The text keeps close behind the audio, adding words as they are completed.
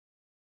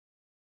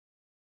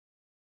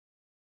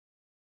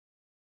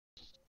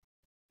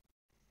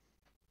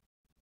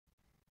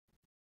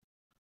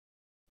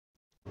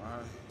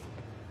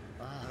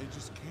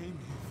just came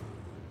here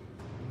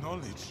for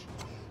knowledge.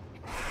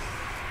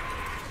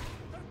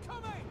 They're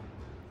coming!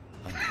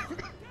 Get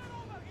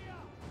over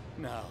here!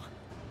 Now,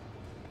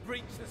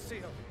 breach the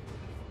seal.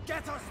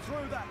 Get us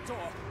through that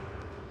door!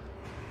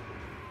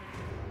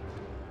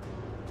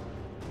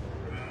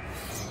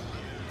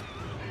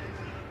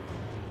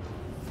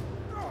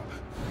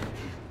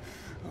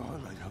 Oh,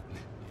 light help me.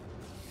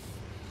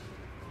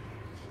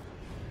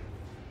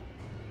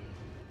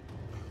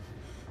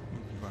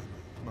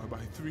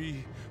 By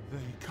three,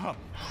 they come.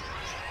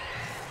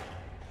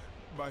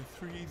 By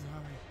three,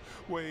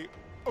 thy way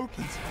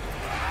opens.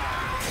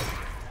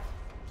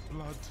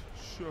 Blood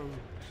show.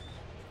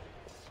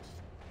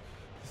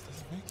 This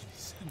doesn't make any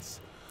sense.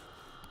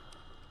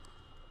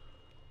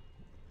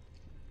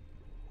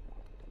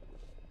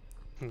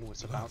 Oh,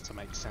 it's about to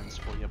make sense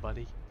for you,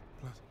 buddy.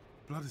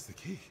 Blood is the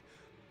key.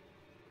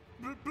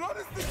 Blood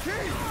is the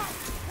key!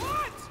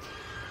 What?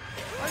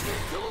 I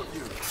need two of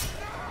you!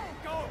 No!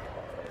 Go!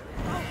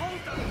 I'll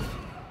hold them!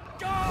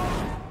 Go!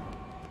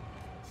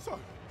 So,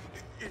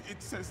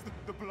 it says that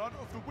the blood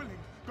of the willing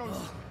goes...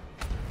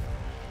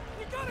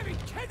 You gotta be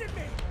kidding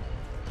me!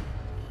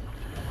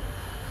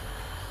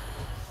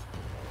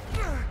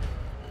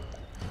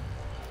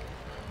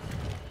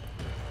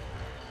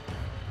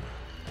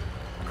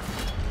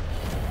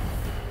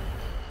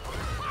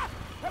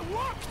 It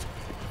worked!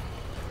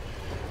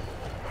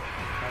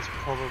 That's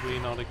probably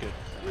not a good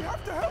thing. We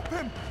have to help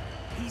him!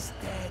 He's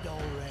dead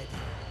already.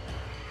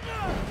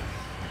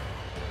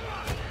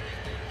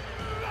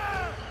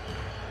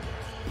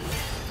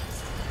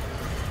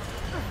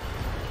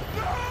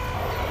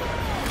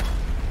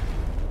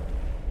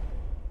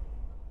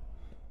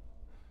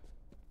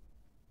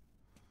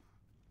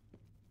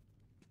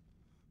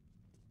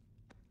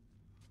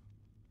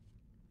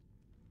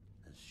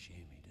 It's a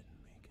shame he didn't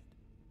make it.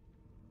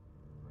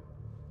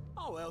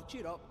 Oh well,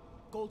 cheer up.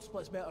 Gold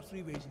splits better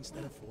 3 ways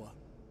instead of 4.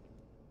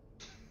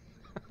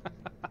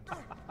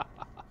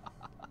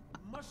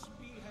 Must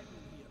be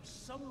hidden here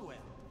somewhere.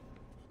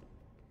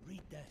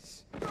 Read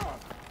this.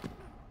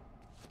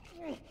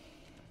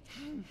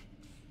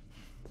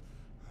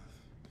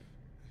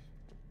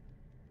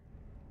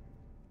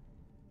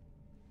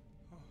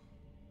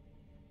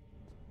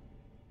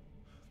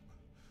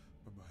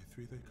 By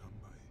three they come,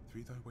 by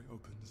three thy way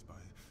opens, by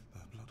the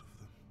blood of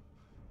them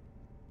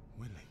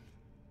willing.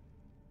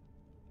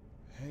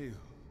 Hail.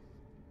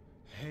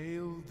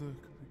 Hail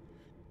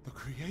the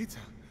Creator.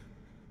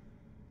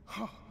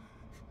 Oh,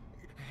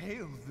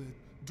 hail the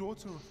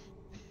daughter of...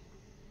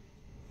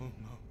 Oh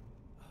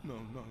no.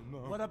 No.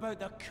 What about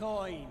the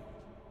coin?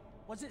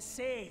 What's it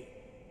say?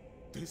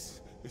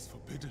 This is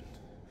forbidden.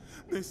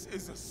 This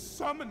is a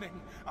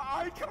summoning.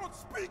 I cannot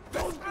speak.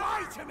 Don't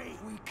lie to me!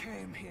 We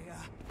came here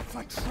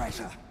for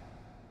treasure.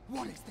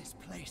 What is this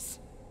place?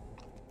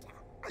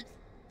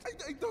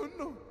 I don't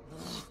know.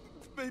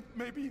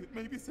 Maybe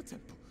it's a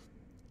temple.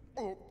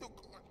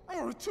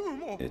 Or a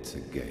tomb, or... It's a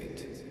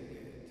gate.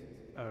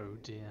 Oh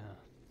dear.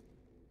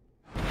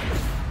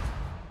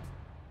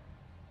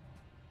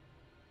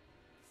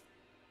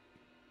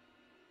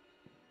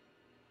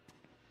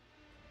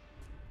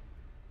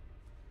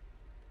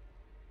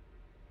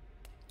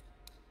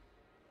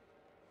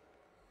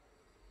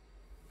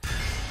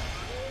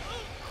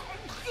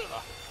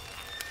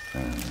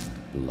 And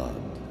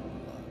blood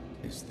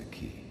is the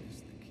key.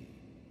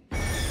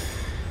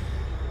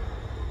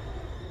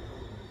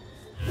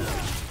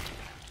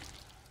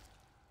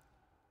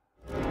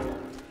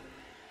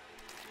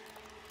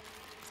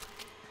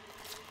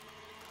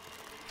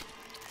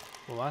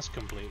 Well, that's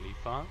completely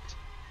fucked.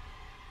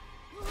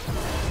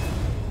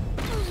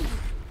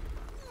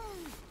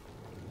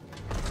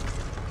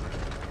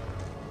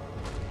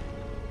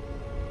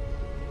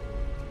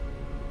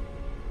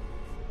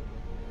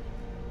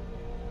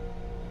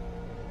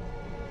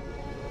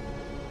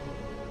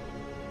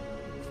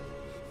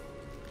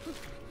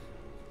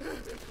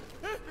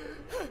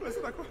 Blessed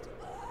Akrat,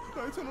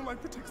 thy eternal light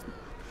protects me.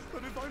 The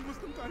divine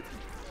wisdom guides me.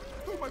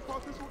 Though my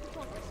path is wrought with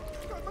darkness,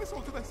 guide my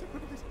soul to thy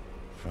sacred ways.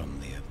 From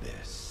the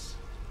abyss,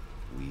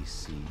 we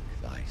seek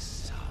thy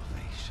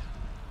salvation.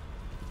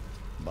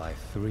 By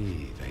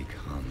three they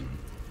come.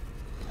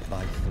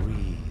 By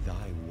three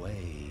thy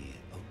way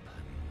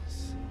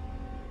opens.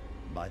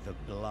 By the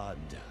blood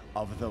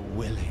of the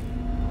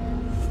willing.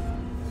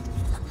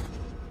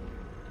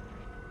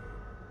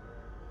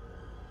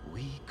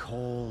 We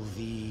call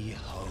thee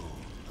home.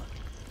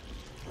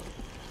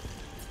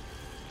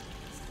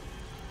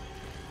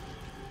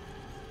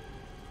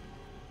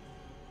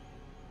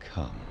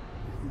 Come.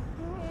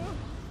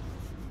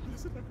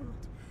 Blessed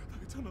Akrat,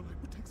 thy eternal light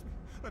protects me.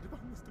 Thy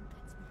divine wisdom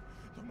guides me.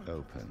 Though my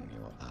Open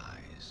your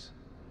eyes.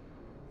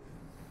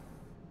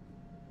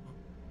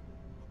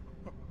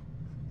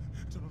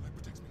 eternal light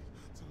protects me.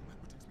 Eternal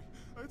light protects me.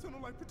 Thy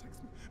eternal light protects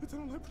me.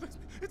 Eternal light protects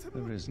me. Eternal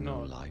There light... is no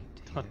light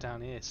Not here.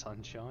 down here,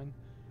 sunshine.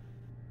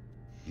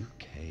 You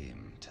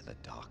came to the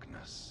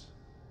darkness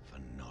for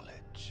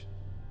knowledge.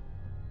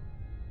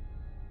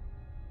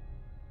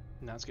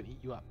 Now it's gonna eat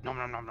you up. Nom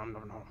nom nom nom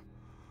nom nom.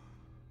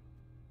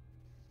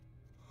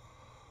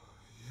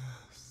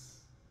 Yes.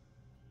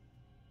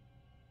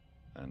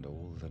 and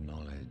all the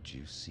knowledge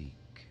you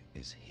seek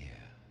is here.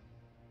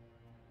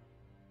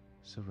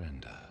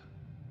 Surrender.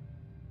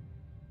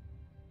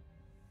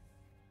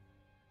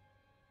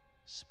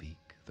 Speak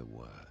the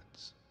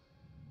words.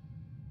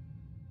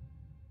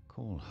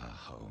 Call her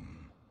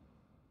home.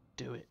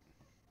 Do it.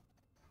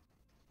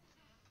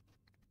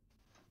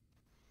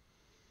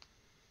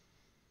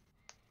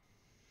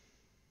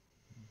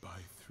 By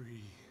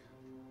 3,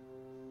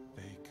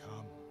 they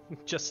come.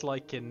 Just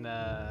like in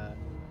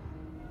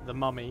the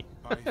Mummy.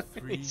 By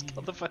 3, He's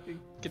got the phone.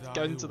 It's thy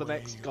going to the way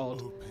next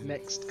god. opens.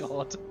 Next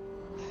god.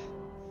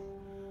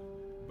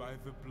 By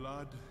the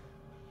blood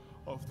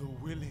of the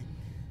willing,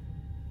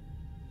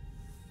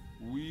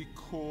 we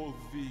call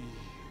thee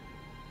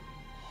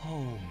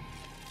home.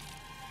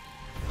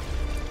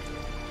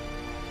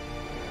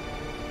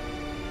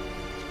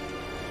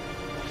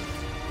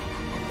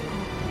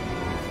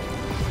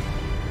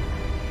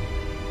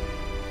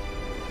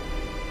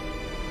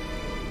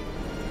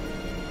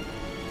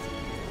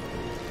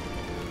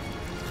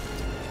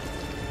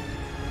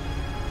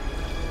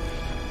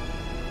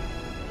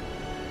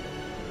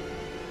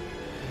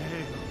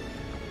 Hail,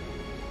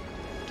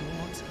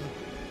 daughter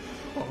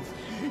of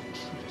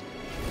hatred.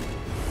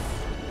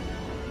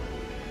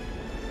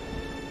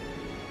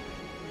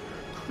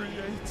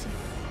 Creator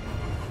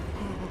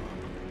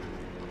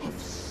of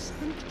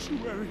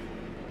sanctuary.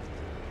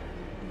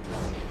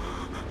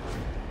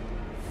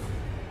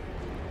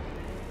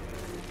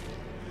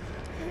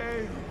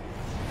 Hail,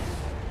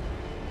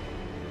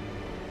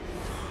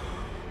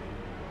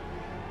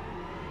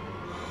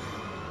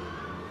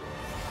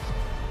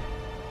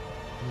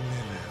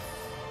 Lilith.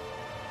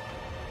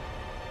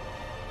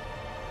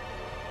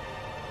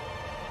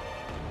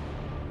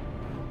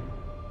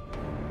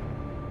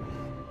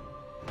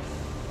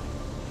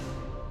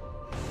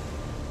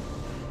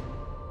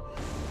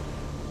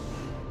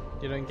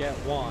 You don't get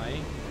why.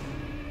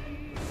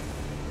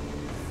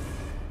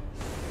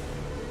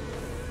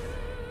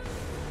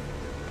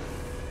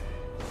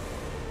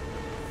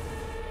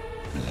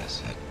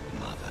 Blessed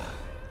Mother,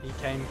 He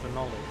came for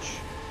knowledge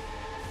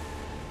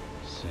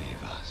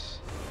save us.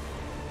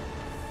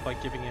 by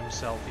giving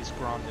himself his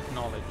granted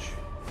knowledge.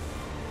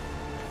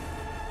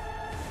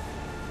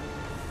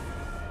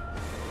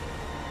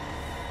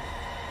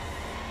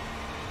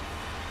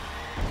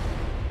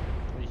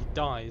 He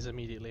dies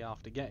immediately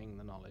after getting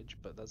the knowledge,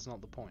 but that's not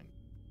the point.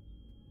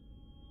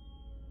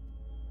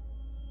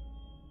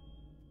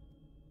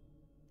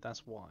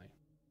 That's why.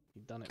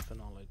 He'd done it for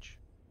knowledge.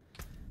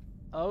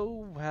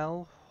 Oh,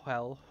 well,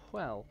 well,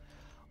 well.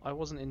 I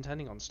wasn't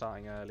intending on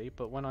starting early,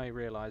 but when I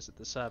realised that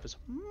the service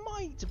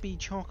might be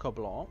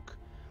chock-a-block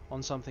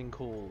on something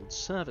called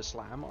Server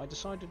Slam, I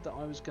decided that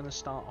I was going to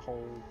start a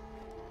whole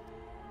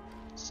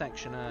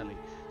section early.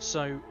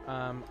 So,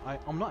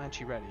 I'm not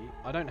actually ready.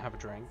 I don't have a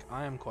drink.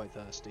 I am quite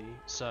thirsty.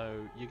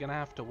 So, you're going to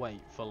have to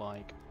wait for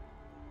like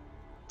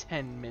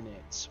 10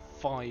 minutes,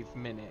 5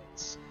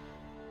 minutes.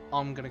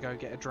 I'm going to go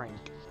get a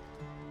drink.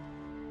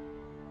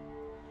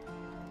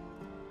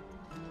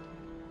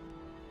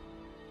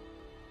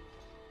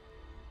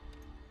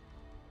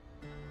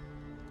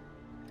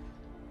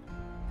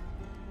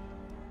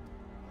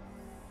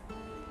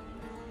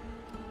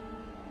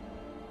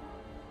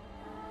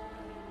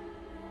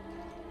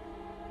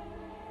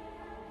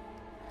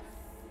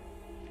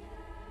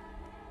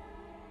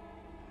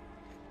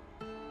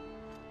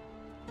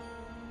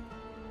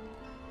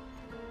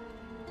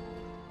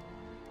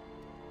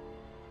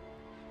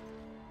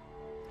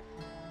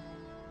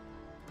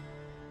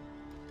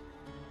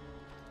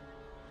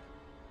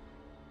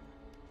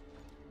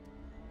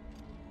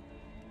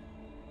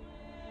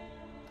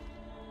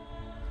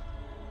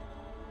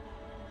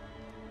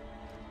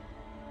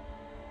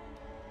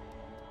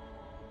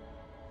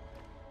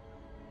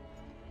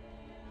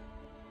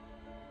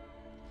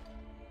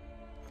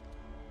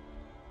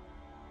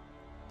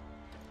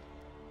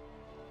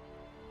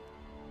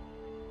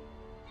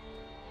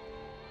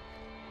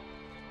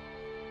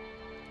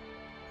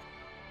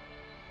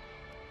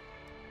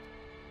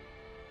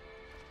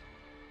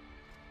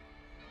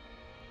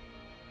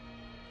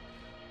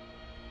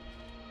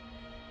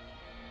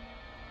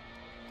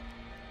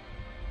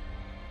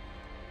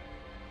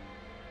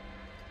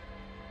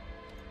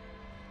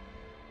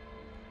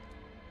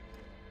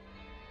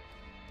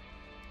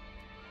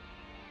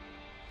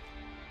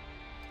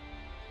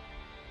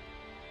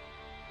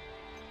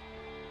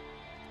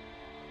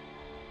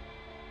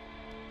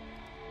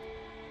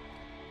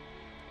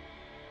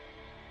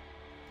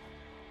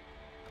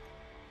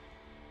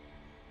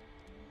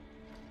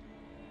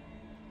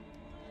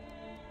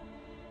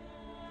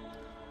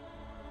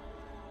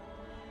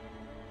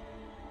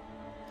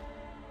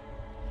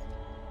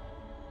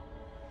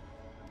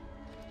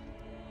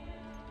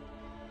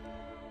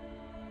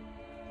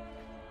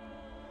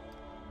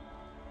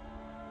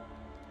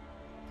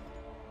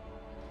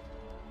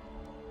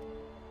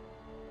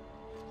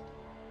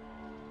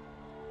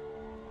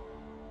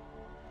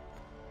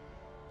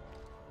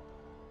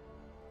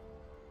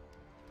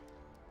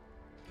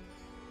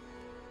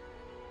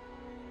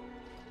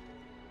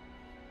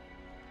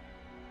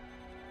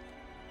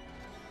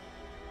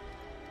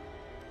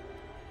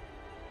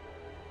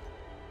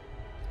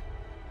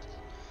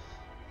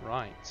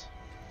 Right.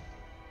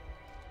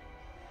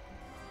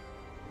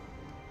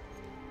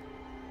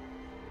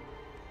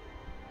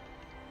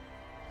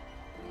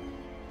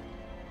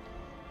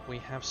 We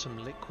have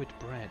some liquid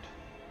bread.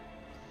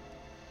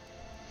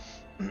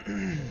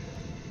 He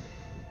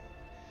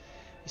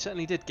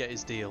certainly did get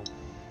his deal.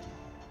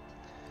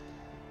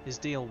 His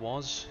deal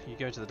was, you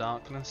go to the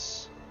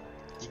darkness,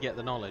 you get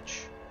the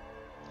knowledge.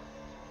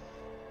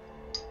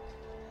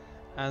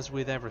 As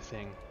with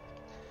everything,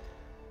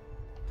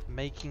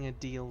 making a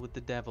deal with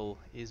the devil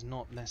is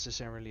not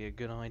necessarily a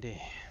good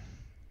idea.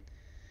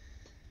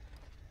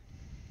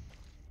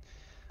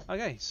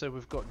 Okay, so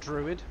we've got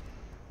Druid.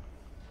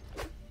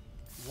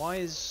 Why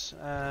is...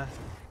 okay,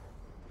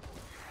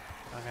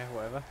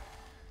 whatever.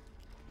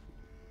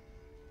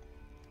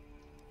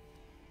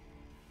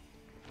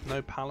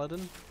 No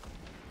Paladin?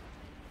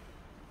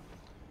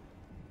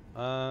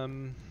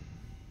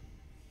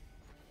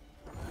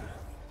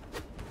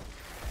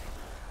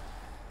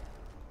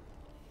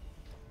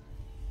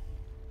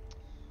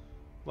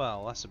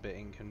 Well, that's a bit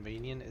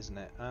inconvenient, isn't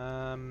it?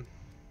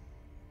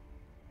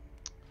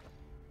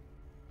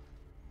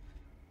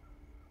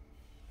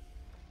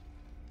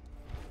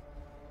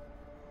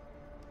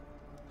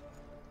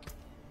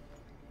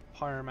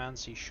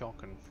 Pyromancy,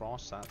 Shock and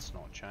Frost, that's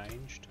not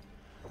changed.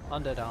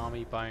 Undead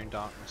Army, Bone,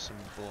 Darkness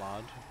and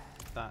Blood,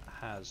 that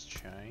has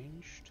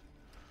changed.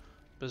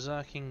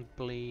 Berserking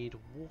Bleed,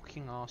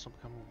 Walking Arsenal,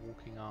 become a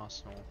Walking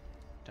Arsenal,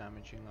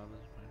 damaging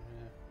others.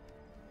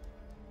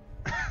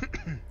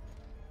 Yeah.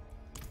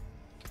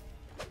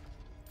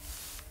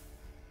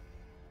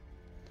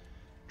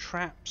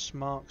 Traps,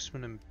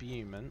 Marksman and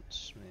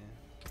Bewments.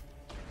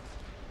 Yeah.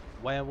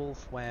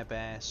 Werewolf,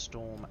 Werebear,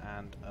 Storm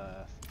and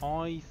Earth.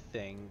 I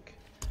think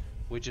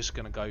we're just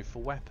going to go for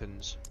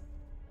weapons.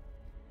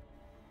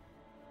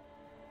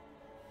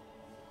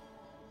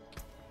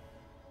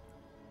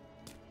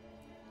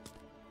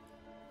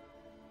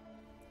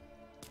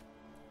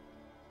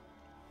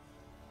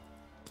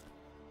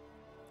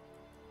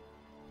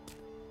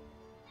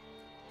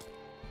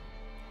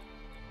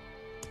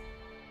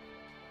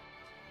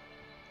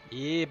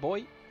 Yeah,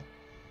 boy.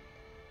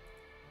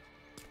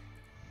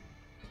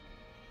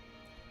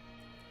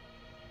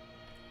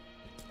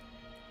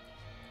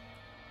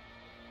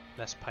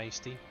 Less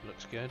pasty,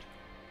 looks good.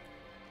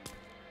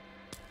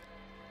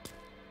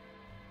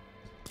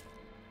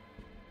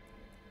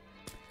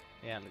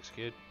 Yeah, it looks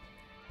good.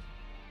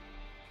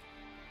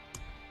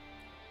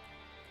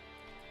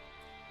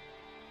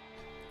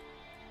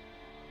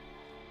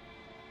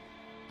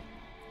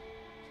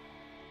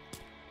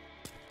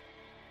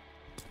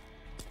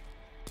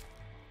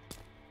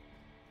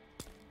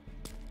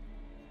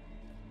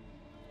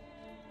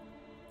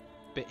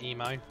 Bit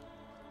emo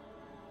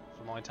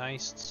for my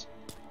tastes.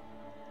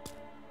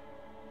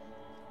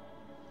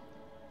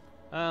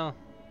 Well,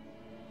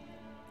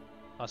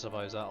 I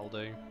suppose that'll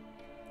do.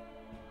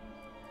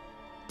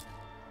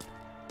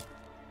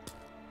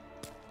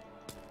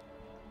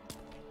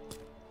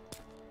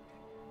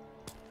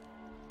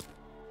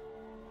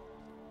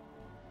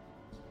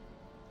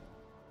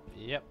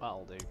 Yep,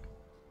 that'll do.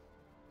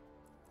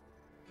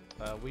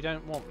 We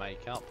don't want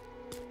makeup.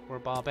 We're a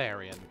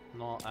barbarian,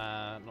 not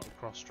a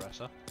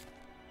cross-dresser.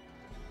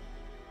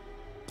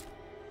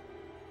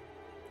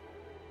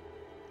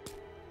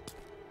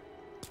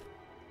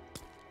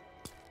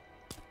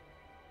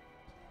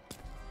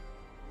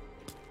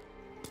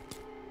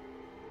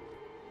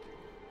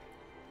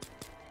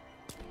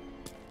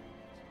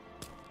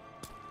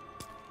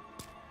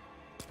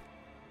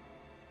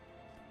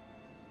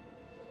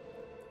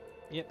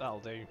 Yep, that'll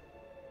do.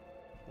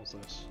 What's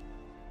this?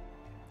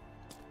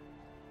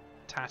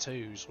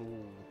 Tattoos.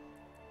 Ooh.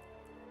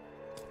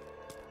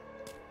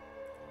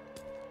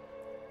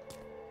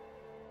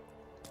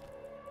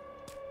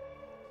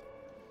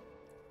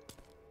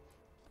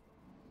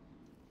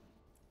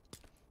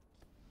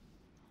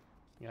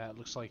 Yeah, it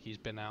looks like he's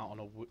been out on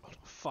a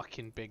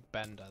fucking big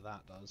bender,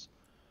 that does.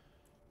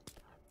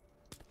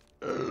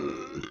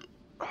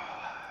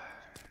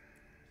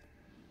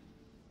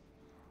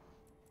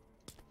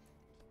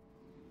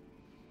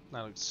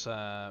 That looks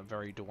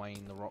very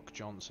Dwayne "The Rock"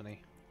 Johnson-y.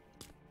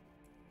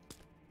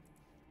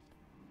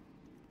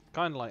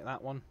 Kind of like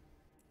that one.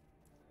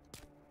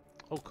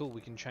 Oh cool,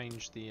 we can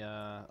change the...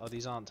 oh,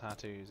 these aren't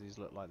tattoos, these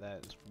look like they're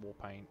war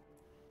paint.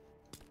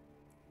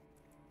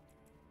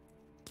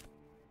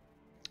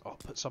 Oh,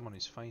 put some on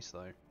his face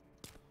though.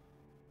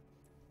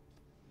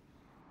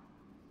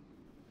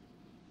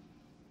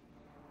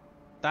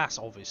 That's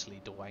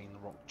obviously Dwayne "The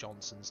Rock"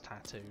 Johnson's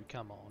tattoo,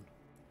 come on.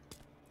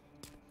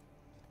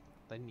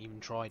 They didn't even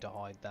try to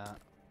hide that.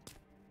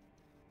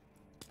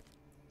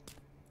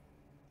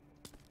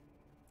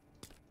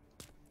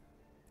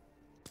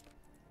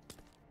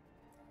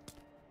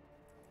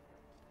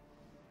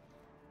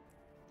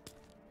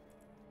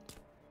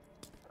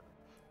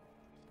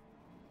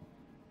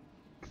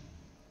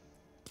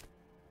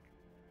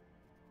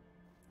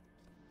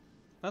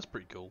 That's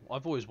pretty cool.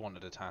 I've always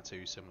wanted a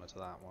tattoo similar to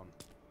that one.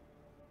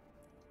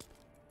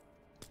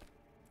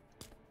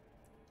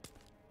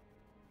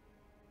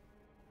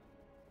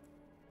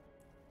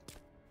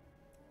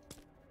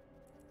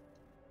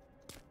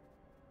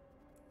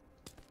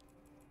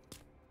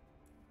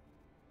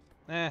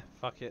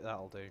 Fuck it,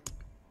 that'll do.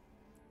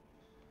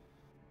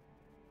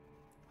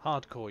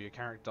 Hardcore, your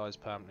character dies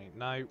permanently.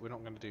 No, we're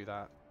not going to do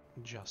that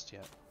just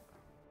yet.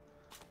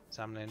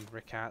 Zamlin,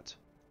 Rikat,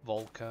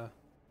 Volker,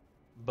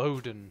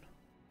 Boden,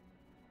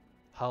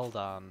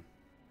 Haldan,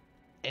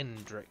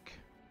 Endrick,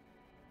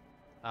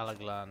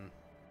 Alaglan,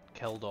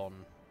 Keldon,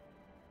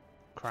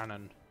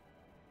 Cranon,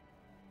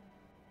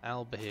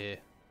 Albahir,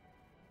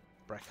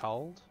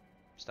 Breckhold,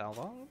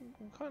 Stalvar,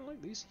 I kind of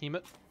like these.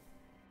 Hemet,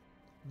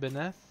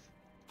 Beneth,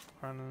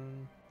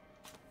 Cranon,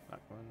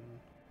 Blackman,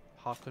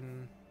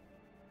 Harkon,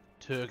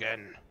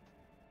 Turgen.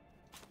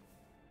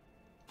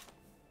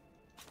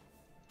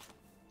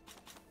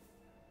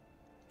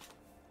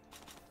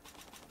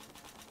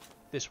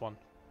 This one.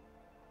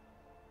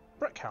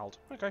 Breckhold,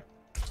 okay.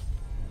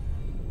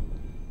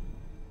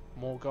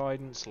 More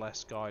guidance,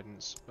 less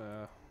guidance.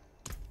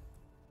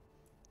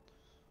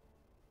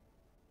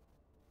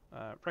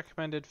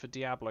 Recommended for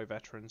Diablo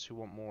veterans who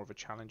want more of a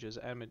challenges.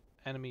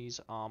 Enemies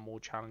are more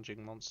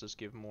challenging, monsters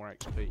give more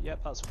XP.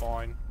 Yep, that's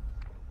fine.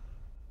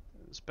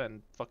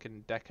 Spend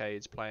fucking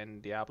decades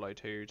playing Diablo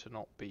 2 to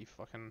not be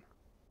fucking...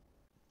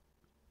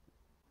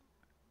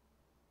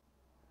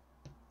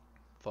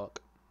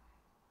 Fuck.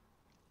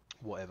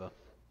 Whatever.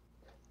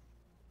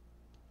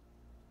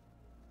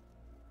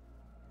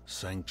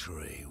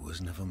 Sanctuary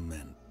was never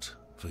meant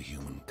for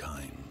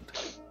humankind.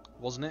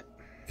 Wasn't it?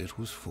 It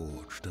was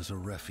forged as a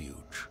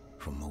refuge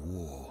from the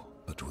war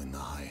between the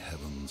high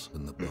heavens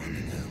and the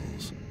burning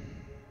hells.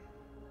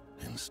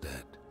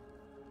 Instead,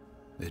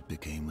 it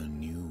became a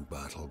new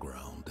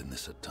battleground in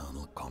this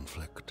eternal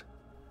conflict.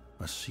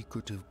 A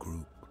secretive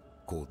group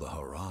called the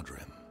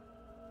Haradrim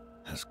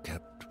has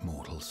kept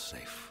mortals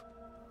safe.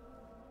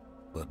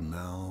 But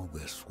now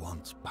this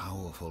once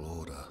powerful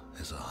order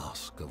is a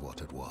husk of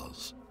what it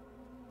was.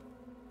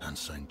 And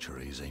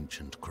Sanctuary's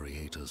ancient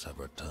creators have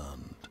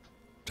returned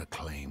to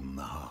claim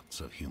the hearts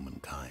of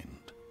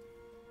humankind.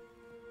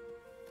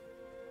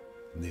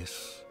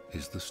 This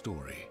is the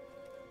story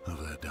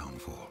of their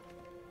downfall.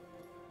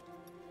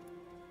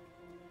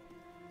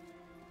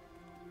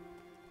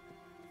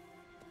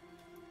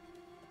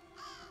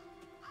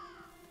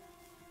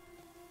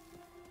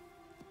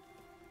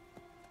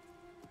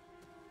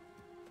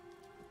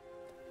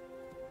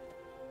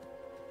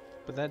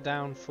 But their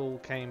downfall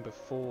came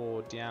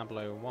before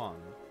Diablo 1.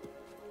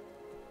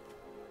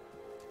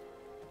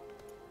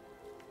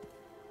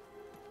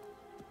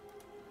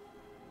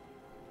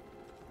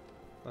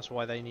 That's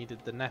why they needed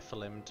the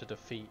Nephilim to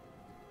defeat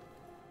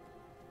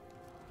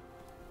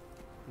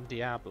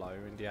Diablo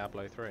in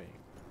Diablo 3.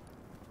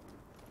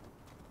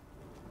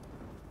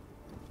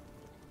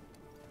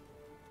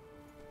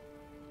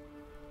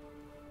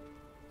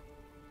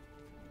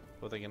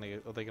 Or are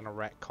they gonna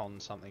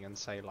retcon something and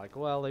say like,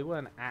 well, they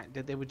weren't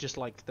they were just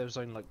like, there was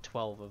only like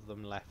 12 of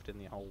them left in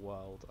the whole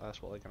world.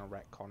 That's what they're gonna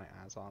retcon it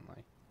as, aren't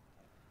they?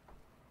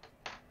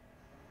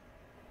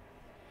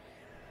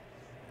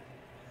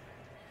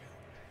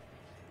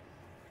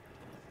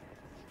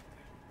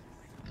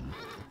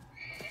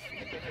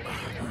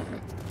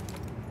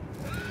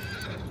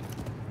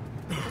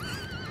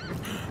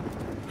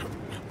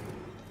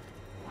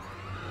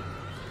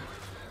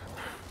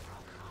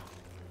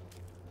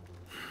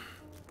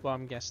 Well,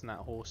 I'm guessing that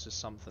horse is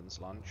something's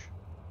lunch.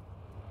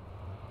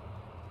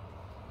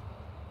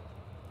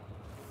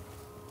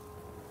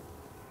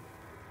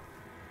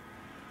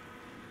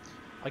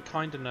 I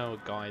kinda know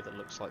a guy that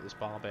looks like this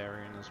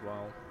barbarian as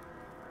well.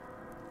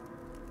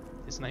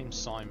 His name's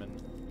Simon.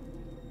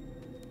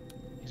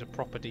 He's a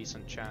proper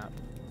decent chap.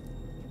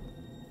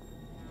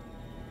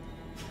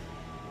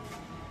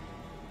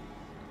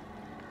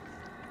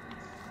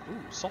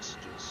 Ooh,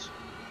 sausages.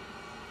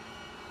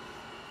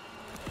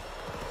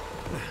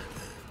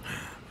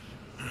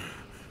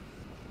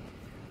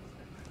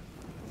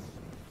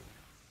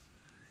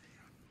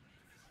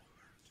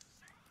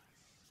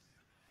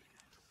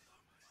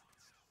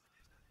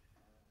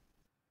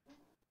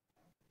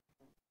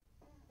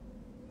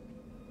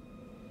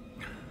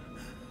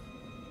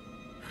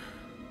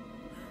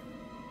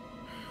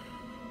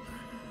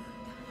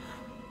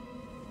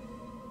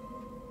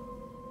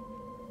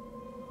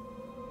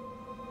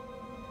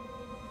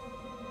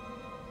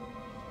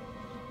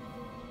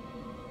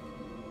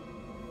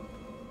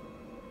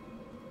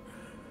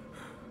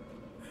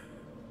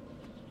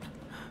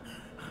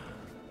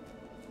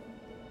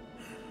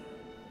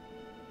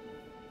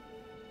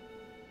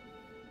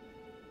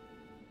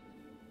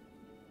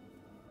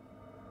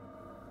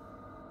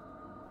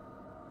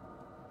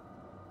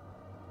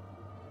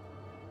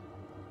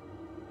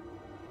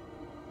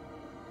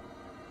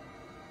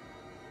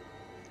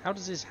 How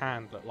does his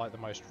hand look like the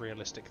most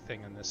realistic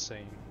thing in this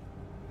scene?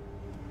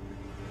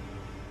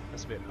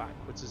 That's a bit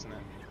backwards, isn't it?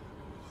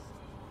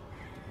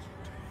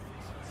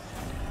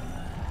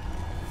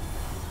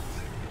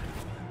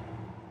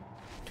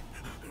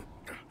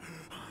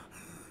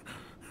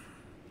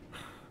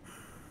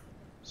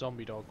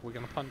 Zombie dog, we're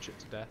gonna punch it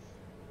to death.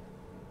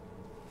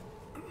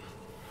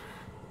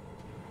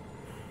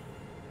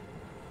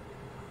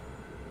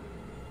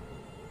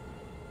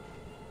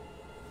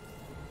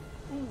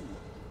 Ooh.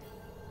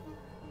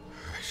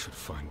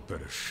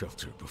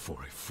 shelter before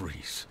I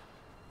freeze.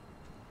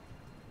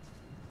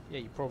 Yeah,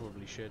 you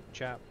probably should,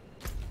 chap.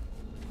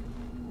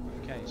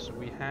 Okay, so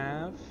we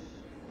have...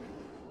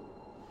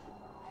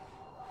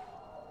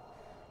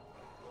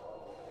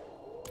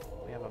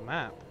 we have a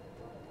map.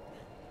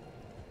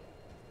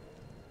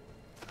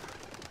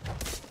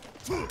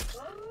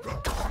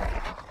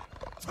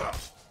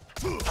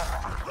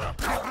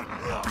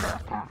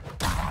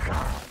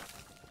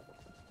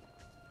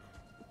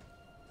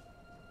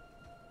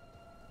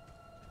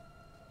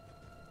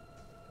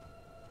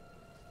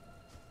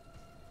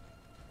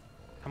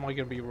 Am I going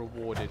to be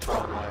rewarded for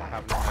like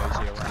having a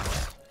nosy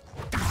around?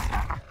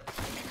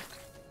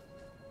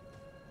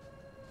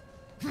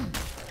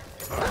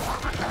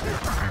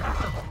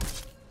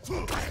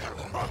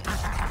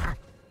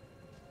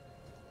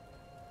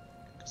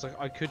 Because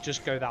I could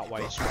just go that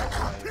way straight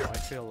away, but I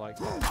feel like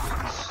that would be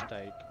a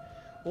mistake.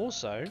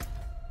 Also,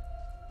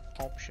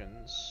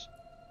 options,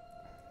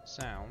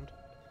 sound,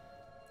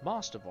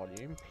 master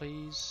volume,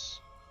 please.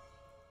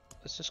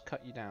 Let's just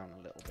cut you down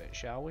a little bit,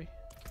 shall we?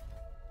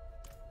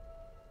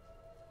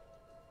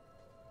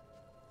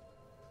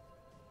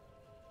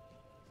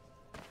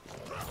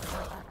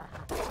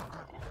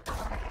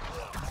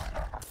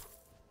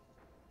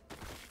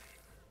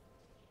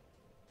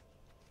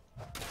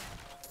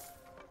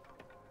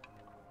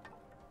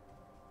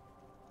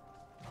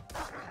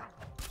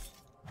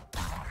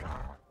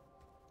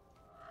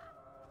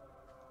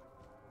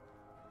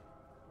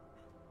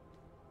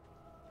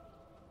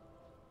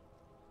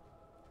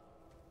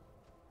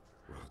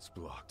 Road's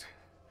blocked.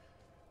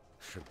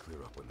 Should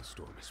clear up when the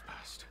storm is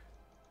past.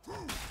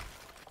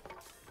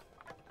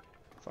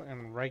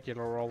 Fucking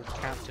regular old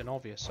Captain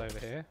Obvious over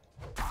here.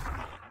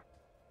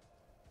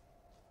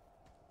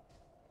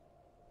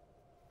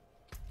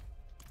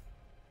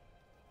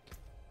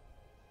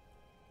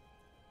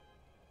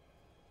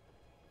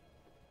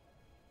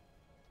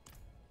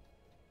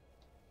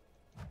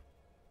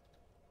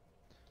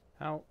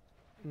 How?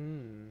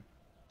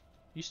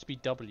 Used to be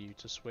W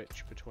to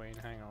switch between.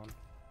 Hang on.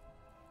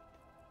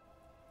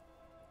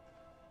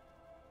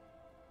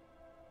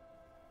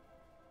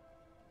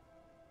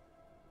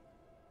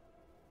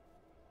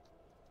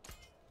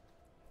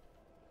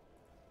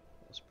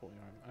 Support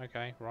your own.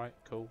 Okay, right,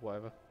 cool,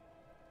 whatever.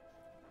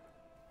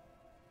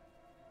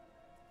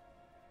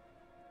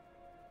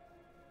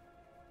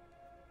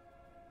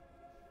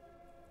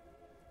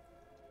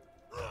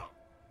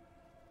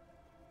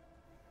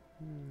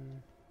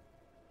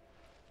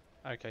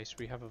 Okay, so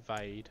we have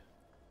evade.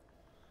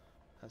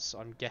 That's,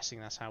 I'm guessing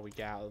that's how we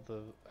get out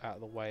of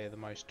the way of the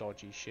most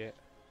dodgy shit.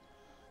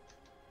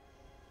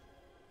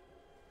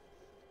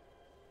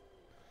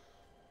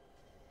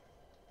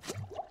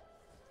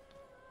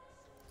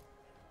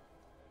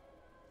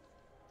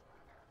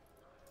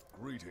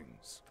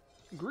 Greetings.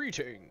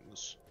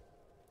 Greetings.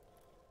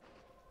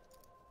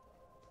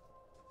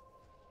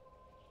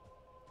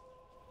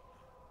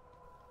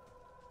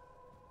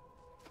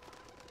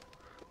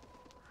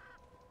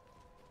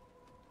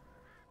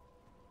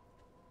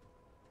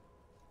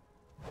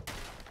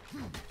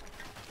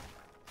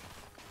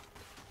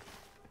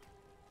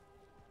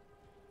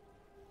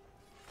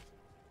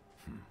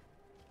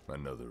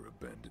 Another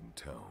abandoned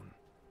town.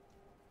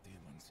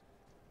 Demons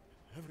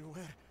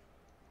everywhere.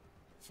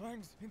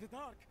 Fangs in the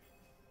dark.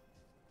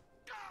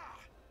 Ah!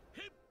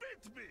 He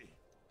bit me!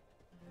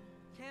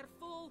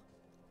 Careful!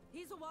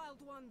 He's a wild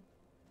one.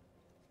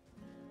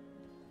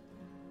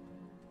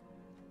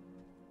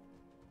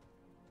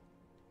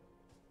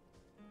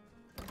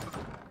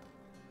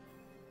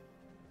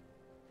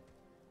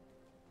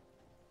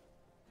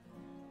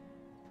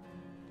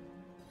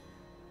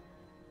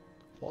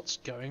 What's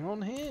going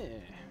on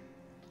here?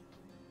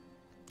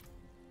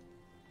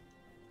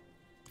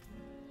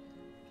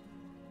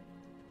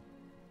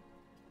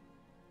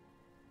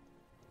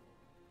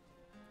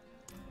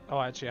 Oh,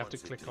 I actually have to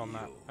click on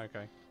that.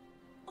 Okay.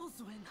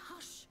 Oswin,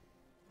 hush!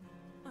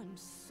 I'm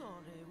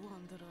sorry,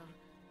 Wanderer.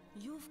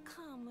 You've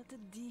come at a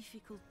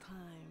difficult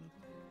time.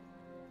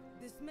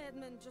 This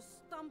madman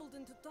just stumbled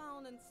into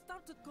town and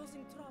started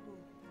causing trouble.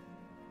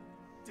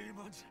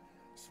 Demons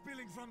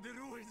spilling from the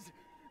ruins.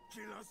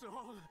 Kill us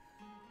all!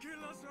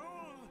 Kill us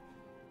all!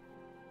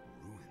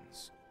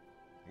 Ruins?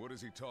 What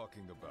is he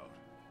talking about?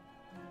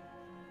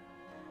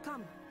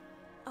 Come,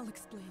 I'll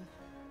explain.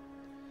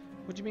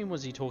 What do you mean,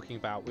 was he talking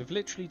about? We've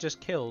literally just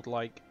killed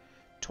like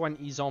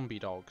 20 zombie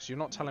dogs. You're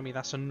not telling me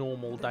that's a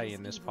normal day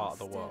in this part of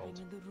the world.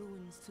 In the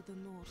ruins to the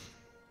north.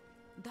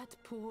 That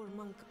poor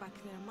monk back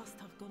there must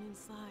have gone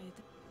inside.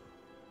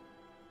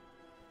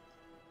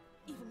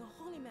 Even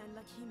a holy man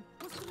like him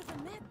was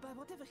driven mad by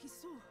whatever he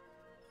saw.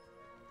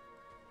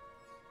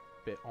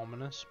 Bit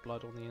ominous.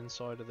 Blood on the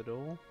inside of the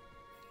door.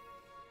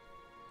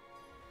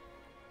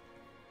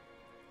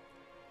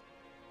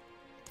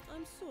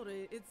 I'm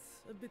sorry,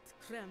 it's a bit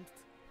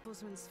cramped.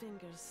 Bosman's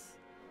fingers.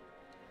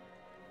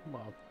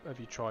 Well, have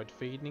you tried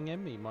feeding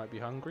him? He might be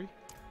hungry.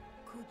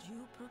 Could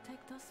you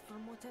protect us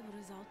from whatever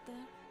is out there?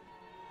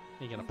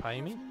 Are you gonna pay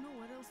me?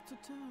 Nowhere else to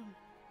turn.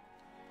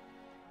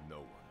 No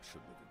one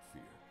should live in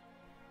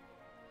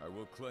fear. I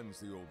will cleanse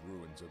the old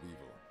ruins of evil.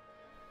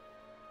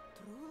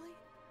 Truly?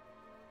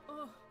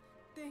 Oh,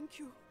 thank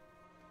you.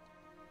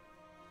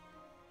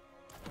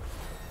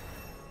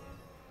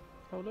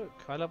 Oh look,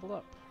 I leveled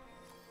up.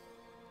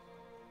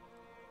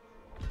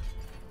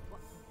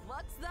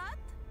 What's that?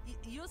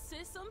 You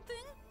say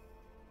something?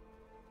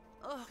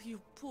 Oh, you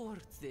poor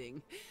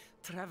thing.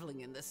 Traveling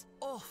in this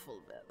awful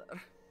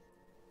weather.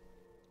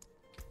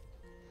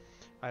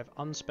 I have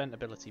unspent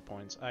ability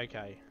points.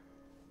 Okay.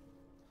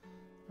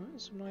 Oh,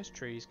 there's some nice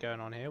trees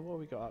going on here. What have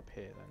we got up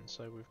here then?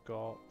 So we've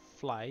got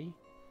Flay.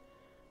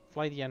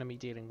 Flay the enemy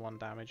dealing 1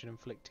 damage and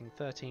inflicting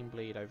 13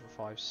 bleed over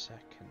 5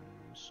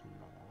 seconds.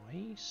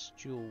 Nice.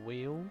 Dual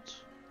wield.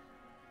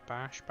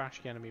 Bash.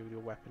 Bash the enemy with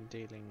your weapon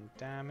dealing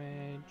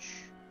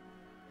damage.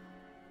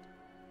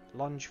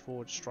 Lunge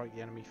forward, strike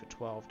the enemy for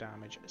 12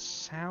 damage.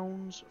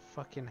 Sounds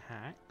fucking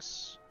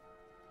hacks.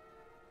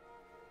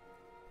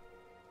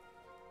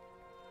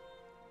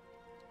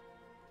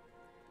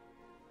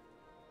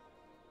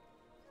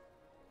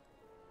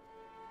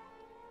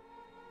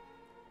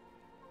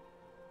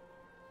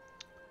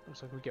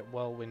 Looks like we get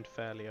Whirlwind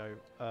fairly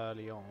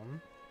early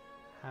on.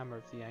 Hammer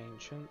of the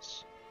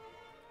Ancients.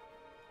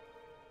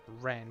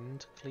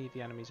 Rend. Cleave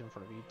the enemies in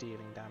front of you,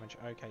 dealing damage.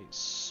 Okay,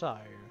 so...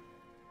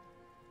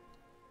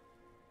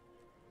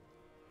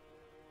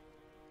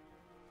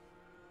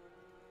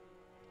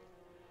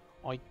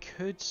 I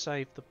could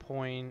save the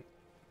point.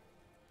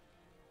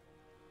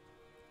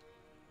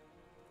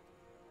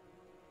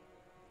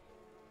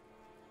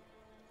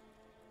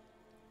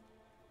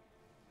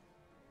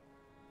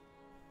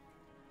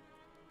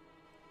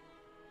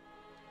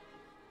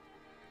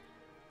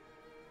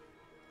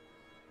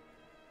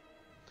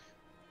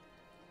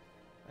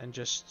 And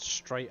just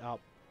straight up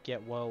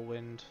get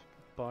Whirlwind,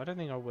 but I don't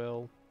think I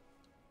will.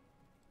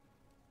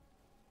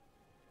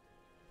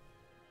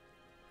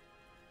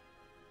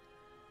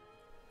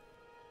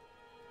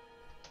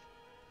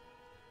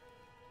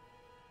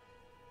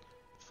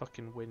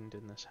 Fucking wind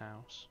in this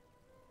house.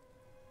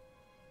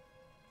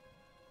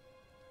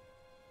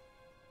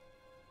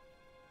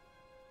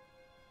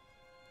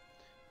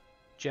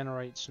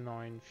 Generates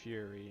 9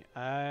 fury.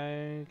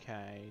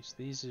 Okay, so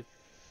these are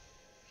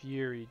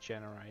fury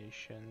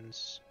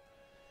generations,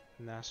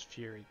 and that's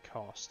fury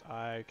cost.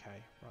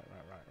 Okay, right.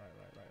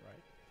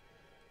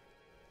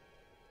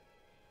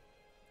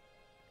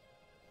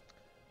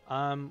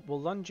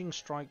 Well, lunging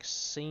strike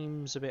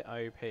seems a bit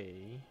OP.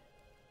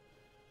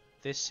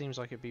 This seems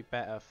like it'd be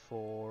better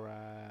for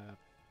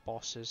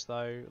bosses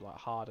though, like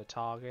harder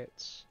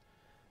targets.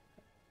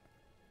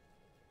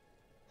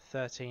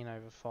 13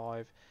 over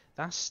 5.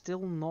 That's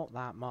still not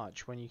that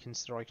much when you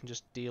consider I can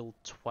just deal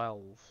 12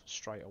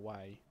 straight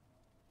away.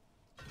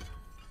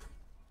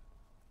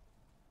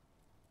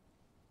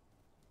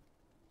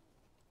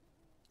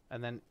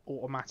 And then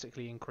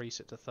automatically increase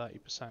it to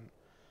 30%.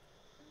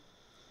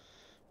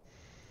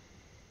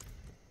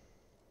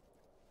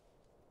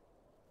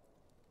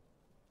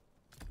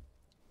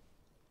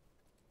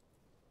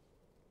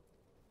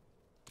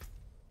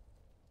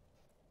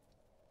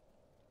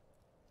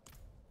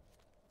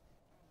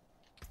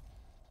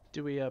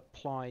 Do we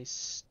apply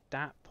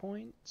stat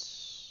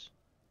points?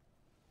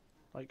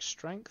 Like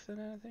strength and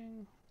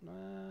anything?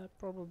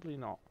 Probably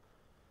not.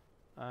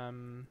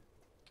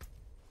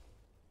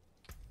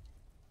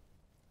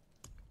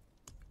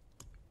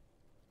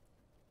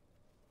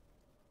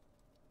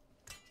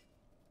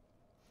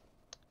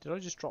 Did I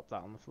just drop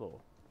that on the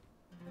floor?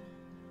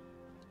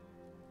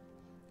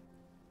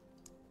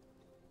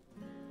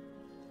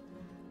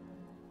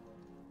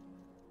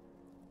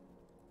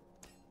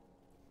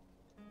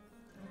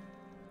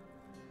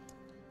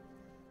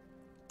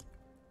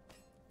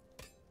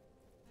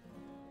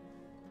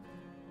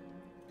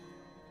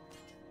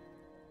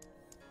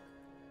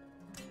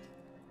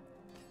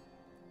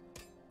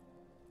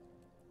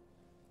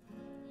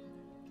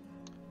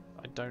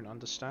 I don't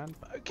understand,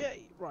 but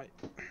okay, right.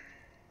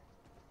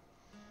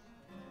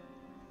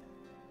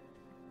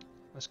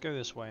 Let's go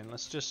this way and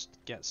let's just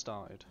get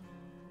started.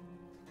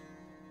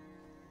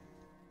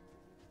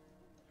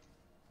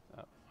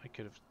 I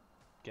could have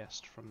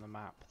guessed from the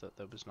map that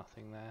there was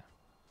nothing there,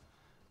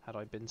 had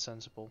I been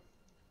sensible.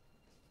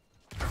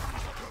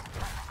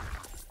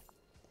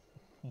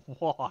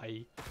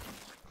 Why?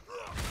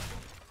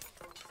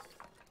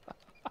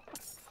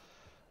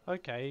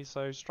 Okay,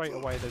 so straight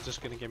away they're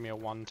just going to give me a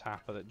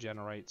 1-tapper that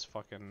generates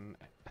fucking...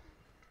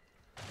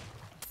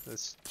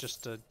 It's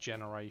just a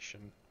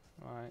generation,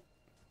 right?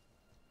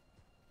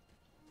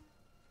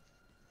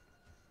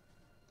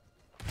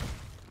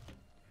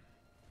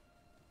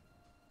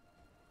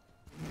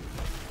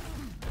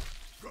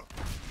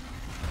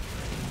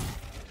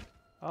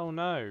 Oh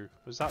no,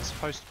 was that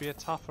supposed to be a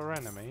tougher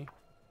enemy?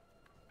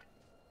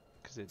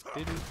 Because it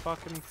didn't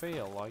fucking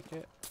feel like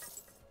it.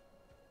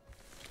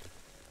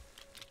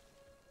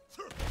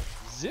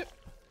 Zip!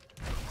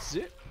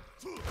 Zip!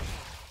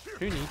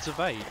 Who needs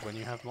evade when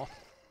you have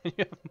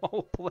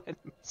multiple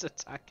enemies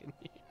attacking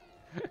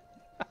you?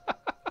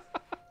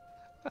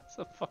 That's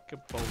a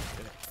fucking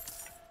bullshit.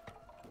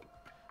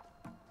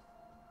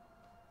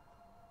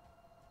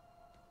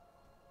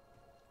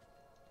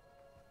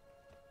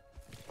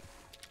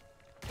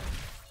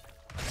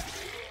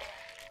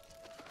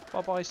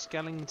 Bye-bye,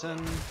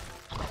 skeleton.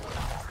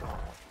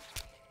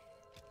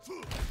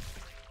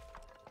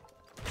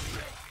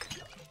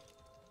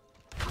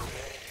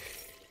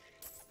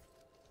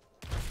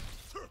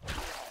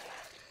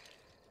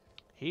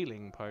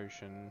 Healing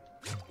potion.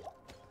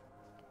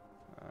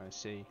 I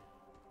see.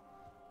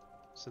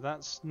 So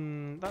that's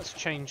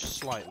changed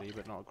slightly,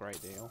 but not a great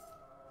deal.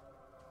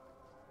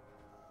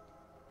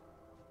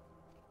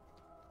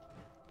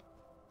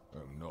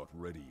 I'm not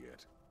ready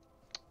yet.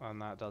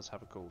 And that does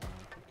have a cooldown.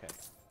 Okay.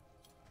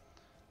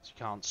 So you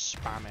can't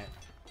spam it.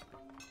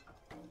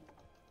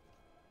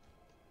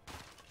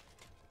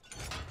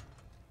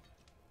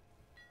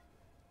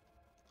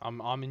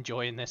 I'm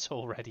enjoying this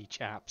already,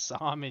 chaps.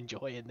 I'm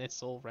enjoying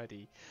this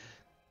already.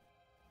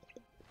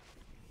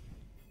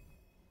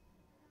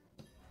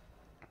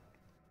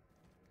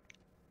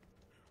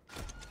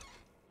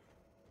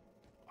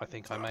 I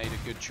think I made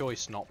a good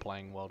choice not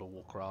playing World of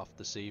Warcraft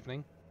this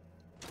evening.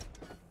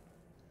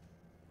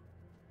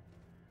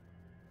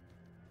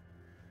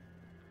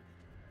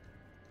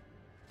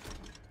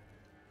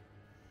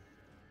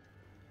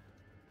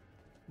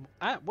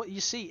 What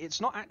you see,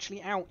 it's not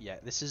actually out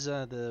yet. This is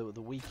the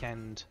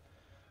weekend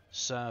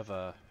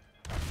server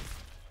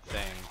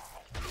thing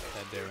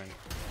they're doing.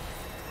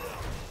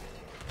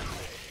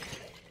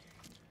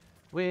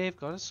 We've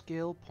got a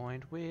skill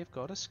point, we've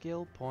got a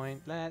skill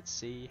point. Let's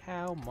see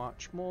how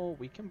much more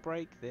we can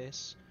break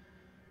this.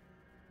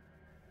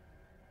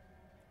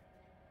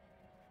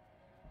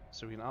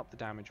 So we can up the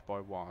damage by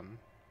 1.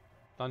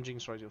 Lunging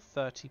strikes with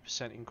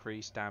 30%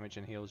 increased damage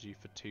and heals you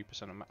for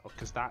 2% of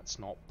because that's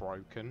not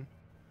broken.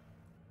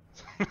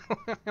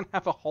 I can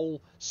have a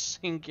whole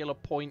singular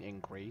point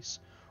increase,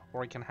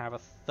 or I can have a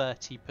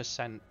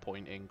 30%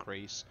 point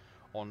increase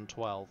on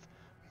 12.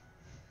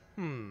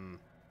 And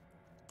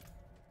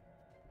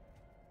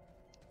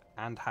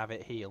have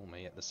it heal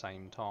me at the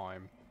same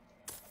time.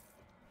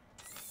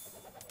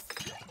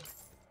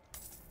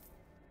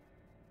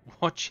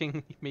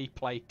 Watching me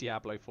play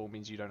Diablo 4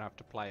 means you don't have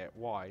to play it.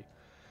 Why?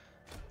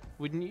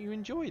 Wouldn't you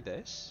enjoy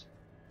this?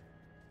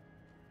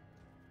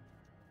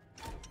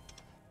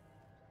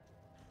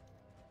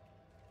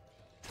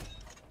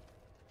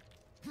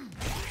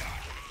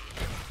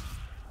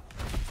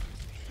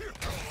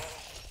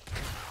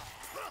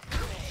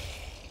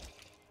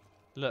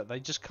 Look, they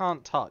just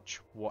can't touch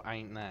what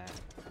ain't there.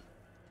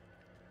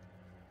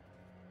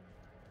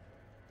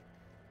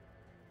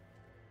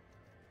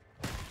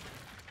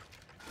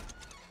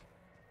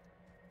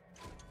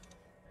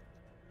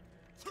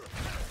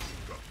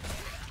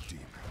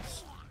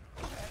 Demons.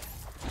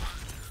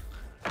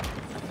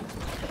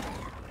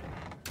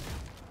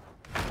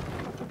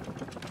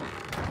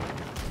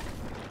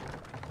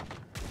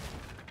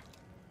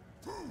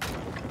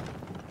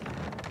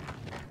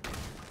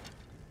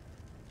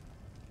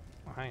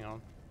 Oh, hang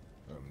on.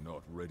 I'm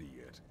not ready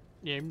yet.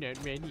 Yeah, I'm not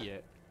ready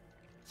yet.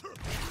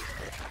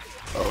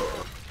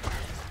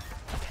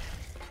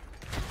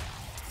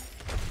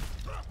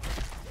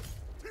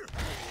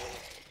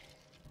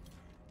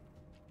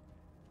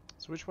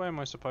 So which way am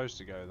I supposed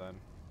to go then? Am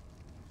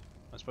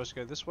I supposed to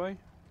go this way?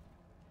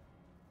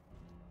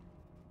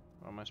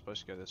 Or am I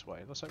supposed to go this way?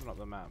 Let's open up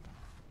the map.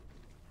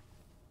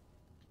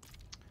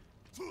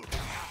 What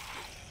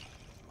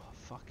the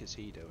fuck is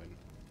he doing?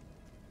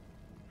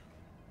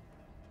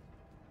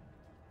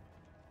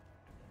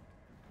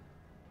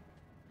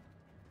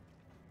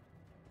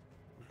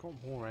 We've got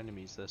more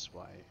enemies this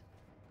way.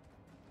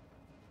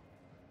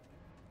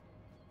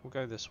 We'll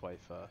go this way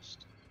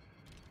first.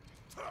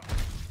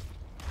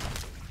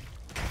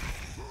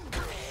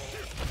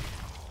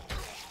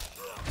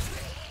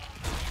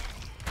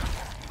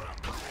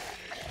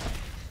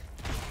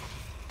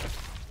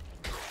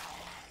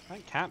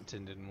 That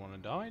captain didn't want to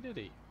die, did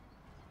he?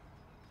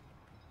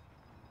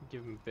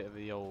 Give him a bit of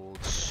the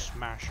old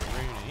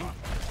smash-a-rooney.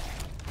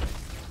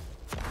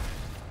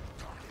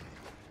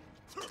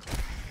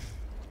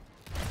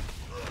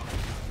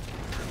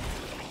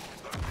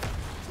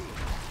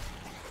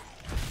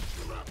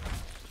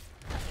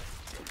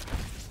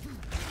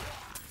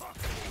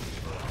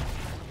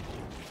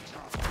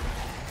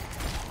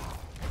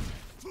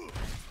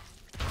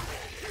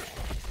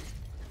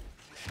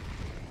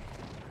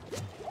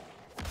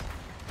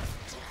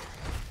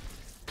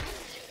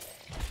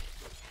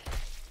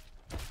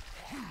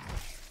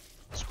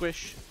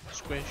 Squish,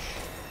 squish.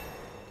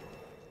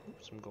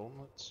 Oops, some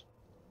gauntlets.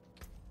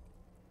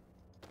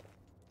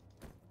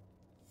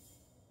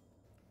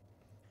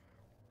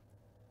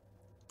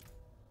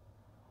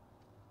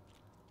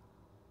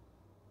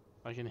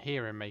 I can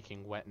hear him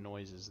making wet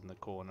noises in the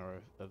corner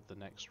of the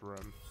next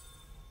room.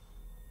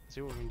 Let's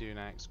see what we can do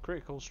next.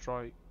 Critical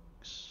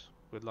strikes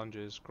with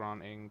lunges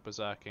granting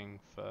berserking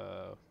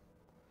for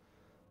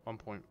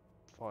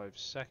 1.5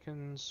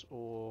 seconds,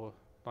 or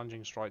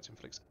lunging strikes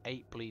inflicts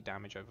 8 bleed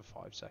damage over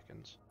 5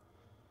 seconds.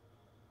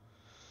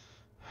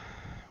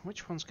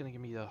 Which one's going to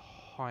give me the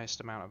highest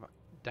amount of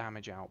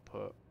damage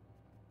output?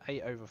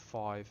 8 over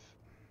 5.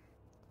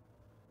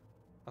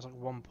 That's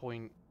like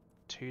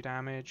 1.2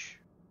 damage.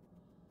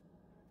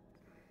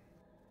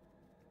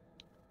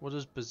 What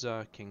does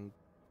berserking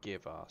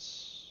give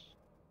us?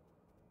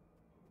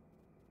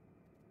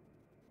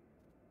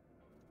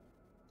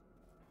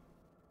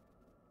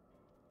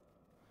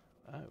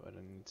 Oh, I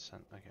don't need to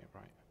send. Okay,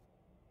 right.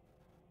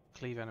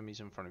 Cleave enemies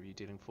in front of you,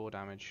 dealing 4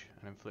 damage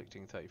and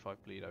inflicting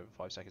 35 bleed over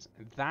 5 seconds.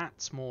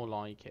 That's more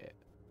like it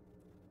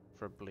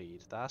for a bleed.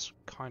 That's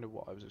kind of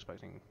what I was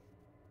expecting.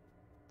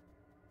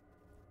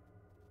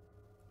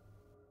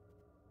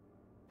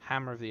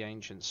 Hammer of the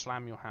Ancients.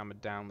 Slam your hammer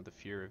down with the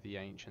Fury of the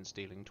Ancients,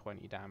 dealing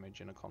 20 damage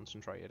in a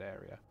concentrated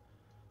area.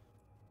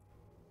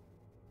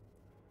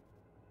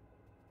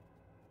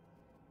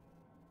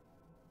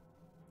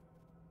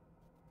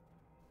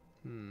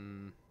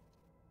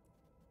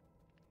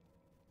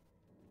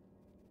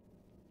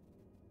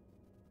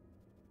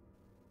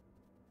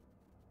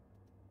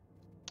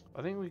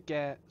 I think we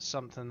get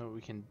something that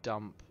we can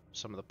dump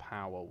some of the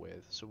power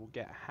with. So we'll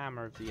get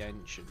Hammer of the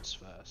Ancients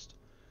first.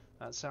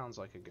 That sounds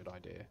like a good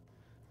idea.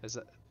 Is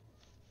that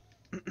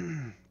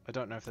I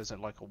don't know if there's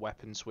like a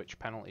weapon switch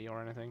penalty or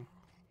anything.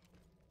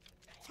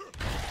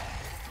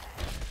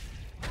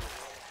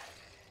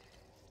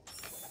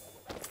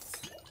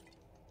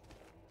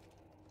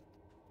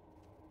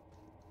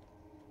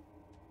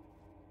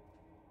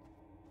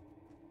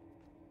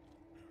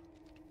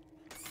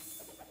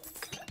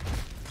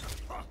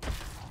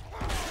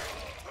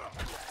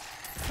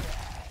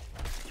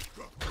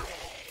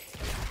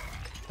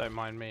 Don't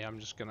mind me, I'm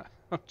just gonna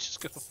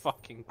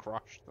fucking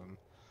crush them.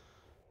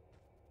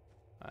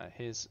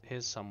 Here's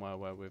somewhere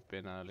where we've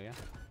been earlier,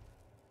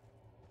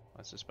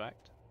 I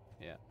suspect.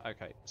 Yeah,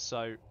 okay,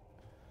 so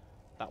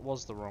that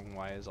was the wrong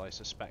way as I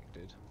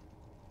suspected.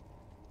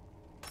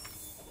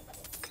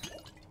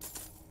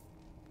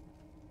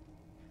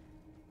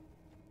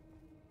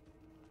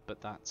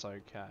 But that's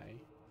okay.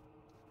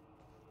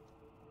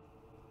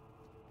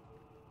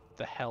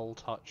 The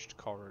hell-touched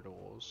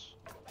corridors.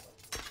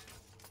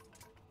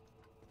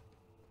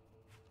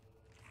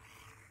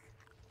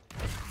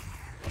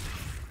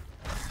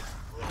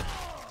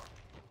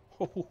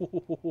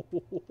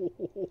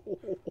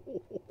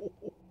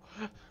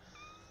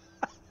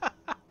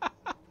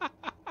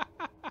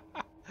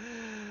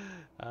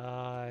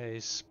 I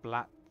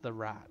splat the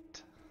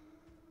rat.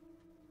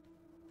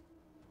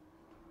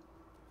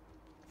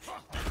 I'm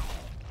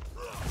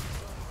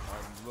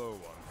low on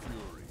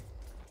fury.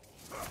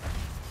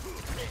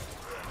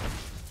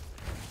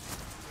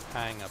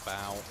 Hang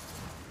about.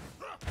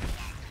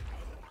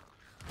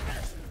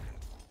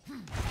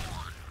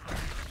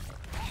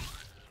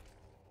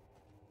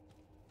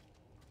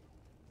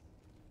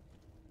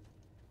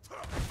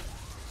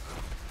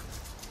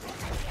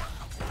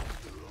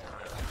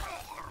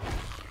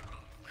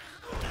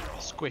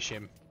 Squish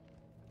him.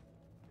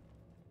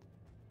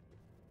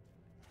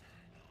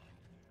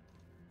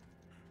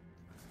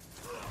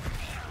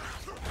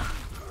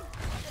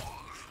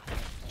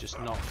 Just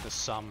knock the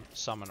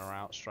summoner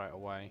out straight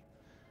away.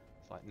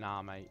 It's like,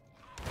 nah, mate.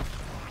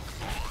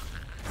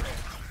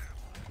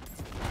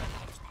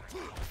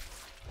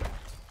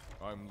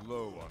 I'm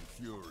low on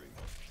fury.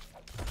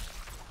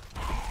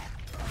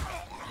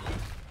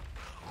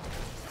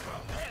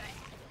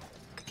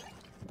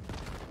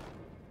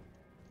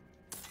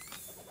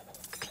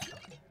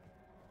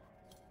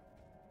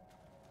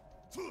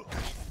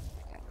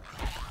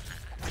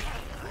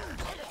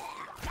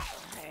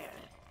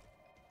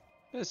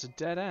 There's a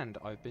dead end.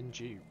 I've been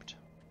duped.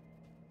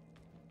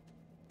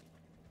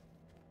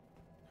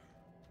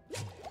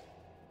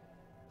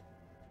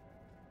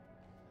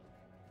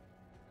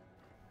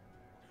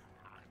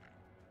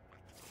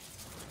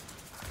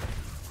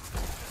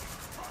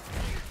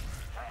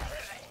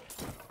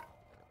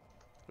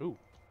 Ooh.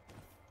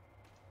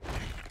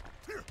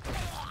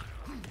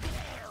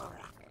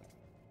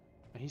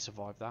 He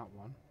survived that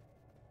one.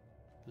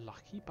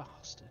 Lucky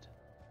bastard.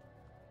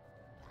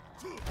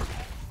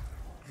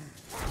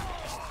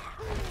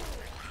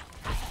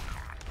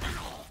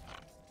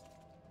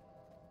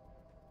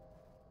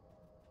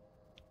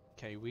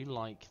 Okay, we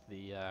like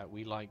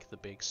the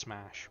big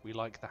smash. We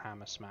like the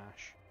hammer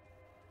smash.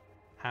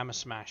 Hammer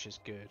smash is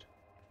good.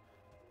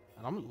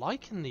 And I'm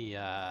liking the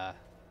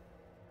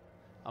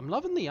I'm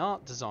loving the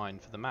art design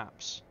for the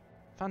maps.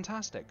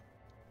 Fantastic.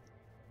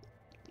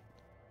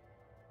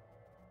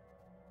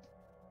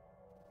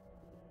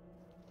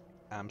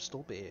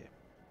 Amstel beer.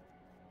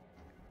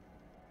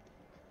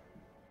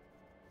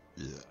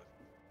 Yeah.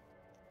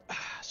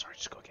 Sorry,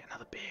 just gotta get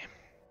another beer.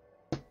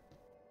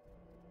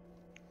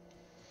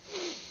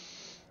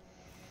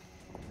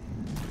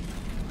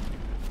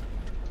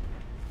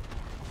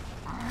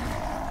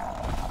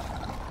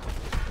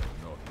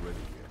 Not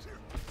ready yet.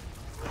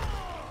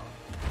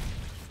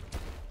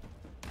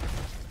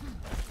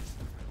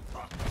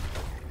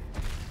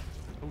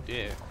 Oh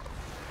dear.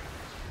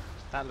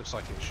 That looks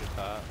like it should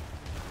hurt.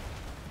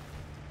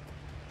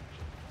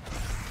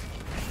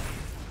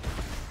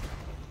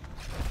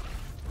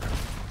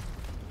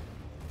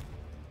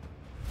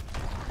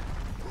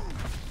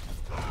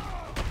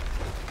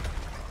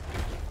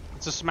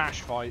 It's a smash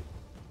fight.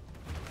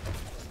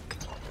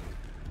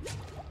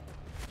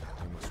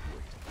 I must wait.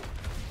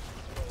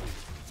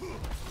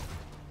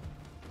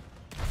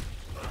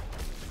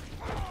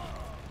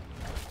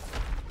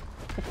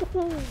 I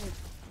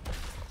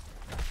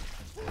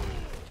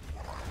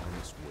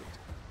must wait.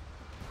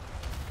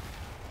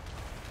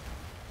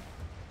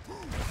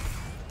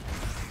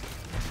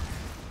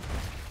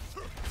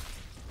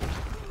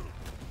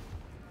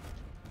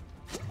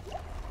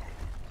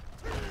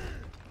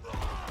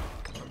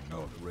 I'm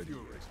not ready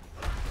yet.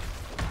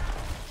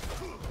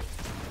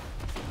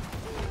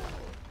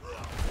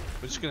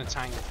 We're just gonna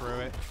tank through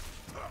it.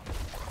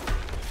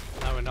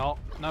 No, we're not.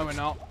 No, we're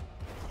not.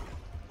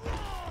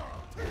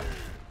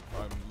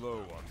 I'm low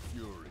on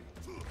fury.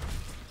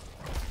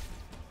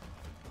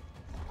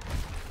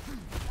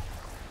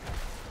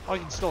 I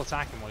can still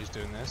attack him while he's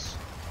doing this.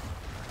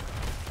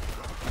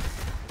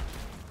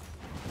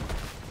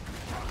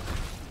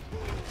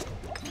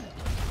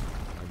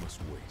 I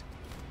must wait.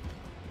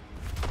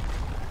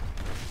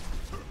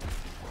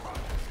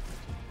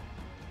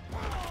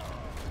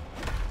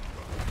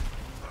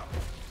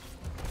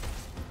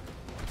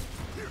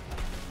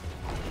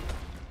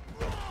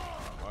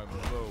 I'm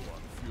low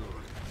on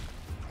fury.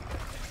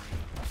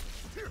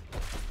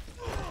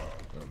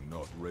 I'm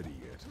not ready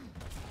yet.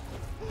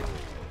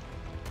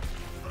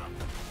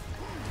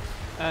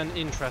 An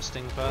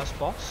interesting first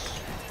boss.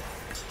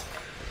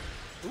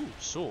 Ooh,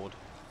 sword.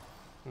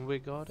 We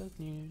got a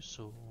new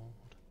sword.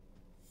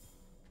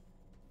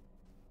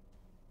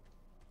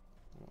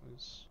 What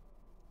is...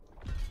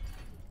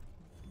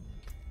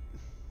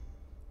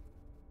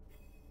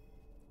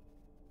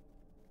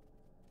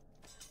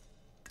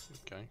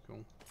 Okay,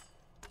 cool.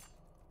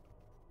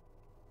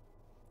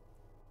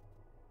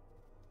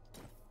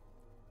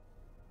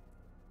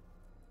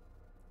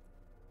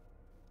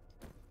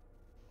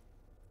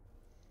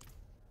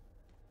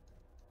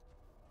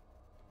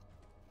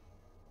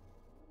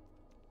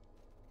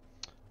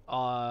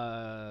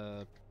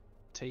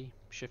 T,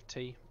 Shift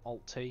T,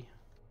 Alt T,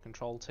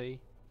 Control T,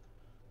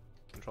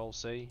 Control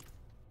C,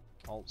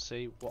 Alt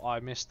C. Well,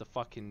 I missed the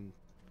fucking...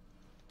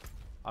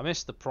 I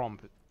missed the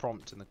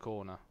prompt in the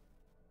corner.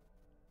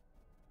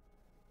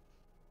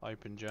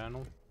 Open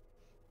journal.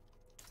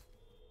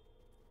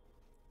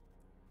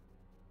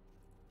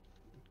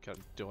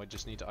 Do I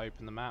just need to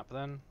open the map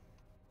then?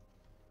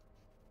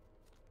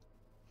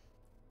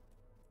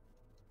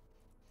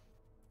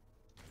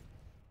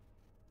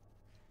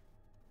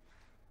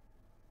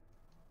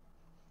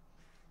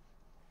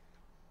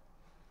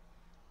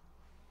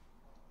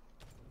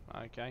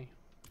 Okay.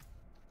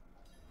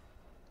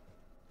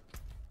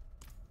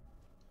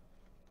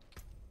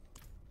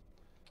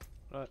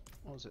 Right,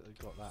 what was it that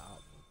got that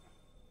up?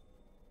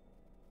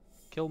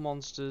 Kill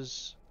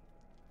monsters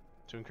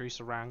to increase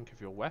the rank of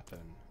your weapon.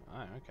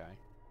 Oh, okay.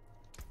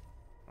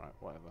 Right,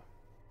 whatever.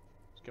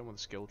 Let's get on with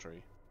the skill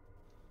tree.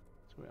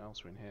 See what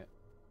else we can hit.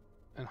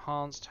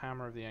 Enhanced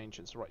Hammer of the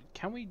Ancients. Right,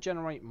 can we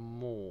generate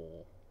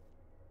more?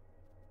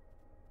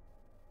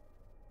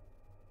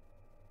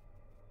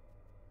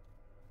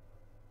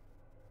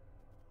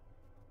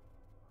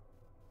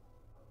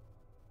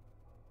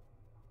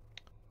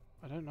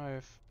 I don't know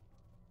if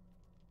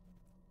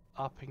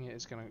upping it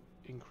is going to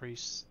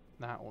increase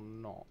that or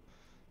not.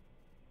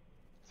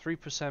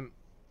 3%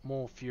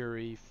 more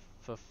fury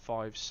for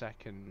 5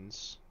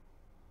 seconds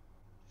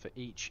for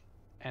each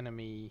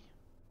enemy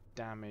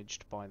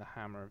damaged by the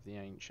Hammer of the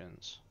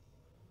Ancients.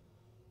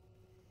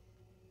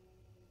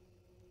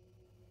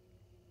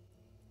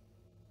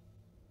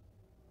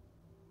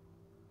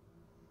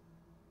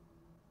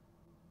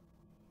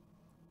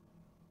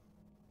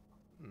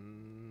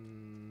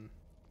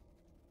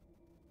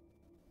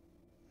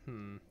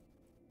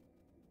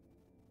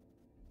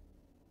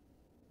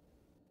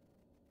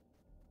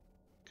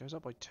 Goes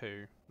up by 2.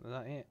 Is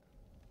that it?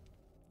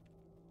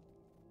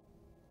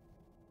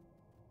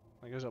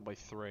 That goes up by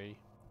 3.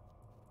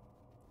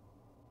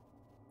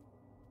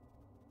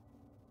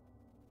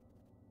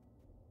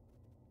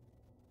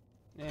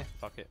 Yeah,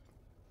 fuck it.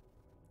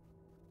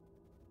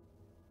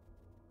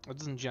 It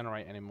doesn't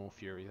generate any more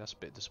fury. That's a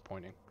bit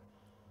disappointing.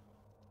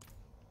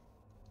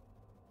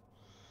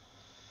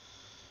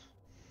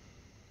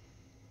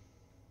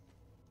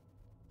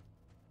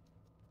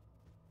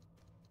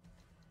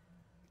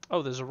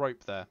 Oh, there's a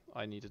rope there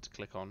I needed to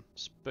click on.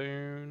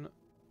 Spoon.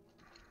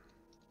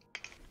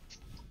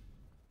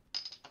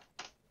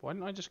 Why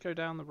didn't I just go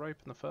down the rope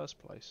in the first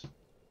place?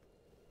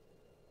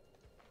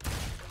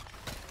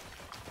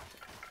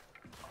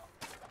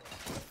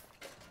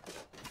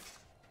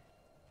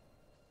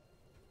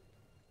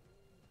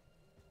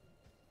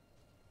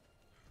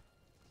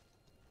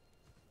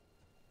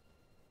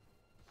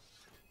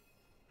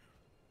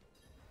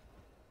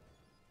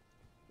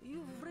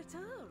 You've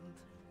returned.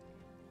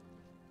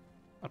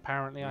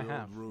 Apparently I have.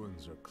 The old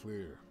ruins are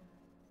clear.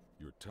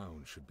 Your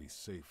town should be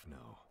safe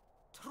now.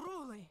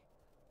 Truly.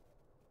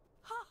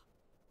 Ha!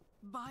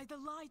 By the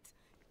light,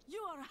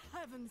 you are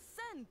heaven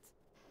sent.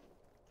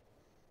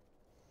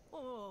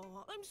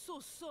 Oh, I'm so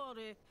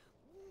sorry.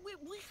 We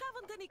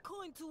haven't any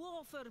coin to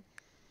offer.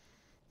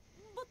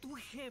 But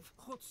we have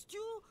hot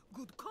stew,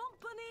 good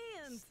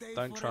company, and... Stay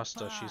Don't for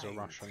trust a her, she's a pint.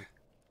 Russian.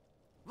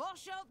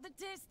 Wash out the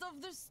taste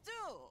of the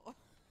stew.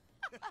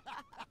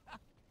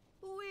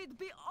 We'd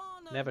be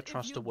honored. Never if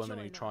trust a you'd woman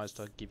who join tries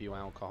us. to give you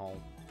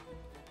alcohol.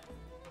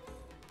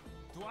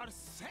 To our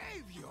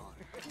savior!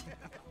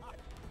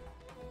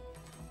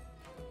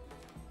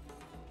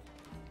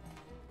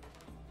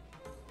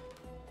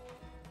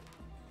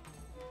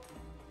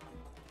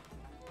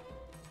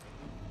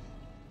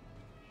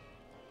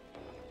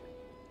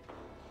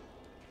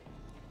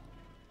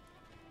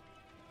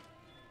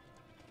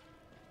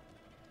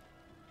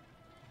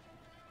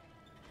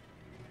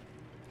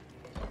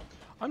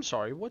 I'm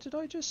sorry, what did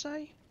I just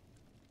say?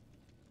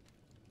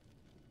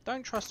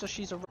 Don't trust her,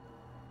 she's a...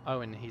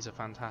 Owen, he's a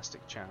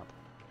fantastic chap.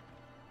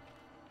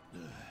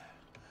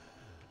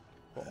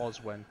 Or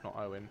Oswen, not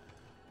Owen.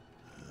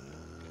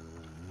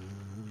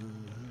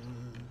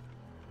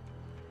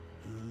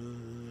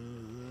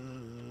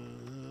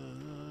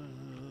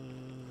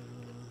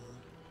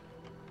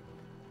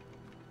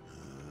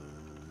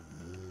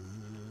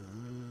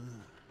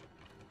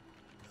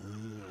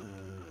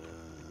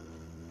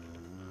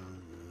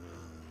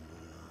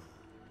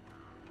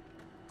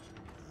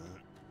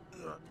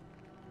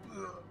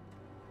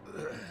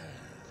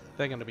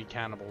 They're going to be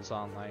cannibals,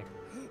 aren't they?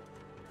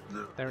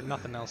 There's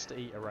nothing else to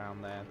eat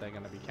around there. They're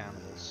going to be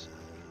cannibals.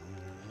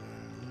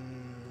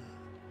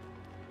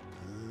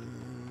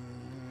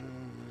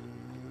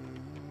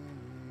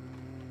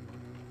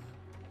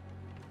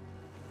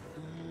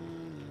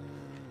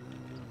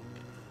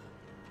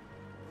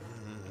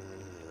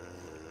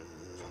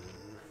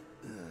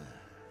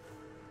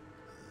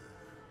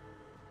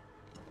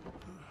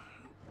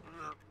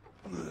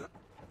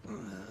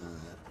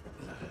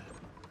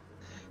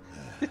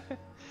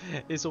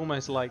 It's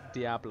almost like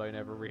Diablo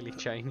never really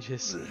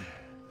changes.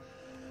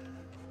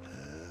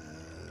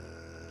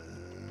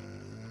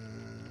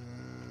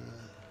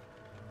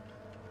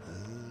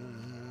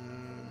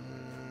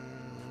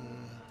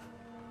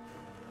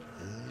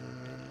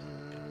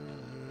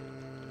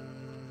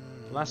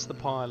 That's the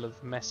pile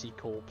of messy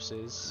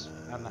corpses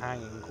and the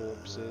hanging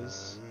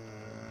corpses.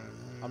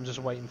 I'm just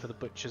waiting for the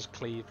butcher's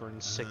cleaver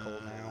and sickle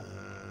now.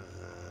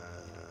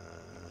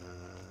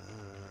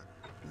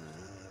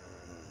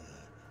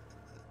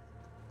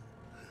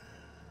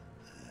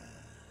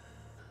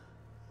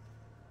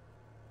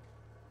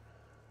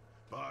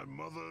 By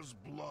mother's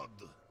blood,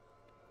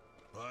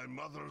 by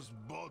mother's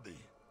body,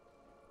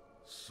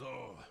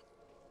 so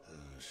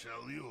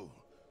shall you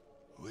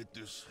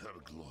witness her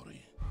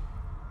glory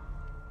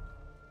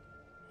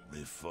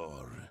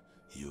before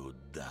you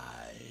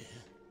die.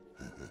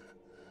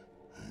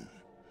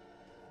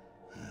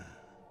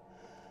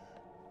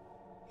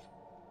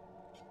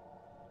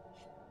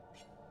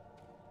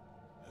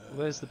 Well,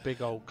 there's the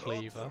big old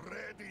cleaver. Not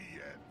ready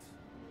yet.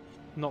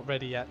 Not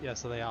ready yet,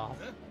 yes, they are.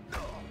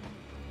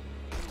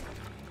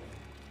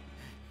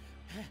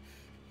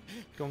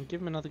 Go on,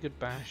 give him another good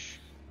bash.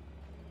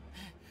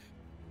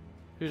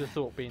 Who'd have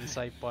thought being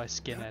saved by a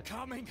skinhead?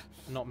 Coming!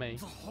 Not me.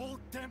 The whole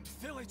damn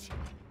village!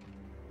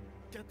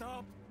 Get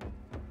up!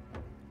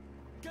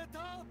 Get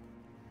up!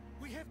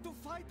 We have to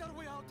fight our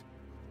way out!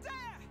 There!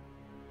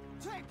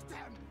 Take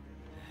them!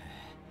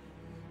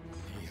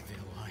 May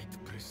the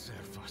light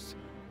preserve us.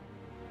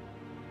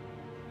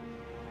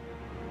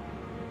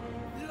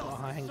 Oh,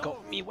 I ain't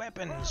got me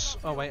weapons.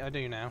 Oh wait, I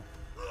do now.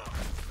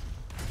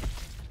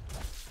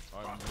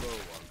 I'm low on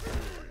food.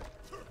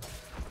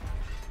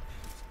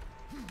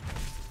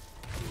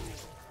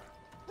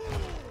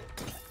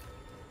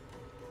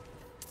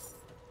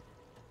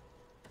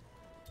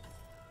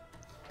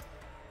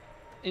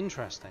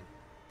 Interesting.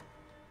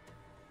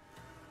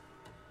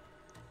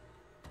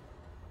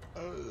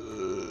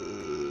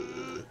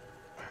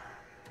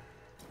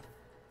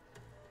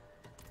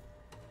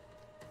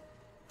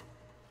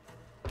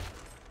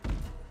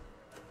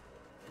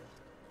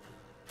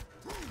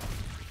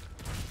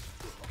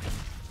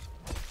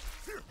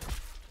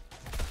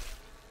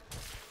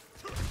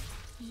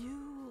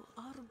 You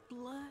are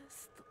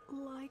blessed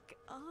like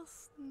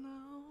us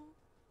now.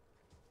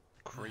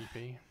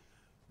 Creepy.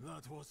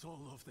 That was all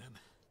of them.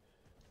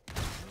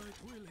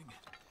 Right willing.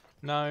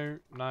 No,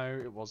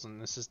 no, it wasn't.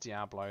 This is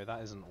Diablo.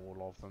 That isn't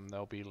all of them.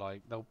 They'll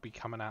be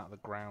coming out of the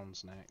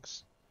grounds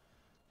next.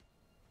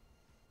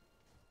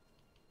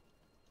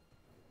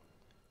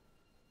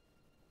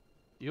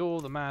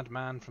 You're the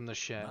madman from the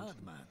shed.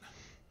 Madman.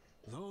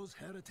 Those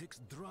heretics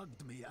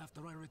drugged me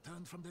after I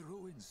returned from the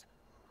ruins.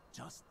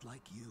 Just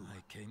like you.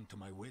 I came to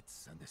my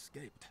wits and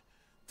escaped.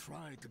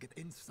 Tried to get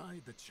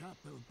inside the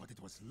chapel, but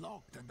it was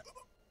locked and...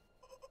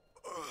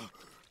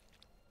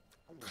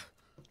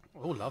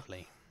 Oh,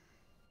 lovely.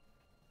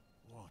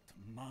 What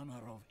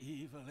manner of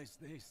evil is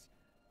this?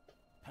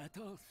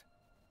 Petals?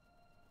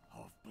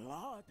 Of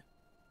blood?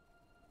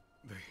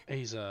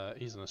 He's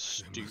an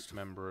astute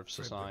member of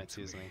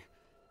society, isn't he?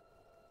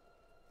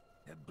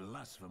 A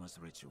blasphemous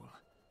ritual.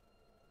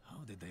 How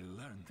did they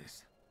learn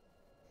this?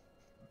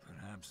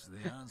 Perhaps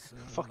the answer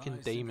Fucking lies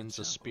in the demons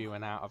are chapel.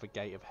 spewing out of a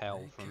gate of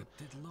hell They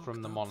kept it locked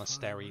from the up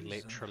monastery, for a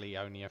reason. literally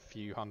only a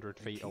few hundred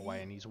The feet away,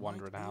 key and he's might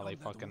wondering be how they on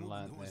that fucking woman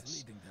learnt who was this.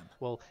 leading them.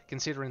 Well,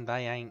 considering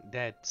they ain't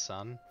dead,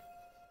 son.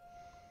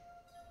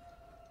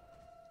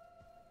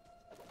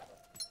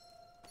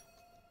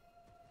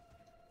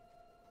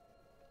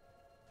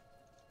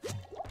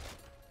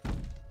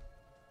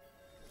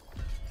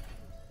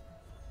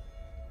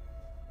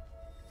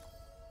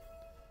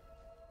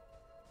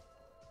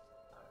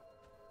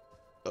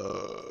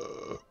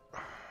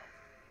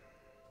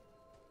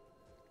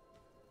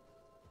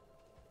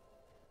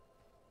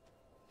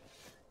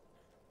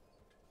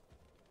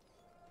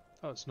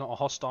 Oh, it's not a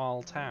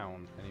hostile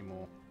town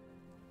anymore.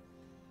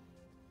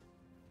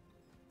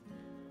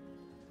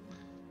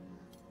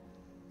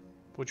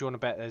 Would you want to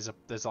bet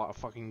there's like a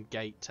fucking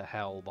gate to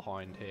hell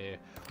behind here,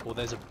 or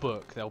there's a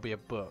book? There'll be a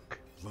book.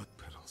 Blood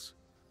petals.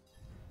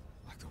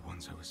 Like the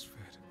ones I was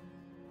fed.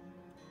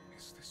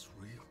 Is this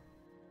real?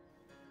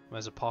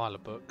 There's a pile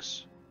of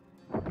books.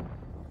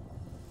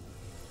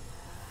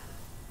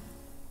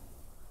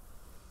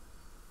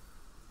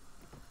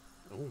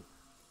 Ooh.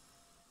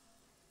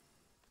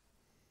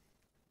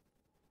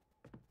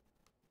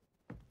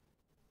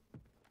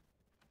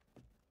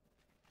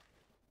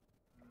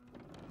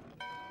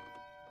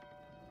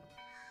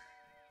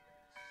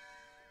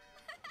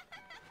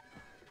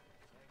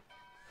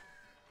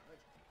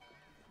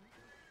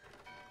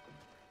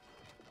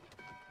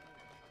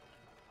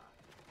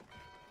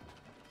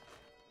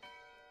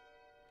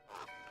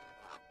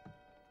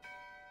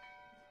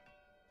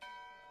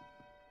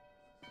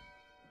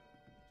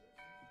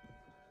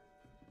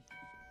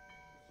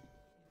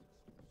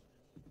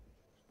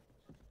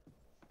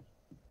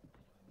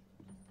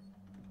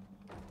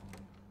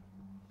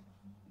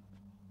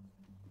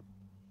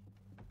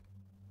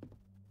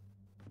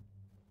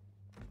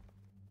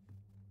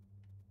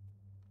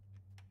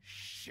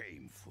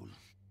 Shameful.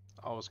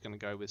 I was going to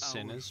go with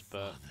sinners,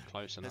 but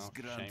close enough. Has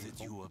granted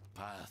Shameful. you a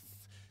path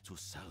to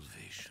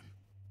salvation.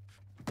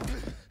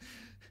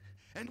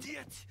 And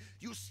yet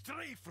you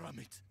stray from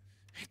it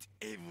at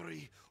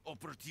every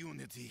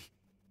opportunity.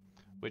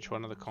 Which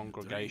one of the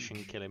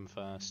congregation kill him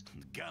first?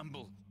 And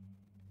gamble.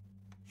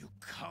 You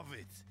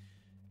covet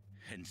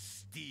and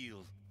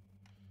steal.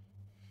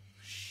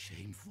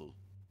 Shameful.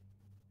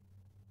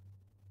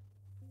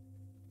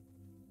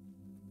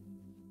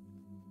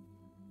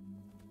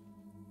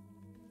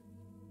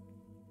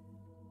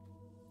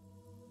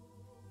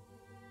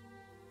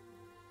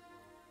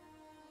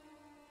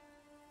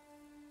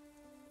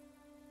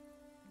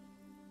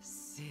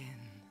 Sin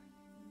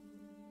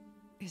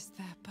is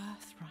their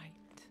birthright.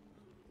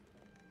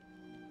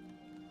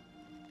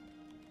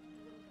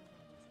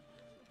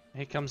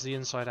 Here comes the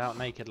inside out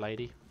naked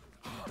lady.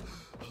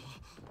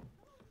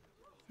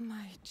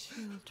 My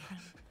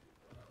children.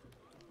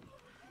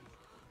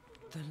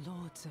 The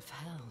lords of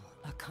hell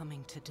are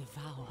coming to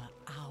devour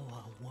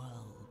our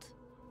world.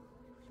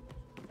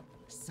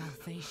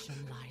 Salvation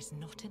lies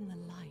not in the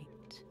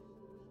light,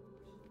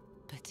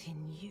 but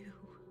in you.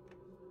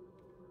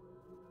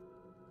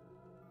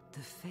 The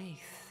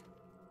faith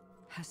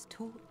has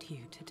taught you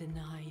to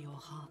deny your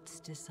heart's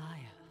desire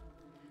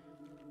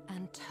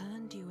and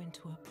turned you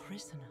into a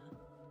prisoner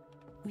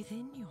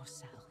within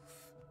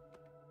yourself.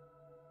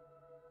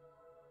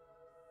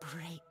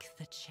 Break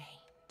the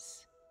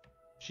chains.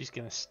 She's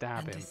gonna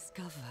stab him.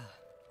 Discover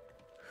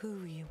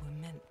who you were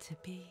meant to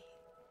be.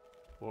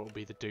 Or it'll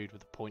be the dude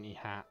with the pointy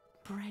hat.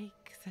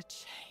 Break the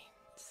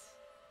chains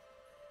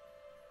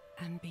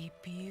and be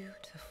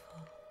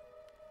beautiful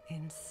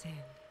in sin.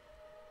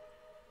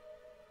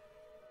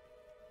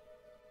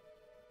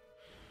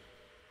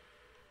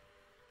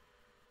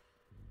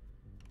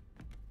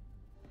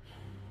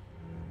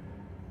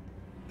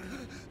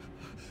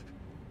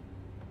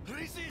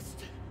 Resist!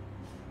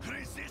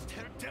 Resist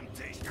her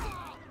temptation!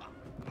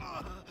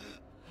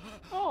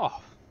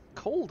 Oh,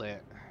 called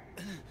it.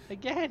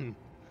 Again.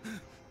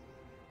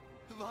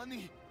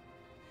 Vani,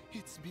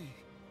 it's me.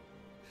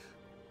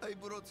 I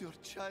brought your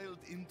child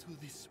into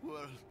this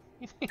world.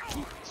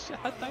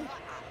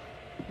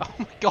 Oh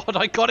my god,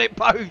 I got it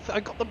both! I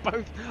got them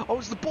both! I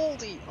was the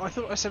baldy! I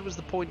thought I said it was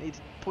the pointy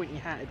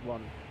hatted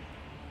one.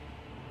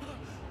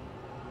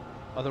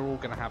 Oh, they're all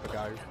gonna have a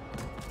go.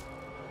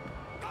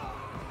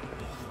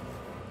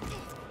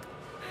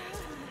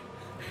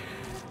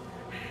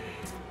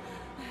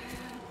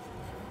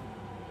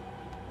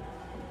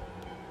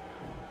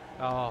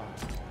 Oh,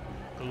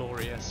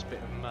 glorious bit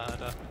of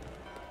murder.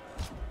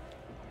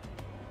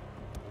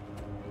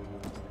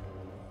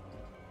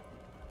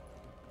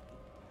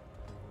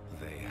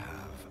 They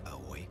have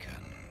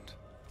awakened,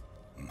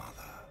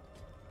 Mother.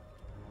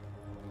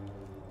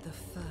 The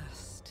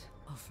first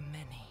of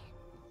many.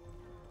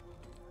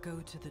 Go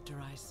to the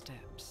dry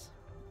steps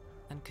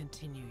and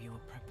continue your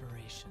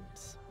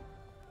preparations.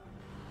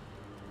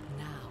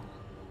 Now,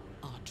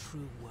 our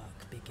true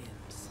work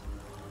begins.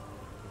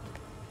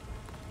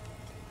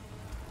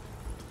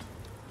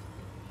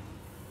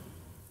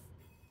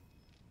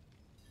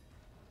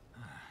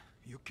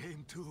 You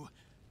came to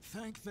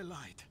thank the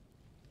light.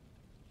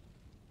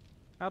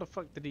 How the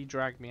fuck did he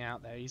drag me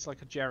out there? He's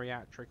like a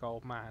geriatric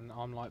old man.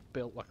 I'm like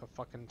built like a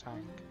fucking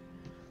tank.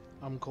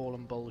 I'm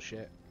calling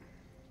bullshit.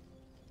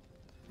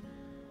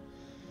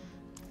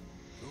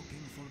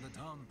 Looking for the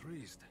town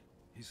priest.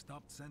 He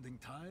stopped sending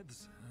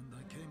tithes, and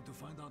I came to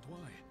find out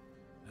why.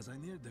 As I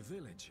neared the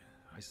village,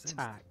 I sensed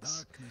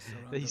Tax. darkness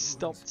around He the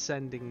stopped ruins.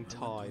 sending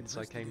tithes.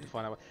 I came to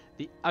find out.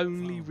 The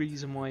only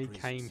reason why he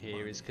came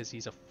here is because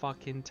he's a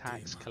fucking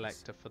tax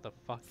collector for the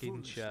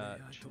fucking Foolishly, I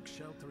church. took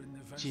shelter in the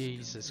valley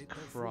Jesus and ate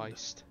their food.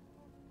 Christ.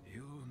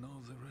 You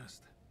know the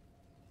rest.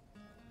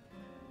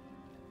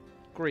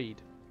 Greed.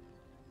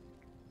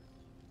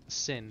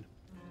 Sin.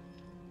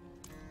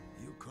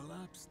 You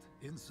collapsed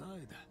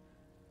inside.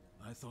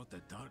 I thought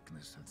the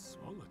darkness had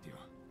swallowed you.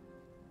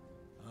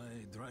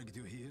 I dragged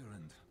you here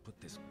and put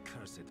this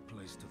cursed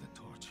place to the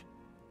torch.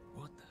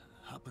 What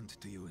happened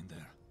to you in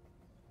there?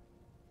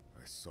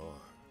 I saw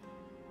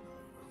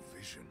a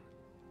vision.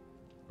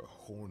 A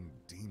horned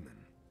demon.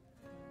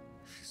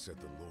 She said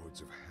the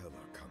lords of hell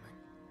are coming.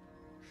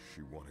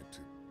 She wanted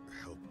to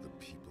help the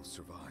people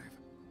survive.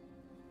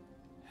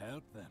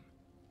 Help them?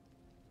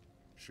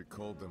 She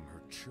called them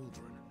her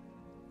children,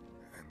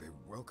 and they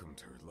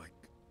welcomed her like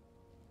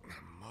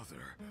a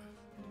mother.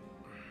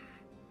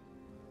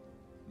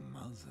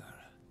 Mother?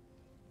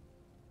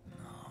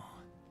 No.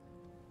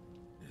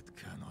 It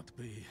cannot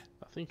be.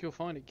 I think you'll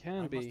find it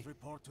can be. I must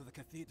report to the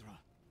cathedral.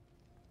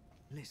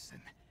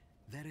 Listen,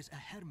 there is a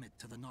hermit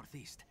to the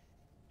northeast.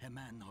 A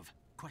man of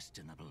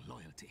questionable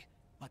loyalty,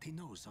 but he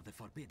knows of the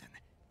forbidden.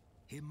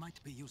 He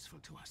might be useful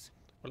to us.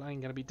 Well, it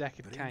ain't going to be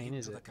Deckard Cain,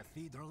 is it?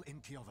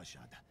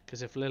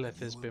 Because if Lilith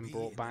has been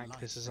brought back,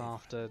 this is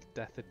after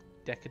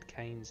Deckard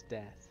Cain's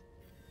death.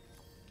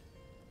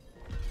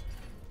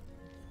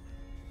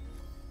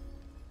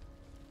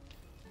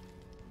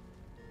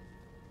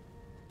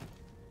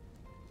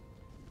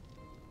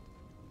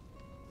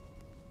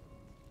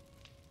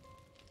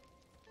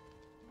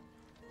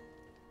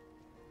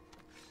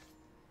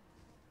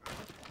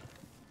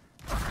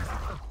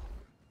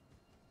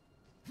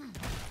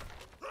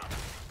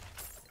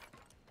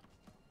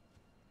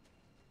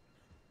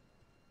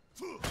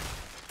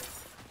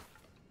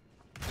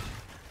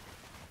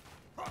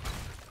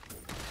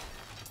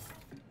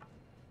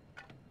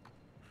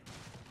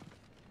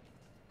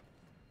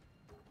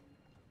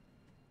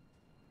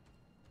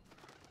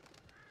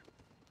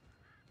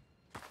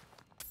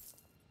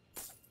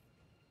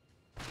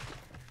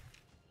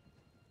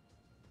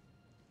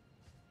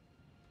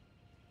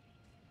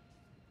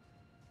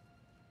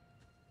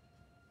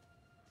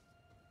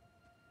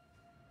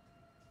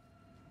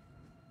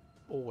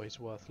 Always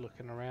worth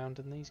looking around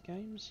in these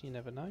games, you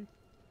never know.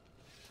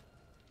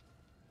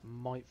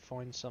 Might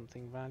find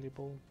something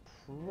valuable,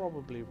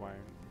 probably won't.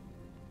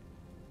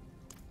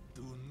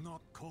 Do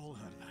not call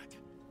her that.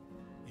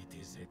 It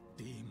is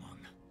a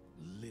demon,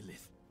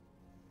 Lilith.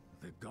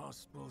 The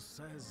gospel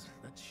says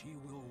that she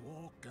will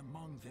walk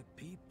among the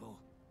people,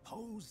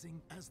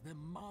 posing as the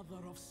mother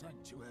of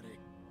sanctuary.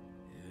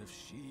 If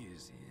she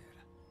is here,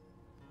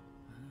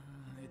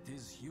 it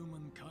is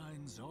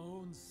humankind's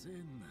own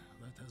sin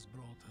that has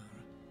brought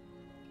her.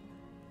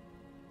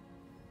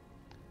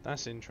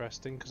 That's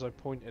interesting, because I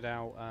pointed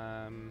out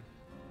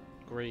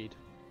greed.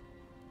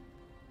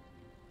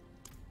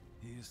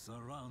 He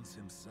surrounds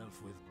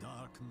himself with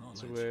dark knowledge.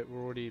 So we're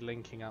already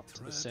linking up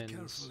to the sins.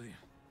 Carefully,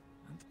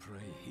 and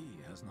pray he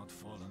has not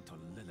fallen to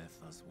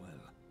Lilith as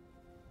well.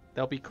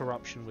 There'll be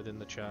corruption within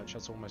the church.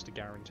 That's almost a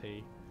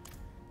guarantee.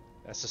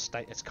 That's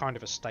it's kind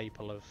of a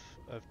staple of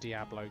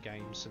Diablo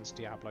games since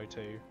Diablo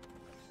 2.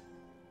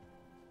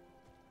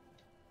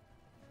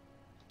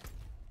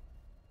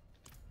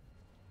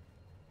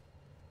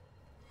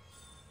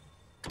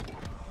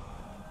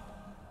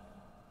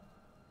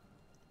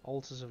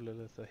 Altars of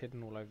Lilith are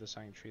hidden all over the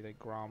sanctuary. They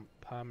grant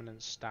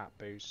permanent stat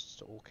boosts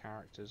to all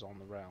characters on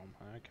the realm.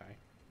 Okay.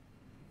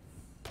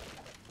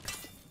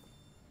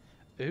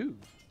 Ooh.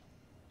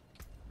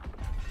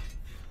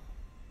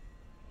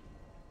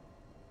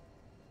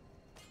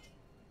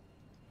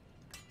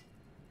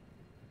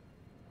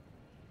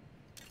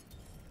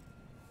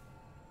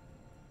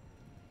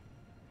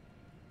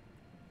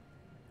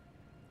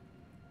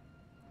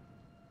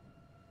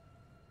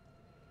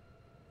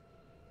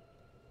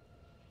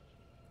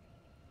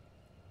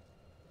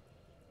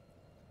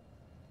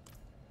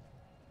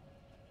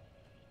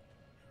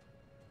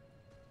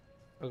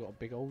 I've got a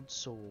big old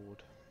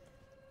sword.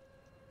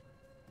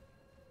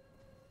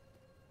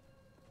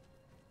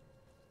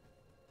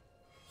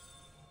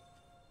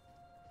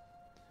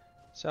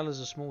 Cellars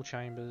are small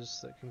chambers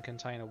that can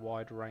contain a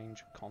wide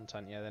range of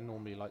content. Yeah, they're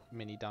normally like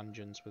mini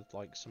dungeons with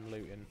like some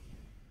looting.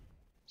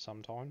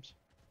 Sometimes.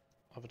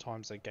 Other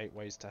times they're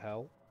gateways to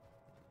hell.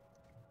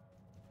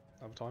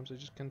 Other times they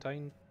just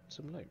contain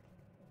some loot.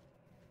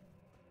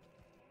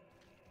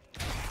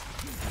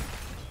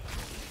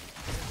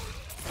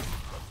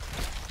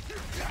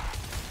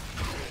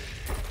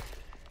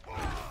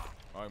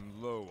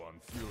 I'm low on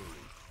fury.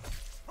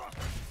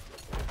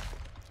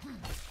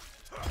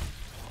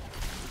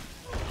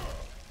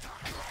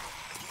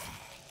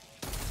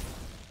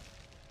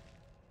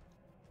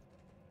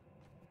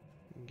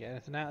 Get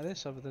anything out of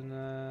this other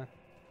than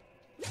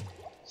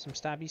some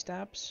stabby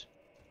stabs?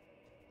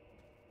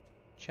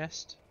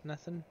 Chest?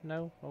 Nothing?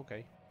 No?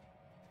 Okay.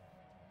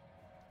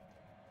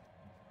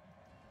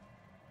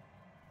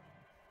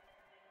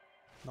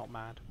 Not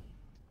mad.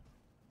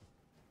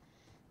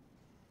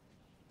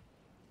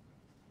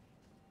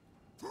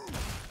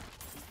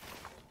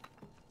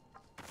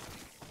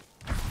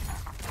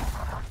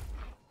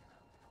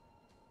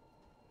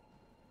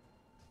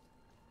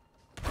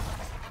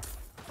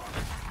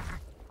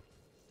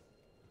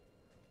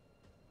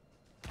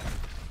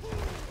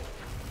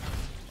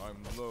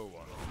 I'm low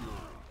on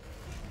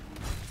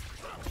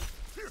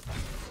fury.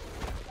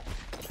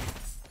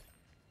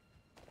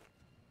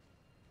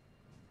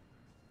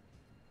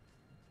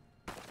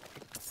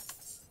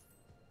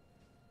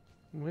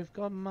 We've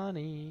got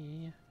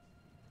money.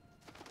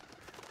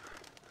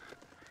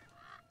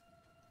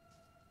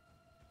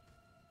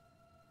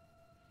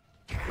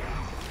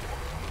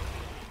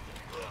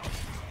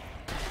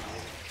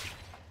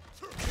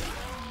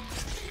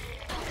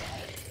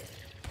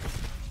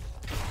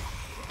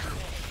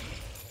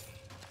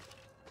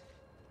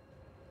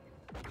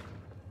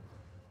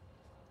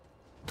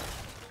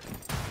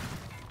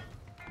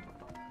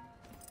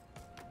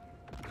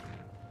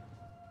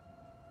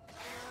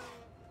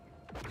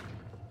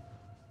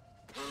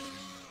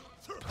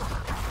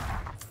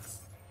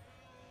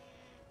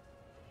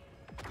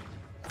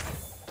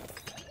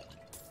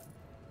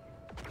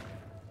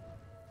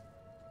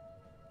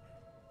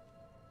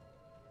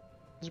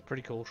 It's a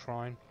pretty cool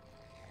shrine.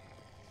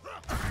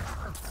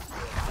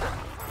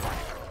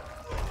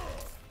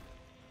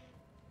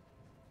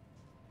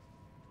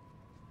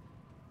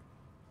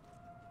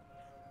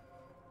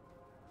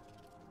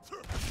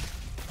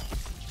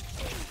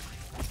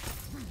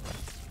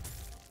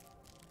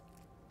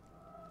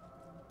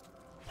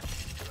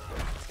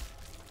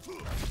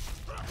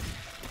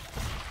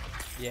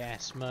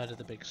 Yes, murder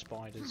the big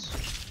spiders.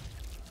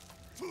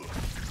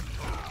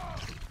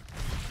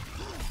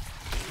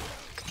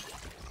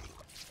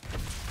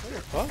 What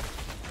the fuck?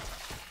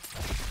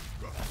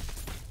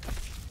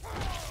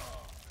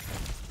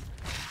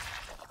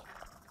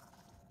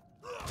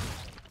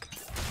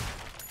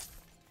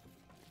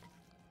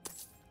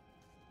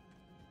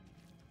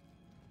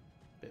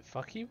 Bit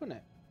fucky, wasn't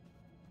it?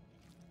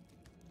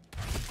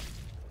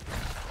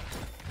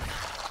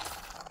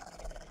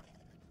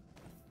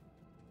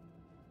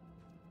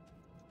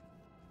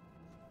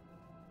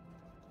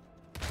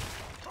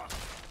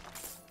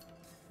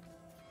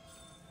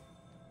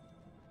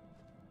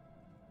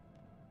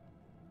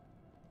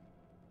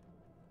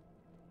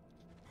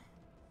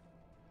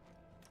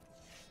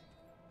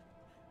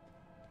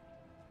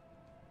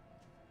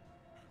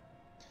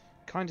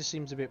 Kind of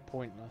seems a bit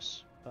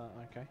pointless, but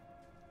okay.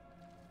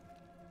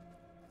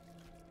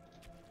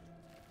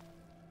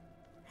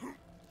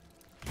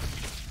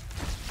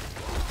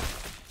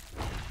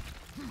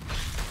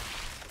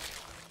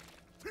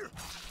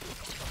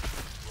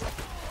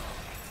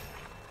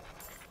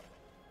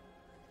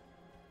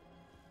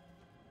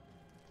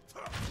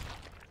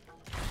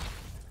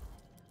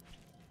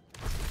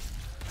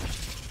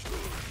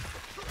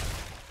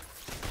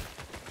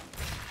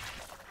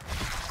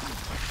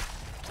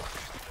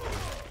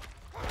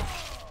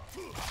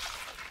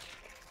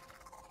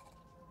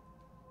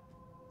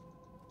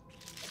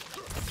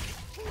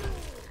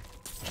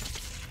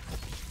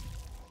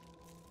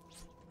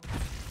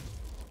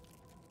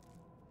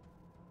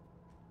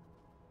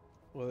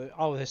 Well,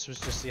 oh, this was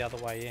just the other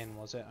way in,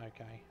 was it?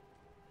 Okay.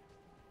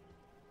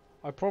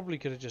 I probably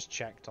could have just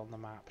checked on the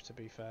map, to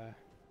be fair.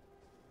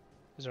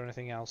 Is there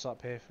anything else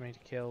up here for me to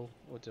kill?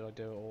 Or did I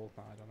do it all?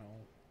 No, I don't know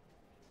all.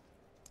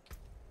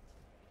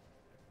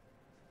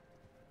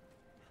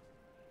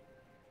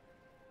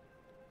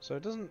 So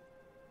it doesn't...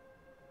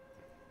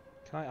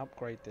 Can I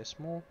upgrade this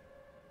more?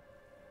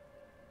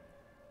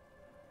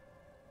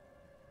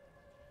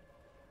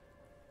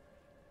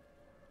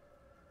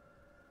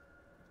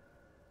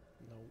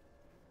 Nope.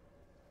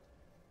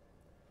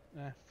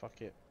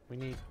 Fuck it. We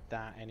need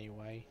that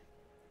anyway.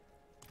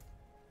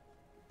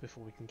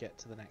 Before we can get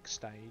to the next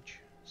stage.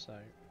 So,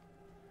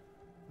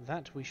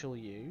 that we shall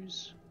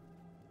use.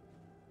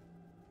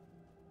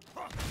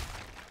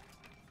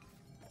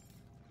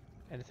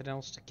 Anything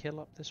else to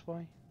kill up this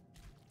way?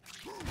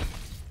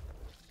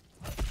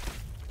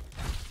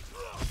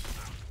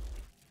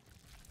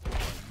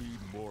 Need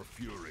more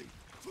fury.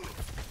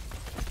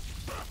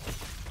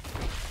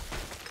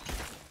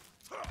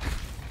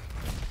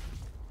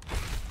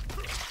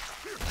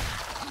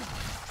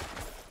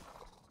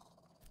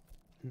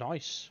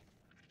 Nice.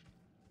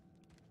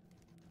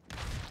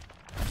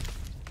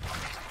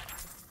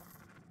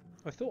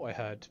 I thought I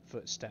heard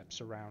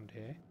footsteps around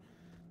here.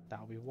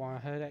 That'll be why I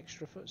heard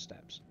extra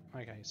footsteps.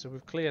 Okay, so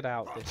we've cleared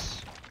out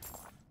this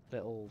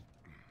little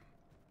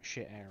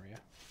shit area.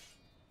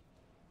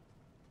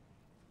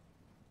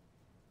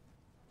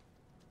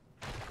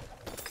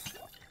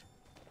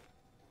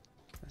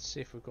 Let's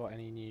see if we've got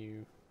any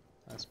new...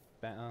 That's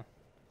better.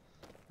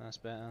 That's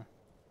better.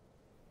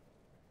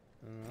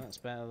 That's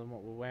better than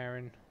what we're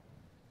wearing.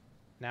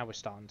 Now we're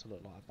starting to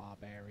look like a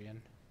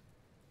barbarian.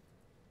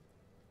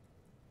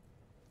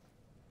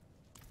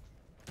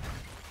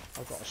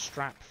 I've got a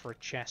strap for a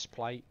chest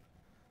plate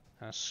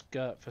and a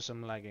skirt for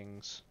some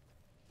leggings.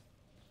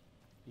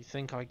 You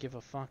think I give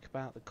a fuck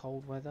about the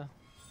cold weather?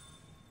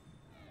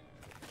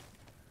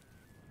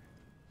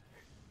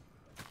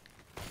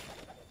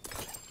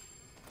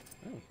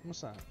 Oh,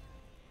 what's that?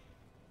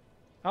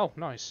 Oh,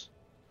 nice.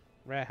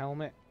 Rare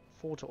helmet.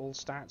 4 to all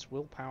stats,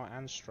 willpower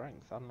and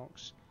strength.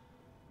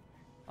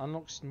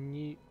 Unlocks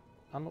new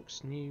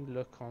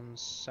look on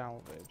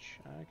salvage.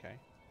 Okay.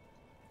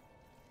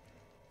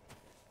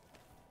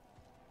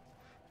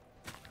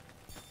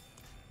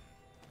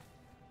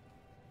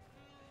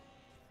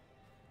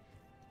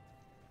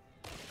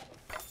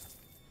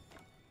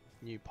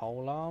 New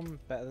polearm,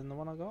 better than the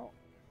one I got.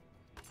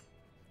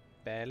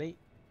 Barely.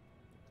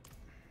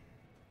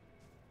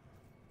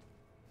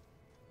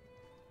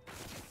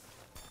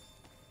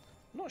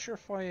 I'm not sure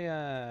if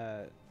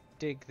I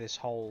dig this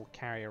whole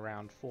carry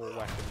around 4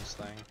 weapons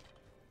thing.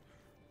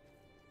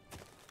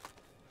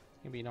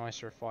 It'd be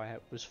nicer if I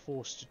was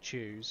forced to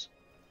choose.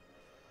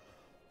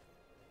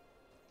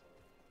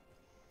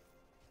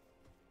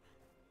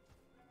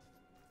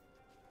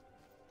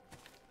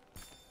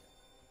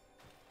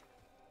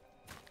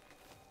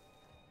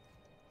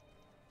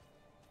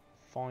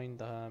 Find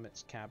the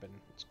hermit's cabin.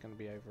 It's going to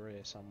be over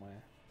here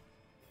somewhere.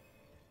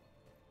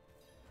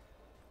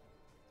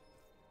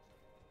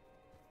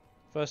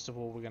 First of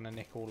all, we're going to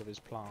nick all of his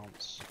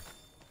plants.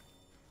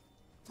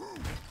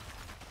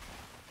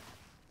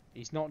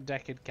 He's not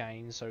Deckard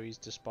Cain, so he's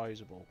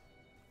disposable.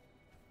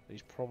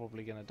 He's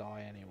probably going to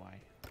die anyway.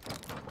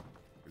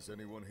 Is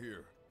anyone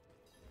here?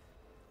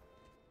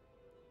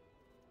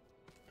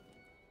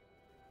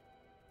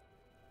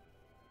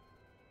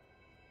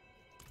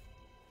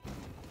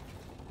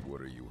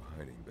 What are you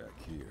hiding back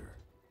here?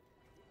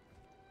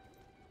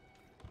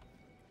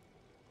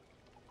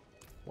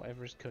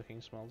 Whatever is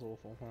cooking smells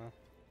awful, huh?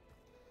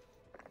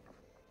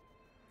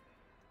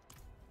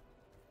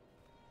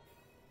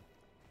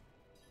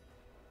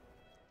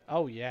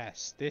 Oh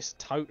yes, this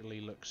totally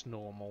looks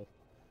normal.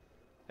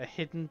 A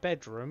hidden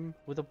bedroom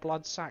with a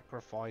blood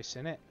sacrifice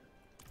in it.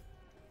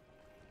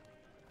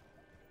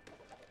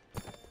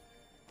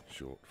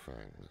 Short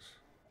fangs.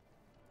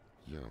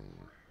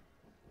 Young.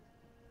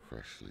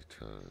 Freshly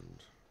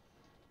turned.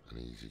 An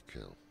easy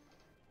kill.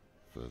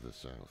 Further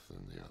south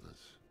than the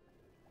others.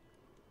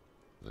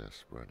 They're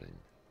spreading.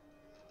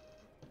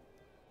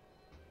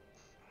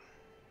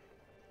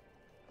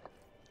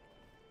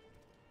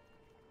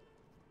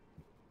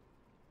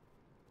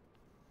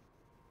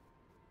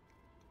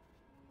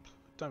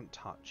 Don't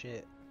touch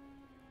it.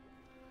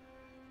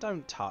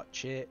 Don't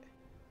touch it.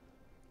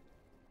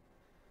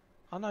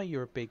 I know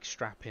you're a big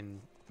strapping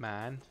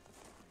man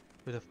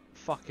with a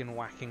fucking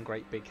whacking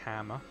great big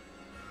hammer,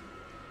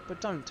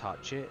 but don't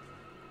touch it.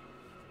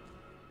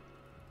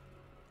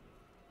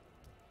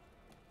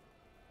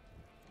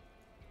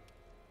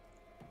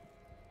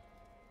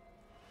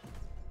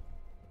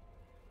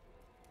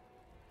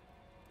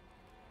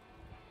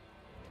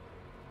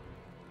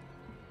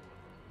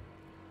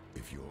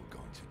 If you're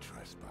going to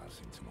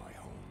trespass into my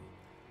home,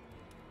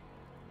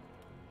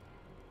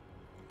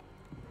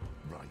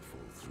 rifle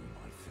through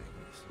my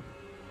things,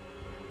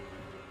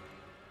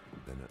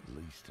 then at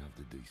least have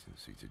the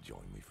decency to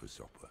join me for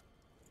supper.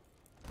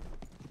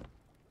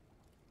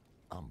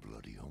 I'm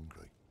bloody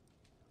hungry.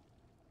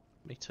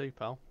 Me too,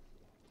 pal.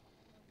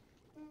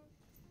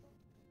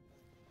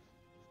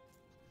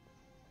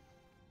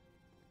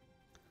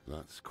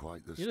 That's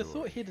quite the You'd have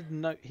thought story.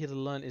 he'd have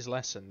learnt his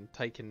lesson,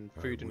 taking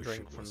food I and wish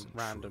drink it from wasn't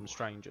random true,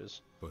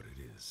 strangers. But it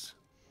is.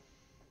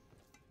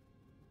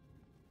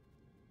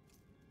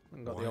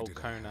 And got Why the old did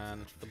I have Conan,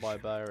 that the vision?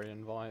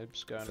 barbarian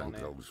vibes going on Thank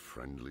here. those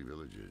friendly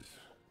villagers.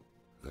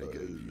 They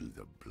gave you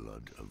the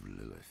blood of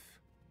Lilith.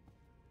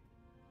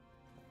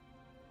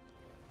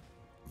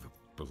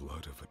 The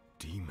blood of a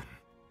demon.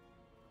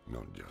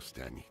 Not just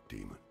any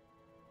demon.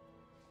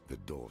 The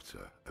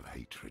daughter of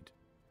hatred.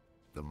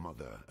 The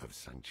mother of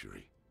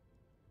sanctuary.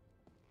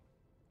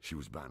 She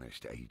was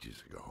banished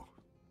ages ago.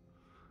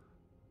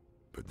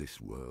 But this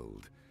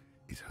world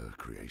is her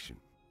creation.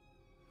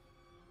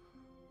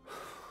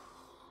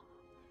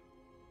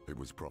 It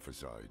was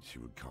prophesied she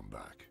would come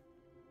back.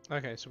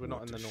 Okay, so we're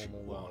not What in the does she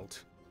normal world.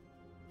 want?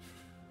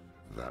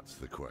 That's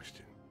the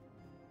question.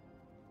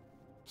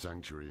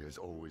 Sanctuary has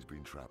always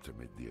been trapped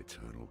amid the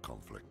eternal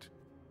conflict.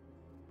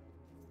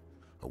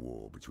 A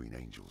war between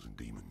angels and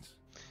demons.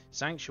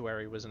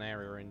 Sanctuary was an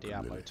area in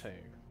Diablo Lilith 2.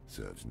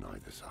 serves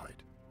neither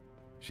side.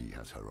 She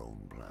has her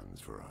own plans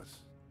for us.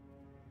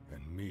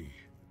 And me?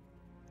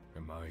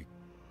 Am I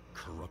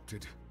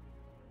corrupted?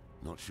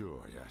 Not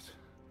sure yet.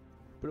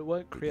 But it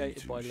weren't But created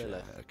you two by share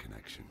Lilith. a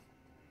connection.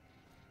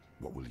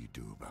 What will you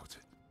do about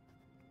it?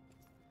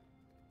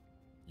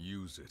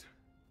 Use it.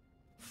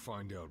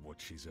 Find out what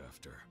she's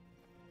after.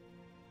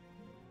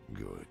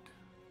 Good.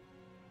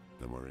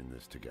 Then we're in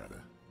this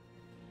together.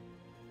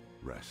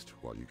 Rest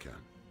while you can.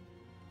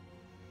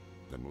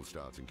 Then we'll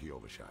start in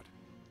Kiovashad.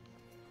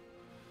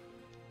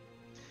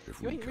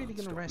 You ain't really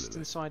gonna rest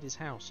inside his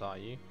house, are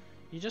you?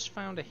 You just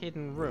found a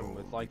hidden room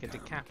with like a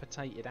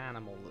decapitated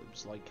animal that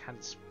was like had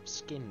its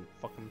skin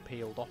fucking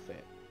peeled off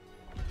it.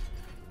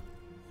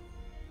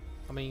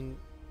 I mean,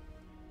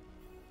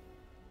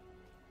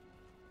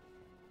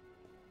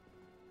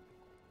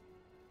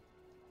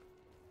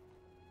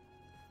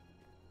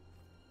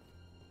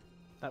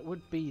 that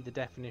would be the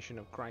definition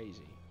of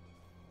crazy.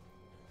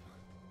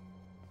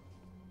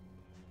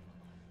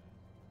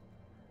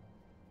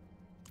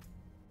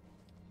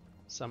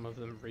 Some of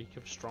them reek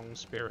of strong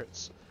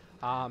spirits.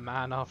 Ah,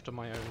 man after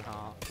my own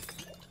heart.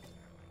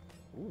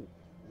 Ooh.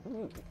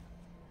 Ooh.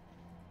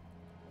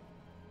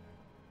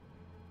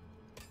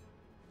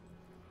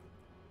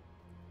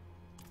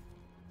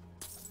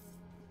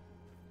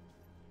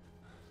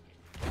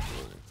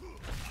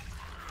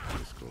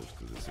 This close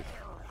to the city.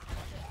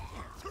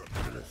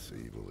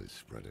 is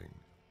spreading.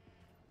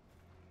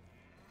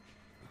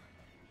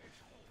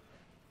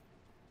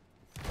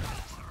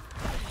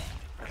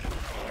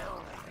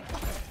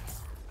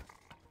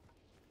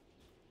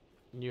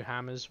 New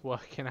hammer's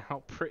working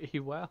out pretty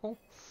well.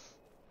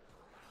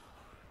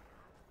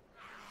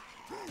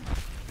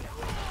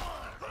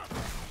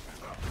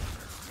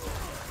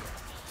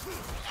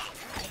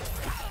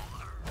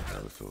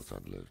 Never thought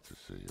I'd live to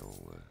see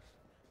all this.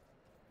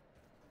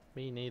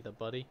 Me neither,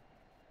 buddy.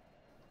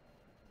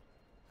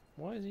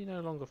 Why is he no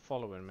longer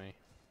following me?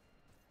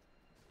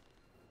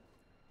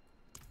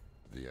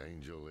 The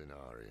angel in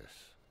Arius.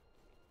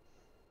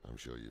 I'm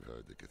sure you've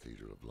heard the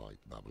Cathedral of Light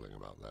babbling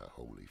about their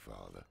Holy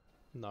Father.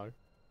 No.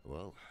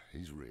 Well,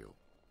 he's real.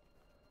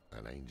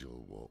 An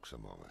angel walks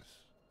among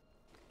us.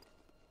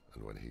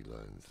 And when he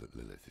learns that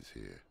Lilith is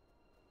here,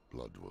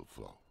 blood will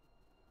flow.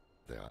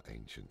 They are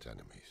ancient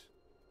enemies.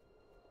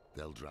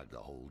 They'll drag the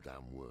whole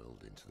damn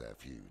world into their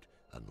feud,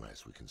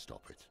 unless we can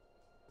stop it.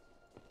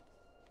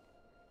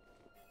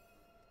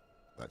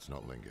 Let's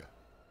not linger.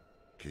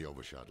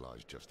 Kiyovershad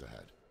lies just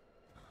ahead.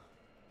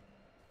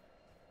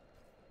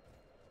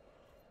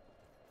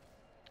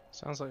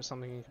 Sounds like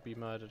something could be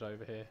murdered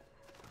over here.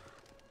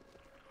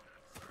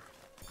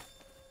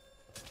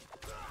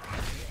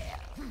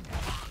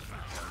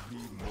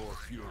 Need more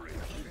fury.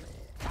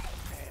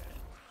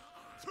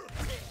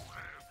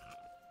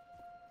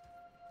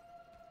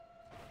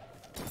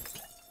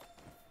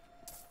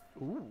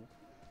 Ooh.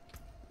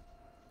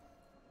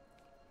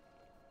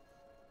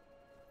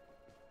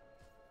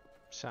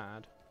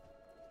 Sad.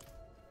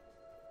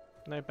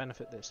 No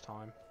benefit this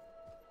time.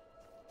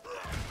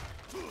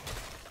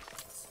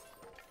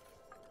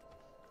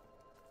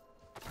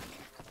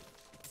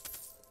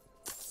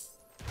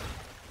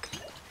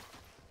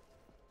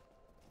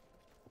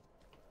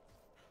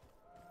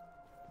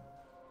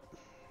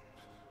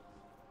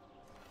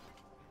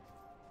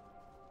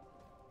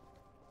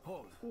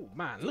 Oh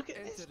man, look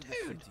at this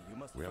dude!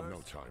 We have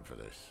no time for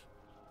this.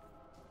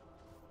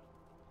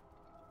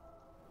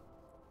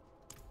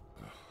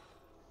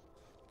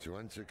 To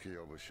enter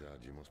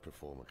Kiyovershad, you must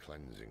perform a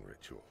cleansing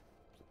ritual.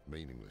 It's a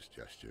meaningless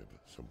gesture,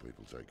 but some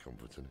people take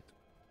comfort in it.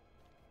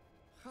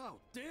 How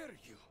dare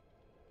you!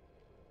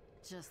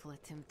 Just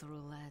let him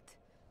through, lad.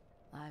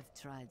 I've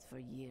tried for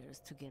years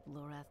to get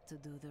Lorath to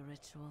do the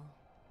ritual.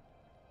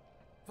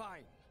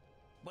 Fine,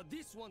 but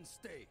this one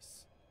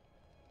stays.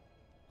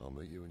 I'll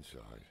meet you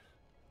inside.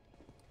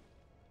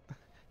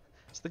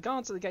 So the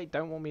guards at the gate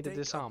don't want me to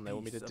disarm, they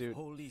want me to do...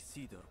 holy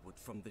cedar wood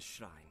from the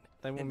shrine.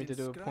 They want me to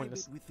do a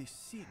pointless... It with the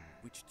sin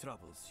which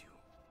troubles you.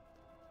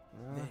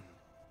 Then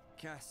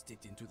cast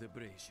it into the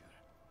brazier.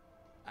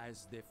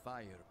 As the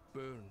fire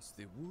burns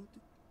the wood,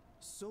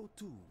 so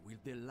too will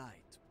the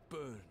light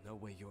burn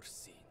away your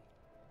sin.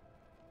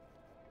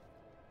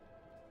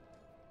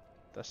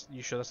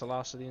 You sure that's the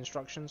last of the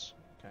instructions?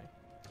 Okay.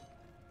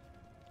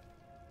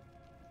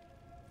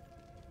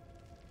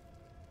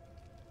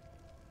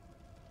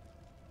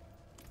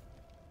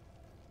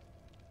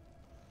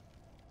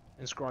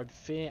 Inscribed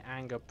fear,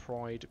 anger,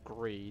 pride,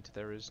 greed.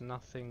 There is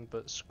nothing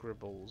but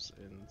scribbles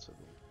into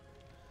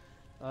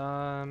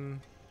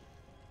them.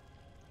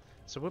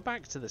 So we're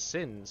back to the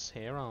sins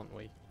here, aren't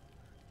we?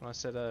 When I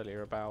said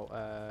earlier about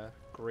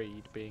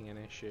greed being an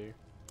issue.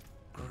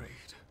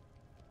 Greed.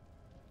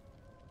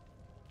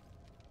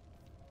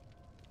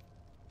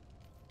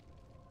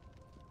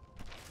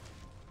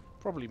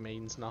 Probably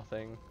means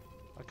nothing.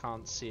 I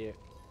can't see it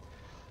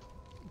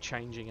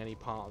changing any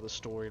part of the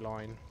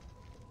storyline.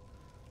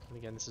 And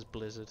again, this is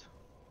Blizzard.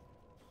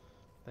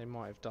 They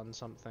might have done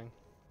something.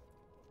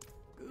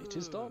 Good. It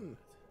is done.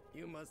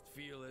 You must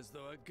feel as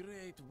though a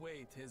great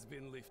weight has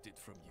been lifted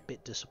from you.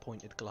 Bit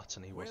disappointed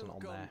Gluttony wasn't on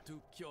there.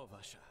 Welcome to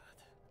Kiyovershad.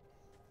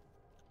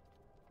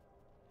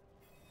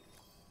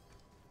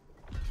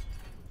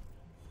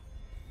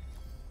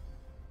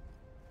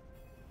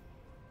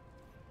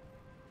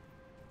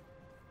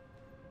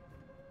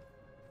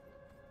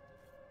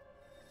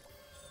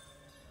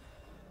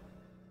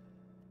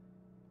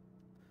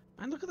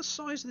 And look at the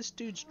size of this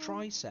dude's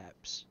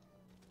triceps.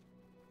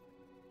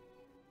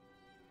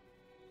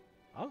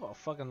 I've got a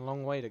fucking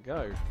long way to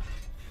go.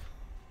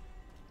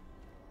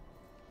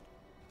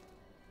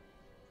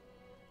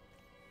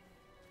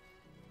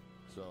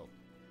 So,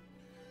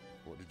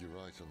 what did you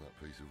write on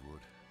that piece of wood?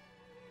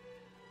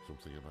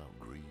 Something about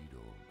greed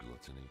or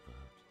gluttony,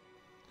 perhaps?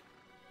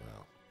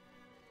 Well,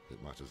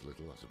 it matters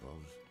little, I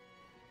suppose.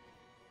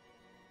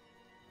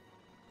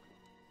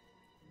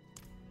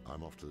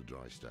 I'm off to the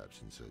dry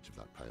steppes in search of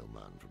that pale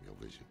man from your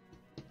vision.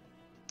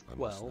 I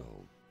must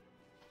know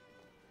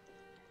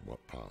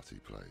what part he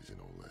plays in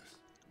all this.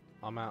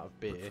 I'm out of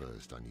beer. But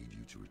first, I need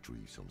you to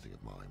retrieve something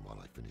of mine while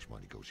I finish my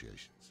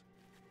negotiations.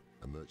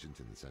 A merchant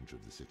in the center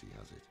of the city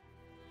has it.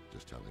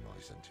 Just tell him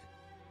I sent you.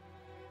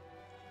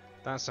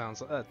 That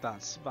sounds like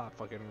that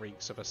fucking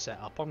reeks of a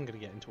setup. I'm gonna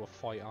get into a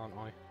fight, aren't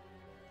I?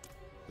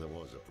 There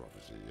was a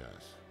prophecy,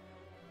 yes.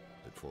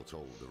 It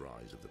foretold the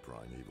rise of the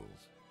prime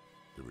evils,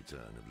 the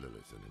return of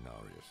Lilith and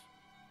Inarius,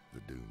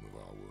 the doom of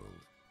our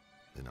world.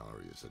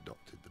 Inarius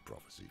adopted the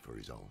prophecy for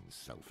his own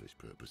selfish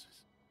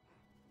purposes,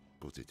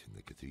 put it in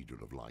the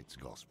Cathedral of Light's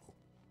gospel,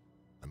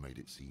 and made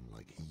it seem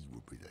like he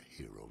would be the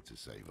hero to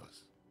save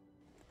us.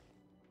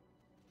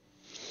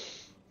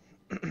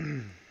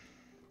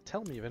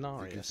 Tell me of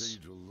Inarius. The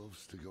Cathedral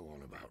loves to go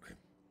on about him.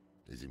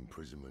 His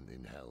imprisonment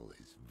in hell,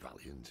 his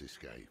valiant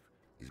escape,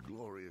 his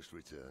glorious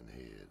return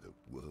here, the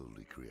world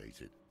he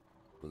created.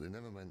 But they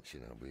never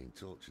mention how being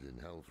tortured in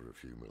hell for a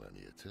few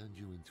millennia turned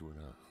you into an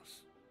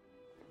ass.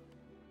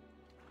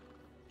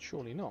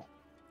 Surely not.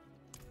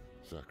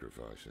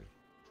 Sacrificing,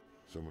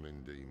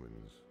 summoning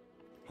demons,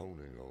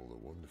 honing all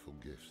the wonderful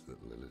gifts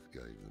that Lilith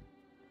gave them.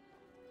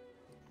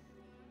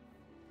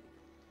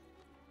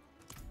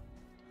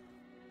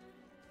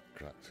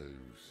 Cracked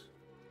hooves,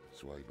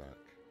 sway back,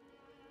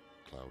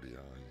 cloudy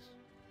eyes.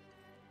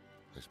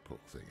 This poor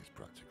thing is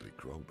practically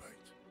crow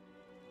bait.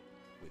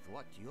 With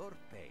what you're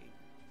paid,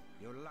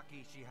 you're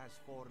lucky she has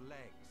 4 legs.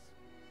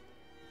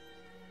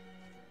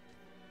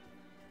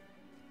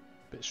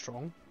 Bit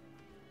strong.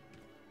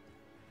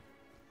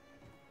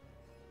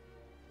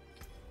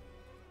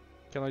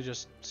 Can I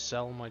just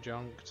sell my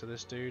junk to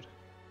this dude?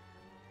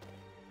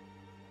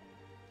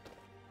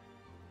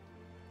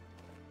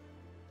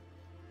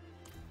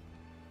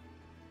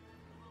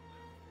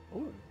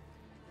 Ooh.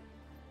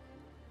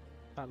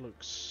 That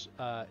looks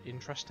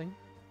interesting.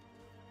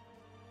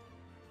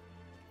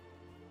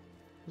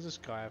 What does this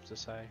guy have to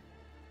say?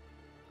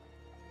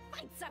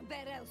 Find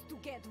somewhere else to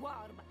get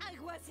warm. I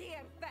was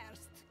here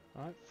first.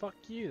 Alright, fuck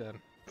you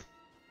then.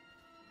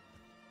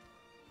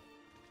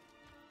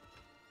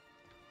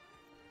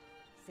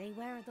 Say,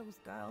 where are those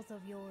girls of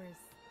yours?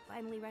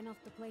 Finally ran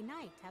off to play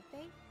night, have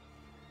they?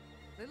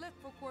 They left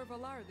for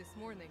Corvalar this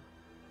morning.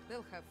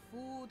 They'll have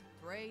food,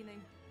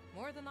 training,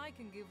 more than I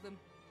can give them.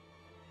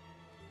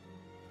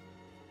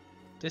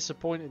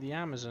 Disappointed the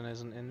Amazon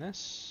isn't in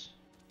this.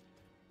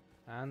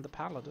 And the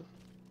Paladin.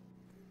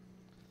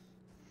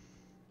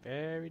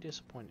 Very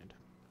disappointed.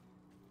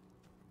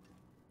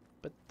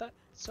 But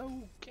that's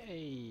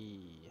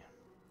okay.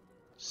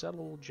 Sell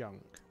all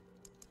junk.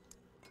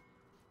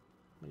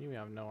 We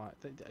have no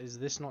idea. Is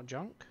this not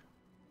junk?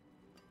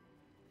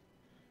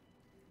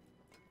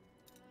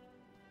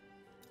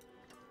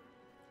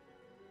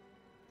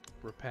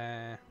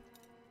 Repair.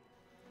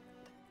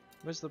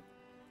 Where's the...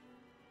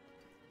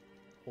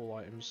 all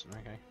items?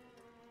 Okay.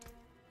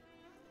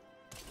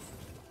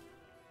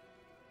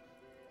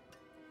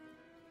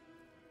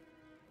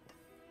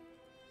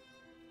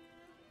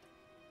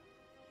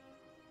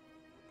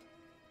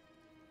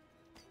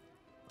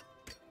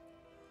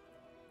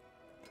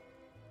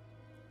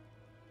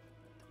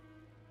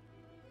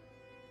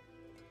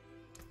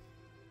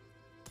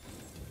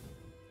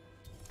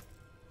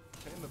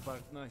 Came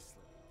about nicely.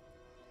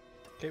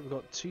 Okay, we've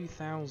got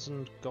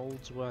 2,000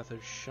 gold's worth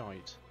of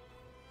shite.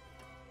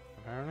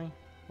 Apparently.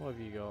 What have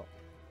you got?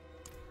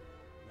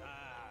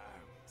 Ah,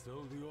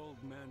 so the old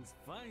man's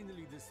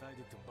finally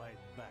decided to bite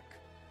back.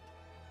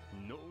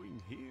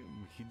 Knowing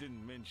him, he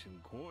didn't mention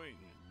coin,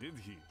 did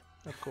he?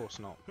 Of course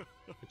not.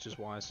 Which is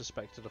why I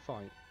suspected a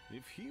fight.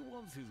 If he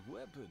wants his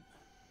weapon,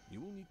 you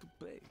will need to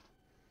pay.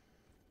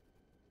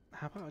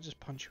 How about I just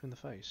punch you in the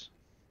face?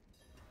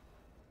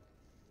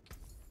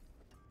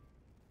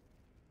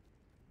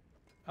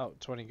 Oh,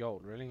 20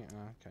 gold, really?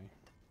 Okay.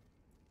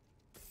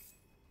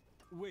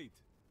 Wait.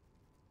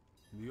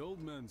 The old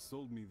man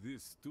sold me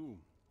this too.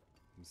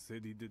 He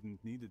said he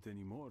didn't need it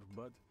anymore,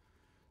 but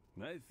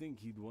I think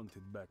he'd want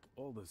it back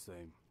all the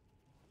same.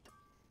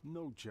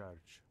 No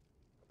charge.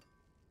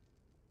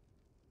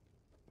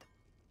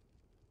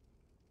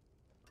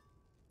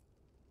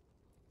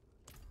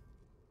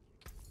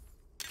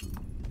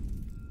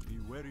 Be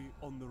wary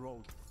on the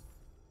road.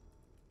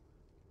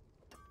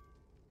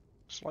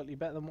 Slightly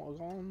better than what I've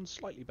got on,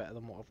 slightly better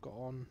than what I've got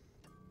on.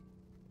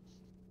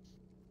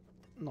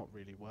 Not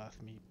really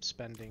worth me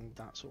spending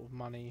that sort of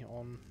money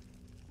on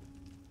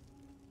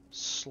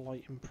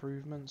slight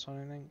improvements, I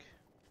don't think.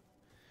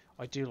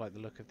 I do like the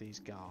look of these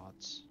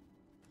guards.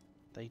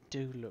 They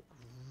do look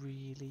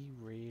really,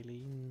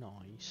 really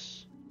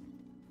nice.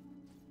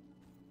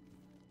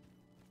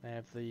 They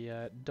have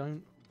the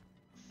don't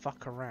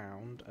fuck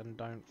around and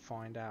don't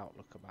find out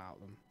look about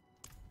them.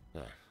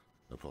 Ah,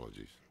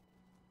 apologies.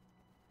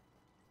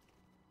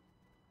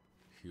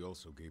 He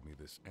also gave me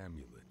this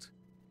amulet.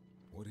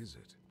 What is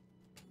it?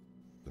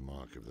 The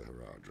mark of the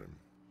Heradrim.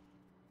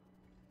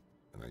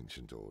 An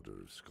ancient order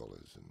of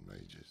scholars and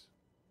mages,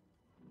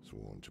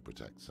 sworn to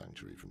protect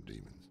Sanctuary from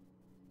demons.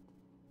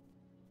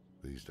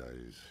 These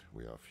days,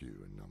 we are few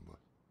in number.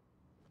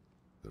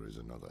 There is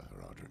another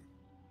Heradrim,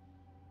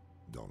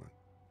 Donan.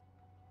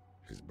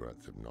 His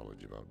breadth of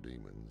knowledge about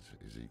demons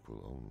is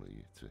equal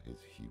only to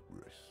his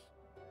hubris.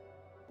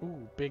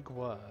 Ooh, big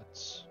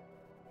words.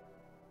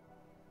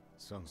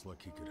 Sounds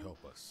like he could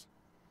help us.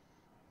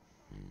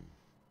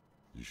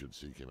 You should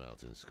seek him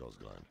out in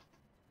Skosgland.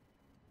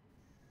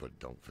 But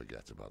don't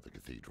forget about the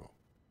cathedral.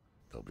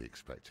 They'll be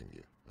expecting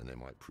you, and they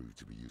might prove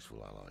to be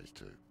useful allies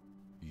too.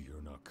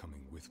 You're not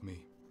coming with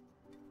me?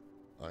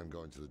 I'm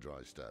going to the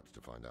Dry Steppes to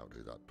find out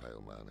who that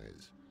pale man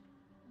is.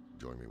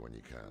 Join me when you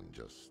can,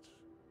 just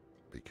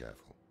be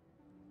careful.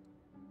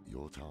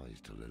 Your ties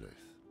to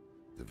Lilith,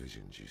 the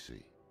visions you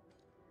see,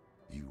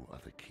 you are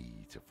the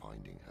key to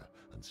finding her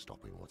and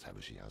stopping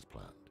whatever she has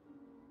planned.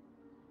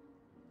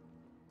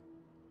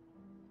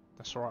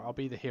 That's alright, I'll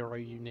be the hero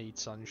you need,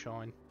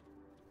 Sunshine.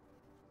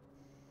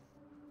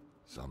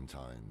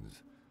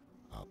 Sometimes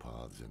our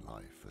paths in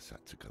life are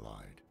set to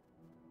collide.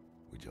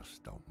 We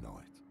just don't know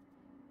it.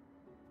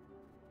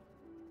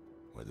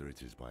 Whether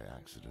it is by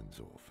accident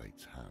or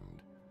fate's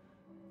hand,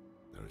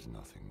 there is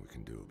nothing we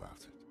can do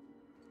about it.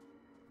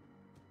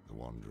 The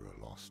wanderer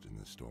lost in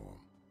the storm,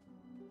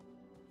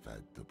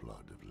 fed the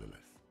blood of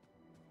Lilith,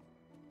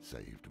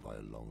 saved by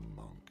a lone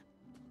monk.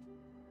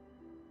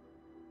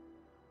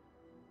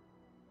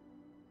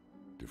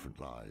 Different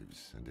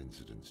lives and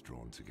incidents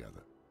drawn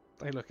together.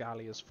 They look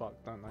alley as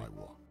fuck, don't they? By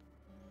what?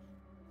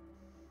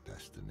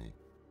 Destiny.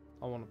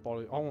 I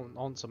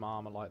want some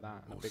armor like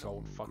that and a big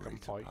old fucking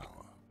pike.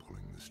 Power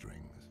pulling the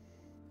strings.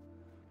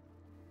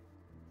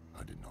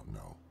 I did not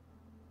know.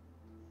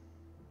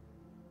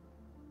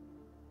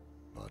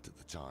 But at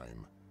the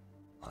time,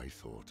 I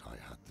thought I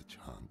had the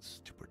chance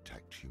to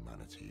protect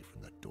humanity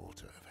from the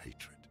daughter of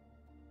hatred.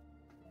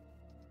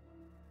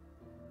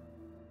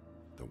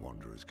 The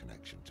Wanderer's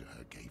connection to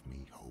her gave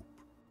me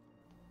hope.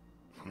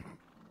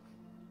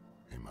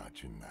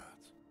 Imagine that.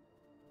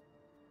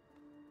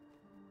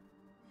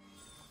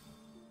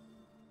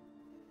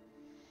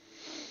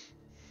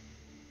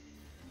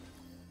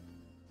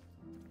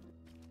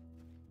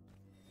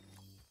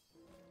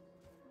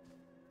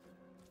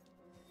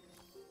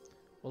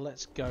 Well,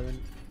 let's go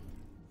and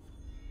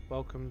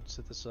welcome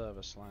to the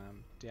server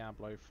slam,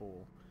 Diablo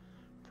 4.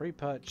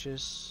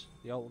 Pre-purchase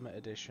the Ultimate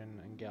Edition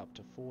and get up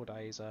to 4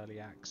 days early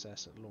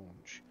access at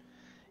launch.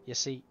 You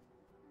see,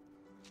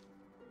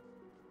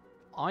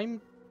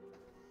 I'm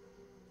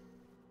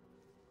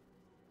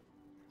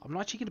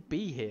not actually going to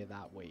be here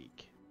that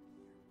week.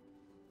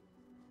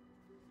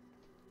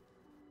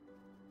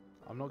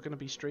 I'm not going to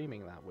be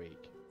streaming that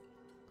week.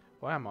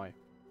 Or am I?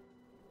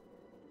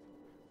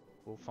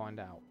 We'll find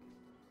out.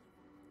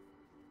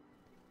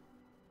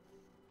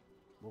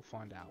 We'll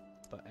find out.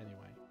 But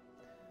anyway.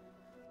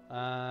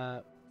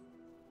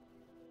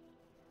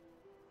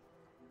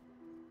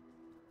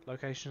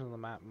 Locations on the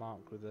map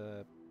marked with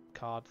a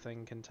card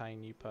thing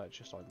contain you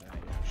purchased. I don't know,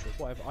 yeah, sure,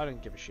 whatever. I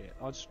don't give a shit.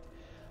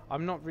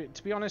 I'm not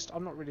to be honest,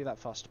 I'm not really that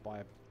fussed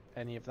by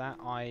any of that.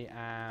 I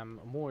am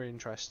more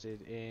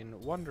interested in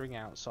wandering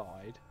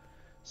outside,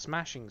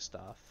 smashing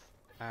stuff,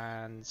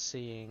 and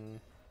seeing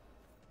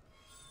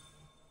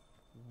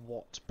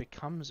what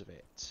becomes of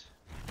it.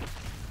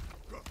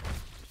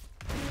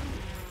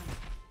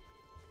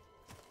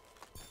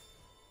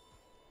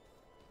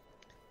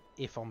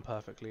 If I'm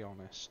perfectly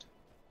honest.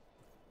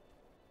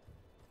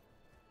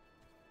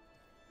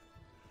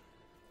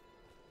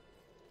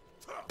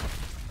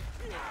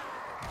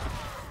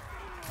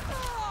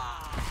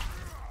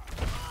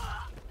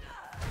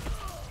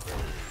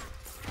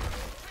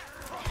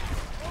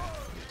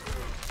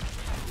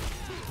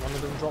 One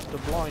of them dropped a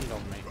blind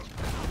on me.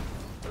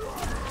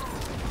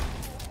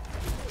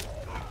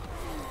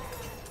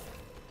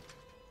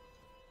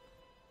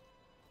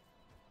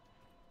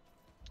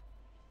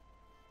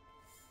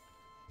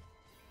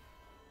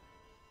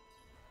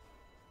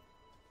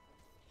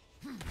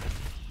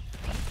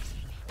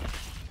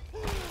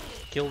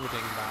 Kill the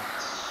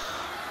dingbats.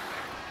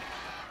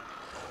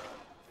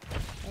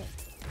 Oh,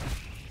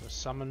 we'll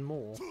summon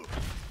more.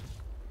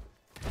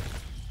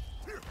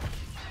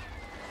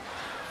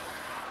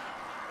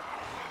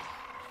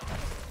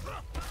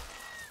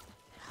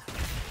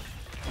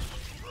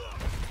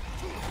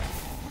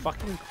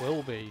 Fucking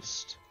Quill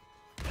Beast.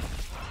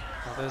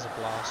 Oh, there's a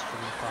blast from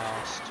the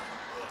past.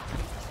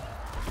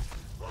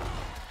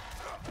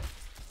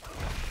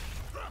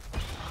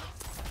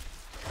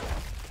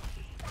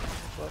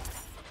 What?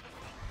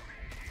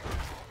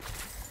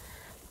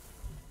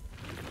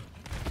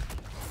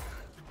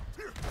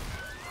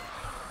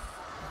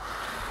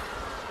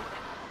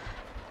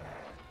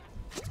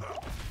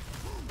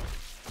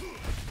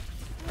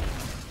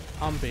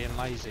 I'm being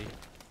lazy.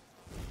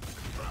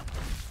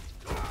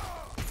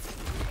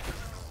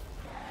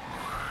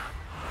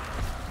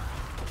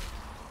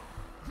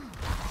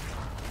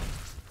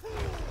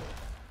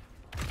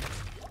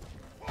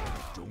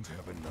 Don't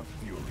have enough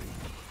fury.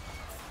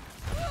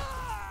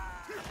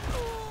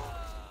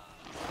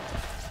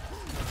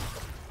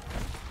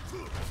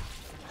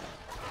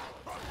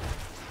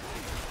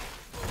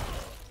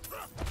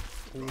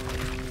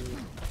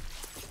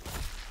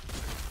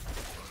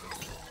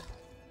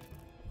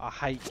 I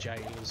hate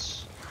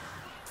jailers.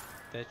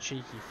 They're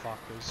cheeky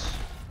fuckers.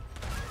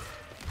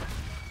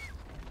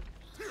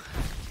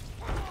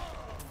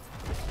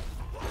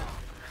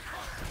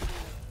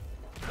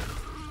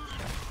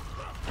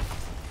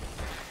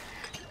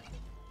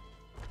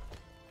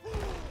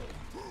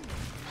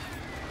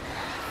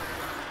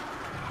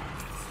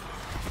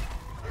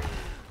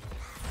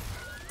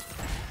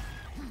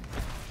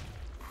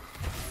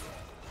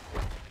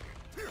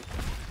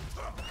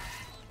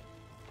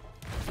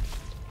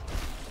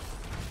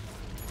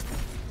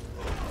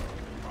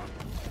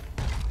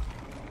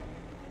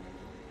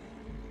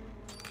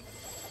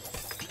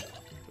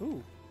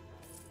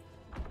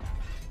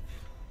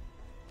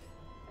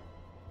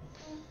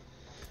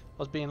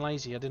 was being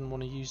lazy, I didn't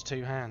want to use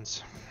two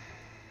hands.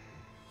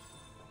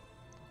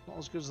 Not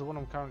as good as the one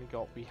I've currently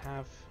got. We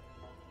have...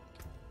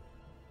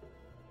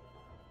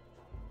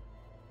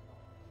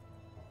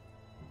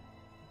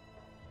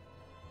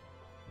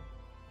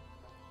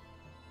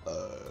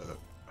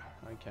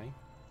 Okay.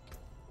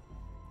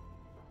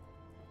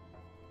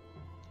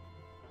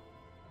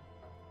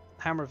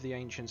 Hammer of the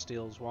Ancients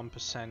deals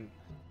 1%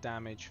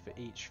 damage for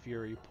each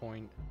fury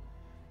point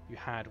you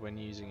had when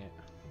using it.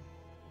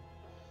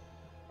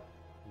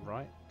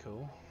 Right,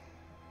 cool.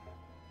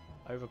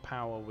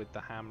 Overpower with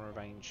the Hammer of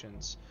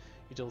Ancients.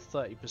 You deal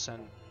 30%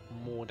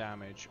 more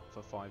damage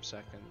for 5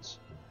 seconds.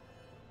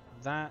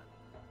 That...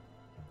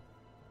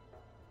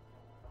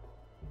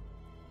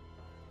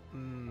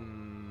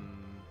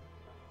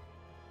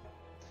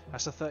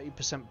 That's a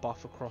 30%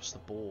 buff across the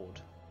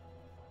board.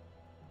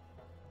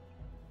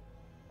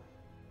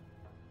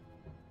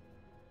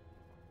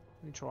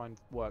 Let me try and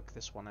work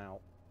this one out.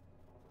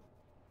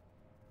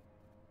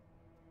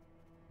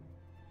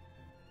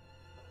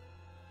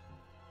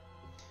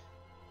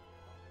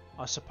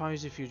 I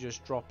suppose if you're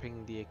just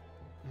dropping the...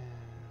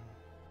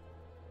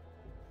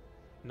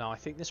 No, I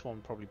think this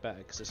one probably better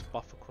because it's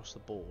buff across the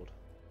board.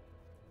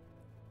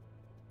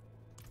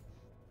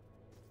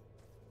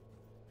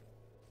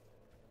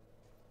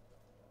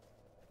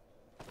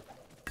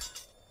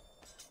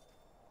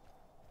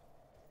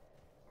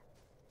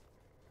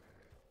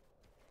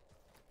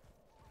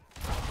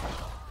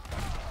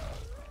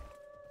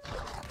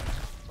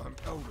 I'm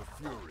out of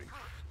fury.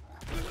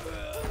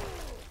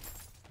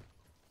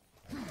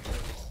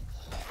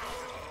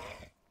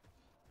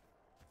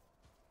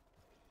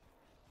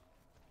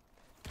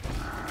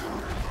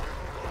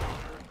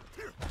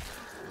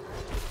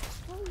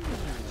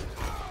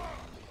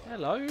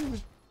 Hello.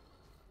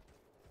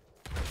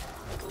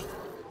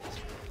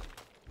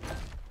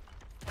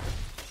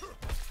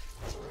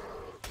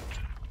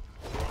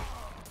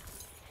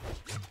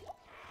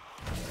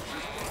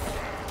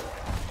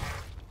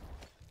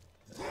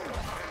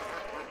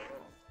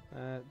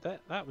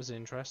 That was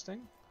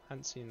interesting.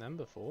 Hadn't seen them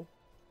before.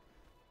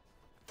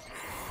 Well,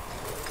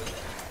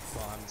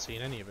 I haven't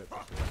seen any of it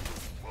before.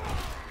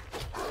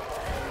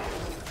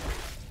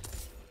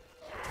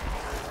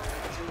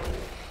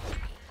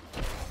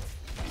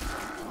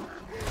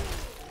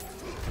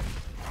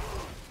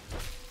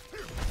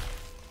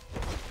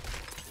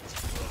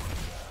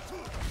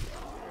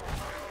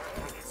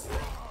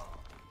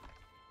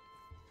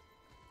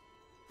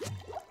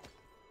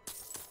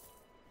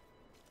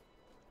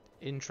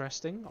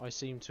 Interesting. I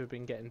seem to have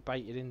been getting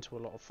baited into a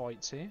lot of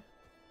fights here.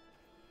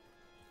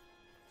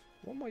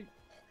 What am I...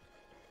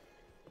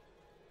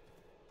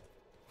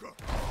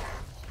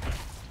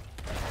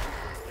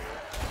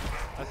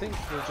 I think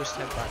we'll just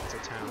head back to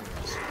town.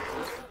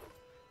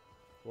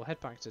 We'll head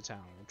back to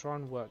town. We'll try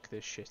and work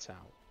this shit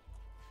out.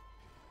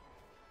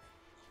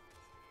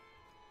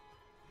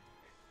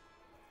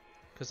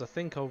 Because I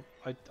think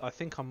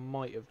I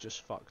might have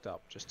just fucked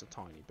up just a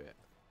tiny bit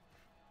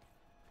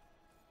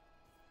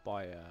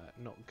by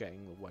not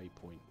getting the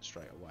waypoint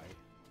straight away.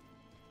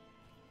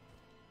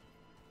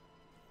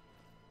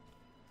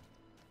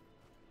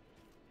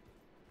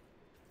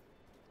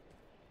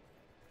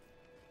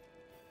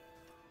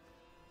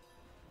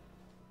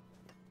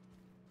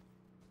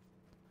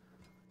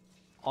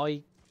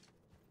 I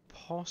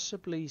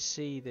possibly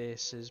see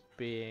this as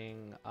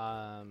being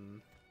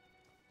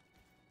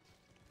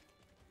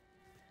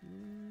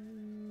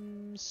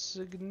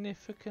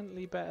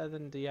significantly better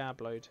than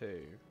Diablo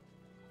 2.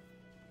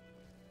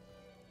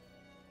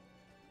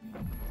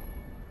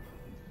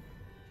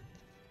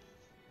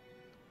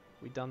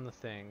 We done the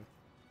thing.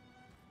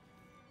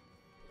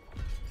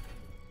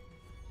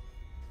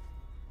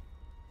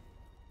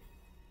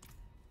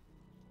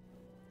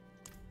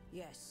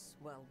 Yes,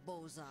 well,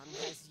 Bozan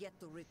has yet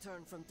to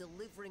return from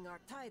delivering our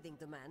tithing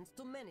demands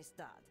to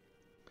Menestad.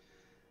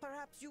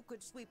 Perhaps you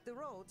could sweep the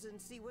roads and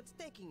see what's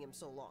taking him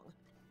so long.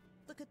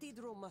 The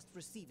cathedral must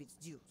receive its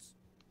dues.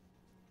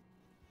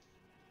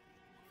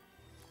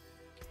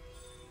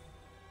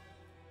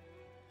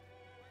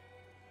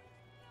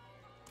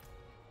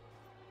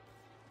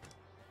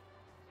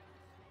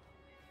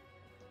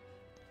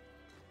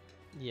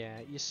 Yeah,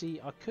 you see,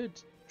 I could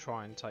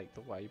try and take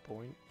the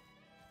waypoint.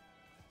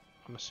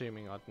 I'm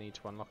assuming I'd need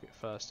to unlock it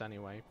first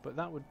anyway, but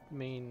that would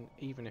mean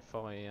even if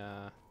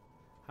I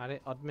had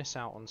it, I'd miss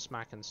out on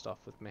smacking stuff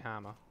with my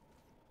hammer.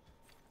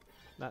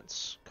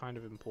 That's kind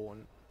of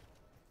important.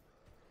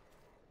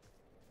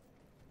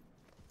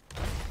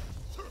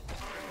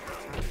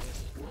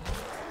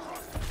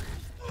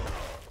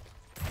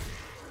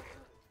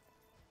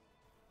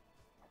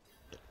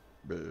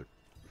 Bleh.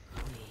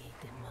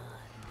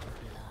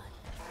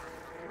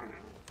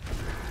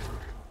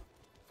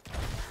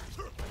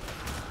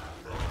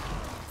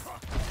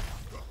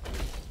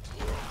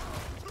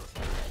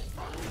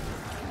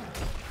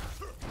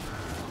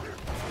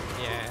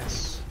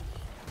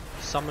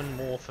 Summon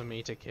more for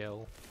me to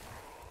kill.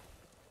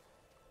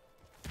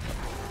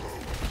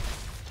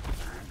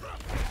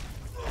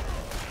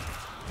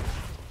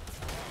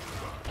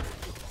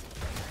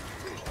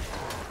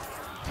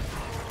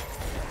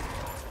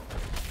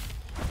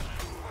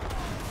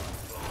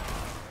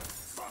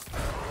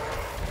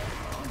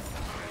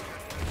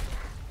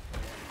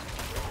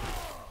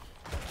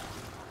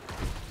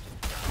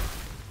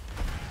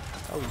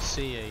 Oh, he's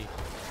CE.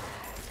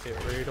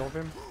 Bit rude of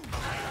him.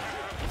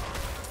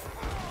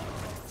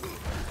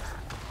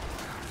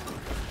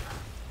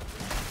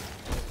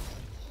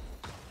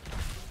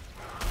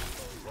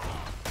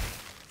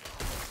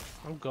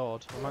 Oh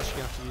god, I'm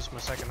actually going to have to use my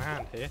second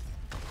hand here.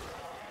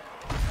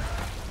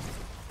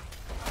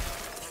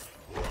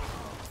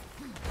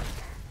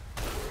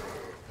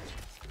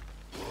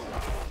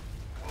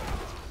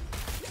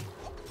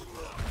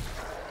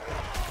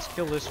 Let's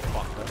kill this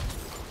fucker.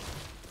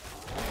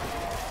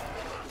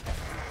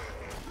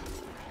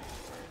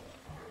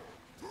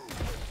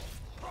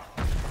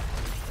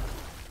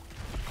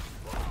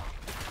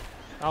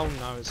 Oh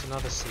no, it's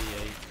another CE.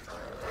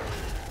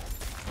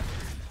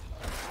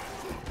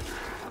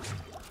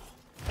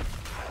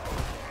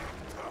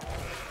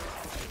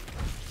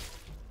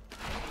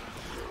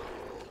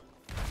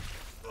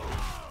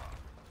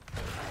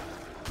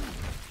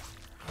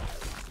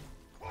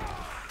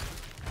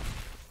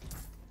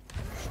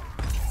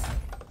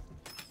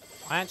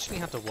 I actually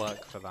had to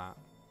work for that.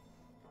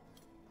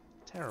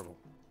 Terrible.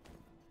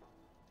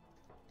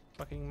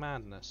 Fucking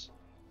madness.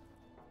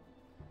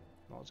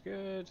 Not as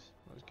good.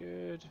 Not as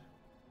good.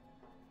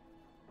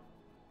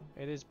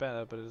 It is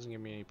better, but it doesn't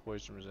give me any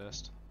poison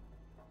resist.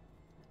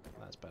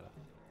 That's better.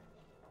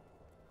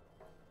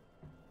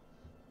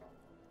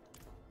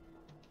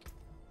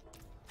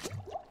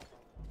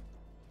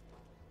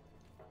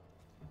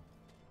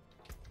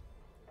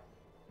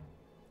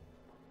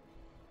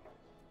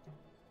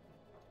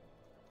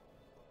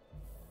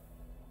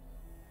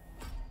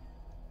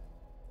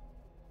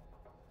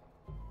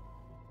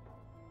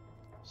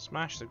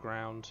 Smash the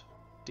ground,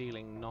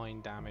 dealing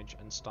 9 damage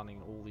and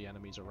stunning all the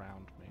enemies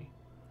around me.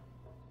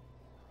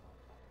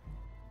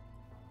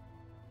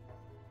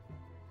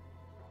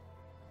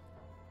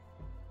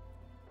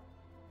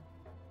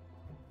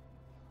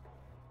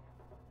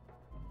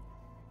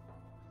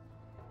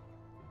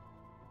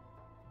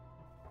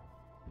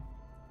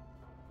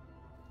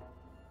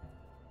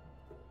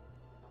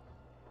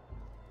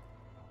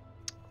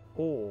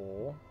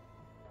 Or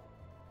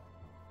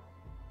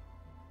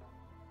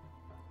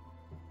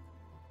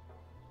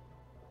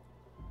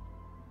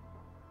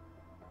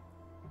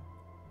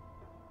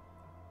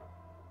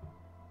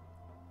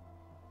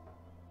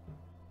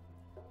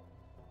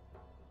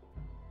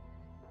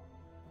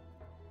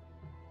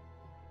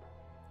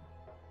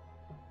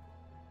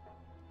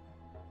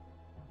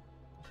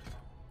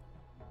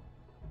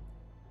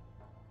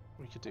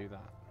we could do that.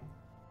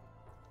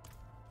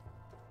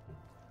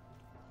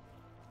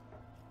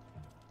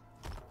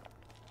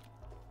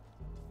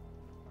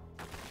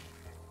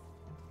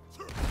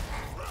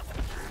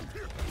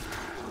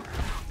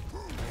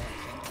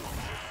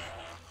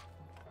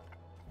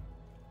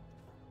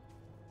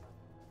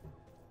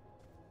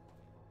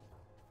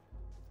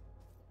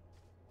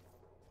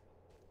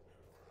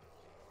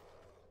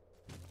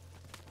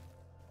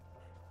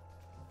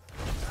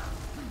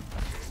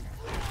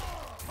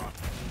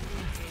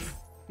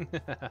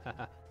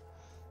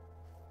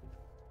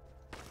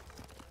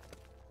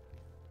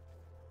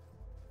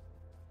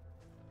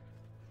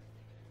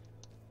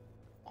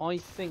 I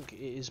think it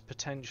is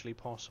potentially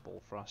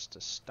possible for us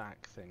to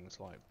stack things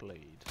like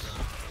bleed.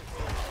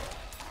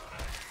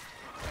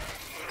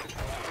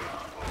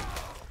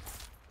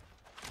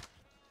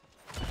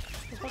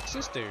 What the fuck's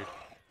this dude?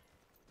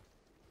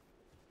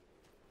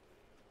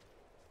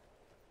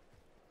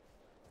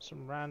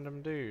 Some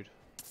random dude.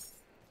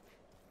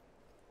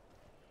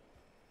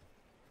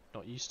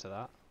 Not used to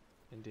that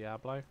in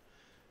Diablo.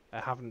 I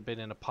haven't been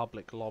in a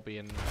public lobby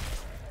in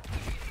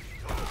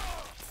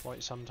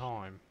quite some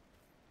time.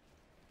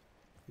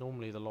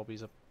 Normally the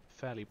lobbies are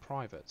fairly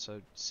private,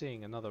 so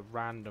seeing another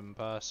random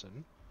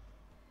person,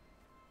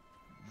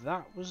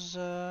 that was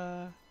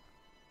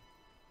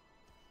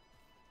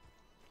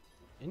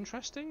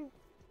interesting.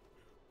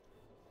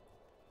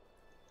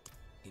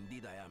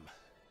 Indeed I am.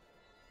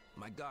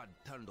 My guard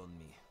turned on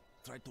me,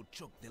 tried to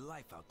choke the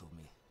life out of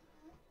me.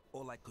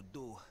 All I could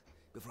do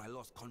before I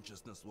lost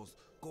consciousness was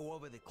go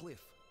over the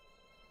cliff.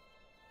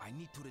 I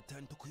need to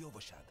return to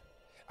Kyovashad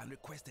and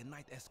request a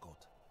night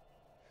escort.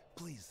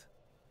 Please,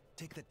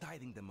 take the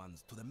tithing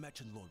demands to the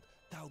merchant lord,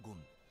 Talgun,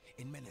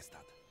 in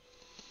Menestad.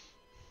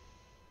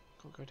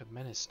 Gotta go to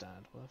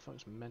Menestad. Where the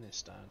fuck's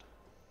Menestad?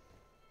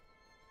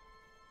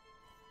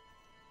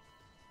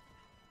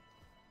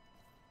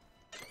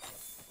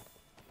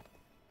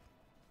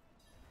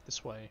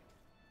 This way.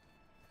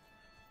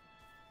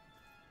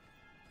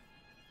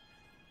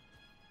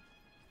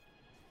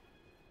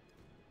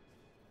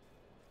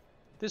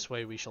 This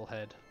way we shall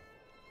head.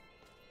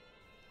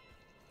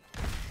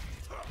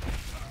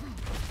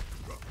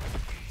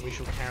 We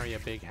shall carry a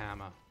big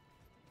hammer.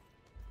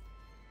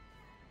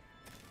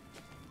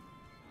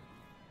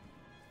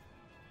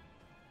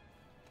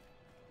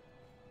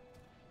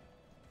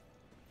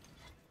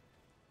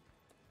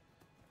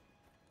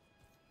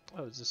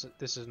 Oh, is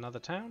this is another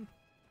town?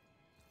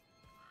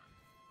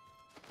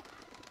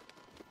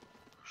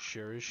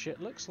 Sure as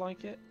shit looks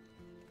like it.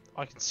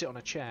 I can sit on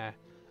a chair.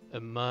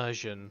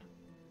 Immersion.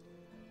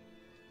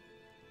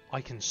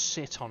 I can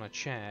sit on a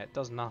chair. It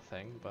does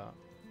nothing, but...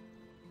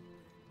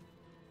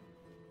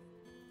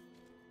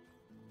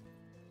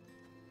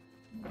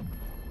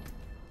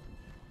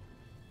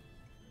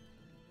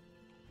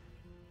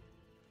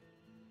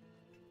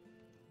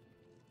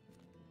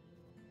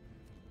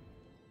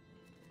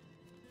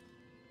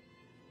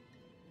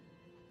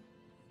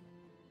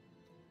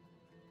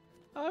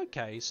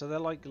 Okay, so they're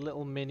like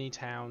little mini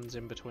towns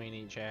in between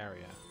each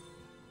area.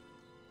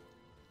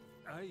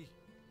 I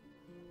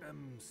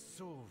am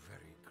so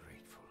very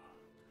grateful.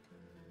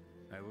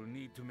 I will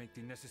need to make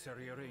the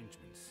necessary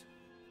arrangements.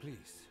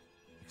 Please,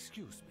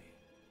 excuse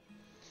me.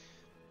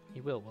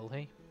 He will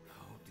he?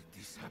 How did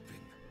this happen?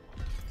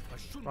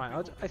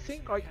 Right, I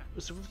think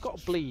so we've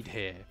got a bleed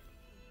here.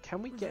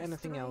 Can we get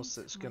anything else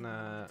that's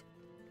gonna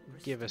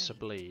give us a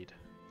bleed?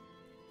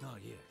 Ah,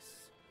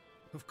 yes.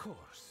 Of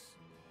course.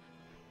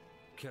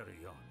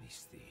 Carry on,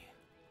 Misty.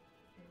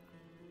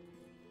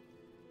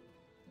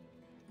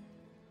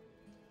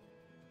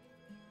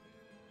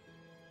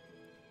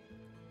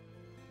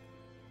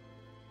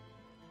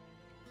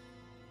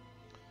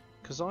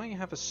 Because I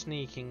have a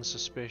sneaking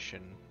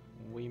suspicion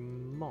we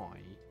might...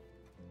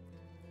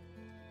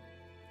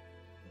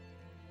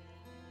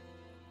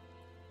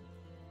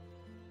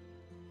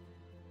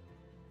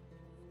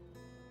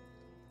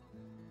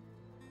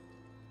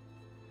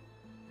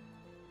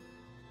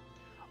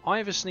 I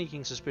have a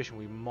sneaking suspicion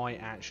we might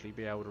actually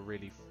be able to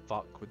really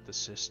fuck with the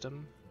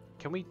system.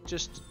 Can we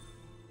just...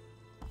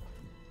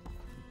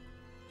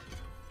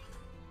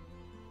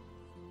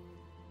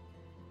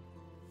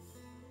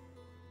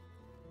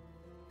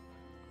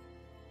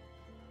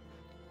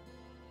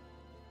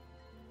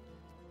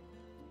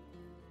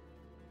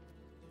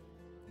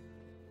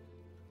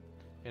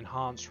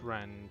 Enhanced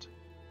Rend.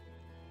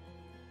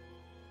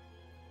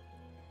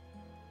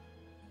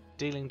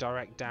 Dealing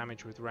direct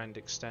damage with Rend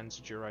extends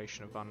the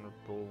duration of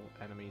vulnerable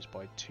enemies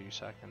by 2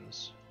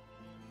 seconds.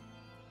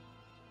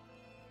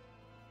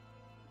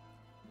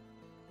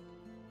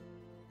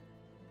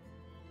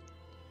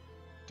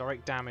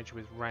 Direct damage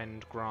with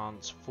Rend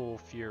grants 4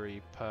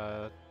 Fury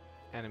per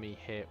enemy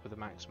hit with a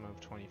maximum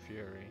of 20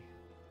 Fury.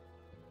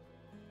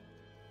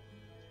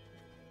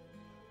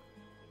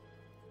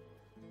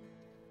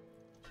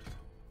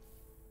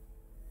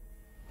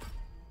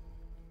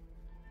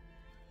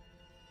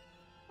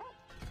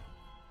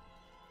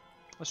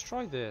 Let's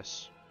try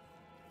this.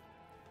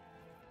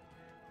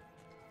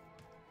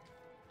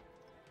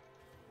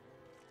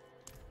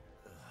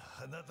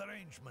 An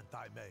arrangement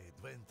I made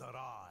went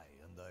awry,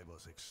 and I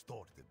was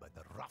extorted by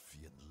the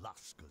ruffian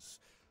Laskus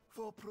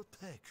for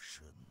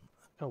protection.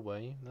 Oh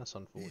wait, that's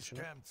He's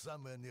unfortunate. camped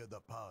somewhere near the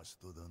pass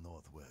to the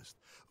northwest.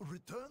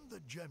 Return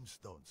the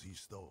gemstones he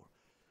stole,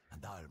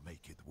 and I'll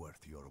make it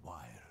worth your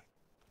while.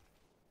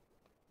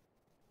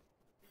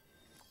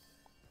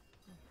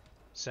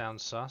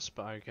 Sounds sus,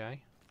 but okay.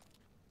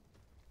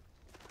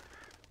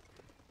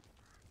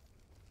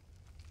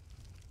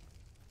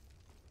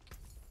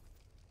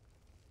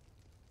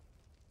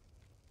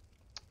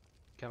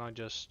 Can I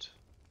just...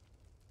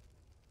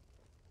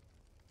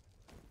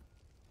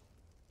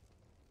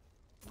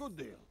 Good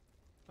deal.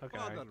 Okay.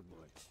 Other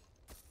boy.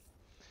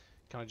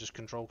 Can I just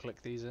control click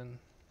these in?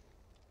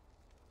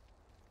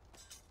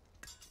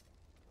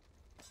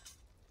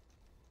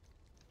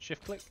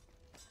 Shift click?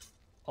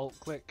 Alt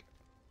click?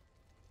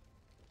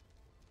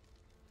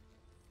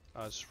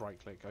 Oh, it's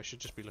right click. I should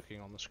just be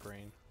looking on the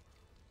screen.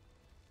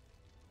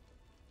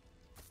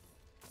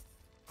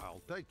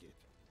 I'll take it.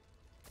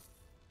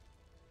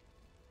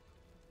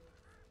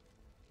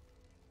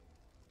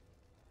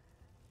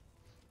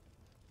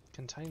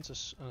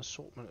 Contains an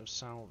assortment of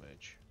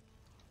salvage.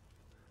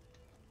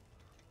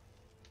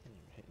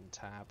 Hitting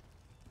tab.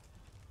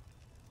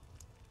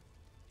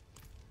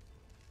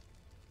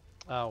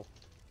 Oh.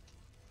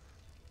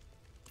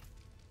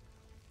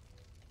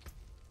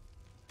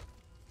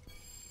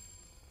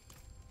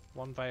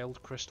 One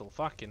veiled crystal.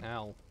 Fucking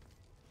hell.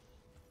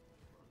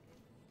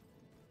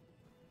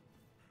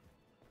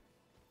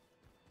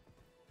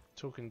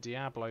 Talking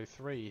Diablo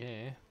 3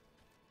 here.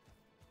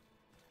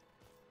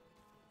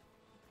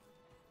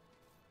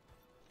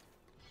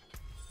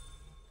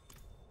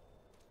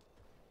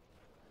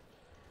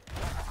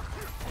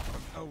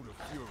 Out of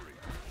fury.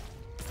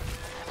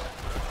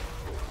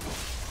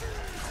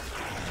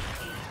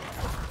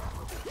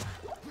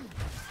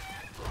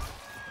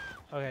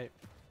 Okay.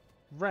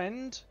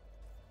 Rend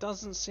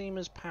doesn't seem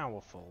as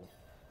powerful.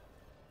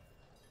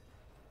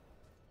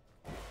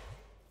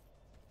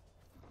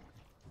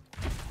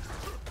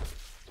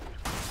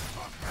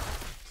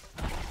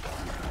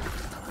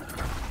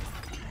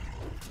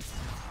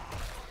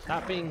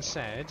 That being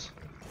said,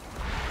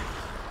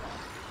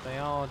 they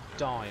are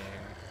dying.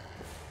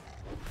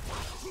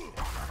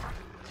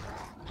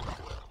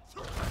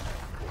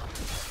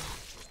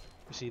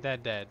 You see, they're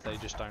dead, they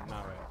just don't know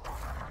it.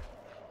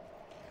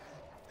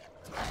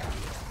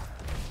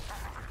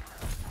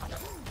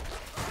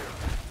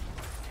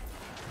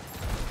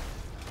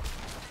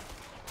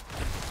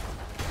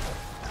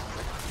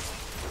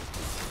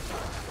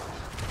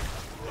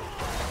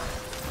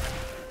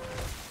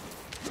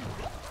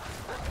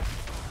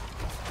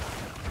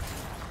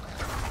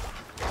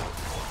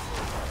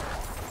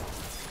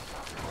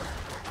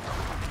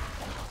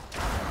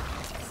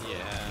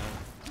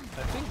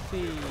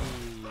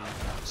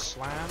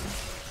 plan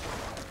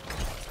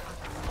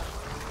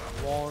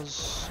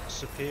was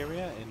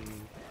superior in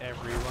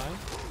every way.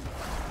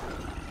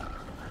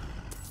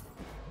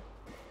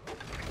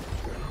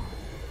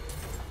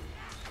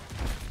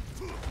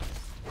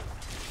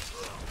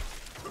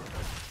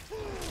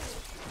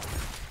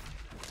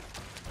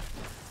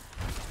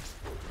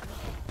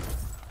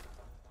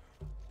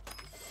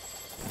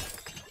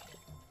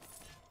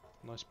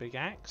 Nice big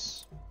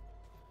axe.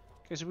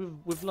 Okay, so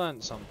we've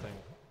learnt something.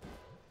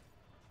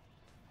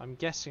 I'm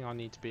guessing I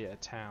need to be at a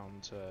town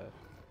to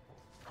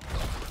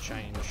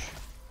change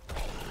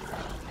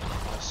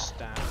my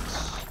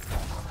stats.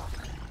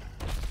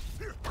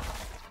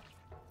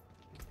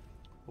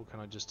 Or can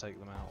I just take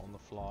them out on the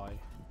fly?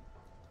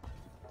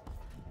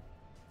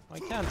 I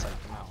can take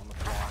them out on the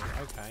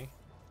fly, okay.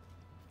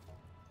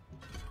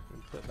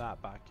 And put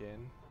that back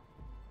in.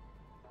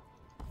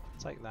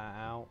 Take that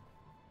out.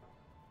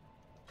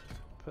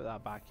 Put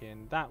that back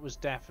in. That was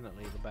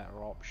definitely the better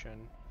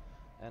option.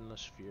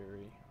 Endless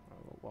Fury.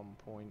 At 1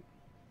 point.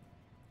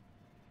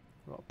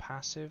 We've got a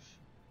passive.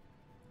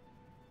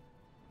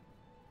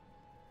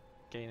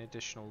 Gain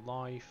additional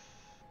life.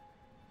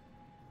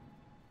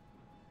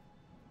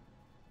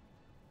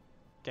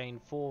 Gain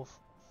four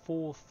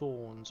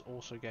thorns.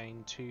 Also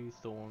gain 2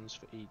 thorns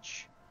for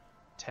each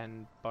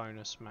 10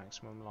 bonus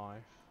maximum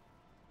life.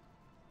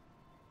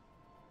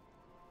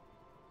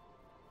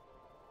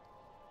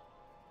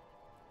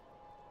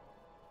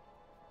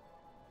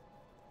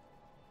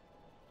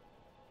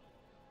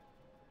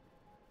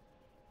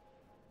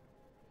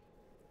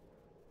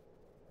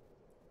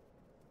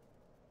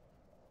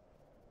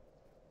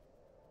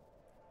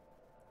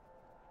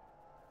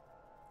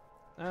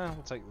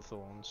 We'll take the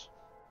thorns.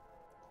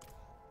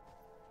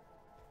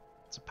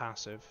 It's a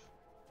passive.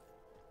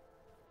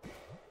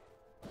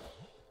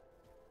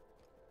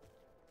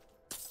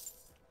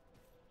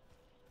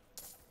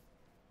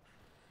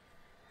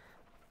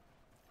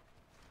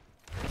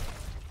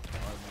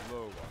 I'm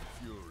low on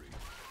fury.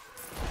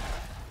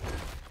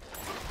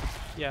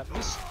 Yeah,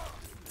 this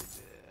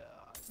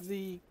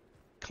the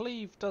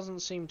cleave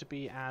doesn't seem to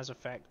be as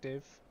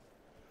effective.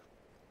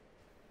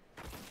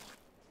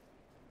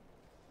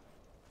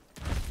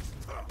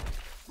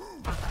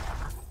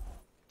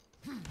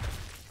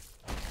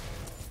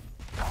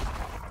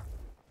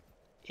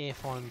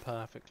 If I'm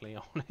perfectly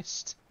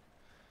honest,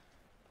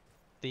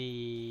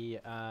 the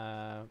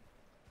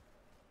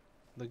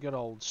good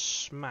old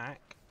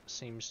smack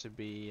seems to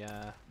be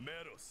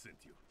Mero sent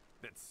you.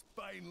 That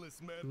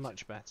spineless merchant.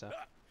 much better.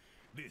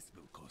 This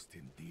will cost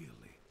him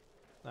dearly.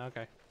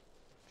 Okay,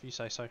 if you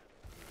say so.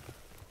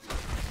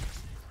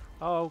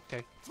 Oh,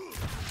 okay.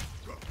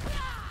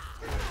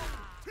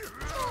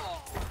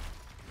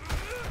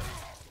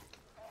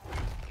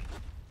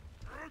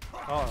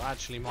 Oh, it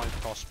actually might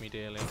cost me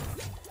dearly.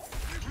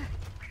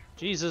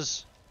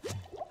 Jesus!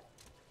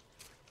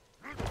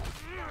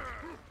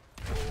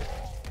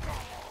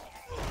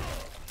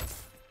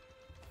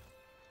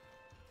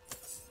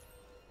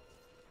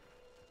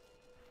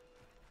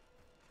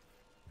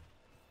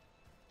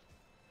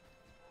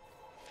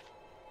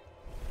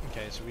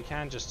 Okay, so we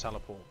can just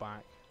teleport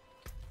back.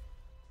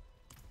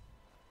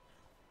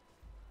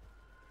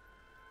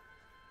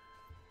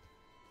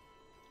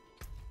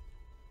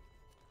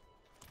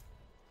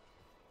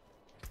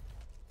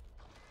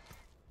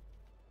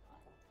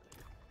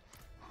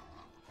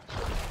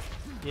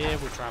 Yeah,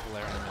 we'll travel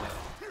there in a minute.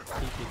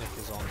 Keep your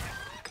knickers on.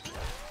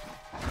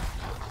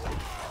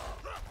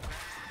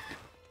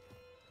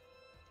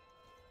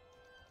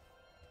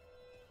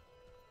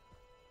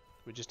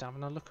 We're just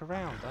having a look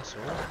around, that's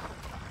all.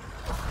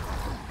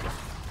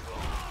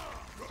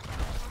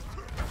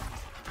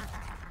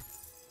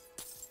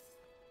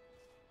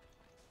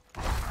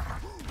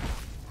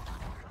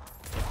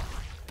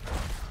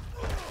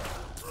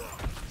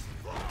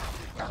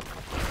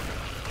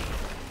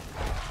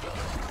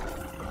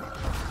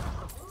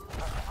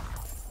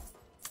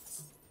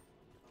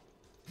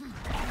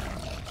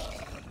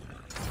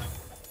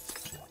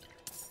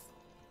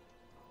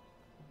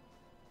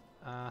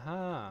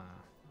 Aha.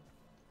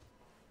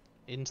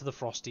 Into the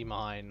frosty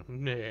mine.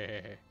 Nah.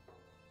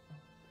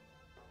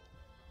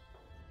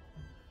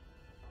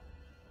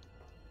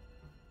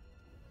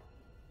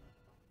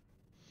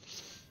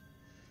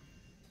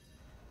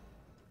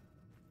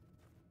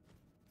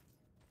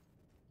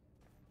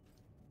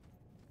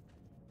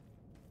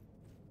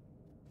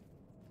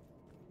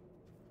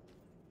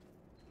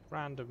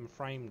 Random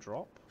frame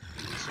drop.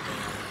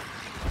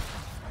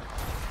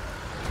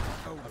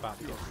 About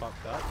to get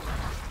fucked up.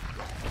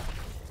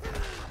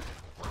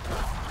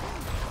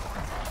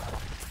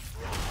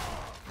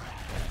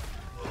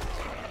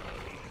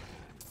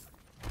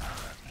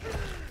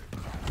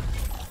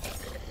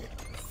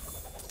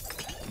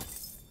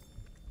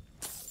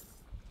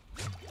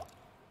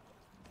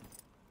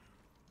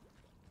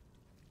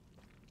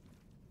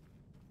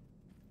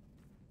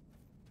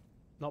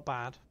 Not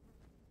bad.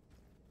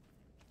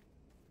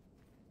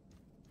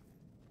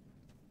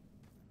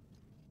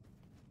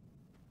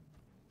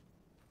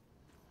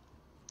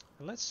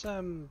 Let's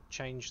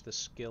change the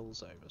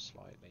skills over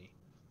slightly.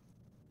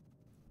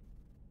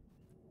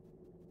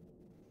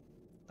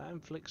 That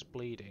inflicts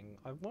bleeding.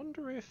 I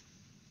wonder if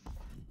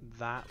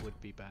that would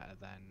be better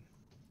then.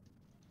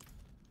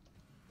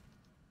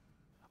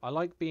 I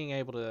like being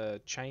able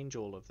to change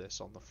all of this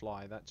on the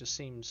fly. That just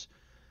seems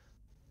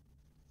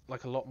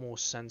like a lot more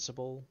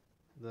sensible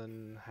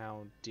than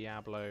how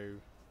Diablo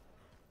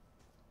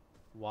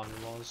 1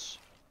 was,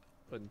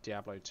 and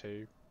Diablo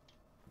 2.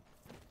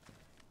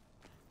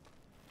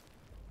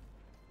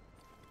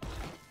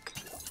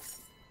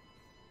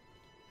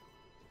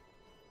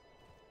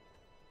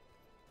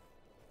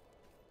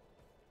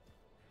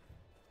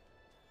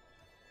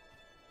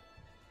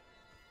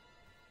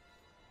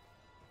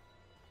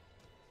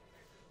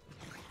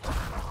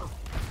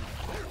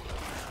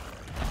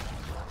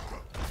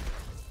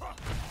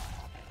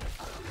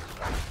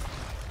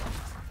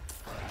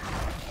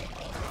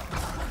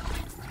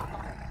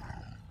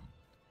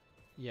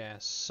 Yeah,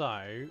 so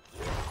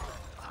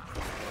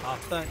our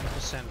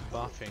 30%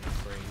 buff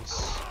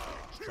increase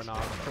when our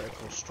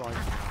critical strike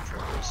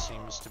counter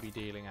seems to be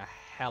dealing a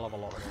hell of a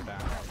lot more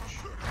damage.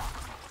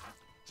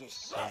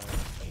 So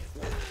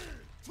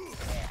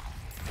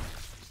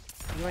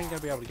you ain't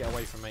gonna be able to get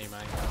away from me,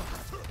 mate.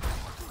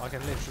 I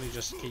can literally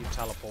just keep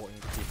teleporting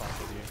to keep up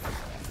with you.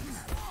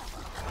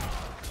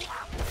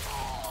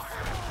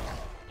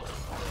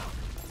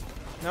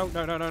 No,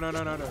 no, no, no, no,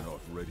 no, no, no. Not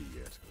ready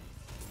yet.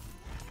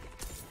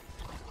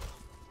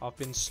 I've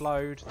been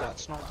slowed,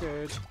 that's not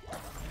good.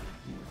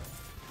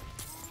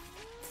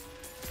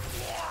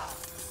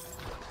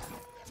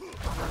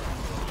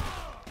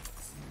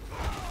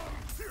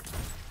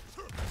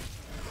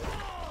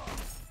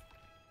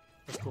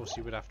 Of course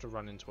you would have to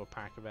run into a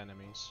pack of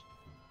enemies.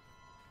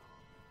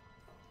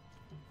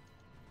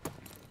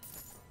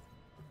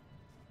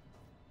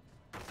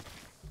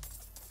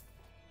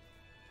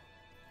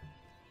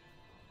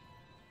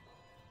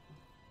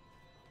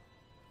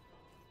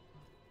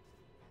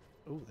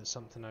 Ooh, there's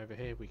something over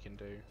here we can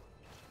do.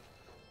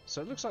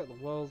 So it looks like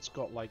the world's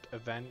got like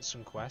events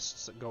and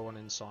quests that go on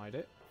inside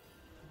it.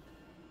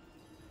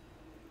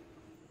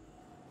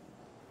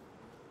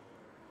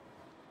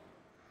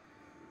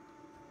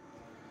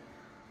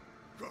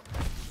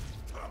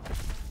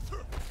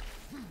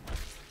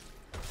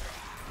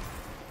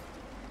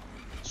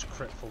 It's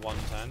crit for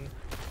 110.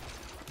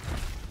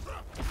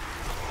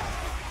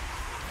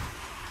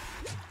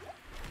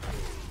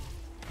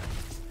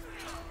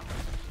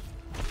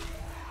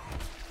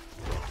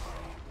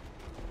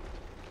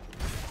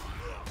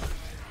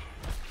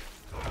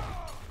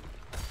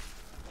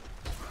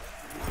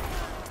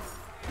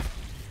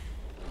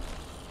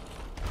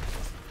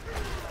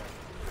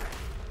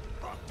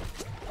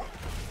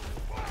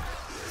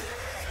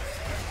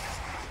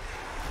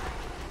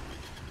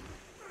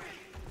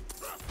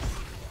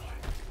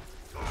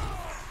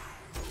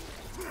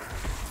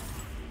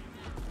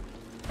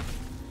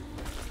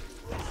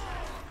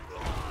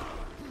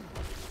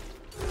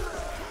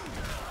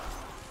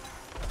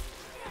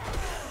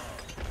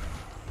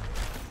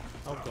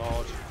 Oh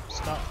god,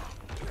 stuck.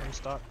 I'm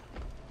stuck.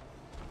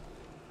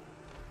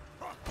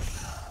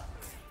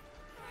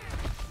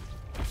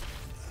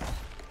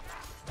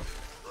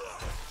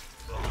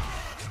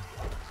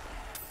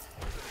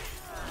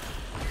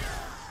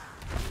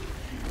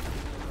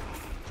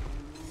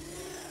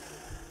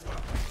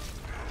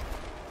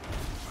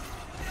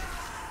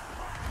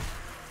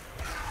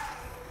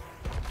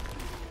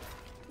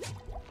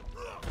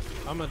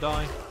 I'm gonna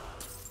die.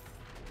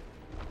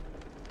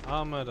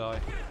 I'm gonna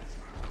die.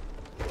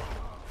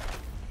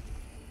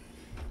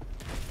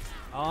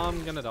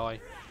 I'm gonna die.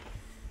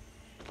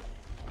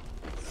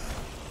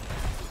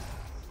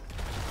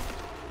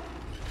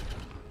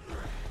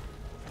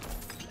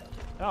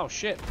 Oh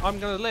shit, I'm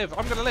gonna live,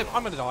 I'm gonna live,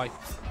 I'm gonna die.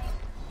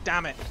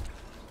 Damn it.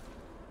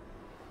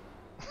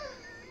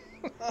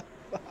 Fuck.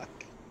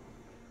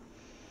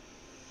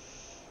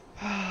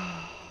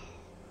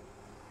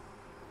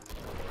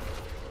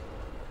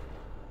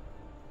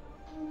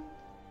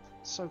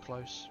 So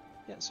close,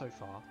 yet so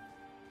far.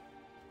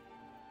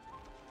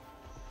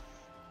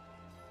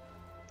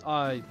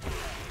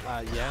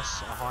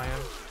 Yes, a high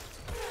end.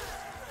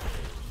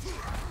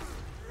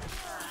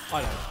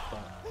 I don't,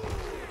 but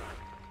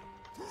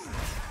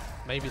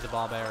maybe the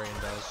barbarian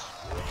does.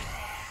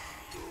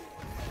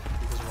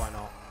 Because why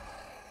not?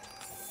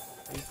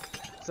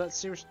 Is that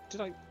serious?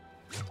 Did I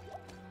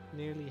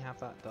nearly have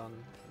that done?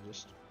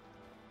 Just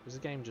is the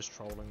game just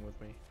trolling with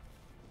me?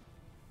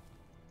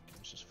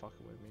 It's just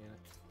fucking with me, innit?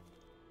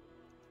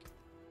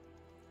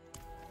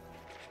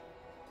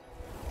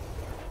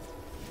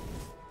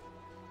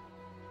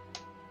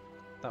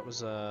 That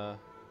was oh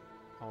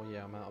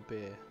yeah, I'm out of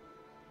beer.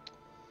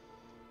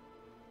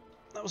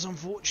 That was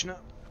unfortunate.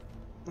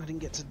 I didn't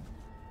get to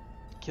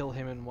kill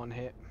him in one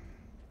hit.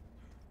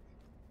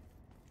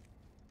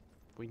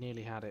 We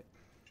nearly had it.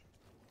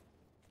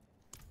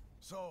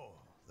 So,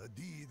 the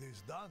deed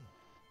is done.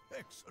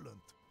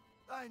 Excellent.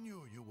 I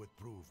knew you would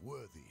prove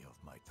worthy of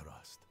my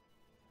trust.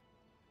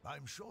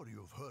 I'm sure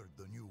you've heard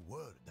the new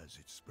word as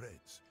it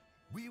spreads.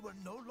 We will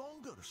no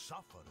longer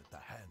suffer at the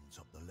hands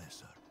of the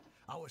lesser.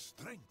 Our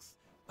strength,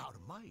 our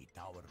might,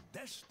 our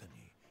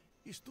destiny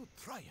is to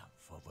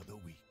triumph over the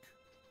weak.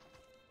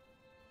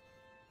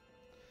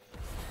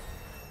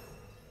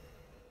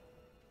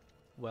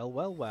 Well,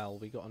 well, well,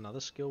 we got another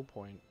skill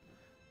point.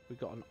 We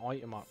got an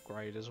item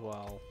upgrade as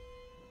well.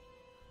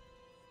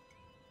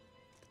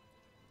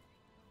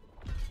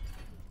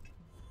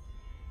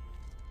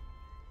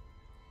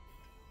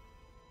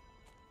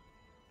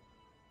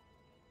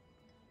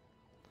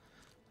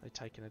 They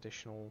take an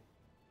additional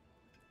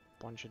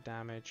bunch of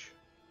damage.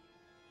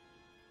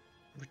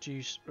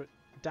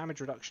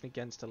 Damage reduction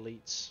against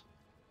elites.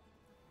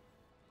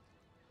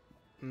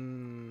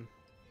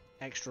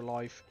 Extra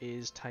life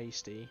is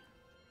tasty.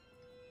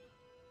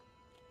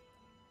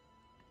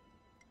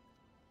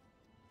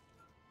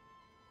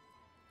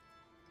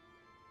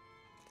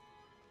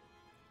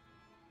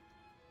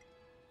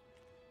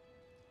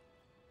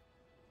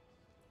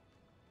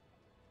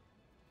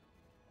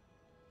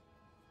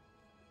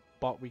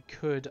 But we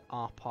could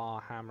up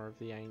our Hammer of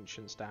the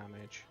Ancients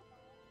damage.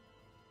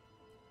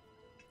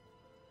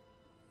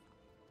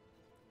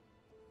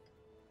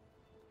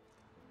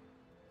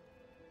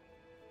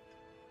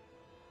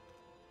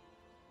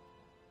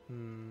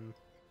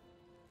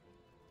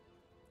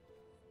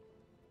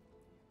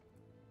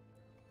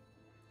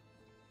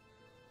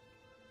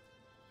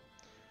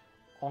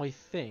 I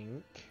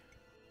think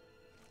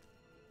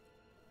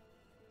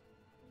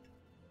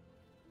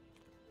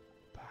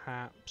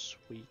perhaps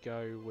we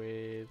go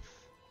with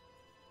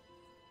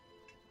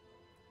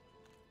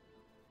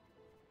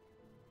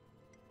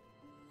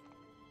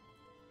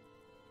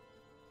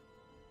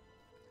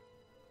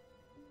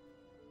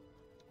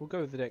we'll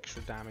go with the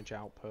extra damage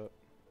output.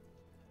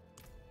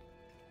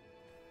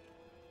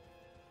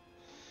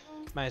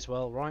 May as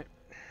well, right?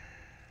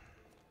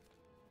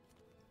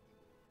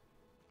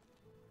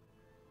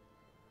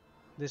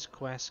 This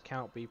quest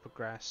cannot be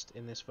progressed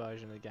in this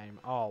version of the game.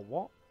 Oh,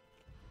 what?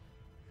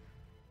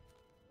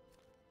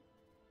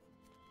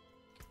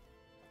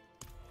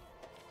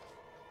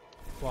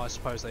 Well, I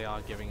suppose they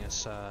are giving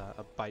us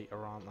a beta,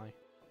 aren't they?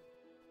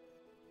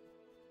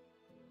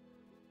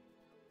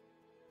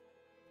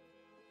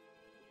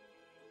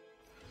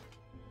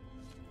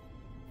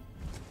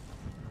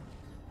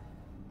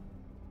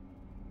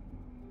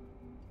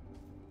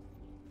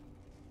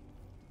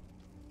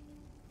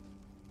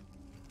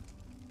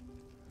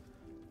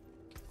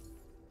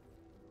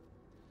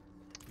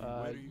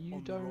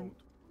 You don't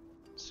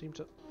seem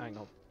to... Hang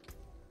on.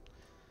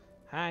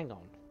 Hang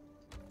on.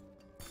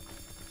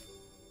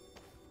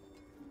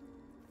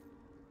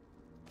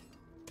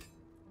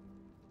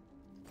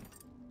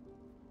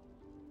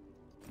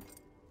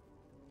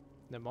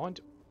 Never mind.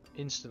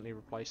 Instantly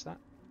replace that.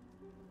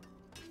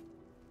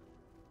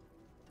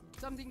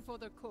 Something for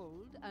the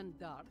cold and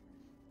dark.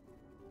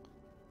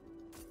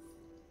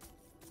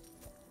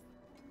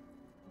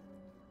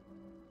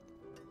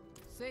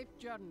 Safe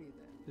journey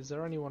then. Is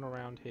there anyone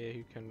around here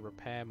who can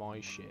repair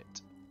my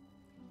shit?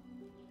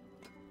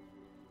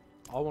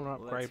 I want to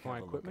upgrade my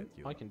equipment.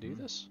 I can do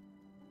this.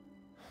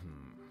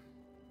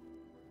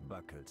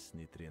 Buckles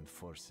need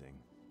reinforcing.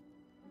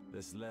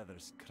 This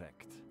leather's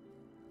cracked.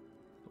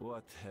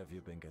 What have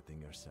you been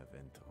getting yourself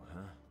into,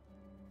 huh?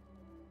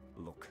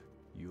 Look,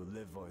 you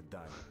live or die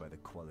by the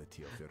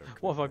quality of your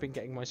equipment. What have I been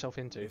getting myself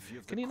into?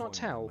 Can you not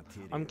tell?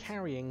 I'm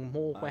carrying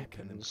more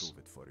weapons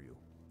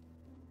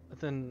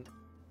than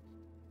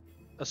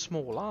a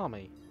small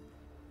army.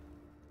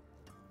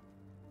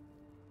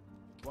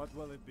 What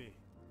will it be?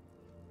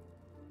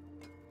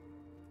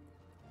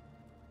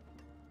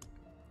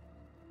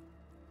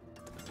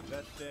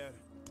 That there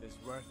is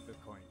worth the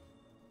coin.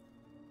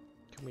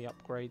 Can we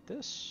upgrade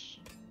this?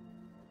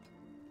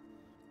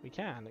 We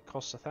can. It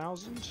costs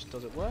 1,000.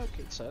 Does it work?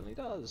 It certainly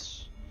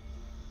does.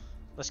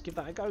 Let's give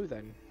that a go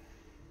then.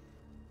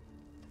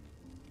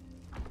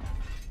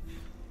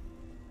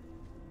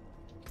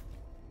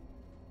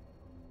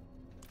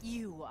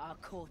 You are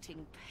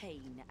courting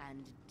pain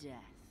and death.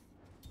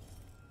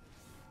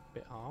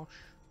 Bit harsh.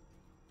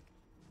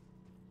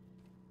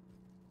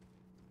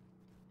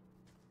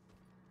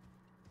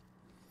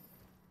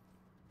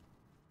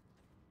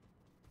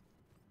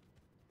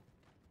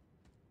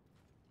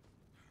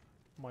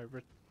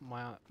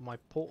 My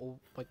portal,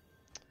 my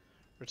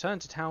return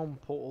to town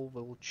portal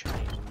will change.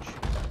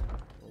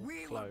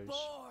 We close. were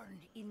born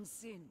in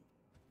sin,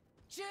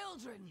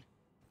 children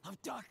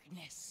of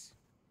darkness.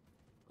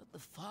 But the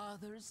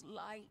Father's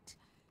light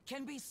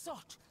can be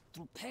sought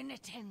through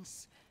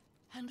penitence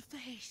and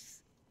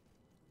faith.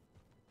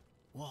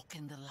 Walk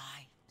in the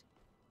light.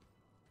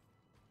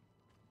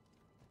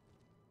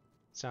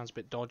 Sounds a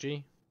bit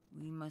dodgy.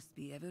 We must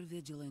be ever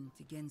vigilant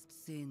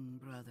against sin,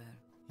 brother.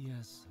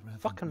 Yes,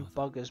 Reverend Fucking Mother.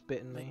 bugger's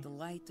bitten me. Let the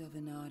light of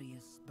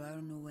Inarius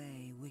burn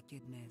away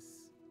wickedness.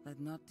 Let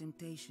not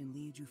temptation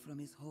lead you from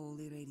his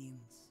holy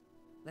radiance.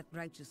 Let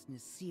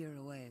righteousness sear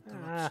away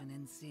corruption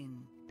and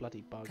sin.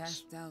 Bloody bugs.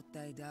 Cast out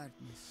thy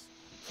darkness,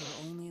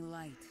 for only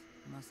light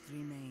must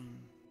remain.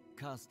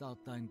 Cast out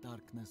thine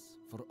darkness,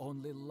 for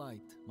only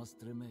light must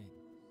remain.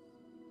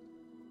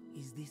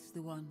 Is this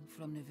the one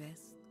from the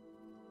west?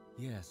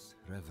 Yes,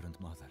 Reverend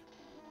Mother.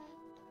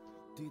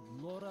 Did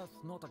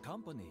Lorath not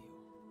accompany you?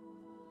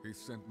 He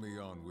sent me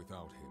on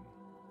without him.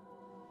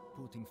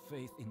 Putting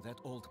faith in that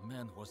old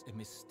man was a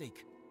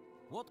mistake.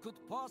 What could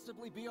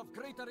possibly be of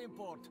greater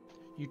import?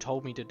 You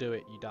told me to do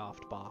it, you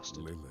daft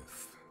bastard.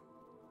 Lilith.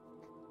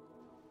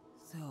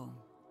 So,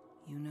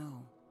 you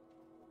know.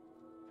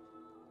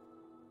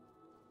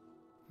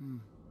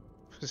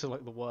 This is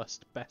like the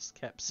worst, best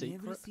kept We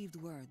have secret. received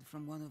word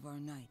from one of our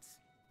knights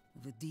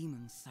of a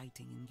demon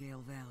sighting in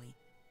Gale Valley.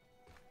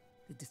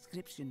 The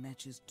description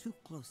matches too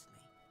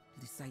closely to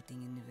the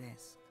sighting in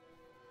Nevesk.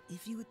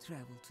 If you would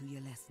travel to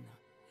Yelesna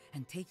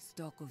and take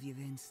stock of the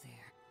events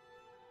there,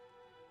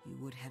 you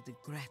would have the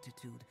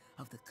gratitude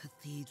of the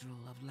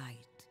Cathedral of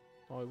Light.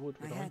 I would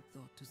I had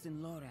thought to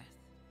send Lorath,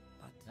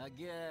 but...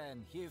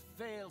 Again, he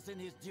fails in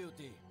his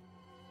duty.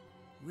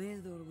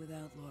 With or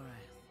without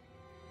Lorath,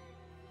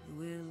 the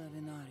will of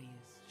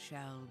Inarius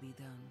shall be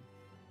done.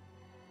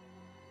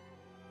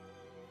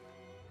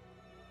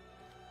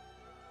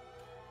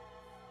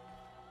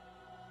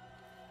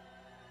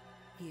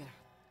 Here,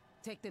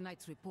 take the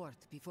knight's report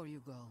before you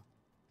go.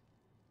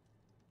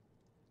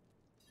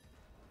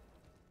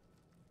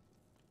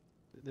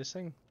 This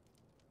thing?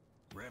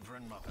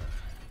 Reverend Mother,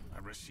 I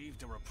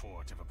received a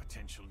report of a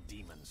potential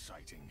demon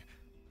sighting.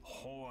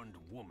 Horned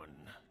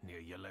woman near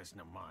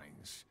Yelesna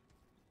Mines.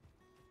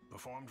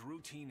 Performed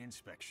routine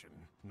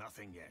inspection,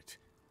 nothing yet.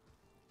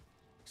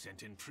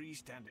 Sent in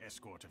priest and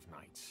escort of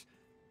knights.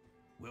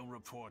 We'll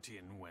report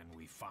in when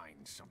we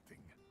find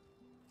something.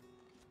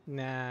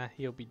 Nah,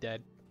 he'll be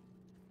dead.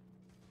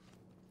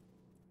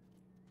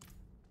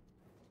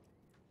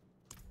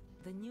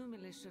 The new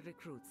militia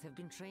recruits have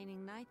been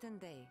training night and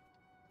day.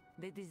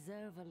 They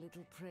deserve a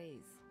little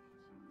praise.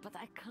 But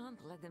I can't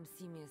let them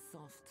see me as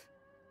soft.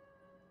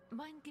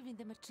 Mind giving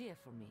them a cheer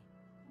for me?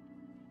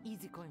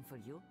 Easy coin for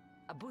you,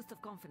 a boost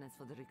of confidence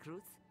for the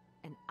recruits,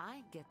 and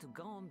I get to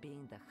go on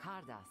being the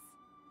hard ass.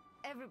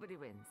 Everybody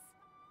wins.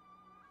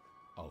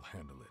 I'll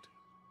handle it.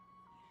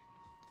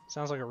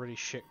 Sounds like a really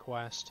shit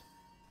quest.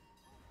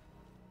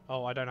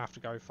 Oh, I don't have to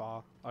go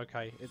far.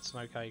 Okay, it's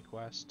an okay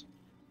quest.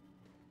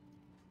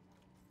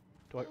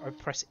 Do I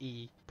press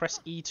E? Press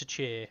E to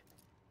cheer.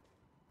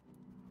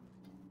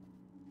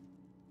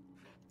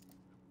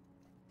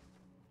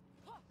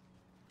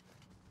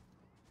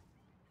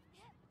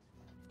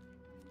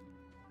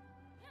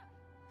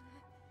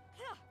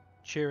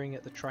 Cheering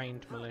at the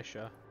trained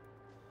militia.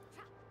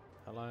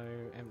 Hello,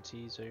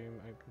 empty,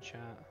 zoom, open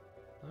chat.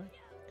 No?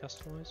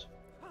 Customize?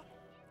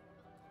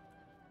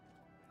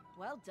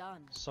 Well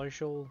done.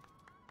 Social.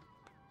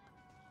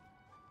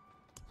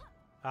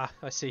 Ah,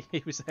 I see.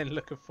 He was then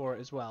looking for it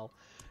as well.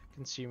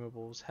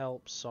 Consumables,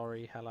 help,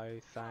 sorry, hello,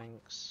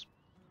 thanks.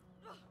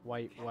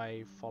 Wait,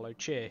 wave, follow,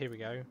 cheer. Here we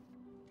go.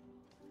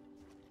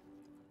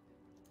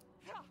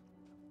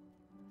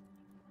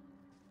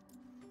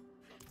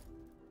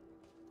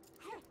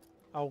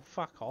 Oh,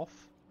 fuck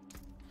off.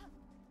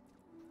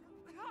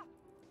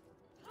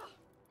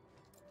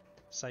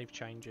 Save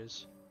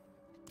changes.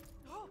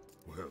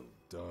 Well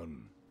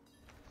done.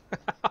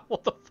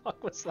 What the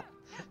fuck was that?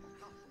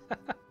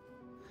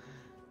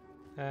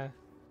 That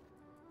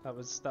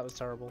was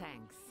terrible.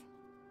 Thanks.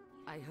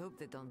 I hope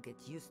they don't get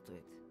used to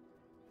it.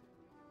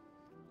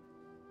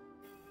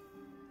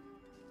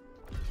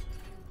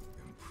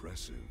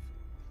 Impressive.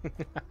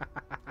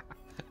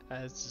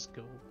 That's just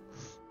cool.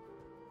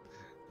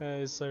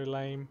 That is so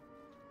lame.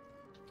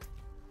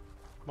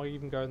 Am I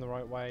even going the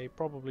right way?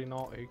 Probably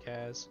not, who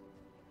cares?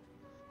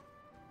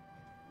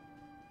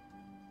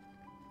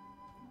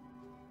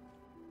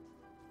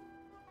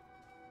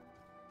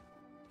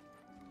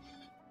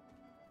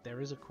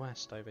 There is a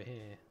quest over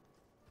here.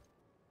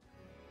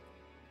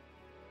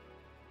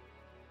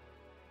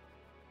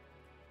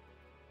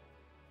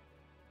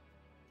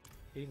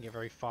 He didn't get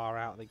very far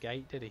out of the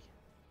gate, did he?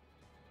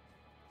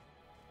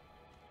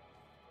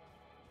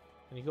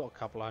 And he got a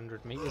couple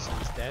 100 meters and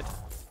he's dead.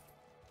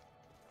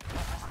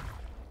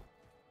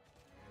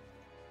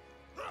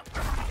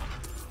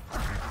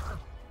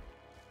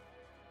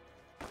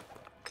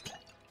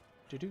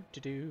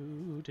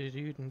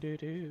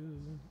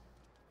 Do-do-do-do-do-do-do-do.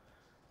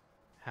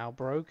 How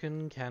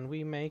broken can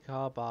we make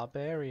our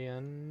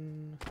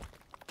barbarian?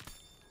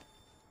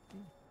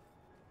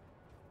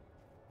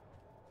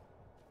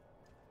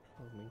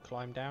 Oh, we can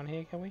climb down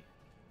here, can we?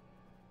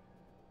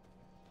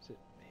 Is it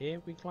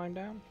here we climb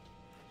down?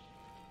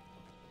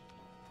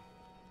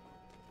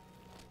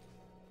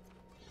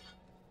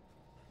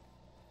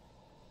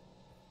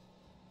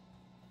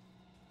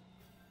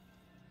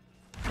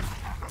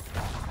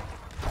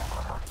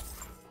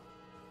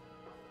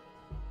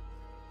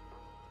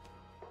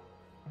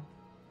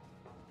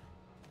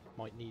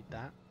 Might need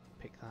that.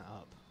 Pick that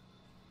up.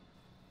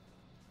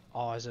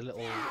 Oh, there's a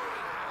little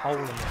hole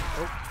in it.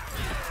 Oh.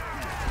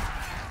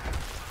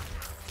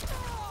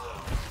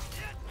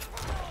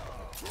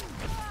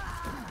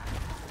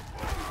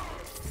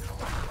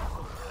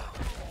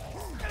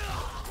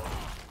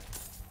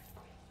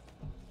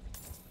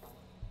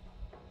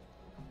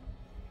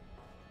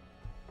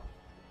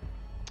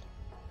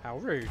 How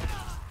rude.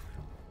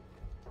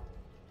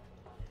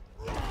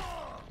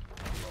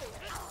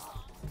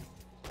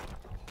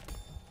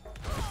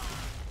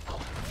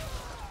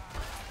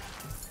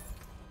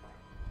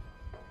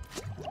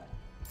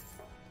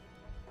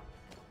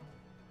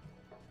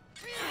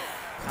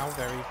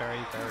 very, very,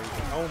 very...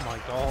 Oh my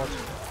god.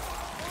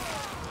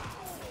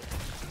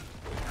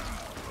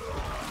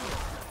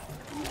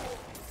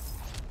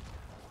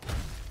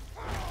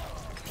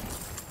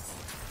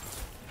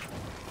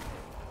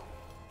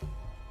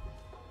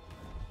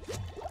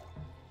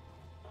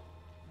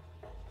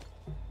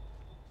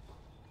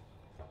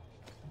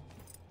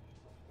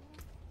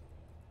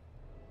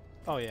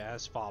 Oh yeah,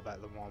 it's far better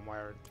than what I'm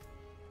wearing.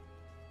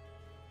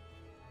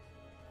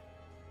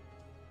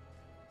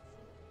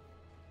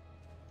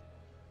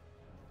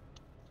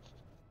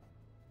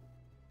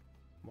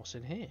 What's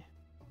in here?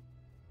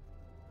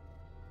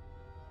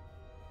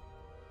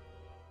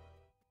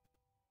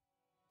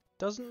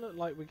 Doesn't look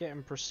like we're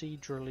getting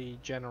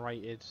procedurally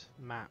generated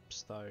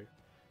maps though.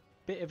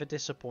 Bit of a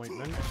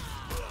disappointment.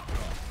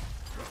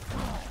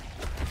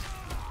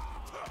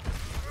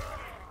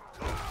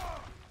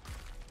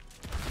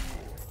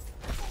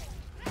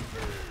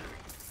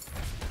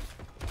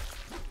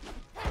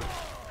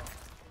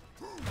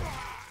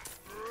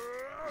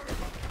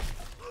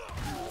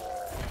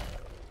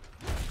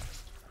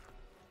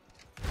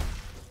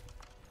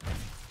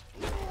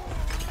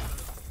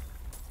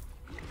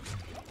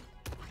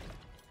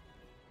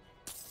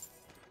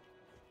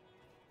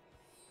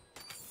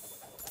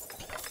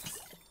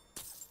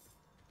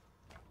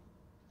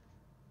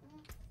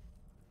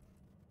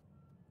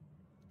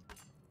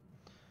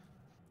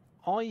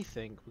 I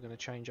think we're going to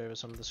change over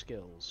some of the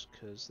skills,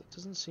 because that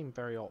doesn't seem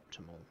very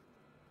optimal.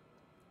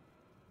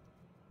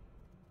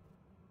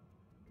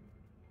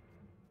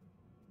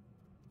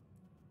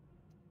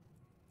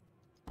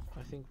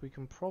 I think we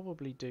can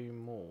probably do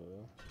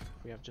more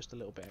if we have just a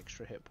little bit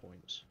extra hit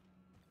points.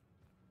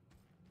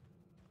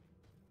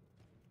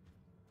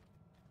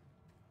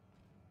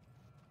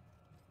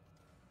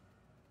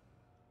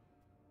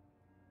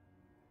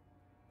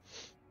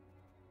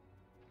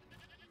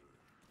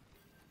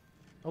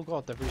 Oh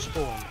god, they've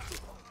respawned.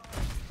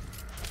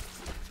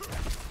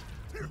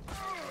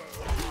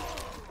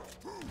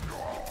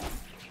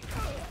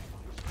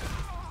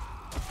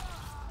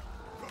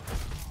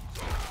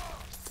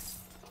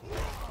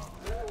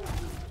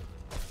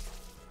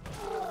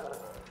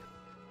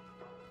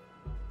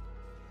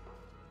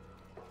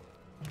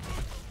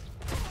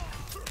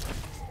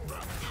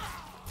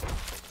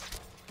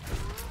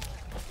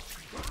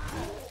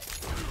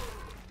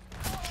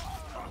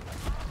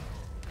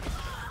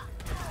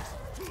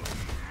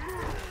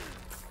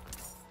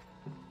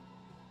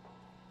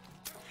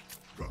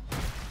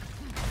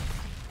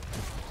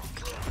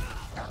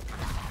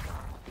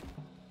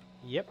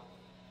 Yep.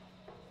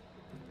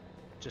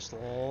 Just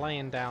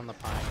laying down the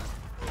pain.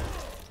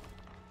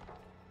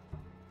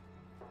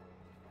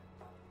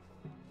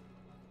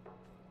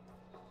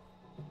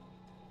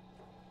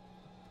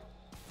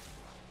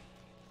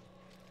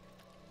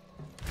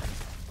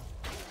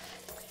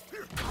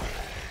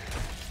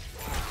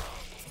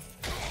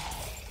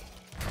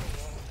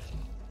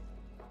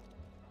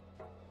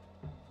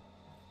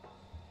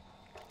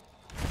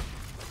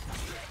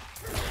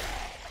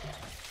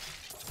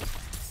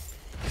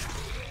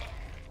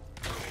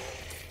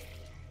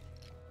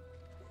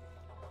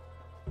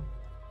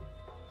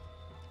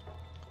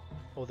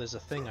 Oh, there's a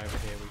thing over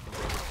here we can do.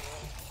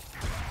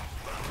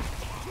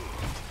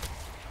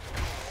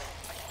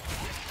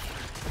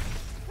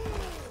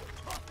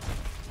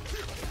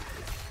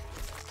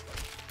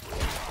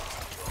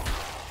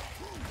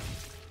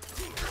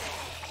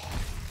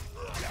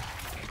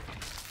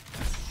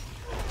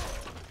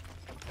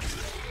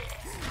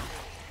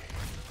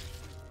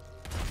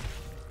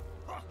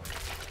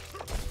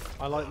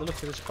 I like the look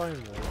of this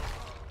bone wall.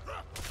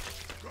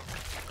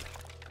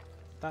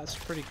 That's a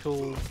pretty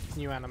cool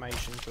new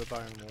animation for the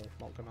bone wall,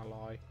 not gonna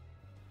lie.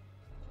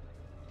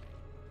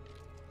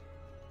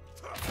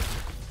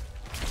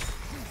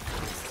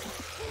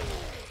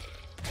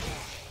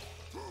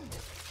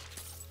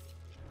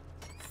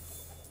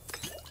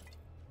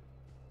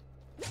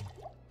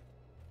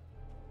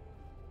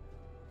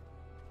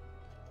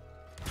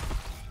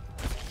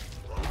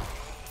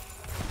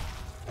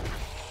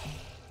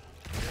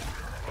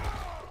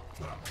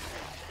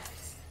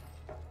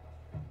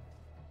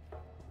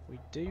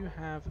 Do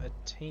have a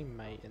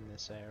teammate in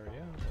this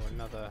area, or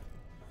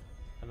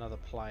another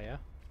player.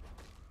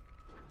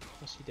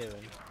 What's he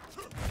doing?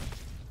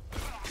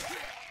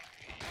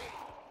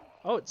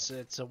 Oh, it's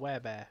a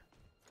werebear.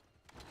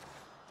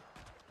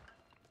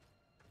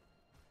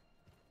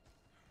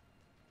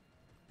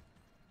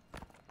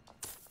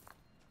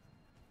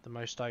 The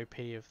most OP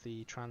of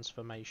the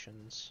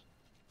transformations.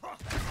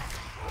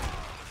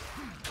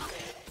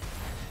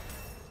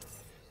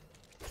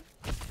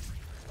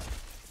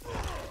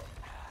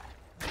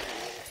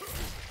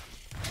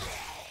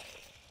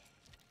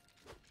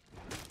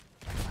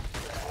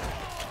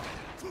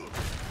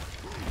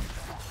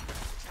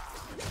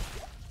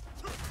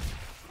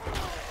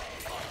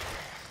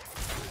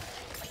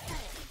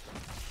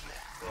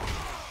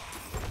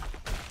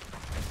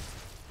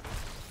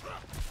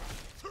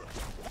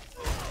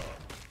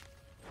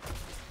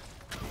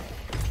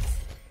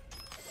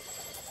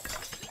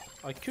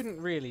 I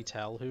couldn't really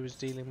tell who was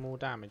dealing more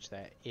damage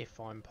there, if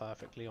I'm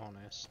perfectly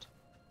honest.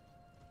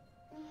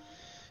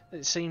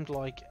 It seemed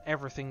like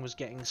everything was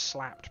getting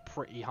slapped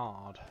pretty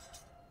hard.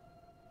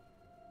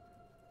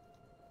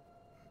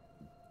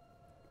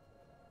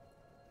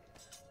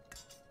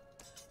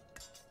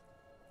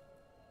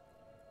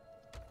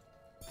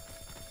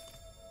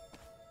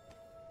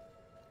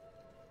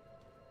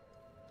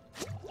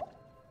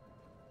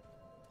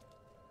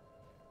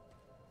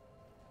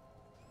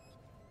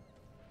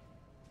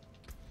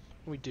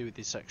 What do we do with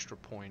this extra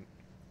point?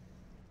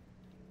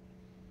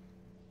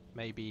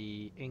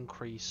 Maybe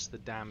increase the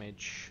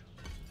damage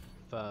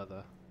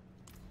further.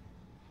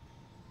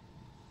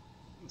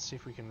 Let's see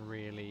if we can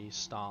really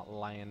start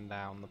laying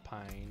down the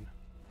pain.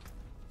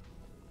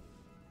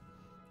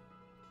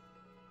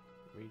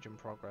 Region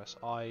progress.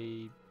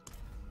 I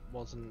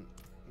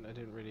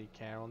didn't really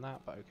care on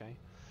that, but okay.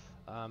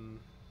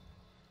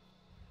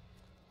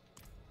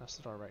 That's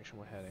the direction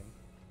we're heading.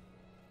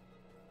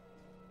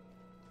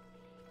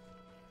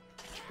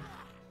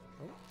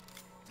 Oh.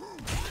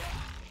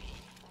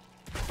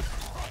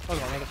 I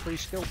got another free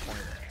skill point.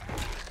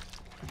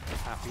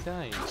 Happy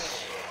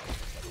days.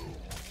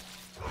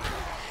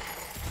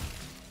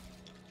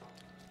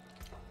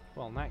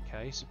 Well, in that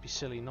case, it'd be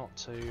silly not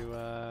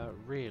to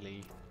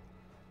really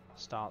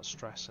start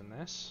stressing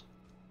this.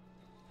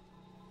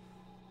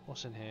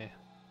 What's in here?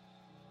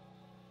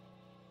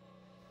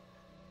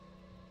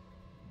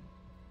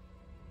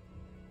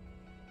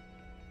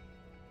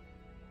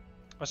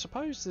 I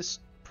suppose this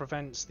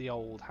prevents the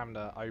old having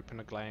to open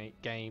a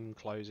game,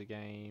 close a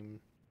game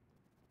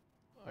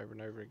over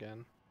and over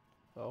again.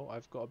 Oh,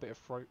 I've got a bit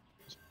of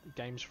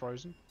games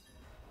frozen.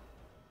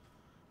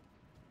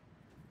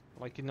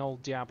 Like in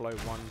old Diablo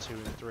 1, 2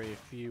 and 3,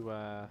 if you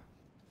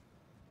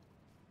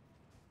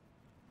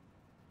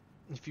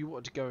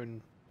wanted to go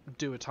and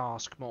do a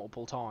task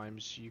multiple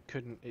times, you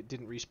couldn't, it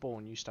didn't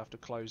respawn, you used to have to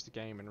close the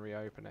game and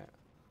reopen it.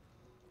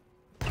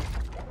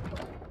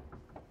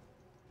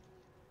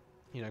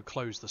 You know,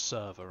 close the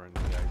server and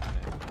reopen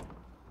it.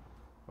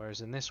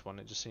 Whereas in this one,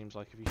 it just seems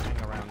like if you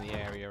hang around the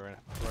area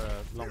for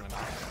long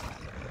enough,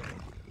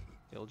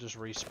 it'll just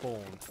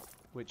respawn.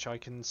 Which I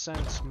can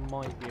sense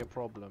might be a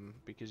problem,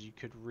 because you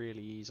could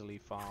really easily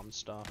farm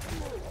stuff.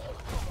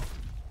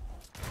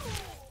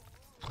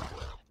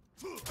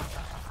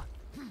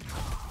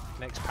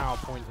 Next power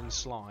point and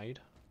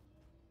slide.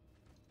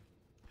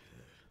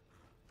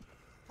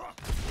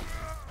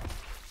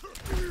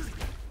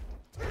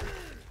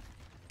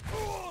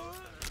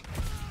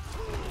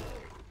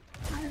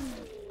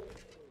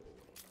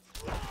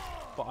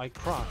 But I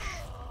crush.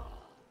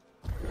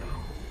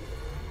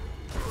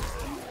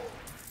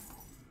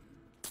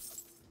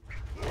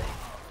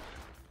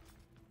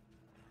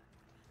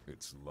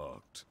 It's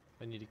locked.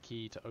 I need a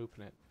key to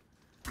open it.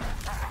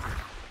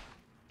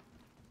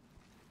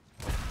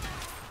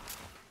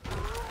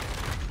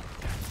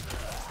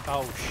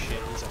 Oh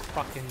shit, he's a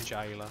fucking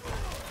jailer.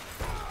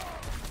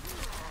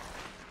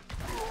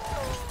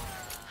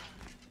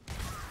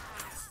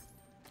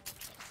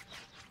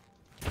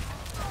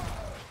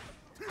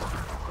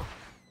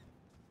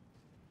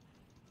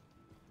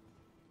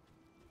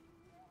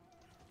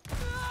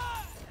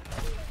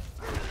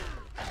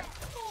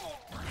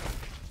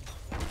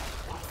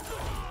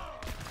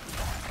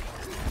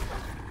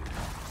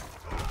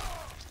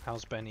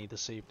 How's Benny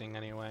this evening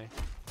anyway?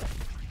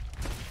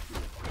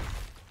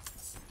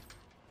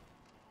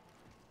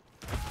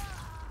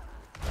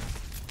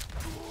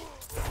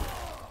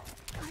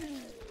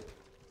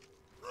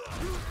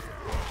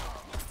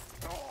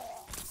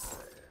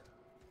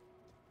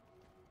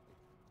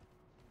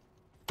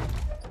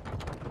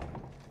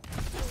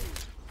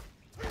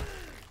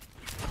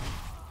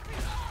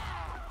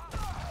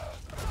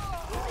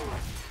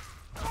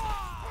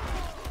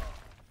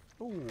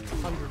 Ooh,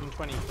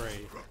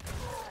 123.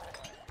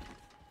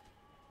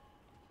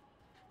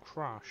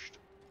 Crushed.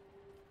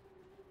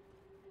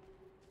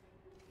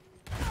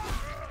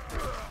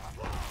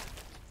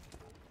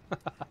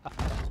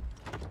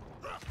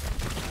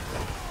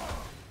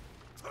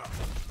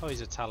 Oh,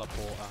 he's a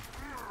teleporter.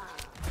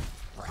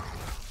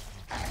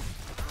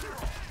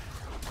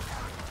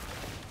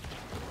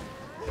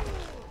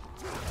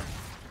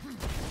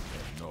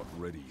 Not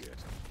ready yet.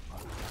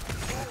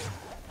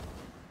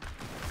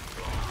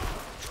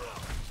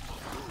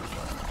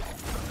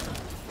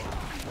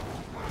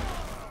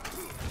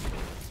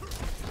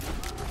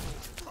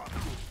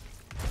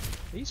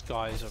 These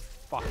guys are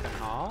fucking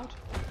hard.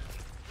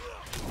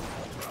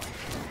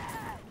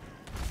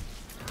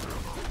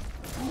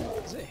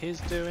 Is it his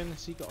doing?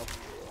 Has he got a...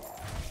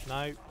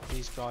 No,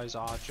 these guys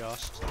are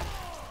just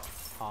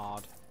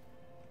hard.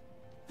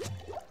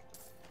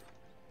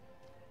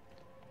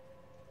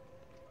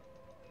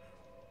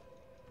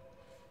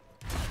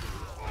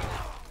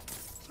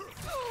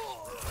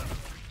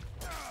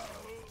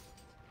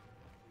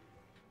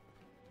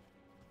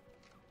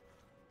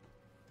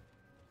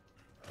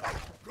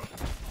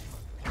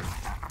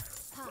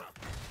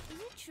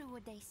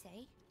 What they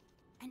say?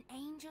 An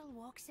angel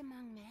walks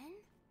among men?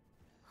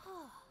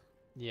 Oh,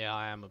 Yeah,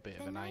 I am a bit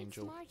of an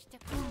angel. March to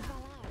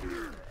Corvalar.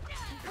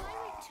 If I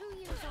were 2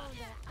 years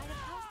older, I'd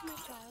have passed my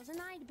trials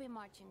and I'd be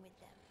marching with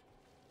them.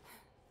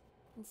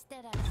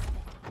 Instead, I'm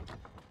spent.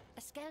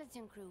 A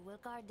skeleton crew will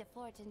guard the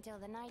fort until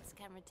the knights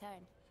can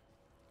return.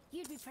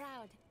 You'd be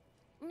proud.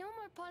 No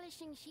more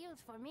polishing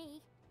shields for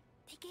me.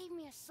 They gave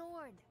me a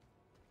sword.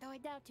 Though I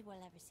doubt you will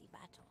ever see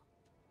battle.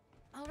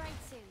 All right,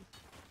 soon.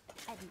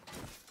 Eddie.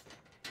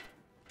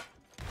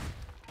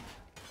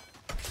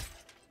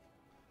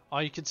 Oh,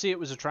 you could see it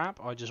was a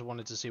trap. I just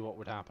wanted to see what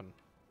would happen.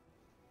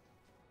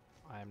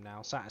 I am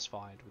now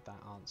satisfied with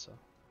that answer.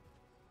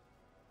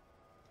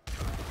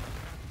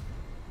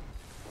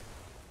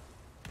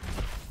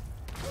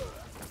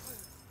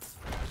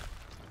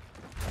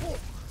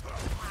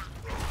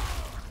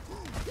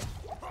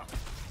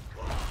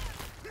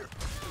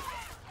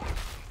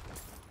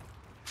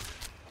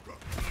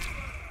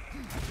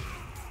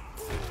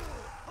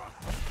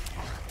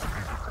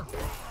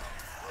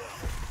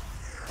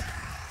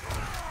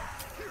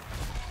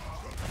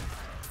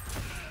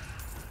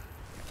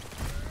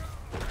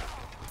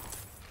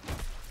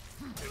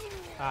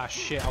 Ah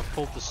shit, I've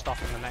pulled the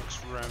stuff in the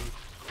next room.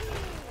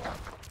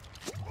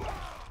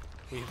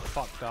 We've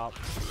fucked up.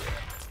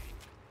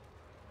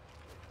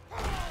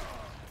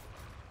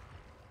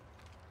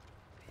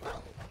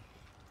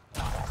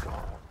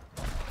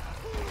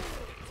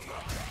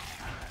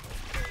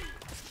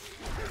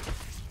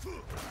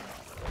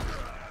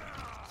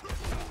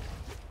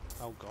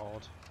 Oh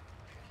god.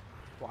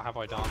 What have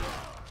I done?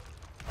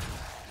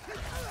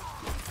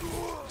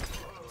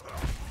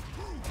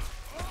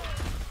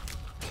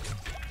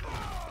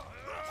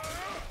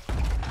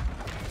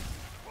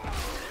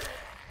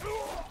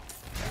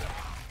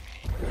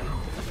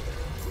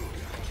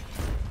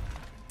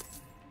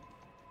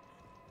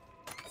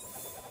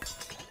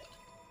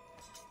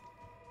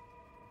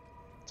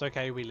 It's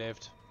okay, we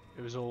lived.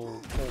 It was all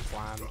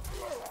planned.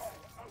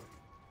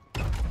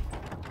 Please,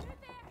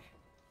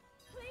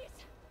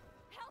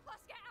 help us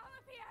get out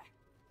of here.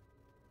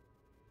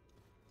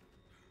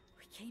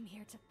 We came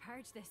here to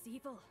purge this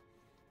evil,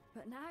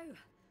 but now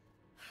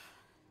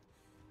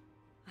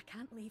I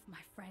can't leave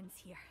my friends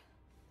here.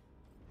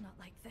 Not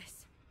like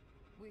this.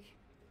 We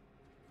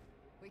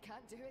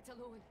can't do it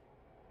alone.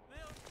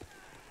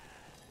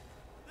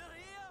 They're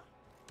here!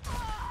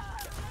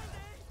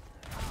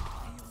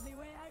 The only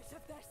way out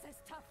of this is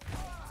to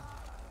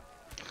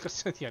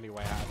fight. The only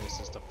way out of this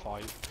is to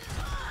fight.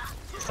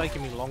 It's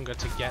taking me longer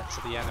to get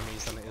to the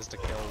enemies than it is to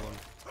kill them.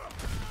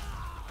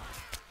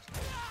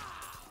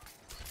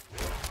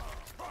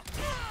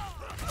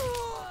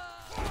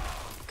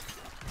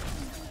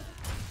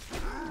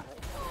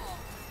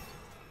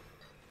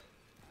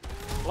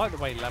 I like the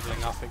way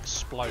leveling up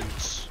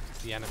explodes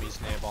the enemies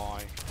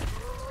nearby.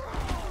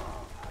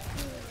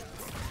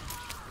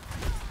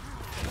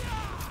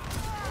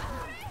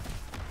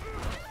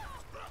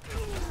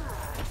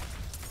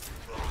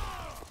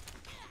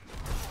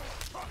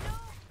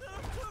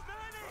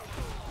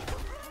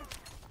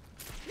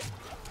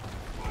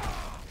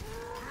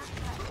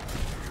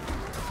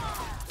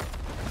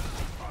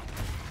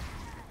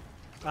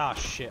 Ah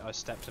shit, I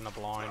stepped in a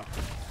blind.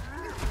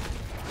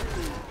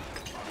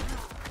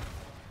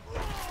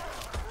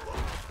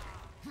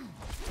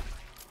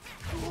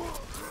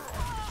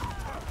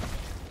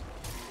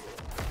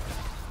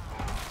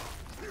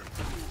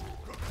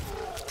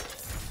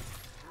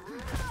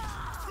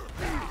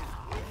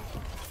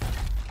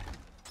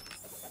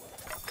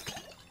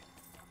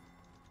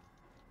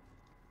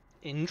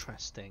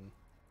 Interesting.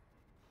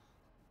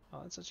 Oh,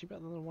 that's actually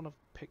better than the one I've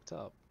picked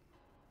up.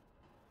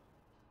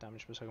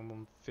 Damage per second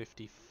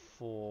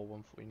 154,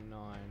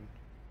 149.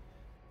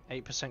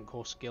 8%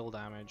 core skill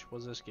damage. What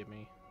does this give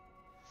me?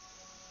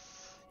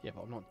 Yeah,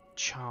 but I'm not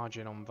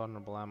charging on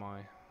vulnerable, am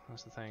I?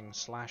 That's the thing.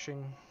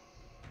 Slashing.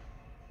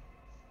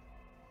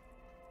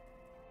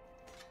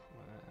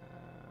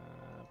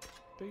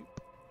 Boop.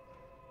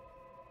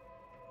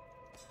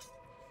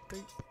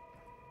 Boop.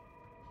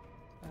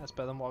 That's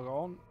better than what I got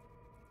on.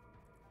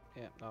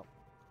 Yeah, no.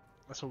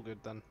 That's all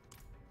good then.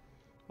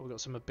 We've got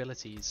some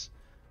abilities.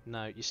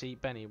 No, you see,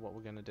 Benny, what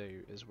we're going to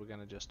do is we're going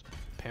to just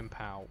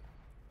pimp out.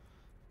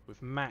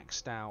 We've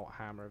maxed out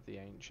Hammer of the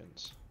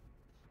Ancients.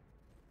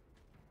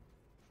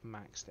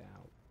 Maxed it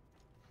out.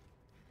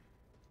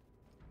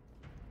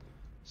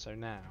 So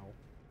now...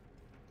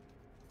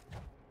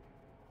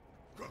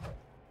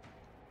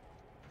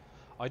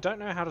 I don't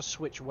know how to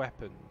switch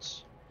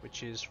weapons,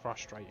 which is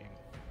frustrating.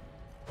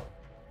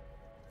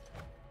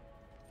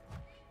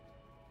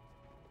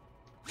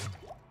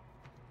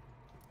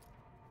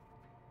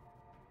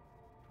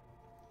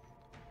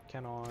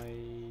 Can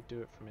I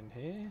do it from in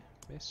here?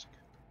 Misk?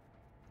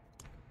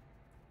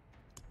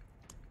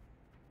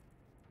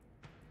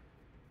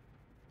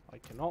 I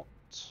cannot.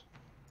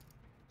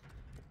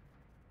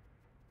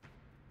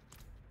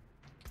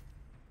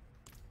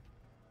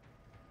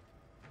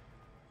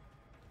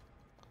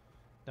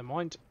 Never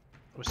mind.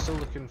 We're still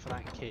looking for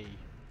that key.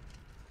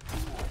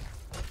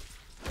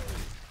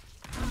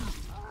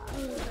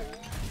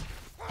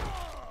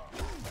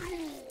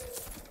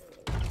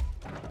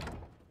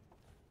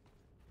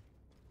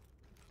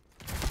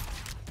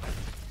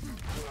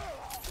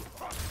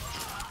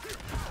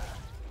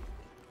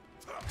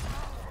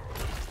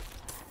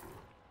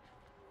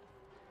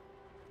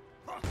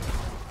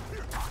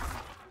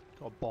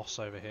 boss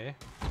over here.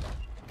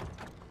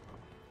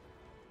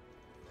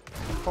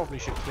 Probably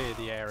should clear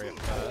the area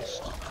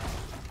first.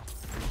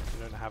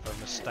 We don't have a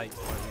mistake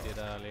like we did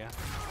earlier.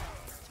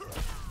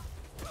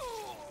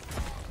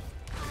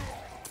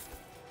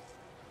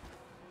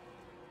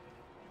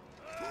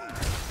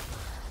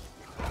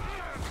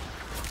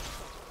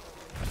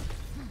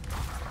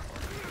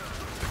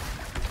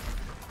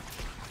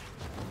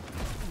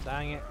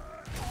 Dang it.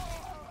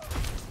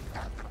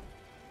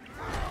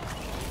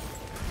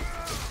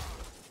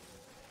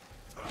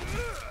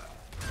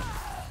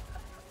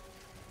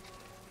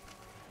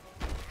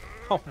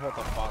 Oh, what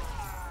the fuck?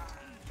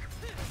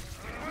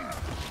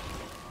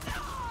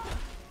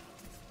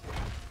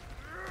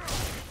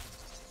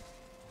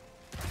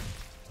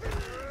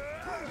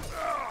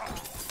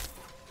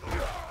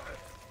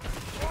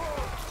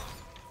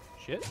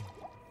 Shit.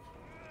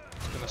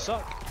 It's gonna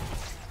suck.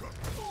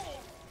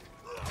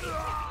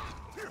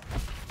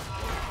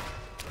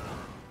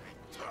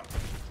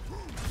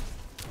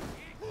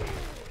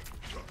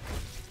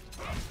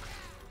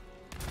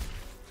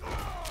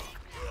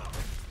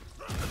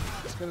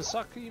 Gonna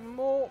suck even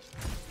more.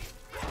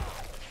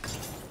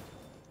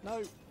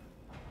 No.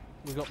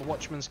 We got the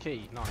Watchman's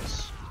key.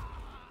 Nice.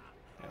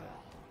 Yeah.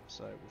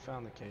 So we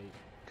found the key.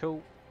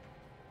 Cool.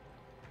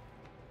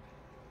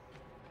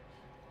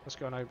 Let's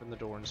go and open the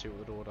door and see what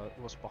the door does.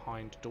 What's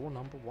behind door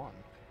number 1.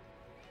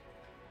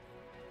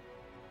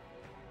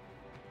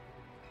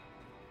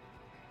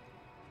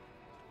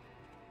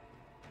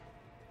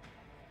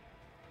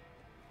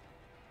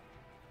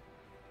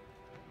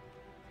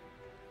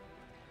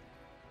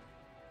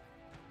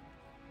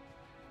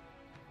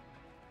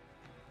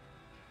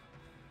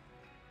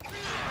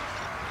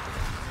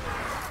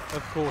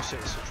 Of course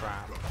it's a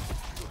trap.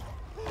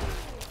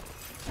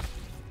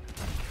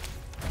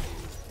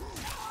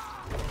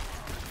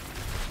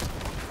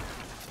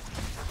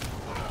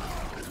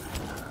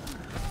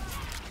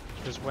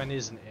 Because when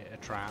isn't it a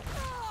trap?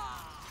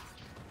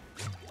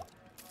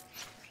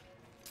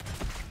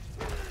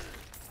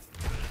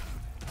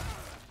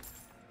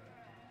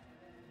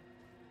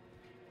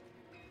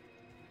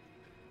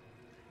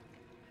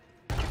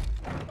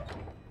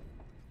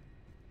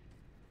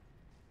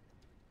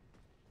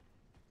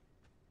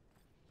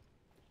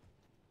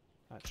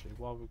 Actually,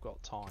 while we've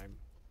got time,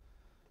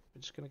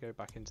 we're just going to go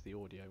back into the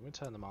audio. We'll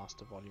turn the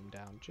master volume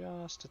down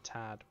just a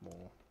tad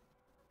more.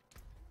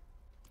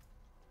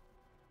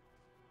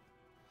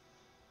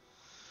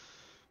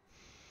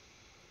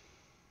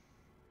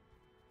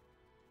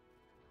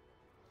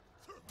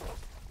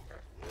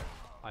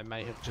 I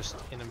may have just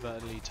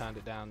inadvertently turned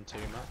it down too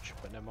much,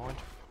 but never mind.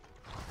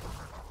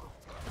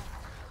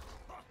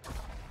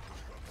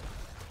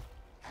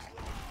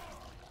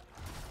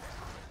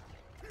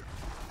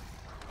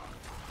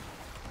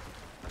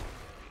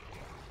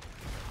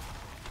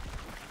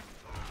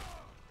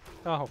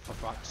 Oh, for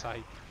fuck's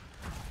sake.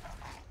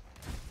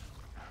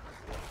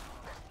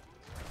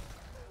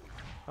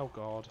 Oh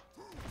god.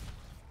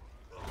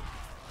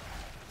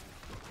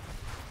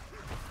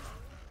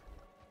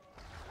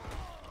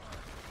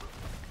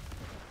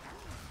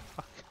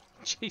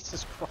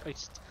 Jesus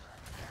Christ.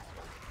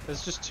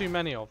 There's just too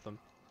many of them.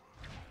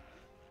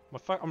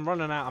 I'm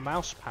running out of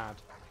mouse pad.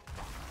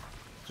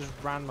 Just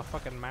ran my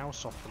fucking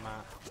mouse off the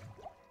map.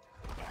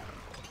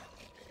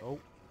 Oh.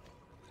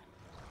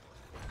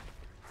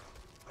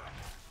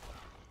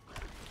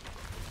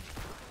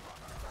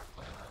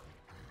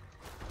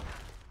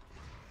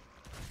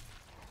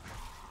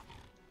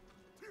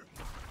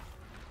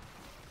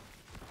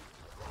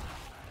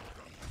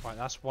 Right,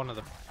 that's one of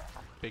the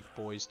big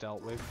boys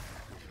dealt with.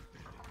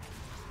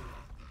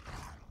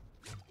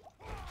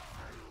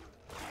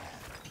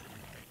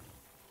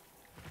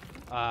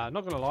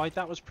 Not gonna lie,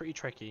 that was pretty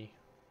tricky.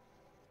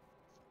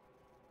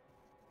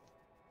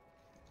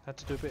 Had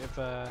to do a bit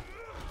of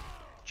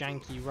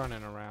janky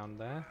running around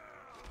there.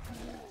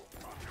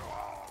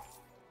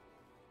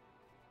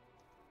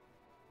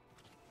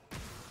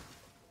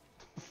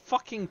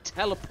 Fucking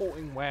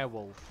teleporting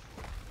werewolf.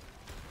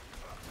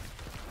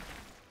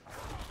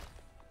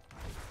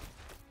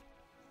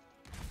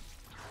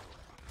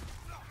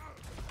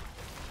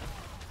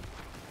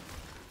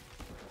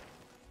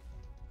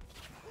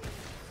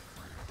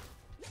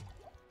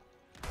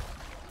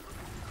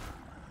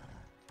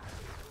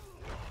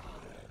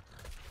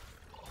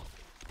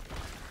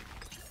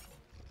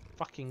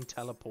 Fucking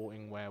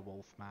teleporting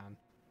werewolf, man.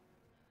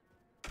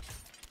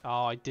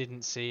 Oh, I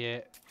didn't see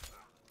it.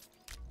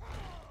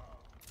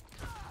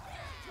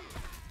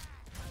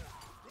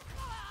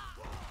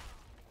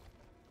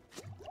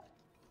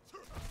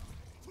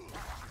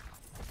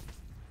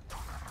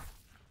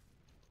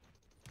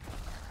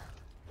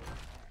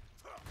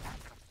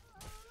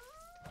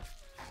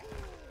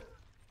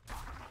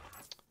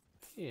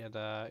 He had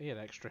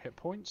extra hit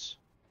points.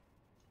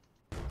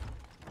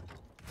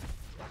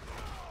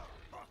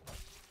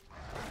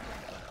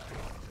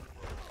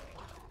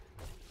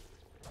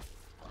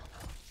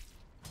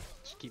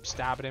 Keep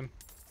stabbing him.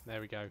 There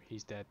we go.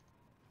 He's dead.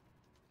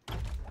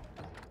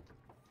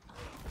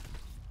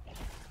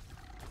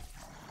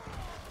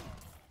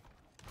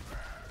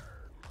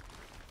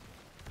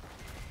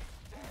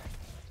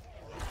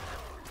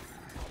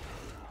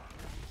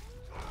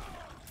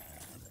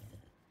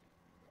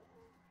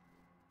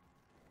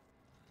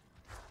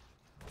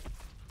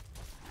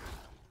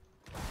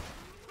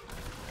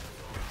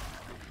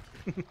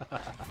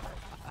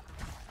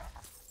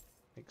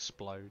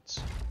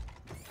 Explodes.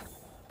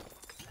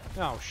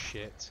 Oh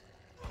shit.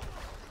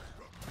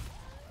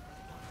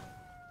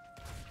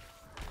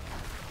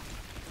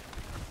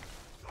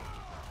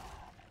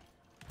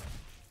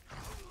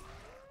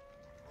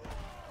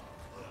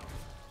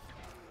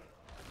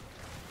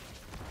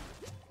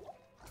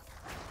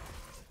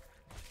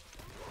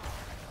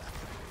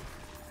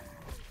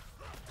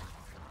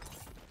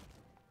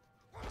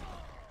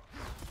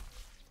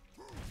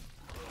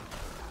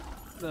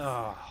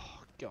 Oh,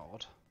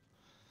 God.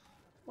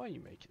 Why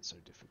you make it so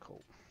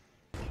difficult?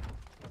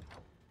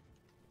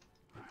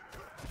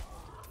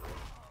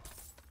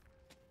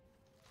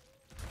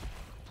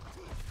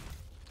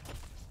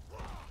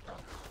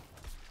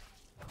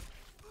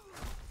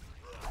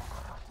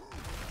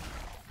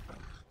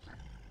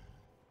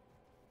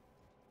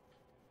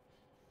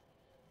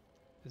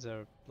 Is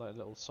there like a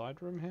little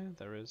side room here?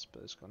 There is,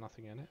 but it's got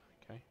nothing in it.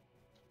 Okay.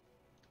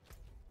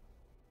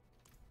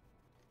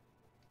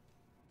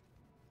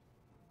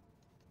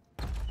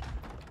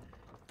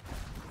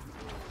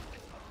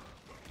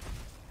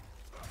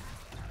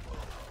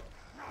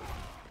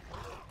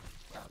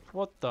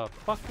 What the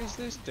fuck is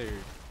this dude?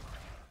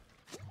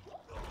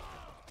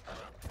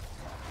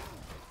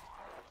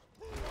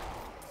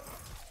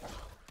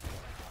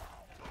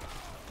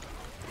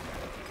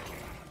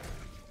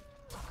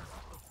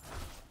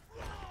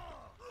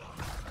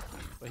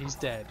 But he's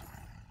dead.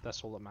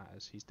 That's all that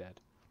matters. He's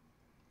dead.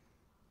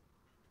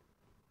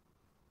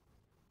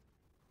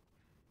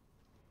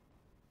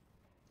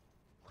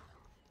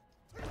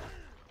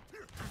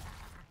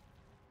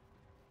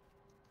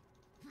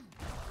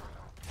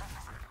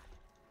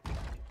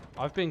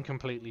 I've been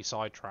completely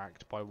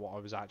sidetracked by what I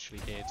was actually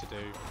here to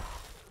do.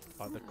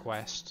 Like the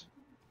quest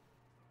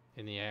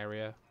in the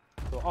area.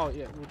 But, oh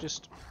yeah, we'll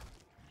just...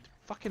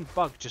 Fucking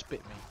bug just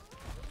bit me.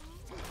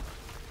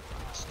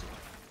 Bastard.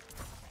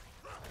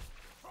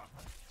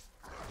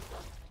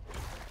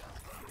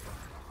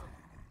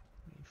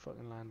 You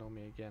fucking land on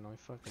me again, I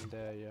fucking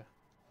dare you.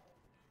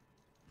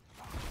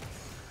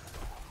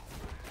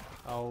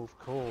 Oh, of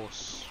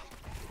course.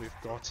 We've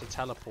got a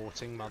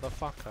teleporting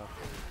motherfucker.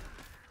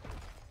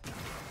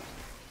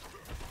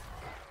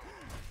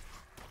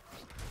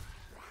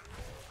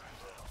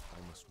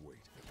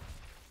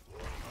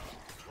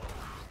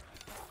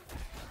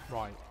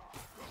 Right.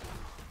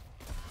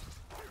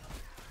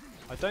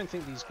 I don't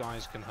think these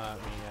guys can hurt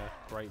me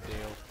a great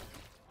deal.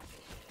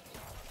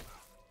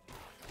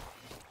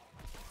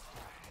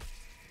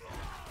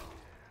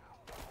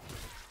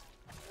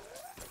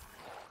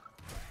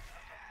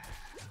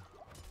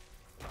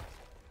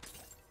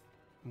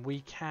 We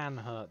can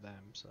hurt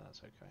them, so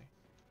that's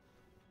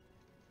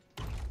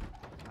okay.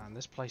 Man,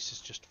 this place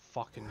is just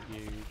fucking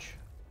huge.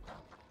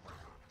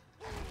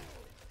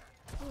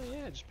 Oh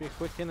yeah, just be a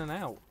quick in and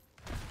out.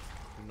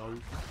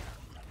 Nope.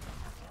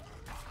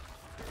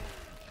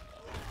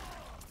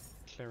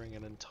 Clearing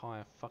an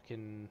entire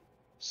fucking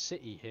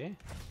city here. In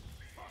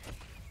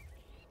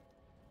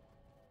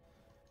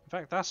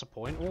fact, that's a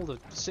point. All the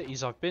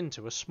cities I've been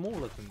to are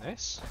smaller than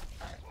this.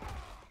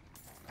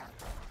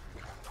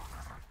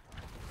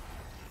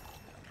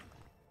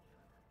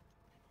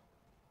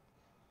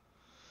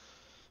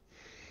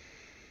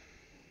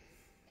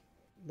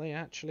 They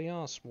actually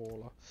are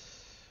smaller.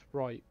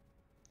 Right.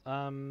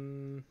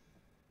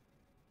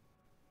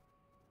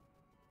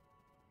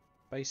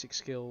 Basic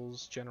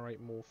skills generate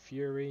more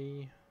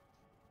fury.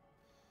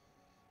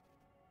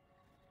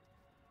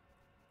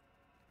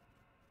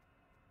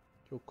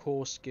 Your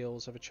core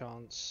skills have a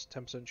chance,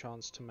 10%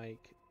 chance to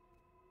make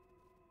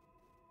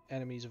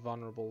enemies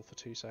vulnerable for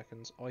 2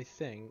 seconds. I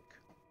think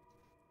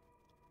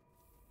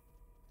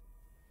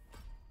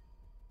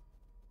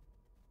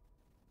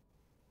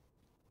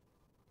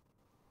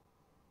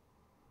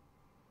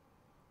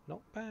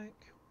knockback,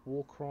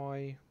 war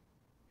cry,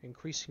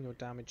 increasing your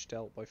damage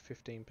dealt by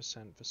 15%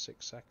 for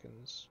 6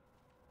 seconds.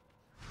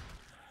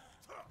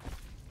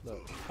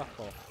 Look, fuck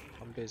off.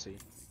 I'm busy.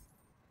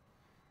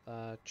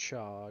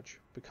 Charge.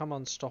 Become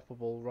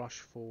unstoppable. Rush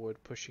forward,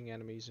 pushing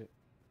enemies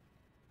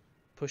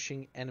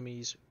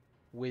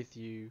with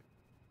you.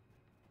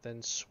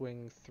 Then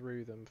swing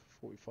through them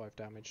for 45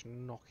 damage,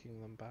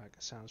 knocking them back.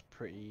 Sounds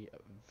pretty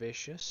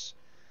vicious.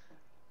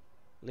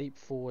 Leap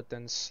forward,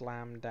 then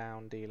slam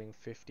down, dealing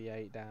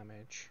 58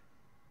 damage.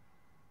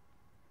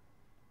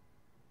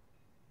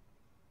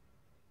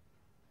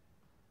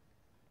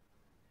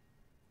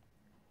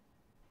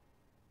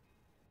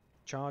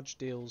 Charge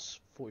deals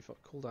 45,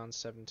 cooldown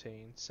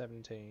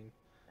 17,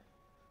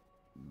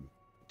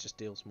 just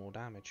deals more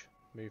damage.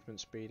 Movement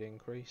speed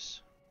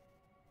increase.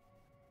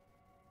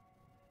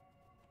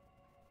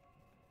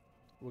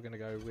 We're going to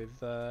go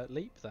with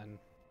leap then.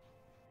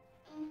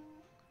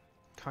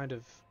 Kind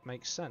of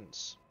makes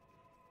sense.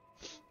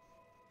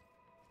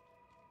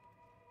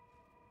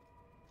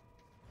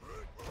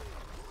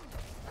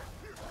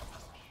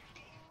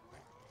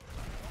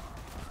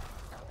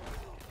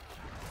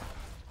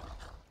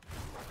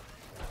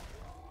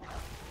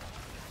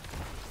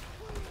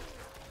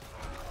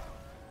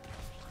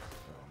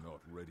 I'm not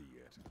ready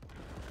yet.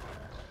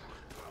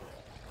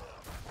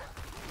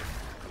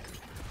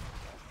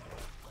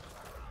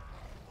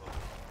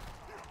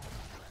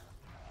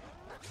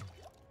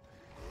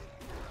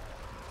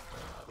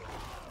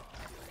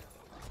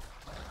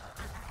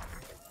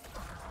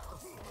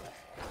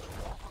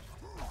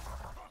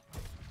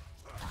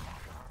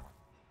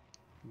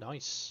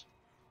 Nice.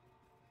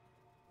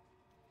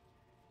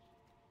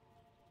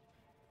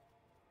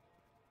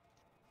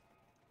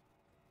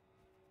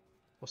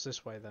 What's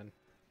this way then?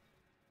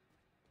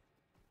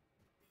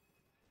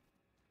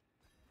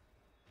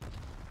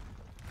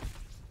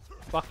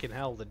 Fucking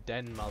hell, the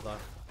den mother.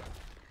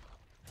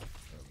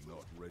 I'm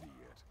not ready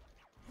yet.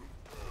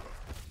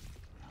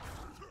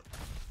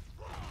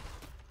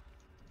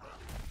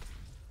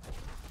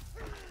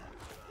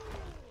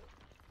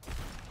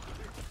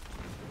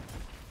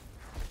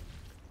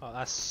 Oh,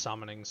 that's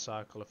summoning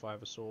circle if I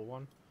ever saw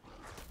one.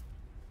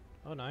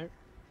 Oh no.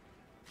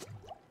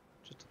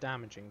 Just a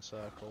damaging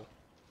circle.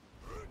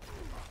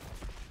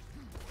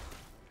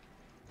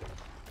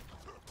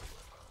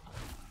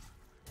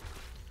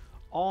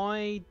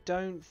 I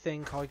don't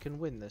think I can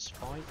win this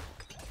fight.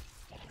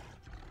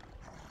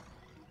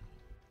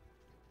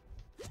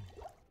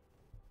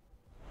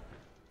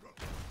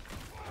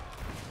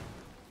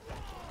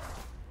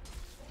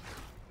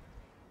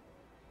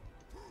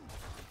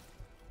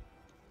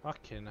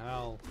 Fucking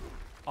hell.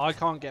 I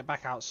can't get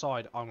back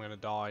outside. I'm gonna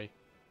die.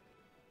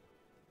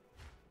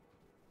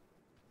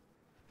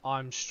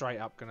 I'm straight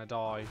up gonna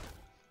die.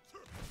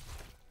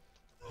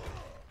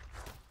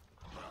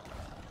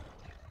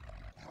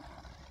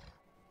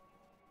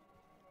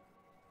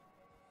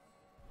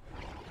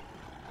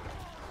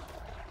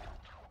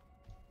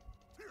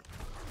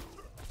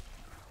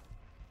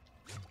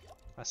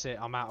 That's it,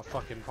 I'm out of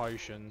fucking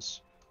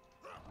potions.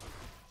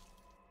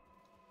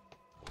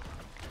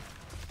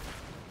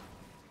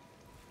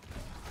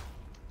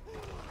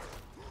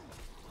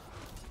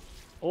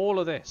 All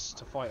of this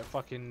to fight a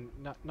fucking...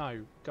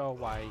 No, go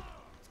away.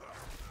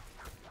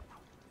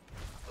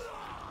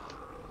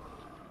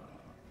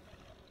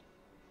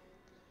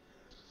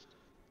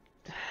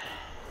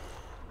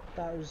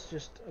 That was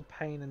just a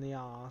pain in the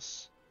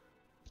arse.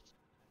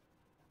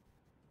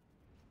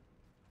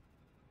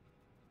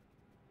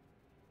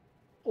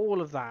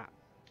 All of that.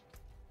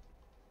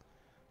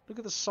 Look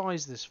at the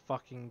size of this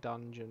fucking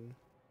dungeon.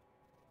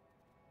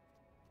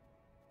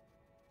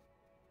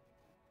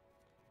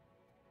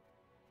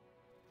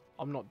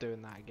 I'm not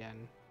doing that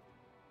again.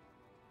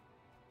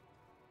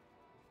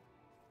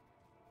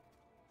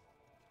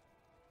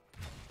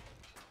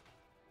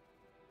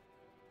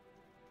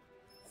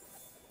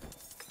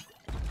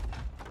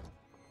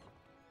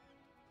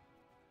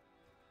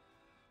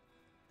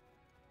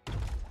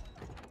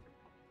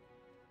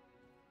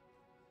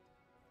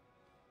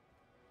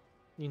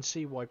 You can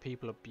see why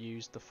people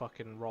abused the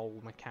fucking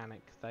roll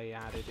mechanic they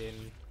added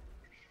in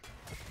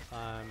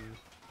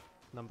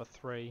number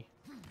 3.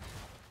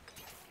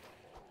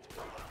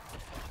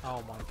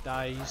 Oh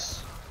my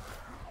days.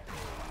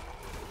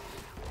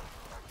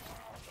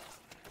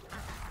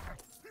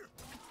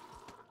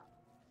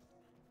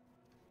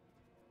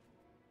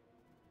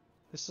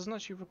 This doesn't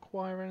actually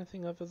require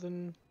anything other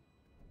than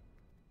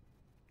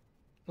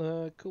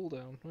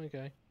cooldown.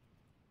 Okay.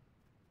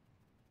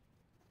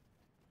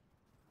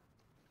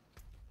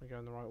 We're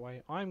going the right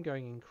way. I'm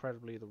going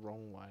incredibly the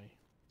wrong way.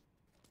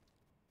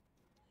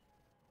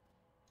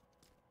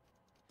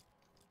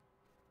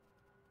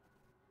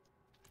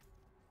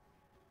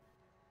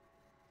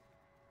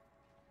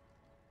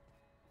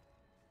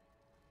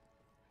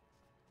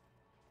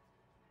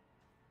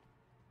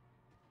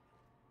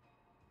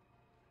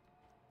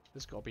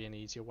 There's got to be an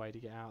easier way to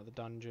get out of the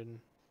dungeon.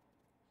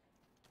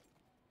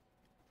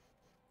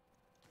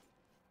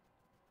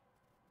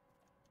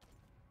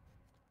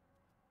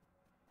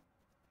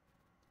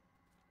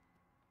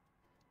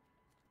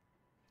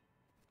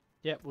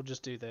 Yep, we'll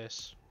just do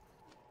this.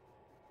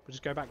 We'll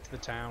just go back to the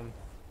town.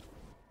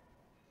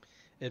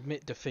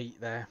 Admit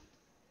defeat there.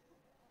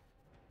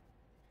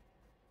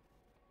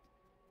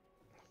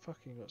 I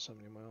fucking got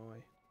something in my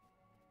eye.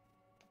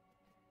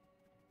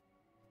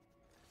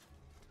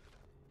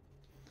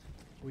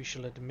 We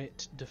shall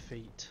admit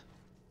defeat.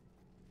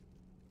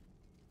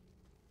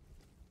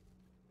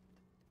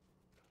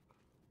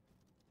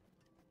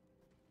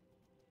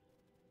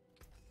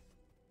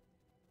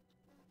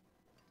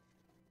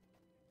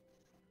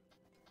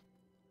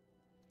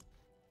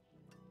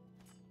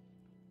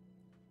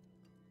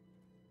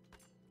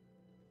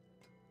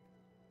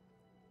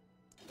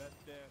 That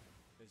there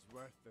is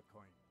worth the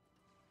coin.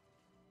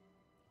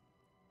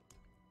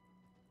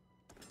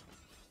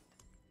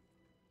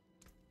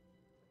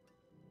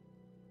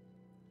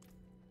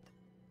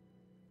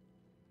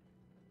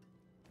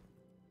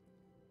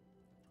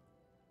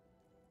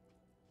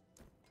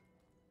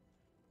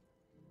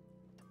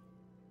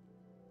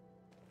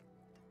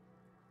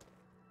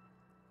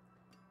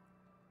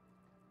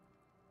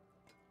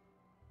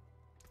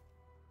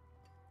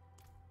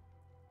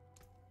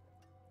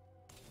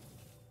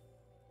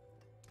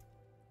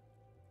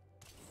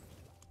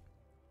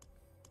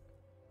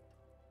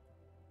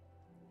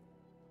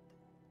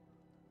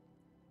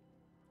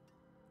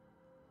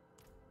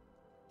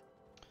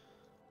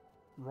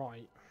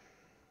 Right.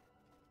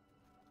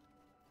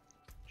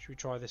 Should we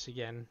try this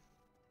again?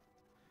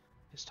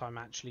 This time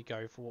actually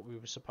go for what we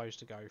were supposed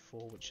to go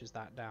for, which is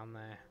that down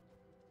there.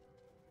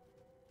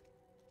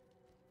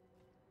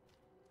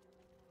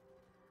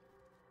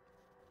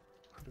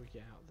 Should we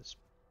get out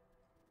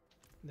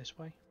this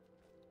way?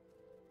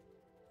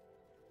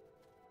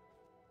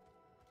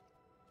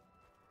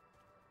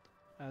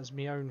 As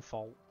my own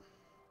fault.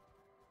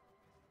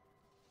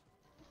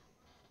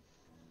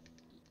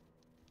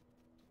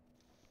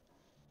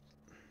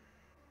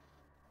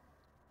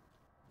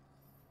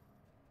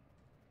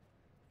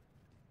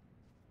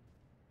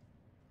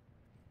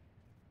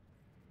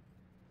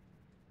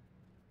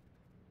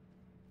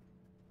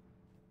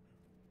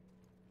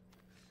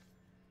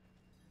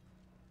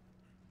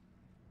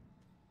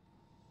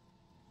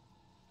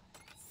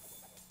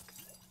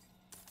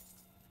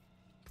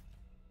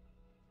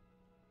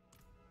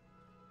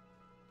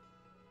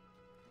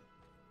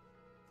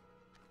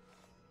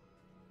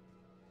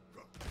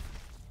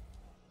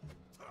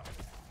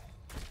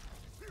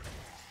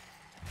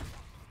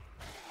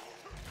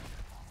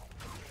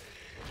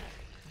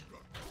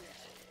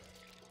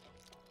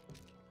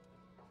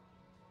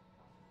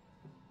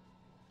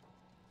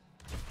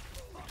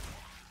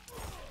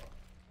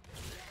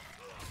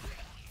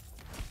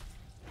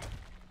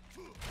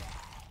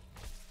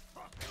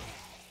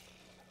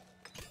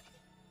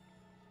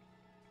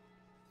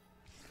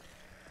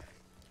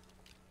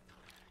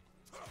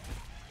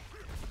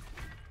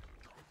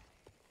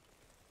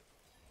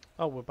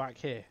 Oh, we're back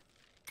here.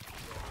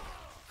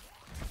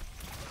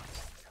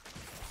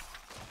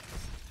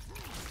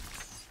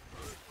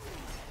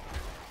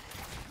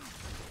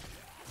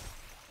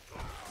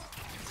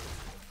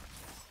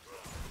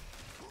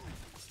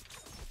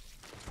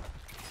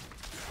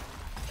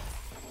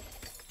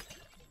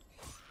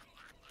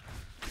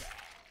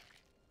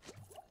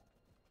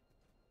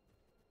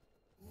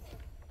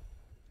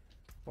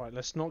 Right,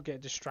 let's not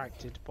get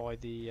distracted by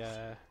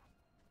the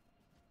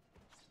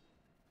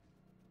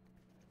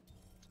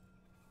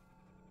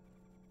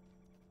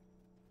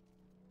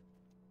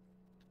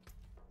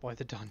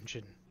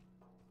dungeon.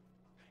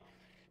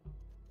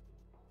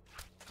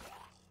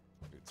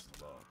 It's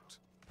locked.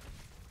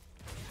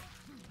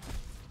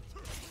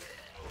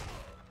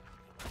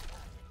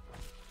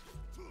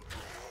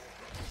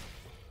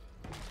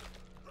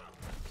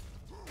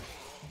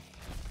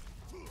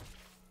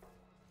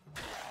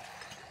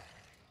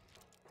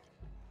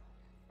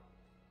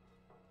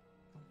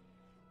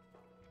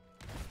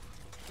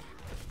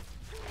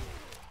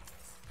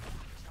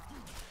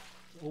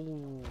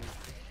 Ooh.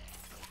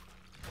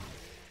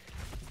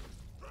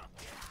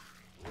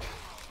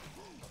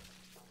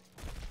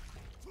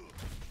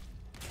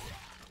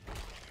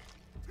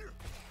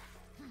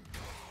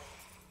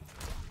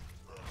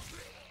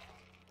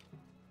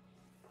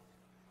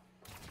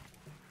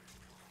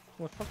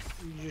 What the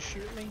fuck? You just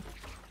shoot me?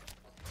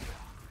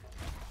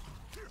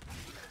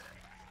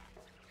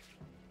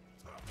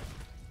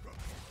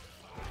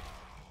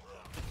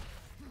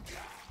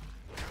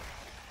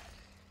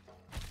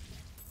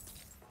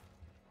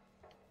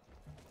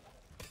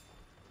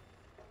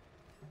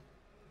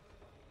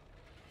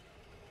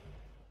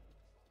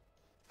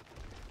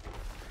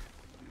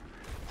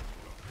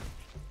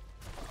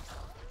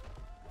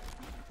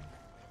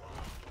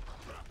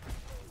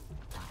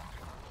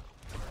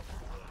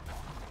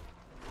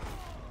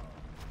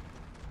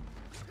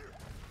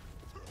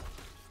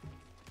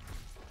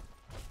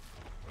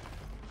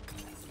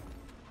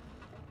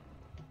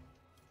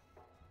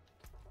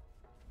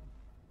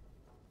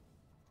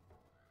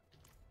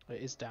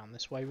 It is down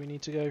this way we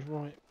need to go,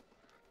 right.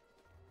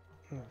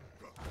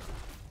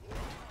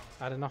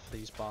 Had enough of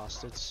these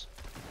bastards.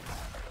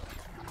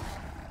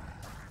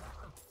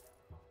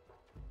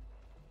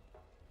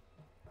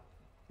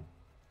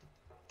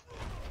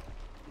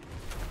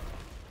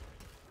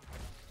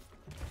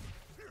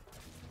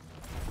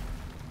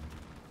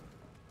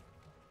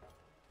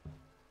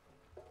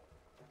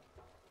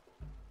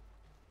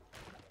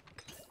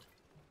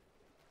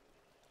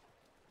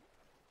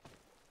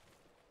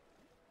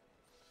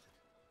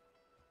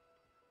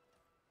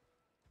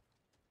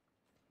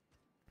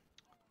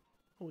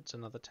 Oh, it's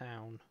another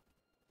town.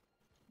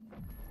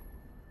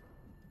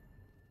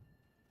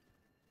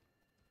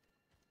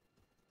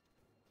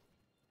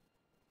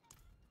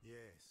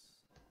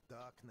 Yes,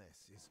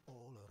 darkness is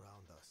all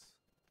around us,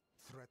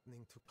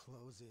 threatening to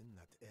close in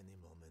at any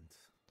moment.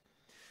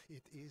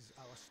 It is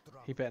our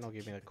struggle. He better not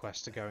give me the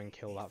quest to go and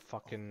kill that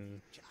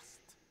fucking...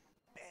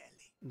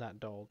 that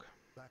dog.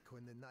 Back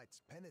when the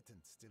Knights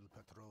Penitent still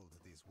patrolled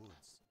these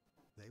woods,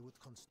 they would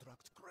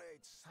construct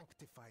great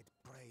sanctified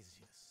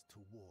braziers to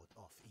ward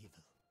off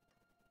evil.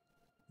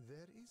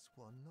 There is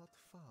one not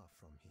far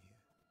from here.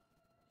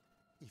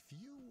 If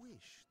you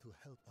wish to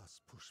help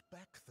us push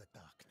back the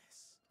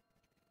darkness,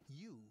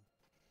 you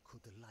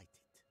could light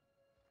it.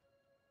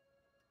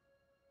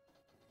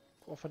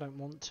 What if I don't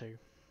want to?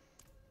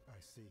 I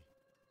see.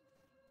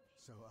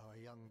 So our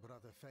young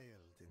brother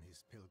failed in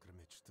his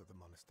pilgrimage to the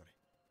monastery.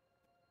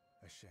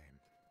 A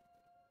shame.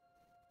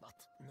 But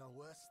no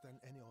worse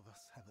than any of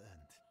us have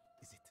earned,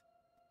 is it?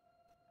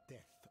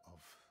 Death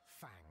of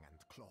fang and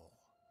claw,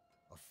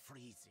 of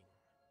freezing,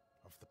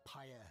 of the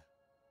pyre.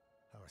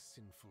 Our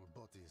sinful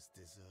bodies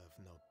deserve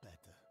no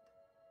better.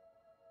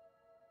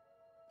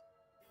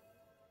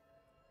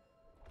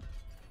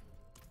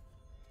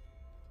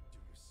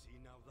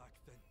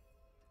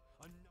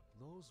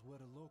 Those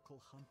were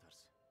local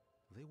hunters.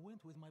 They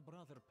went with my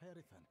brother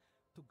Perithan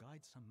to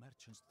guide some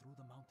merchants through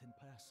the mountain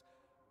pass,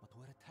 but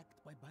were attacked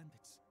by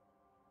bandits.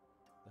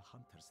 The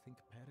hunters think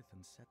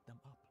Perithan set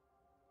them up.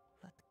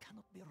 That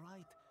cannot be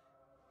right.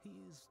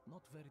 He is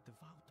not very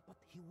devout, but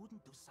he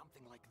wouldn't do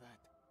something like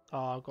that.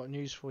 Oh, I've got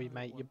news for you,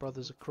 mate. Your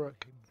brother's a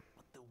crook.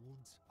 But the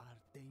woods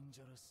are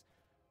dangerous.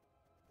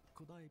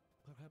 Could I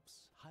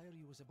perhaps hire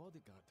you as a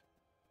bodyguard?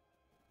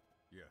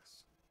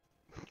 Yes.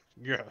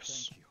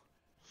 Yes. Thank you.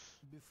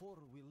 Before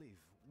we leave,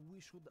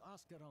 we should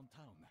ask around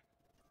town.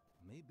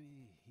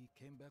 Maybe he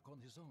came back on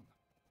his own.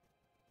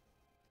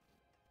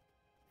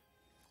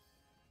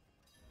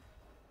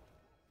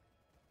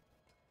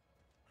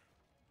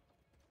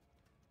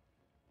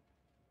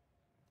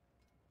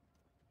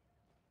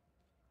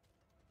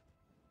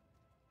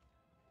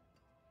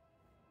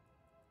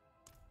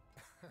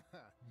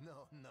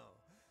 No, no.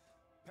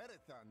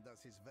 Perithan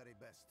does his very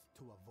best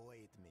to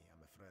avoid me,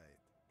 I'm afraid.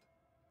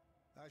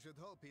 I should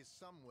hope he's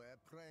somewhere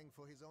praying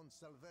for his own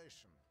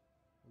salvation.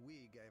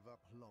 We gave up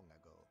long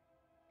ago.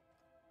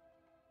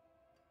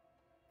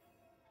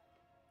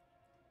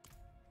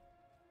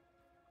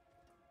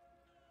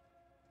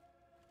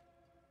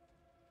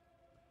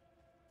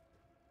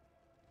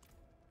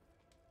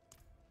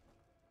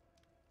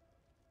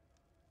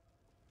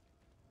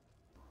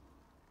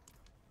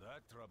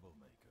 That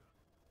troublemaker?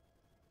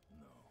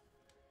 No.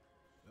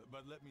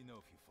 But let me know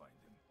if you find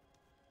him.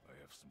 I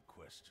have some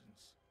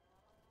questions.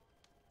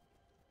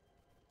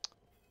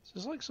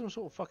 This is like some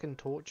sort of fucking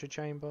torture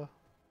chamber.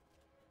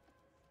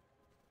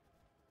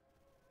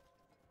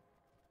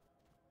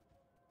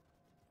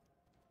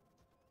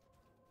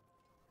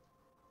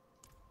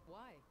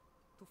 Why?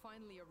 To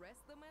finally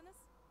arrest the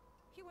menace?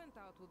 He went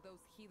out with those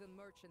heathen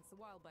merchants a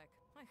while back.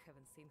 I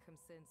haven't seen him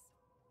since.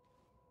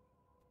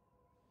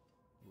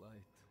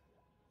 Light.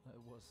 I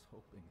was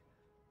hoping.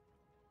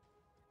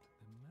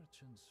 The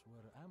merchants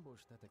were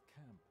ambushed at a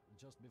camp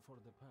just before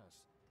the pass.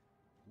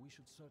 We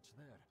should search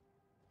there.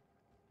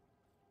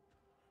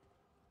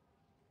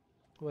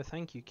 Well,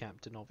 thank you,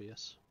 Captain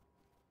Obvious.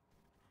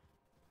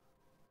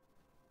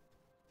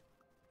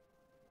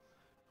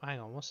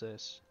 Hang on, what's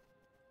this?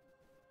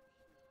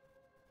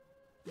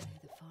 May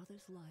the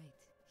Father's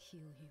light heal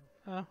you.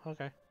 Oh,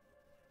 okay.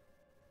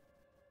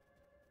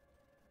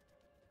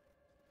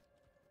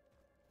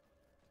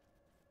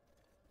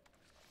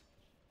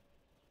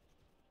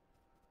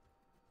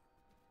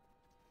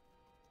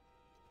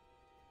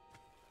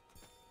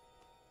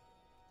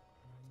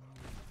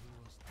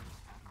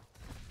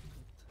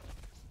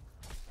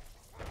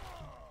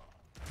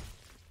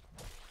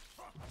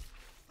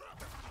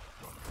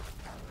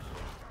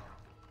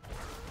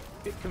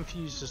 Bit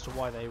confused as to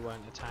why they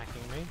weren't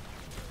attacking me.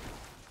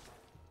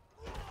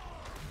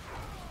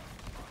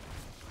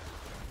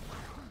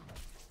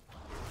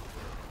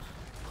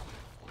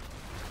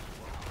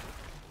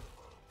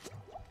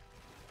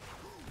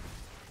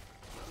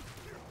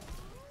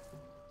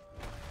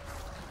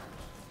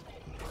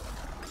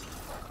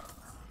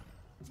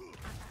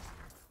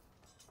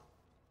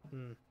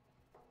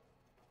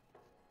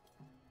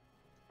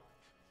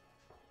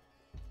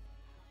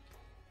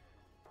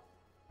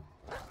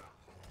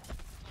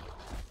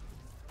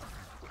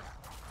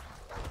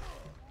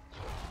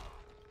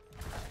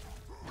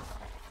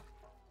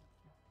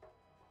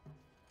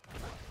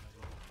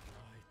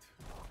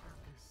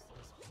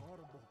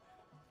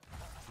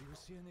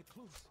 Any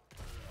clues?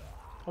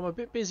 I'm a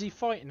bit busy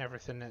fighting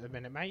everything at the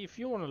minute, mate. If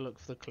you want to look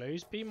for the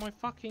clues, be my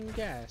fucking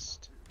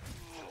guest.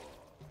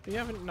 If you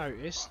haven't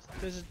noticed,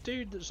 there's a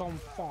dude that's on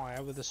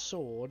fire with a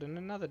sword and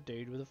another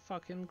dude with a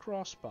fucking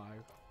crossbow. I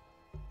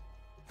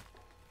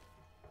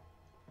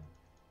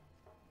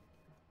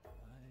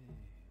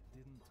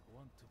didn't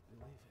want to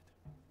believe it,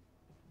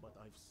 but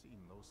I've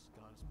seen those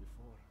scars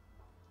before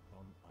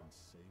on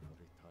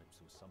unsavory types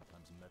who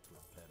sometimes met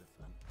with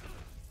Perithan.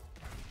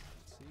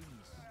 It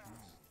seems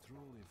he's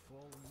truly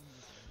fallen in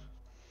this way.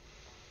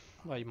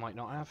 Well, you might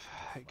not have.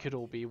 It could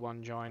all be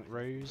one giant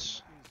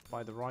ruse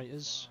by the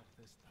writers.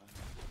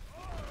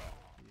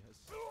 He has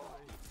strayed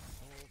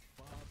so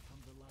far from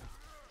the light.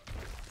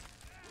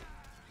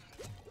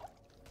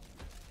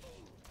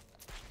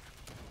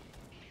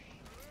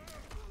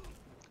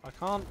 I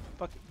can't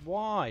fuck.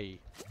 Why?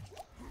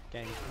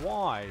 Game,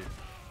 why?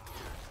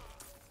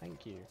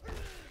 Thank you.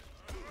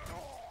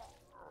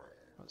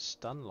 That's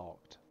stun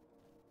locked.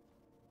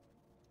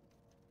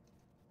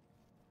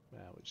 Yeah,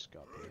 we'll just go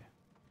up here.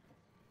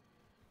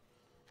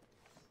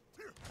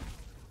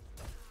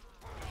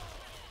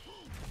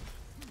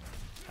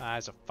 Ah,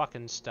 there's a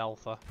fucking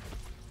stealther.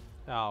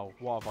 Oh,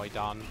 what have I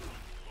done?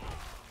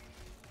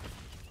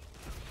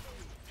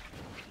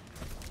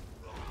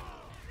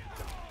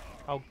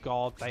 Oh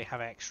god, they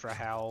have extra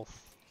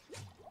health.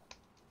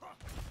 I'm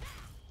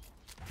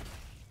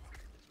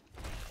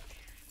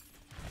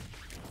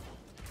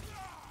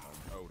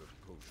out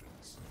of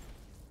potions.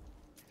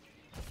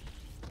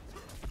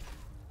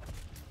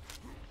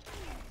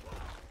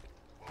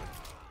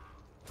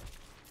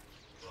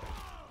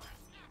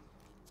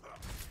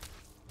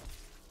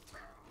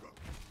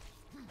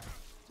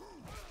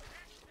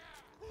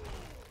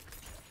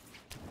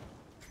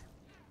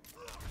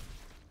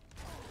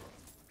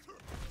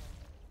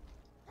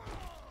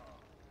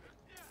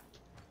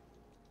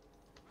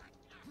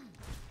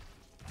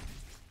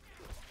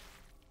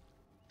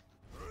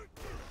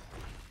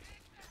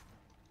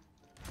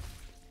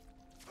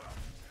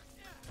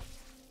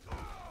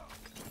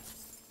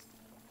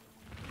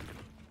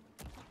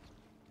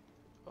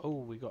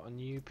 Oh, we got a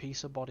new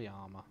piece of body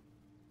armor.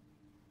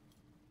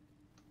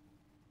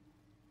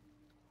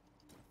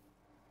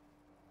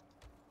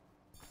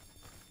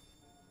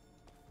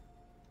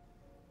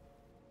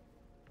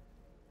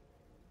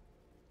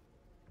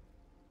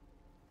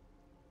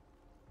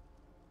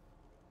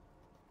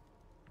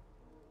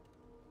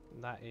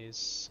 That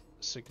is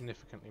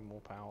significantly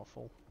more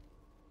powerful.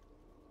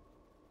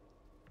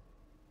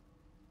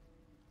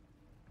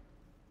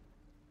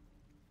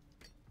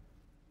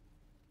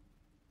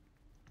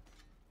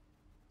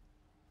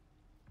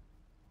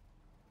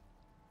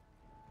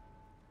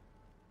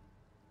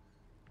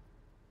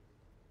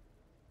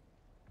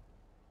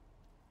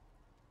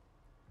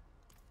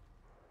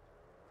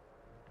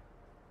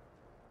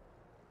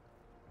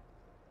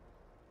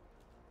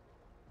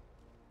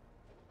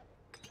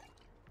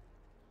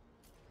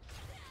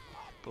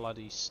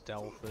 Bloody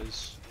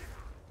stealthers.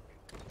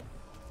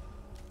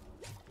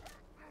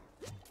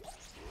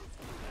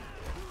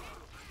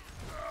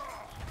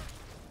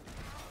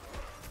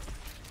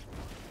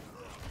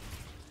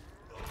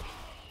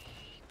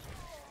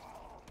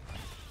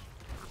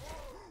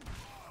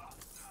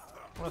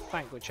 I want to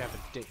thank whichever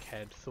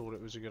dickhead thought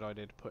it was a good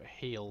idea to put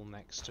heal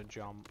next to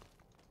jump.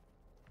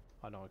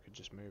 I know I could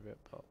just move it,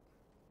 but...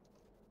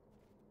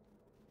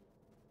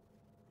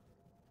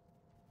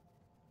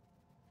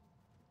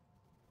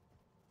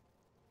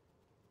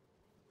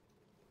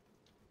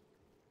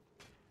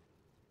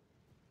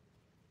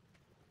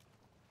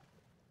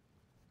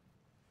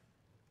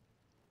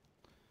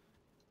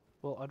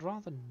 Well, I'd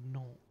rather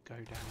not go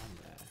down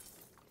there.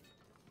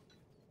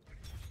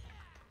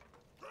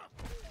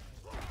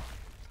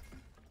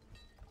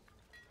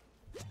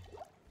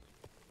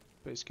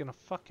 But it's gonna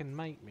fucking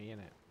make me,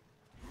 innit?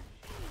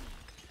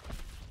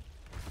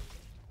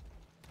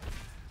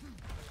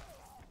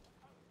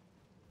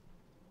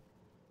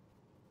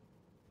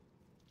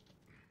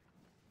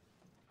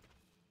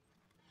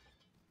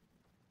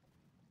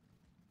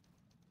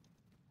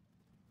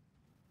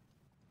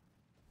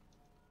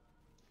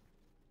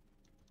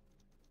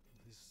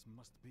 This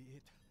must be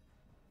it.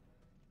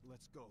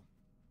 Let's go.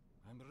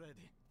 I'm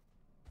ready.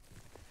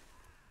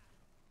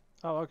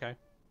 Oh, okay.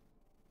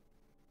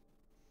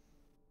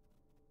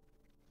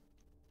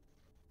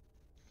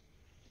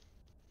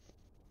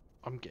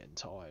 I'm getting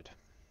tired.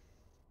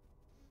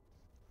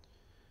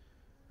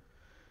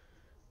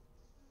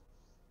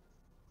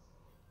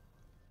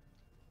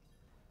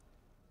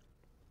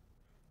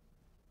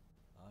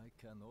 I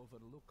can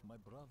overlook my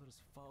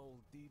brother's foul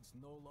deeds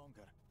no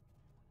longer.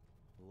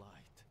 Light,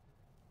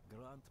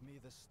 grant me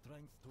the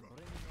strength to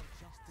bring your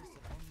justice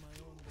upon my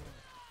own world.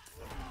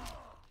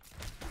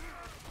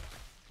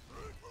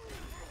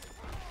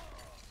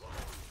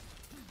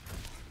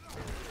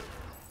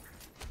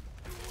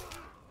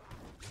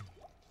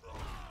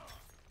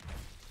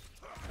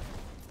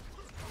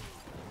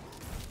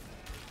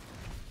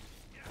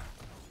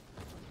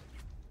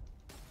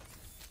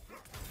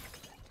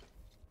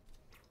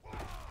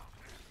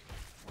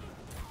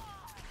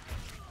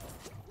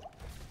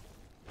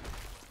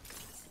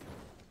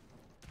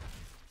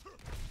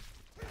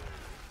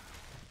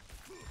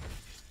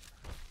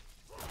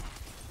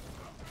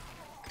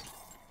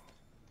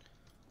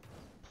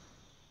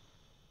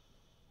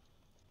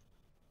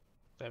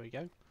 There we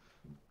go.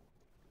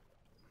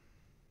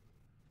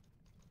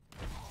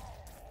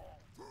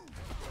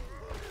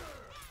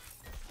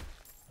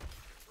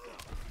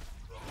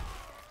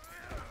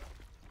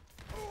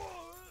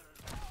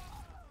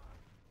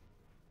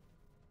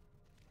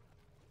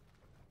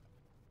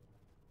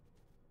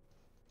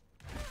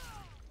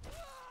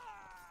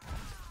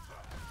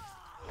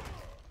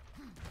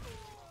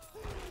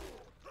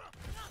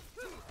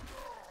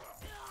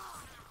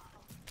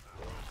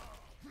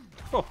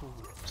 Oh,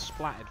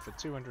 splattered for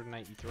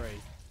 283.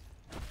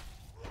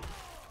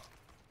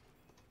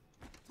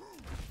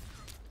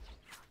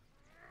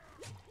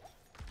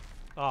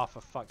 Oh,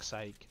 for fuck's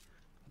sake.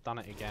 I've done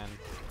it again.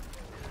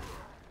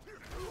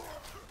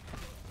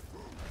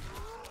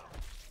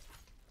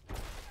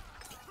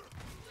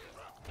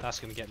 That's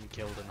going to get me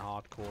killed in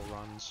hardcore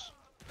runs.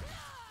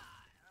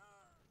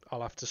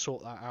 I'll have to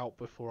sort that out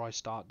before I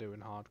start doing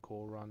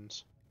hardcore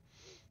runs.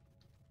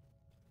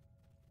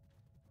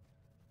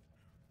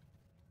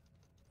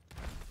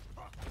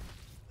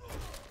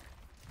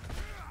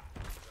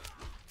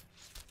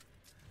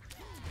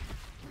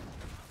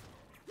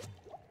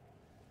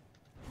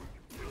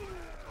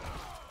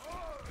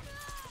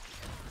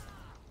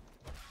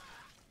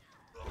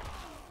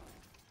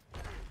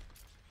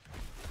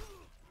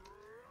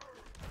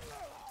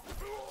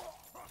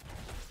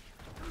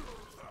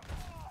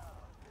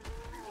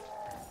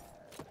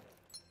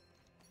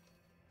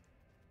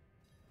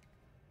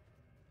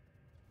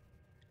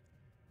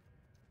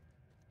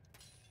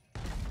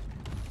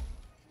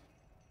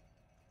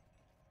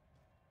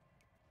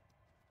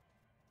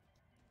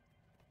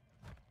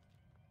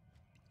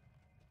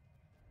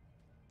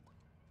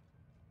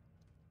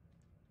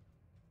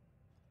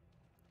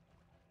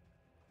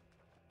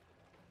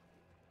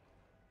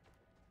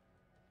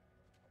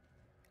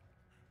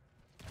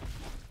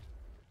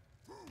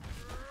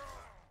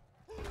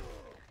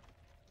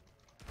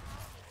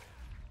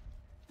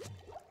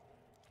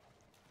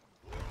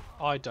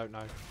 I don't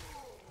know.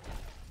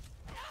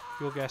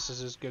 Your guess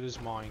is as good as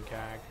mine,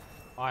 Cag.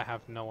 I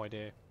have no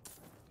idea.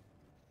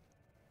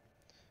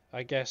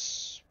 I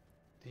guess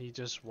he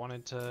just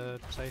wanted to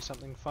say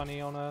something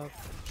funny on a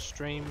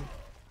stream.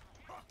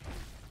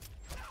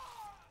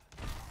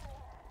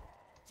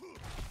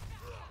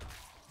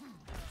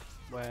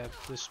 Where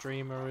the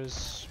streamer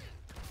is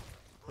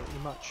pretty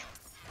much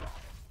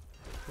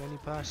the only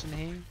person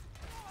here,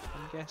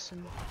 I'm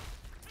guessing.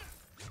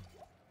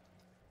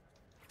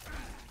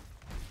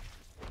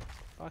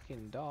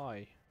 Fucking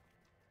die.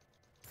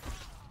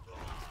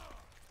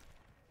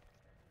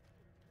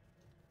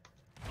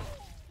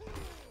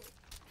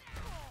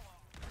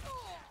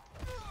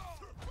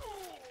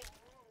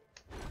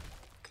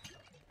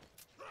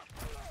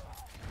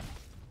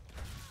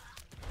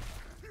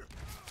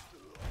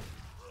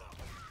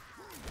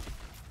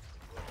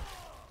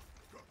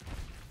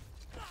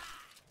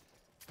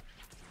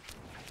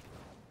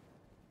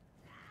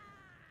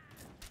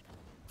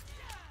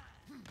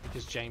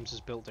 Because James is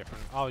built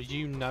different. Oh,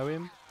 you know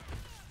him?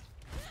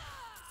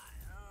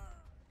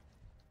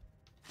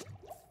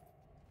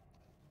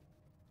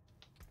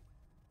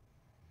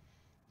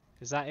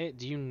 Is that it?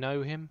 Do you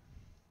know him,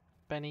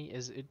 Benny?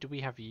 Do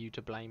we have you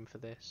to blame for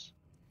this?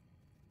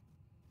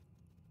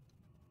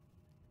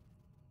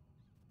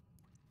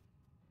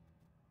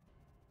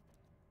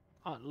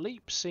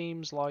 Leap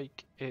seems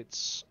like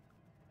it's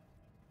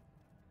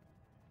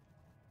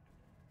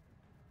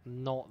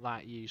not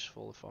that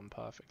useful, if I'm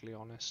perfectly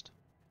honest.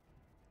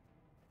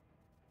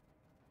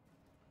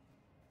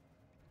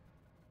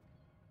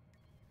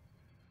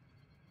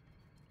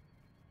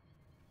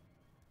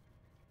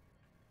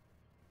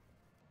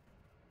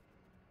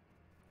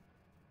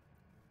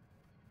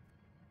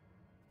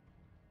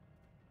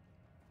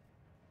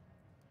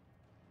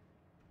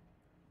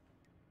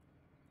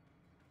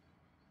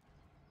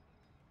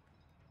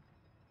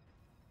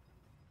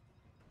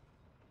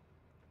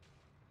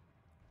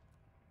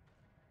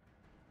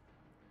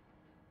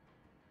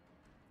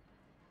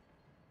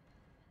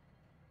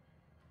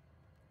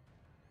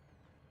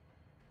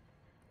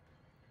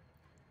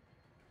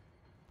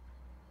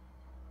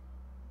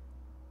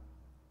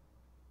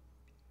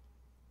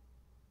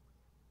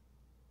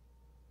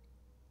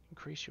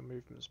 Increase your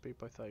movement speed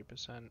by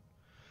 30%.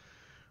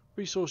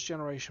 Resource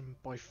generation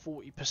by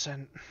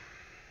 40%.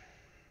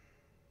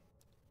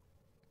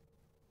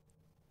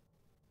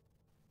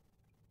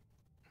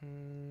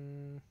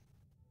 I'm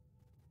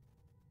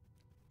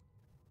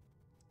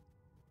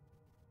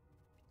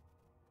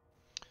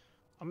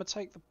going to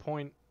take the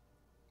point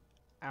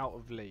out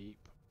of leap.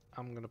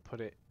 I'm going to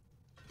put it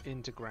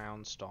into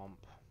ground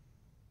stomp.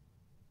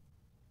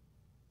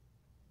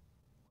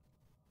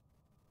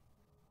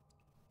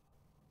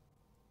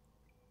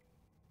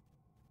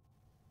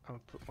 I'll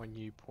put my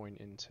new point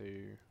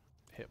into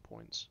hit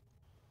points.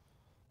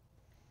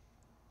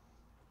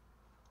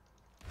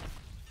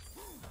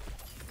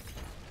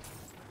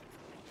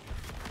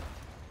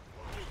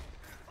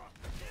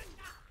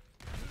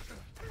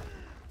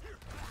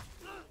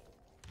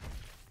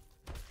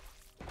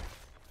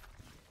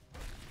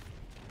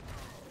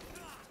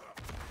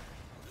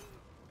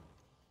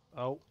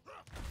 Oh,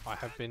 I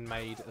have been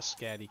made a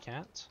scaredy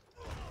cat.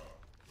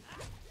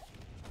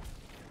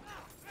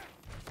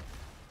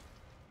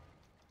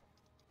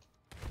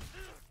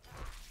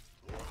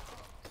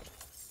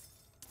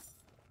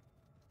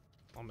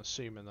 I'm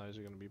assuming those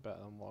are going to be better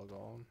than what I got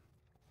on.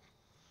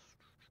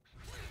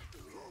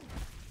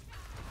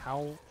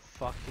 How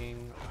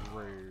fucking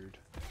rude.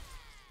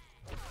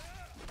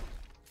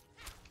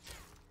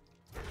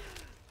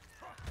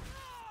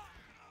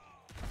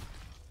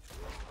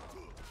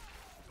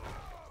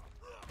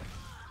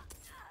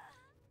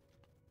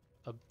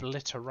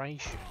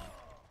 Obliteration.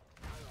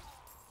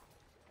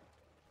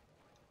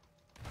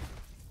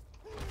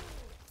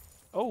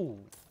 Oh!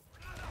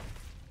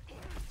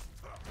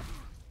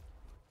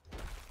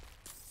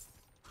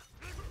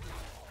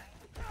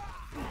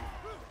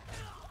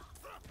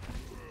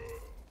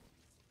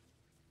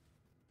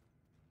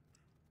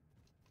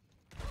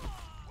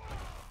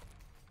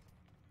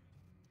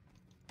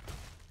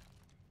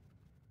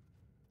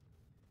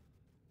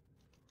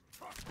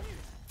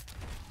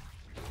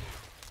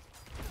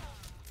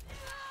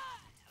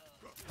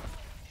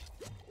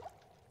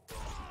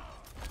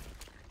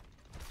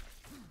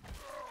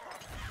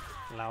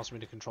 Allows me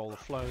to control the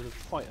flow of the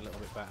fight a little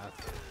bit better.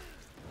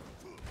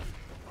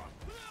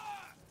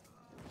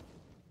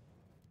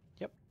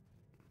 Yep.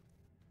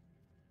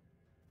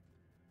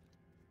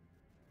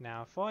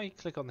 Now if I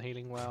click on the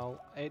healing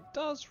well, it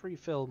does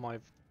refill my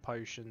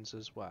potions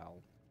as well.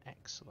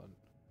 Excellent.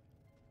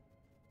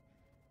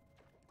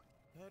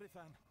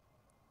 Perithan!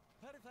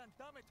 Perithan,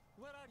 damn it!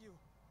 Where are you?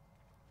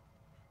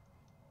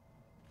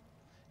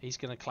 He's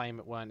gonna claim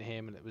it weren't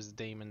him and it was the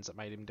demons that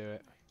made him do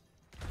it.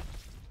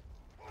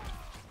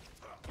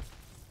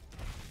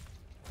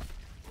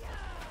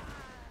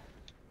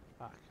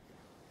 Fuck.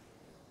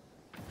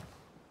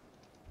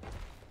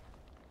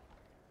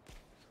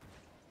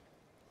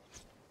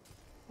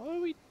 Why are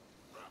we...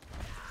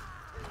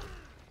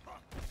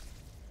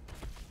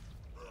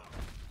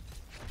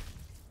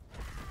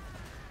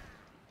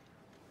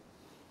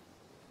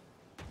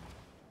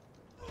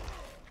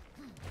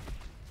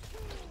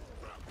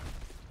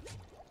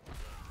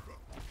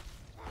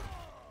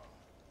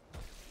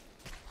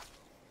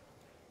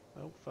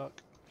 Fuck.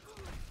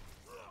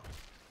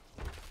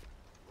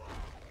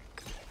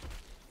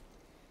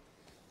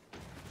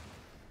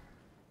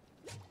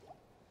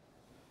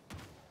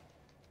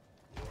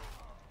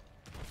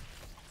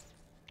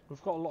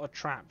 We've got a lot of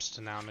traps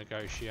to now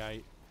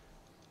negotiate.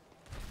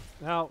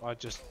 No, I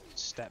just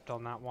stepped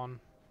on that one.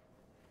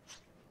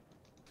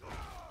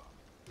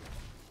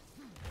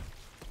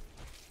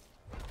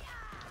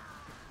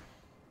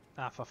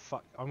 Ah, for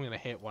fuck. I'm gonna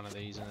hit one of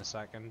these in a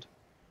second.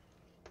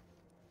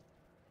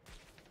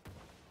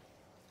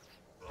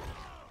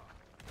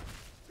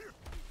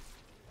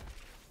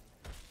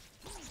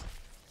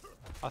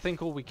 I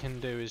think all we can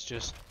do is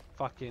just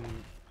fucking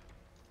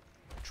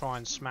try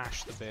and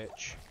smash the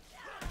bitch.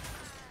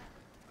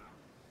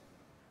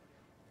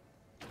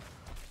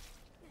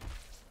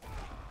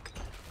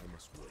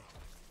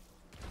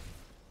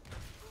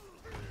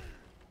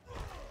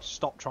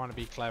 Stop trying to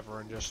be clever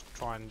and just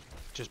try and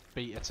just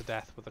beat her to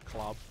death with a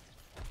club.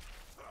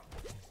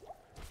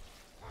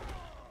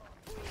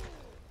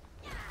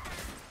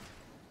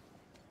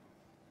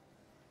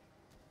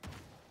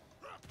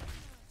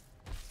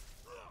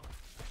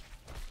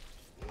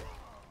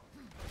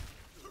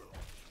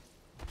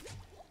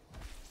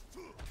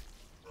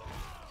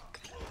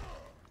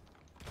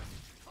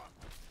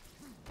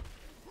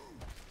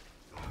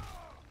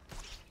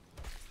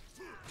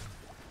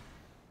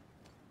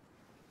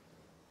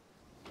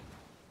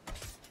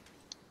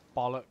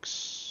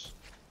 Bollocks.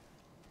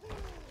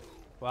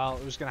 Well,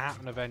 it was going to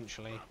happen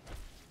eventually.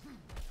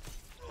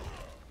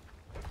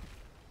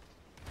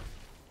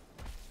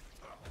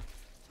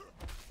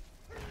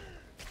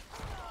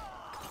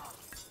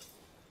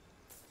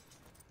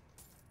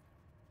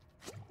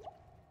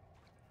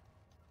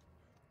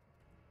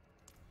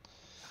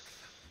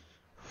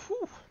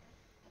 Whew.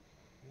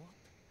 What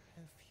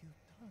have you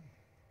done?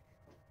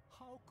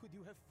 How could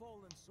you have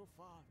fallen so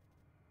far?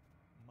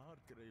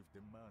 Margrave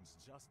demands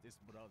justice,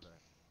 brother.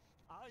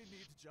 I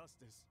need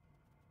justice.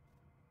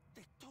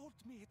 They told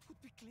me it would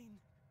be clean.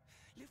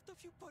 Lift a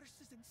few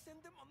purses and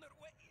send them on their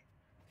way.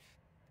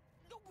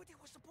 Nobody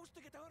was supposed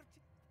to get hurt.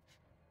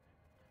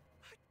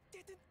 I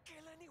didn't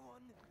kill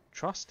anyone.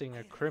 Trusting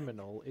a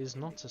criminal is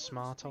not a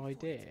smart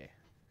idea.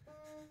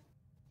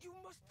 You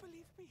must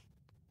believe me.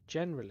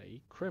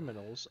 Generally,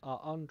 criminals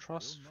are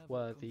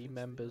untrustworthy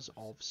members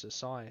of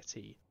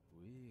society.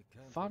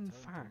 Fun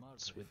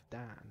facts with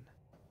Dan.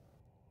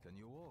 Can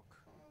you walk?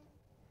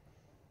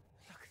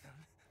 Look them.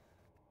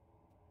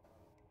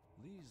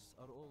 These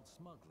are old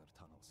smuggler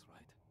tunnels,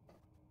 right?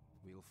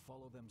 We'll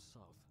follow them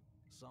south,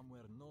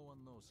 somewhere no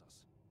one knows us.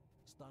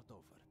 Start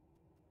over.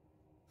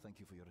 Thank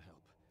you for your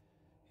help.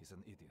 He's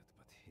an idiot,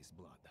 but he's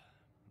blood.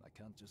 I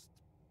can't just...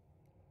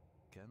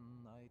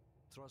 Can I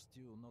trust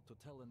you not to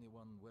tell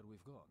anyone where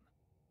we've gone?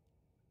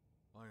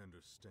 I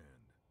understand.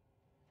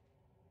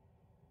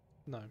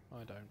 No,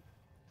 I don't.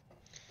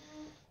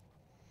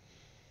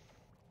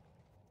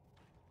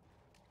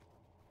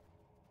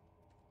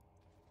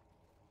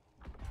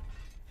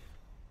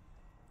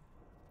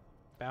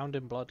 Bound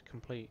in blood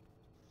complete.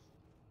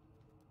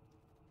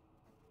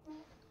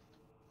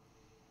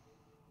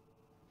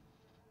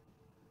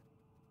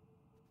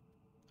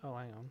 Oh,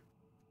 hang on.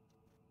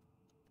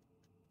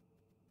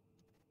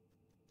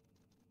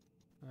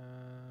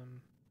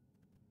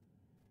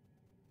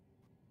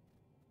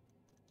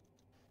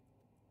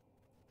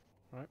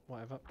 Right,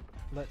 whatever.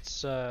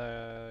 Let's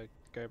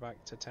go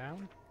back to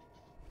town.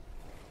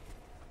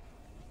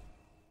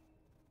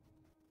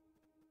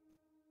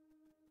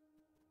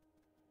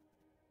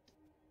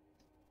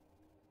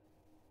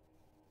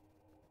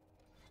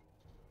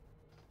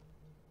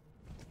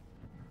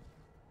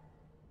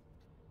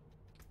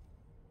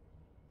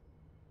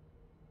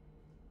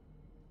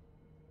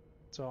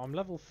 So I'm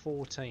level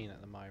 14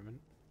 at the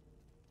moment.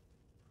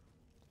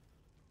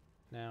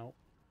 Now,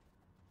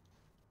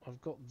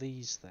 I've got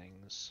these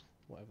things,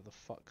 whatever the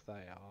fuck they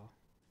are.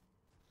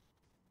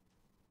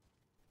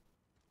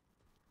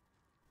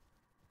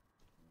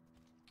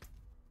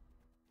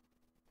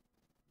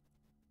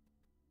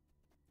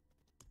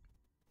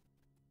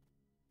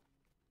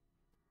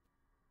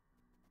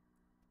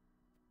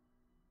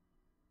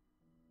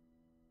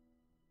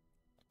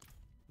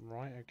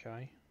 Right,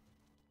 okay.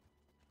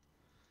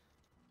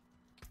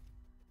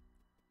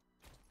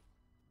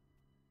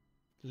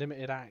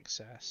 Limited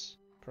access.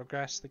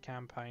 Progress the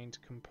campaign to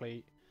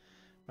complete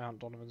Mount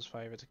Donovan's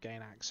favour to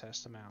gain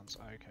access to mounts.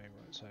 Okay,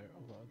 right, so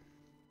I've got...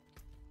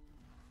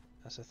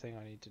 That's a thing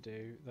I need to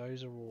do.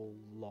 Those are all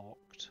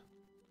locked.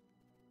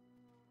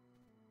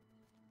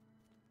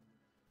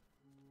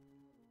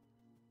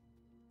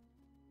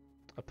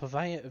 A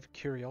purveyor of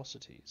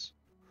curiosities.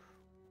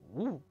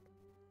 Ooh.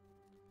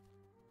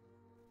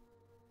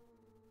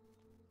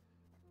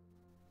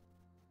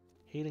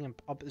 Healing and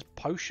there's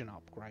potion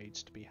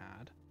upgrades to be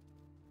had.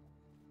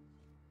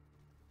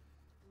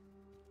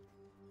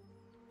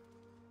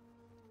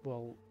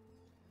 Well,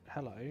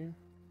 hello.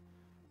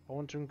 I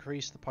want to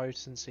increase the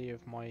potency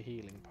of my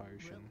healing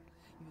potion.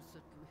 Well, you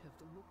certainly have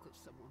the look of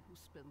someone who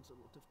spends a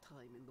lot of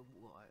time in the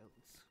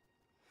wilds.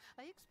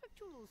 I expect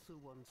you'll also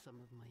want some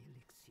of my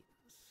elixirs.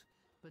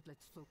 But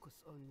let's focus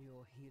on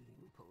your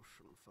healing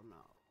potion for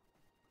now.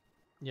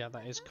 Yeah,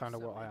 that is kind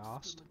of what I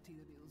asked.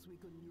 Materials we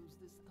can use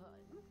this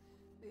time.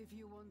 If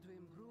you want to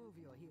improve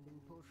your healing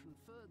potion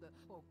further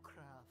or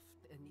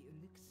craft any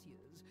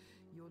elixirs,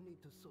 you'll need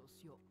to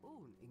source your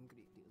own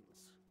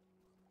ingredients.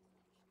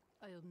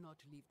 I'll not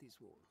leave these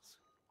walls.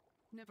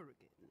 Never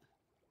again.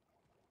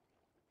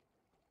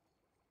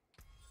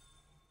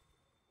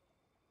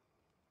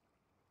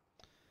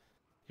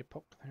 Your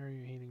popular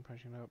healing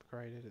potion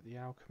upgraded at the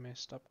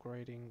alchemist.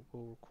 Upgrading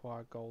will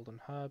require gold and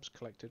herbs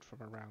collected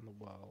from around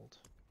the world.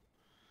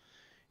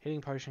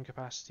 Healing potion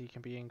capacity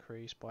can be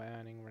increased by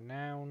earning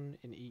renown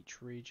in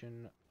each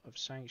region of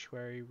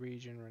sanctuary.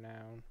 Region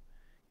renown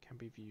can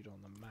be viewed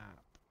on the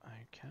map.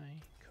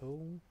 Okay,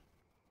 cool.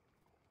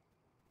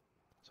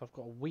 So I've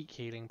got a weak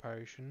healing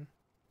potion.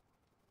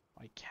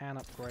 I can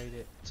upgrade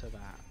it to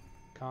that.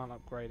 Can't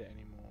upgrade it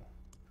anymore.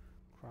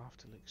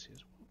 Craft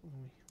elixirs. What will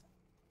we...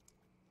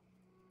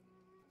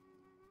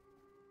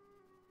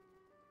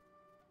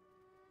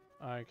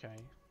 Okay.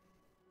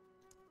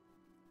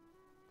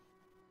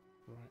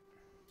 Right.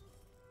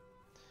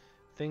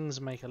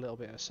 Things make a little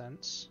bit of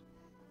sense.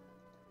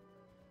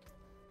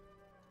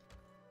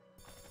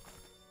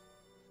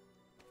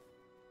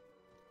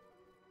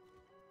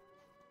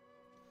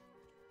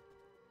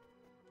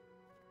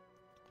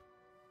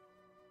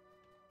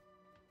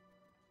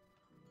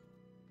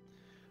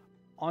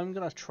 I'm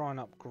going to try and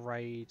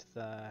upgrade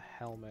the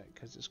helmet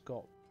because it's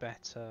got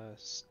better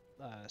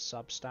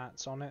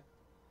substats on it.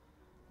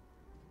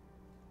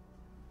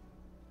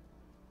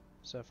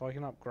 So if I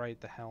can upgrade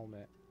the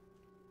helmet,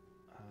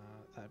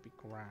 that'd be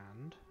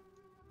grand.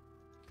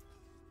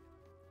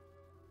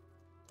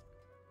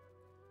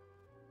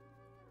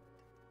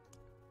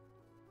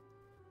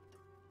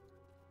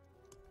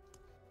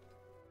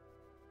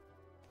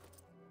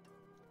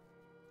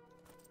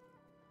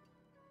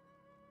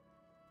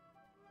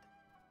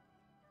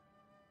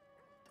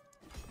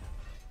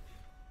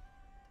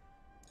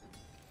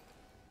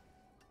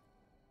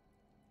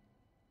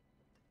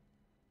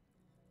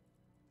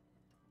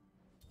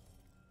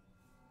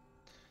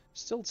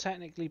 Still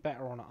technically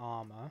better on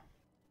armor,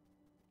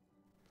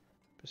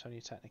 but it's only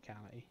a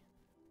technicality.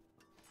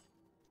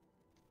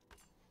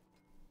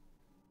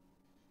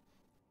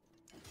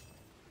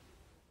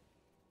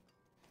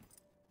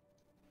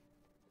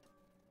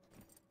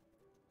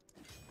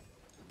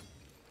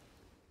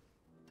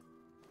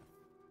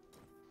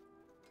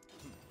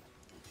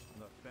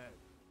 Not bad.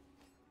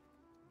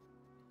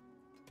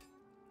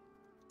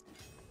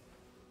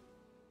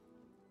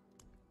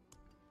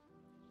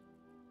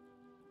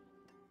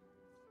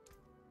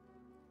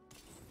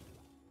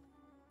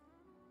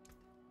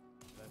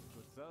 That's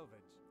good salvage.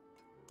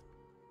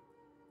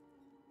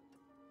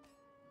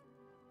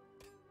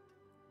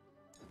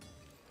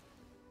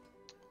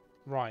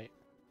 Right.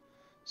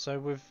 So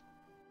we've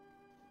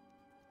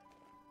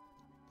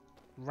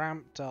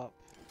ramped up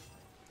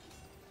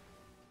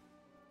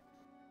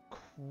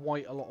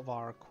quite a lot of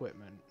our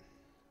equipment.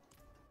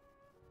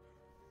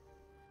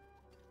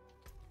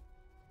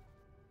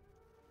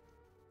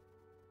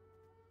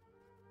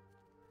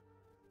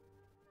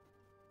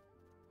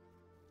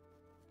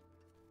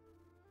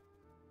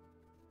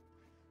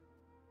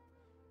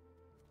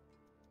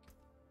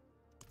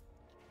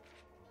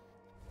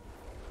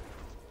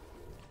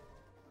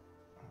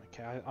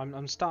 Okay,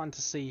 I'm starting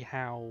to see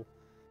how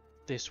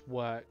this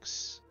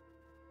works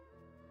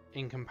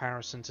in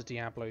comparison to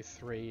Diablo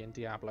 3 and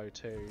Diablo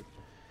 2.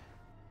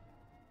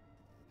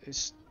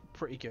 It's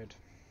pretty good.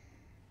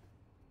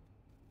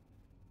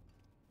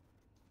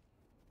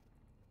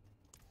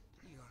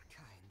 You're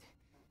kind,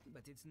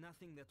 but it's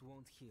nothing that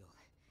won't heal.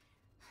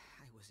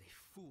 I was a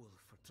fool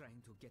for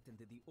trying to get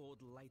into the old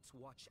Lights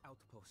Watch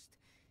outpost.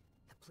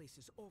 The place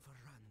is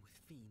overrun with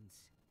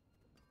fiends.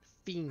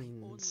 Fiends.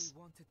 I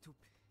only wanted to...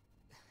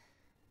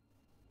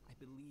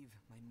 I believe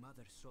my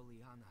mother,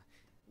 Soliana,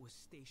 was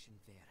stationed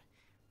there.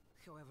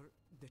 However,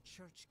 the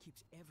church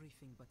keeps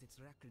everything but its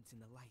records in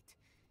the light.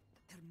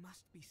 There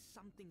must be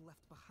something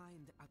left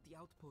behind at the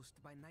outpost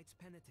by Knights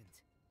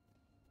Penitent.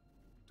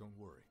 Don't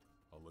worry,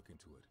 I'll look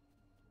into it.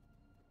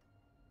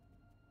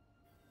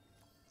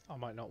 I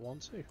might not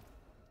want to.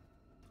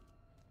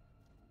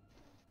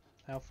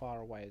 How far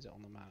away is it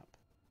on the map?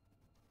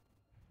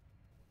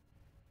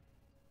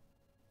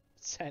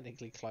 It's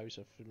technically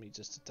closer for me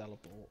just to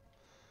teleport.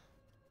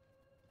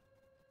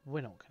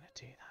 We're not going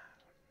to do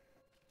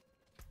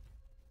that.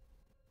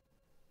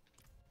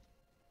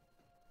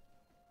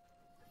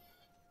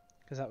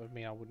 Because that would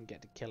mean I wouldn't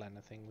get to kill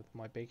anything with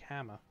my big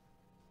hammer.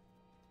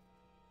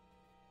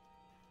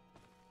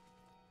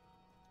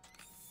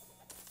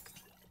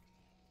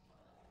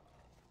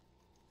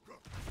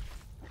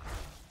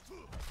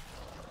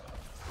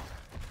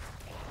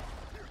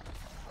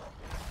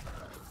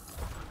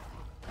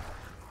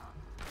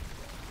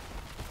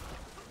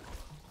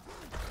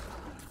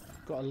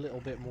 Got a little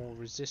bit more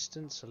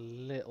resistance, a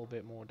little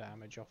bit more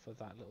damage off of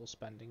that little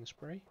spending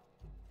spree.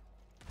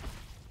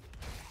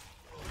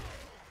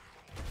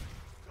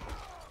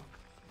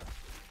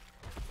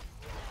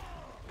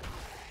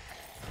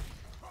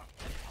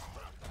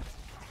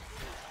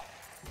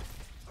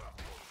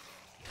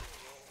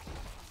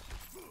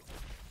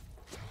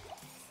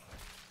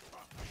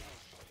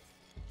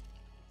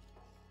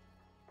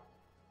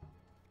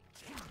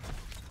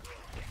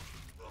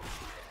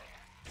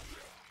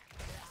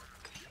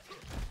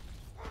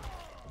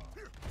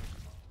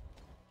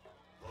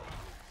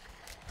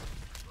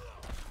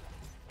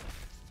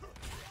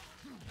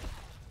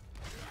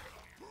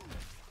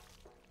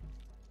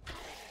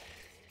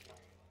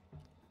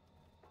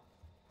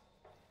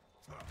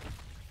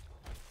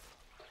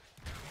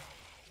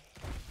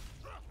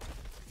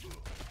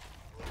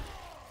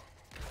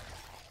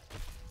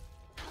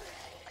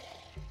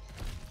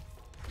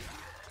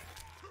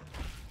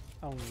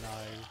 Oh no.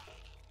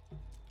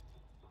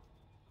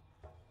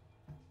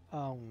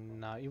 Oh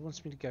no, he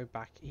wants me to go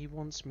back. He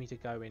wants me to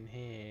go in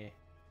here.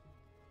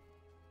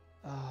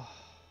 Oh.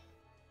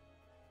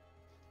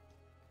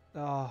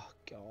 Oh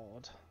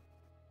god.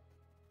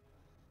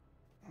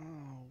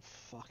 Oh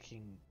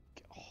fucking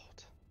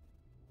god.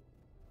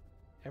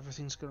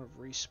 Everything's gonna have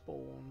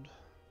respawned.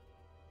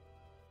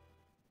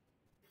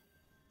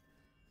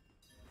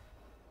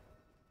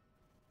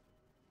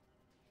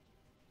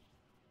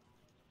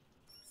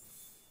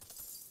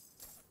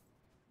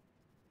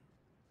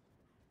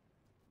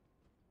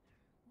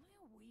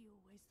 Why are we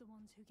always the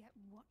ones who get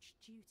watch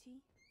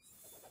duty?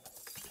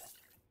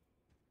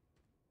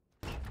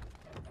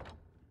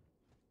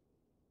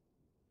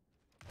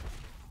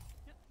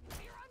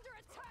 You're under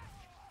attack!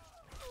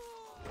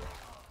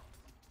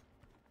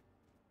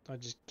 I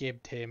just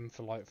gibbed him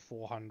for like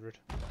 400.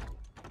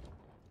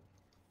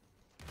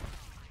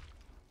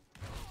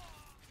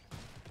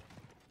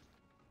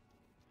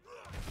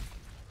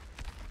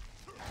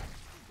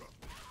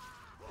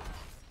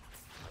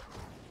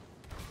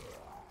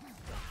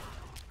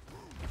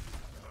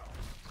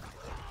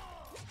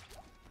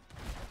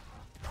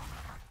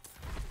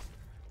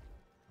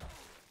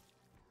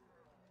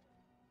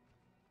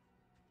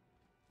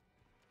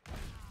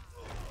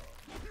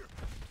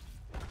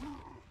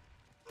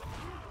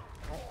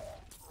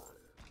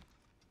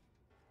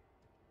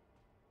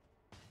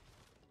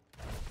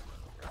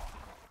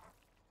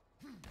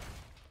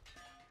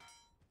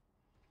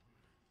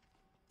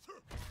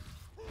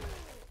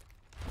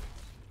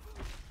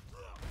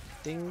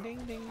 Ding ding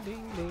ding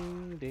ding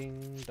ding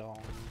ding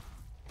dong.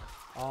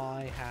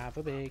 I have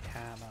a big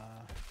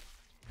hammer.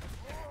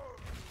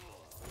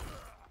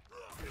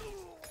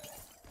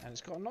 And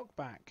it's got a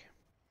knockback.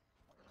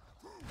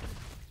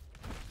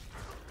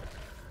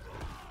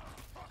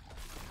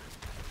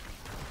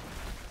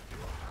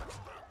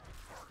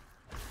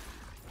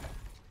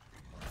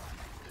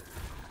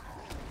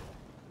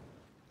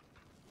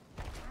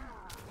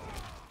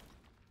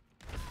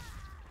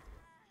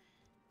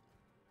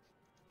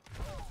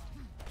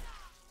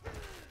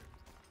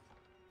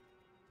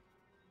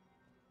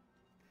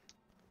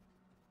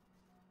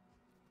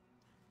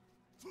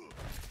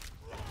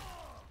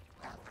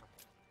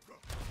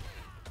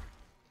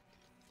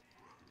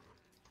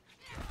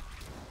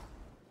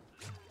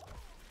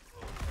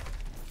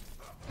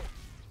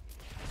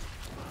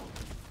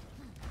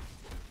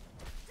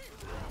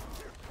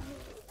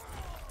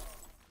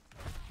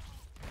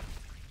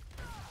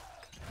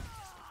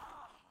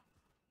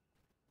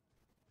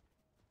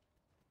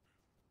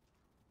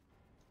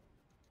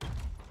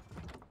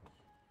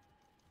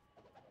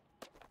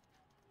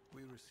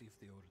 We received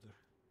the order.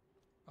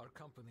 Our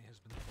company has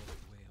been called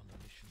away on a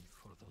mission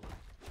for the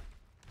light.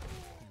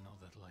 We know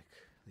that, like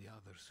the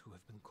others who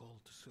have been called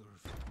to serve,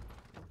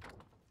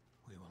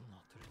 we will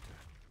not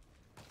return.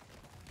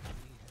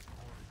 We have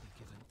already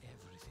given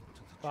everything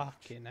to the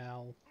Fucking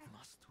hell.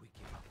 Must we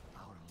give up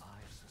our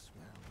lives as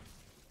well?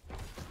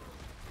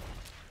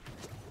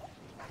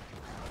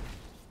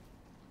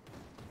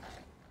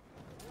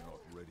 We're not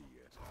ready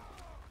yet.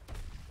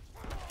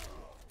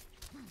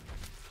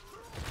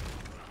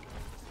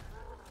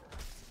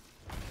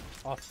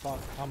 Oh fuck,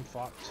 I'm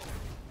fucked.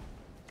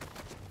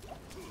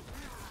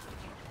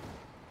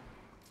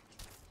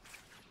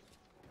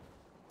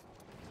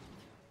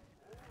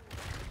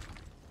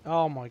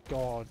 Oh my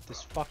god,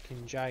 this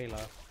fucking jailer.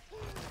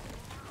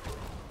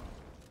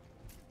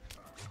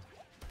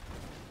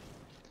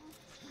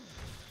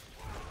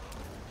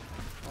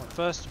 Right,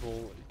 first of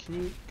all, can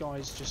you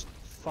guys just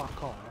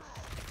fuck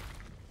off?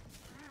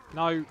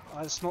 No,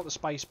 that's not the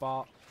space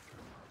bar.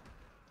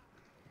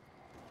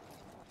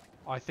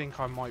 I think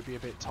I might be a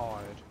bit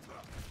tired.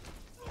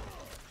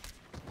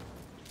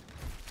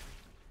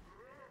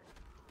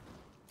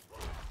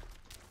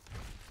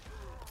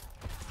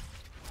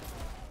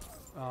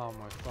 Oh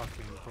my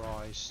fucking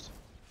Christ.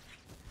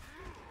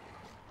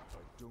 I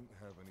don't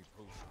have any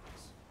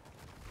potions.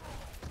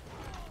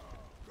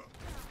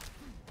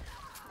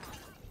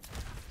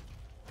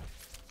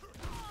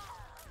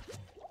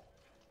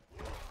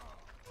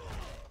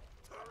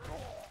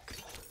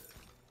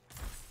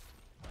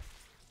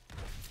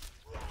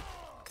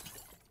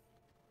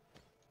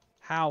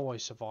 How I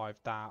survived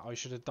that? I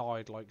should have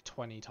died like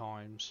 20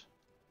 times.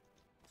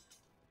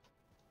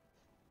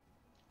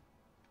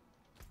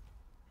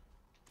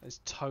 It's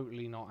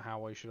totally not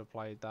how I should have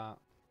played that.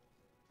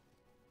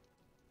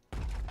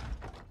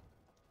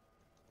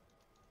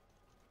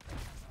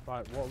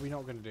 Right, what are we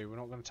not going to do? We're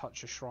not going to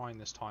touch a shrine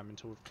this time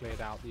until we've cleared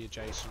out the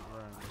adjacent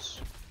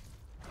rooms.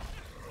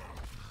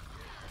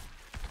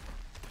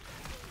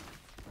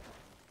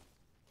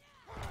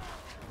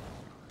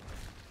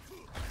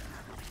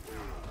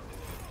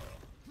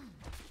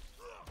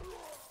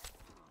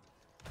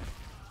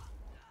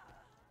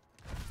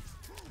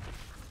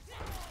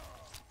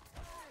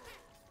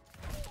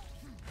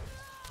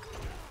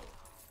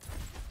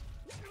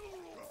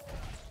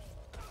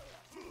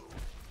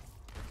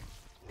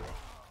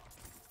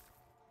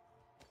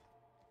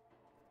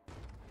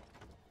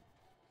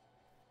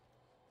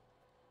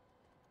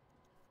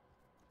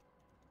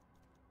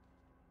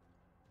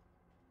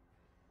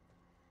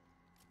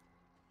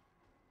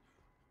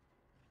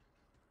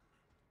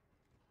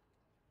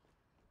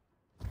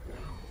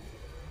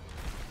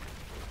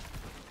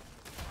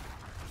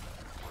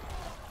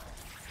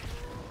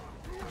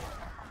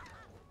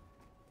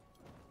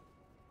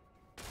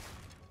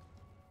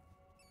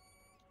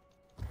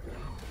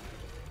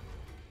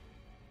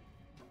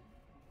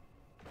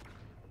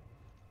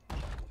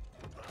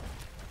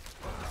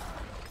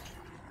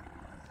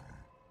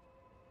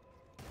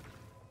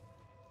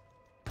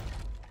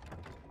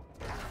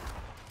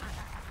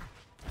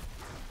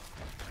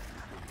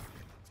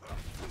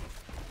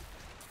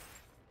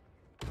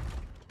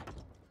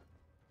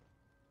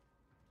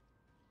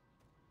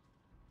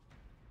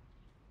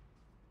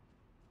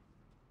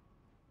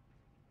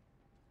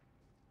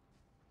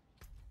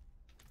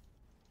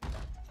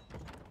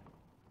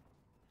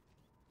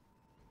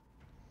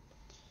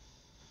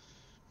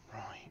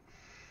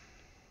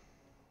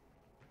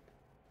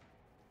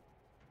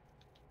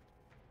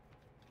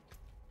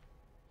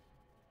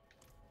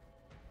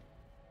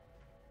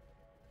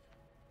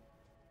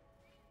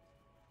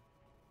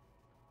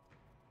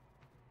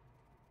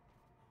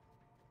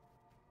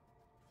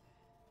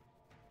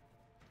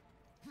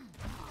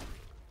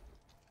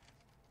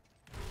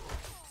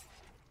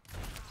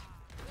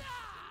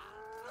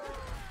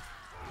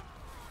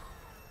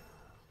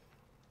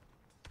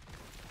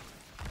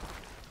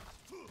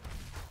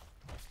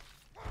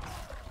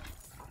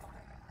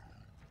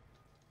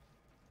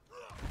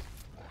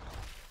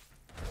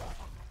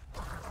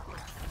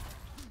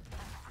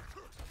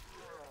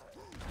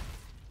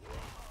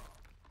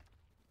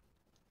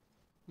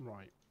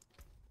 Right.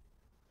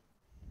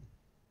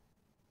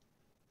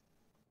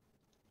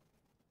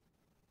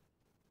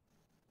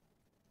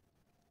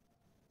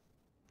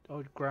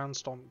 Oh, ground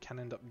stomp can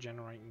end up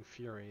generating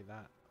fury.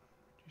 That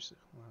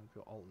well,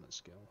 your ultimate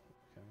skill.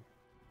 Okay.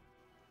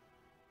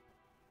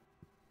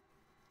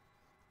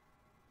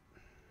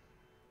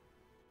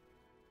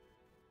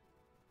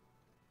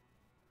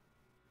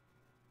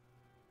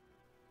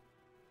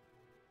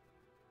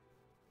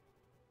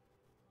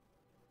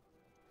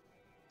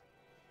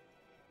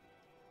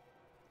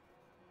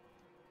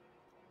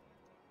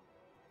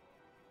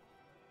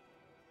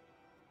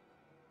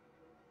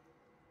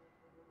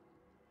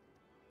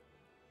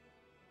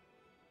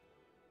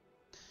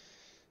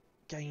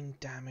 Gain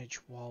damage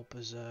while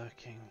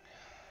berserking.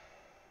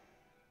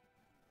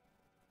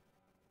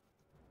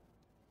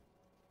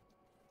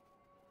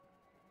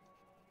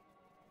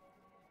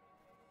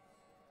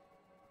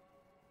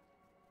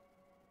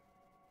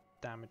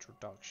 Damage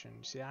reduction.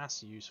 See,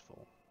 that's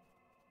useful.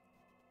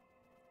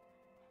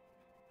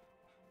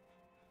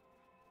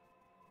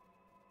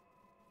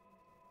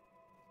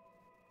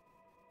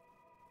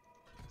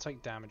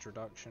 Take damage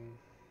reduction.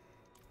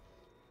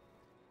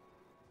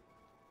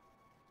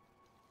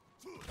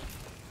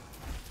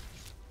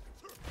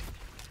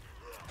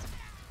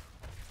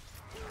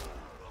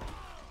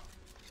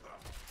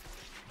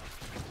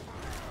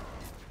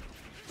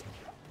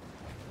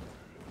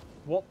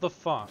 What the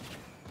fuck?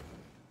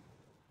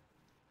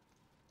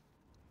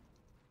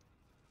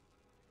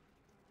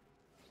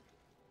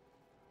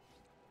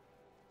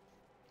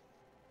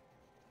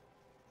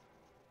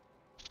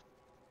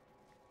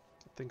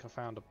 I think I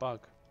found a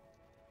bug.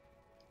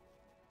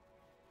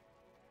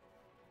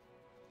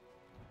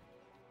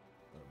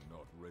 I'm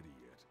not ready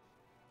yet.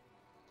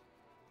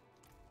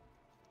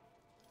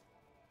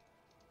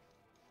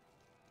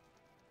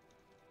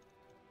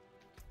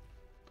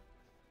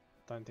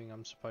 Don't think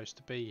I'm supposed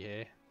to be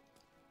here.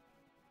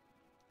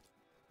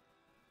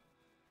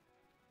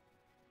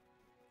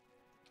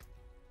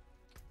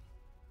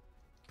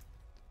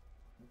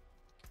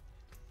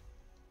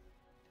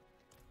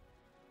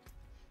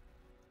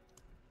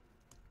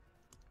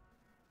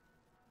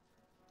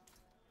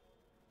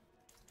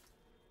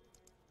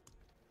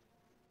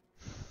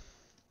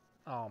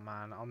 Oh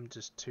man, I'm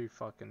just too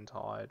fucking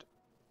tired.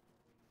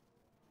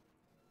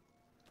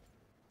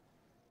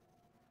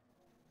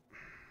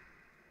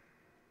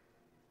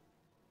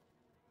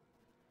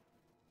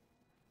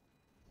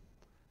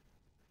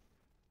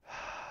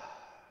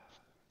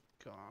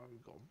 God,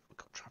 I've got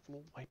to travel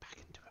all the way back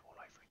into it all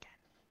over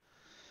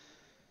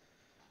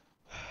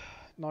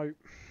again.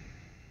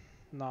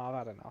 No, I've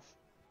had enough.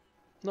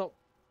 No,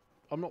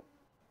 I'm not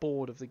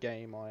bored of the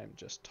game. I am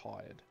just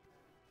tired.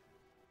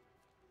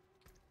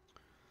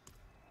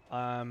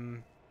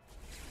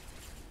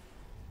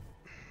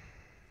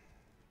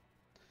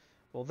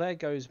 Well, there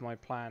goes my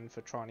plan for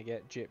trying to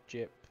get Jip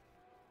Jip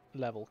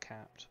level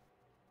capped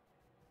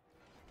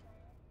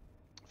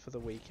for the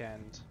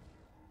weekend.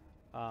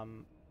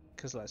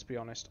 Because let's be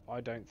honest,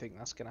 I don't think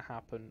that's going to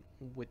happen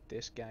with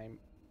this game.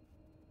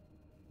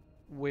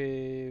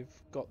 We've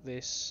got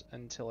this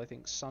until I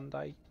think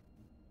Sunday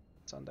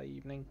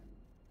evening.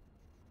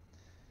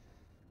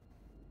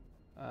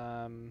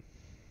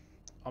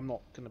 I'm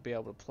not going to be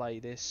able to play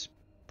this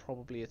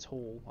probably at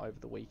all over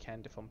the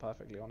weekend, if I'm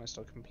perfectly honest.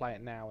 I can play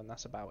it now and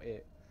that's about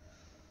it.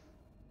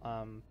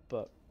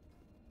 But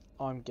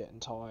I'm getting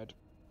tired,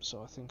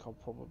 so I think I'll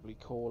probably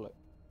call it.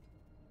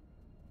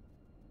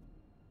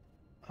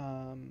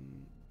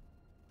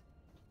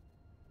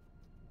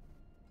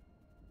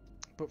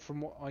 But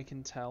from what I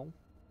can tell,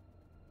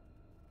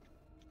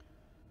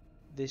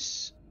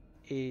 this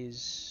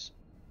is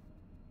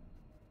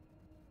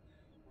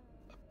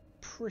a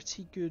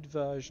pretty good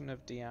version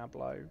of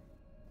Diablo.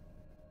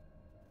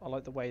 I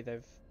like the way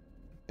they've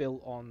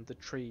built on the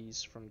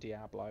trees from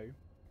Diablo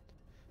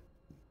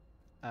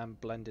and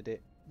blended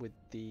it with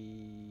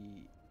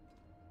the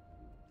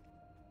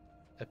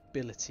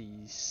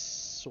abilities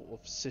sort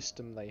of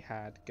system they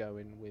had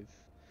going with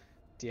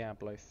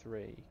Diablo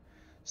 3.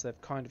 So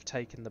they've kind of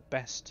taken the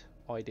best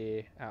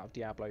idea out of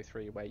Diablo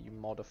 3, where you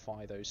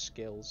modify those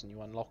skills and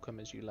you unlock them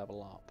as you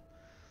level up,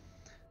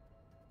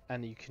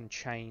 and you can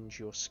change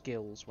your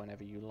skills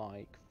whenever you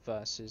like,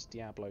 versus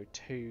Diablo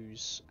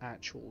 2's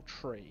actual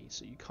tree.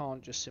 So you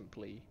can't just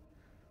simply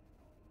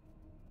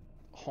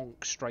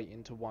honk straight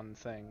into one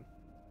thing.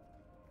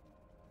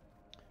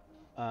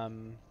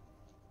 I'd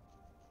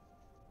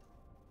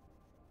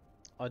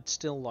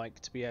still like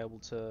to be able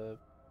to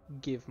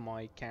give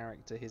my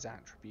character his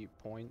attribute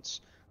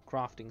points.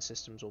 Crafting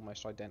system's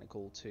almost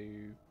identical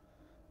to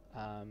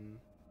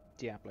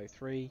Diablo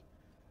 3.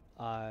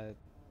 I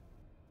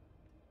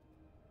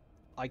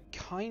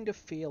kind of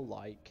feel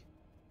like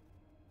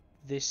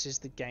this is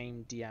the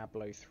game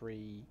Diablo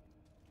 3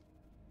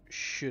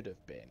 should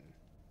have been.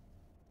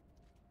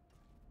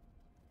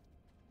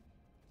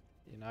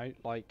 You know,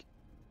 like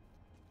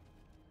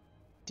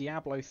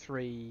Diablo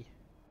 3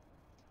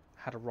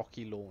 had a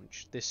rocky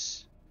launch.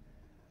 This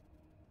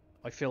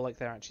I feel like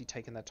they're actually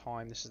taking their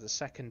time. This is the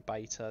second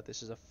beta.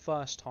 This is the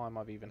first time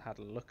I've even had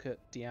a look at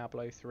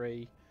Diablo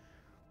 3.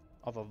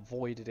 I've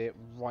avoided it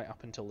right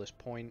up until this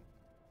point.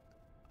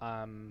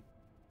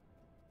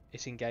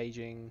 It's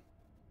engaging.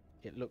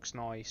 It looks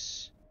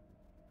nice.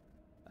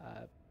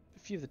 A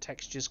few of the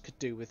textures could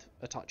do with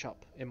a touch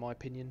up, in my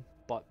opinion,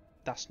 but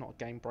that's not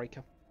a game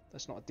breaker.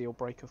 That's not a deal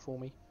breaker for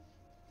me.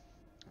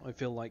 I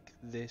feel like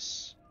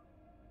this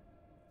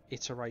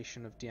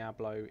iteration of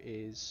Diablo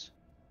is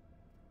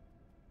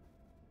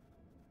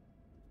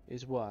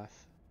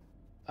worth.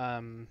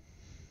 I'm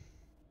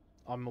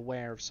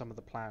aware of some of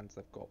the plans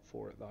they've got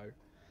for it though,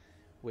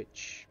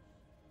 which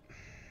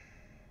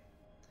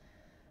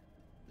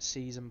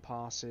season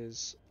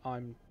passes,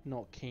 I'm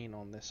not keen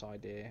on this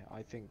idea.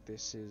 I think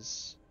this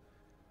is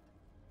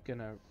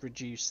gonna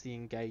reduce the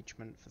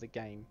engagement for the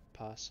game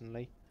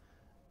personally.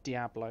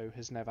 Diablo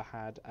has never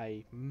had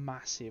a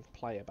massive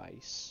player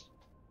base.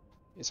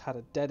 It's had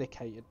a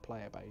dedicated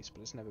player base,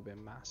 but it's never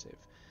been massive.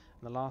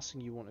 And the last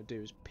thing you want to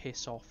do is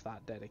piss off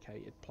that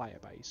dedicated player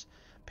base.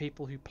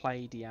 People who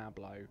play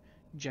Diablo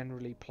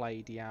generally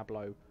play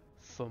Diablo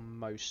for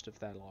most of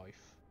their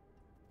life.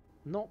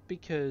 Not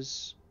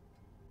because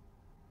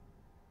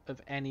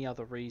of any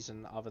other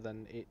reason other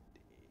than it.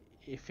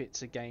 If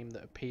it's a game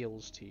that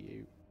appeals to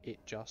you, it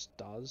just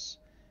does,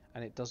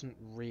 and it doesn't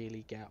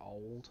really get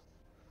old.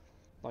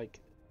 Like,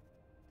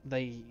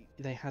 they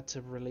had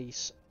to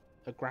release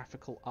a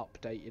graphical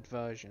updated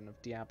version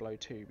of Diablo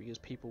 2 because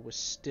people were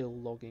still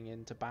logging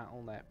into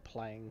Battle.net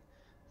playing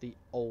the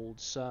old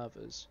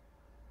servers.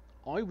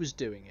 I was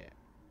doing it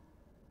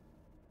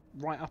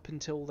right up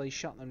until they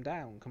shut them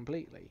down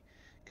completely,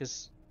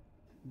 because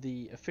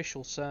the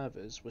official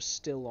servers were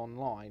still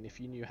online if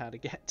you knew how to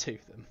get to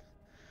them.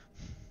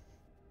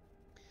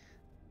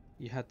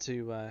 You had to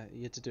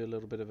do a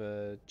little bit of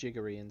a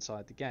jiggery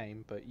inside the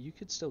game, but you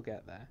could still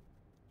get there.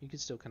 You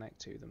could still connect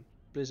to them.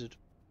 Blizzard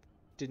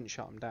didn't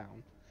shut them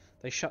down.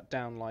 They shut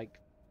down like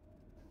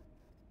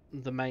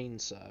the main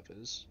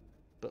servers,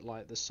 but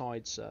like the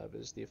side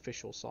servers, the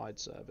official side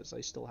servers,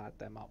 they still had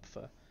them up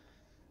for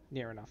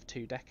near enough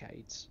 2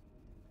 decades.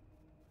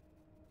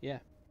 Yeah,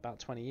 about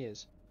 20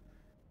 years.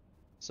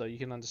 So you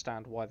can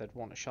understand why they'd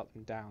want to shut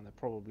them down. They're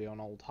probably on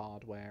old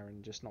hardware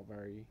and just not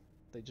very...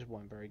 They just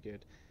weren't very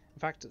good. In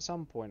fact, at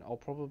some point, I'll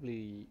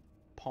probably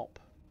pop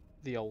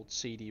the old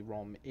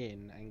CD-ROM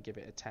in and give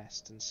it a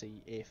test and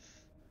see if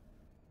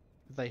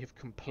they have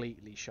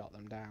completely shut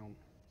them down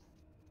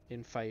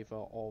in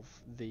favour of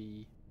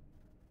the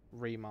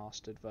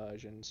remastered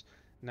versions.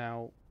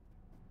 Now,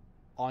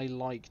 I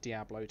like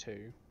Diablo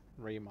 2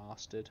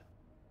 remastered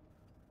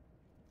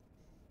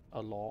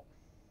a lot.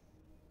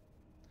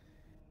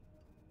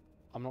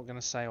 I'm not going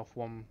to say off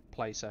one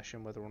play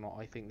session whether or not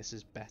I think this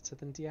is better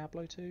than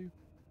Diablo 2.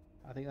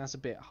 I think that's a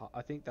bit hard.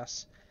 I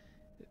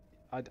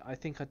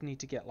think I'd need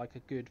to get like a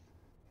good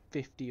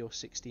 50 or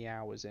 60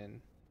 hours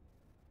in.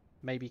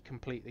 Maybe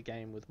complete the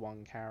game with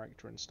one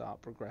character and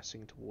start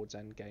progressing towards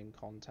end game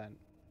content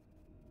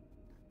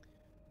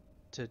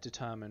to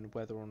determine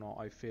whether or not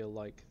I feel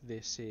like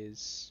this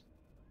is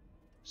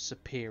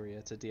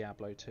superior to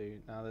Diablo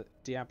 2. Now, that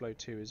Diablo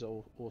 2 is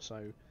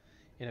also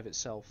in of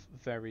itself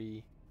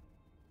very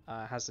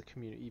has the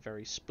community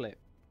very split.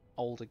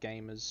 Older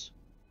gamers,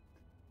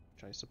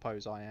 which I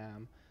suppose I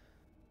am,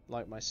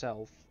 like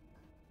myself,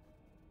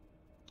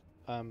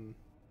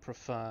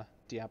 prefer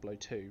Diablo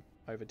 2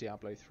 over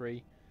Diablo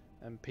 3,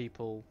 and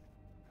people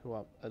who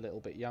are a little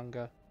bit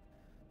younger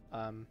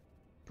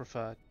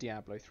prefer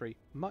Diablo 3,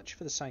 much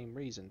for the same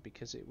reason,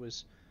 because it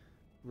was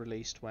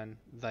released when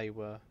they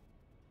were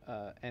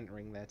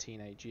entering their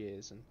teenage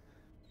years, and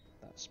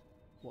that's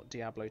what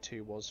Diablo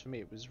 2 was for me.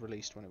 It was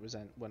released when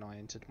when I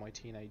entered my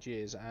teenage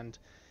years, and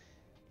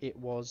it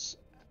was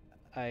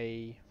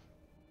the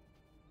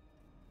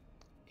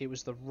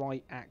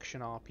right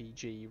action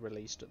RPG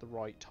released at the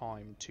right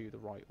time to the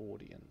right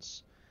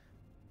audience.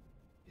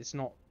 It's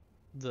not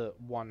that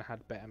one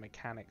had better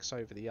mechanics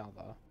over the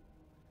other.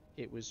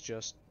 It was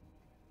just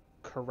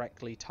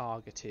correctly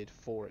targeted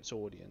for its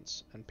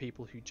audience, and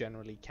people who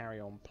generally carry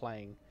on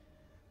playing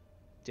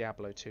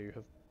Diablo 2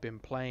 have been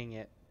playing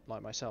it,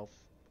 like myself,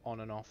 on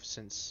and off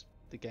since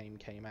the game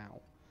came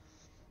out.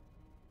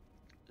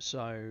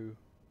 So,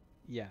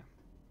 yeah.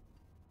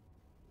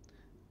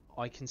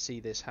 I can see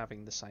this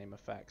having the same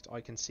effect. I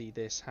can see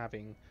this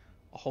having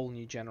a whole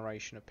new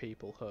generation of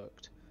people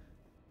hooked.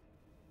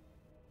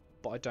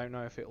 But I don't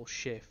know if it'll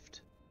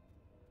shift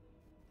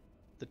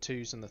the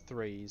 2s and the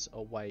 3s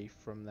away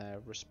from their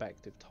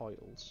respective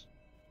titles.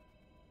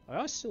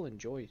 I still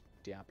enjoy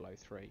Diablo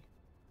 3.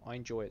 I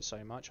enjoy it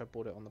so much I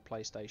bought it on the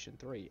PlayStation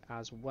 3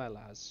 as well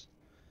as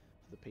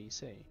for the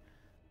PC.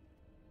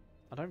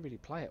 I don't really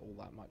play it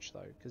all that much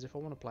though, because if I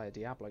want to play a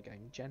Diablo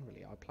game,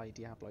 generally I play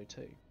Diablo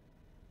 2.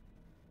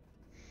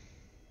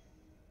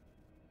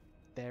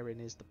 Therein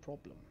is the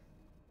problem.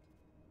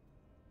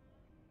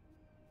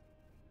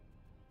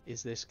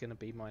 Is this going to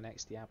be my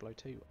next Diablo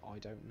 2? I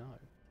don't know.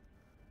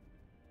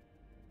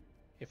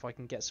 If I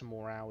can get some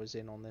more hours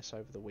in on this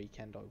over the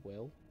weekend, I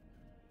will.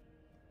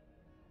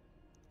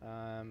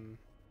 I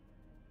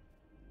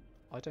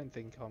don't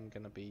think I'm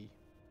going to be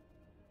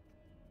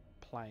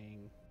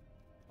playing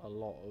a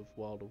lot of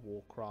World of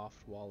Warcraft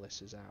while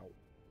this is out,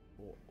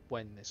 or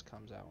when this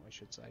comes out, I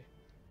should say.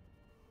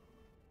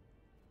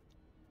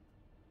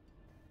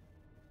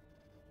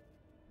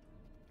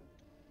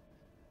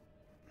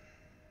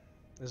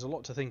 There's a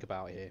lot to think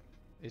about here.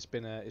 It's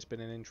been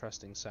an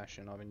interesting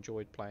session. I've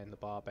enjoyed playing the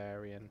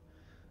Barbarian.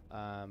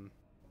 I've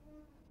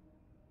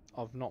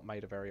not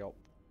made a very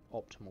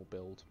optimal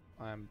build.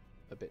 I am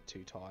a bit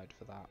too tired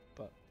for that,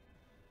 but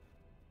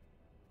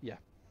yeah.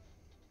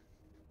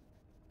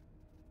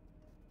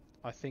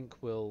 I think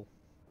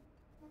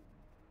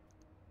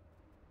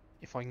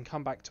if I can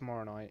come back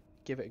tomorrow night,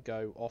 give it a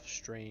go off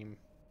stream,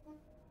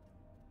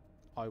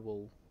 I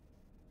will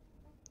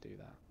do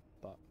that.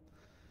 But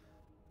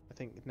I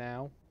think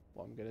now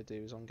what I'm going to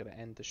do is I'm going to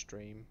end the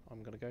stream.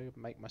 I'm going to go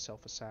make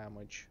myself a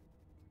sandwich,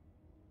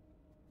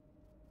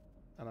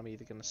 and I'm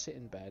either going to sit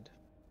in bed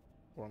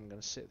or I'm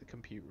going to sit at the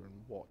computer and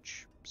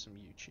watch some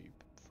YouTube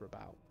for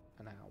about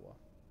an hour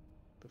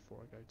before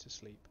I go to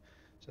sleep.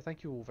 So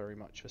thank you all very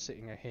much for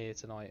sitting here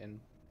tonight,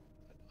 and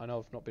I know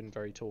I've not been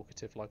very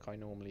talkative like I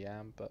normally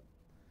am, but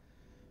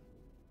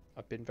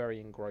I've been very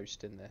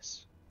engrossed in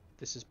this.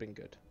 This has been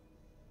good.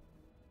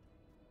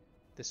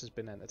 This has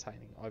been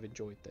entertaining. I've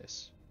enjoyed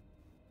this.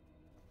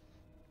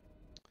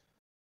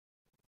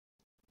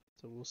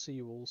 So we'll see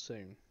you all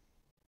soon.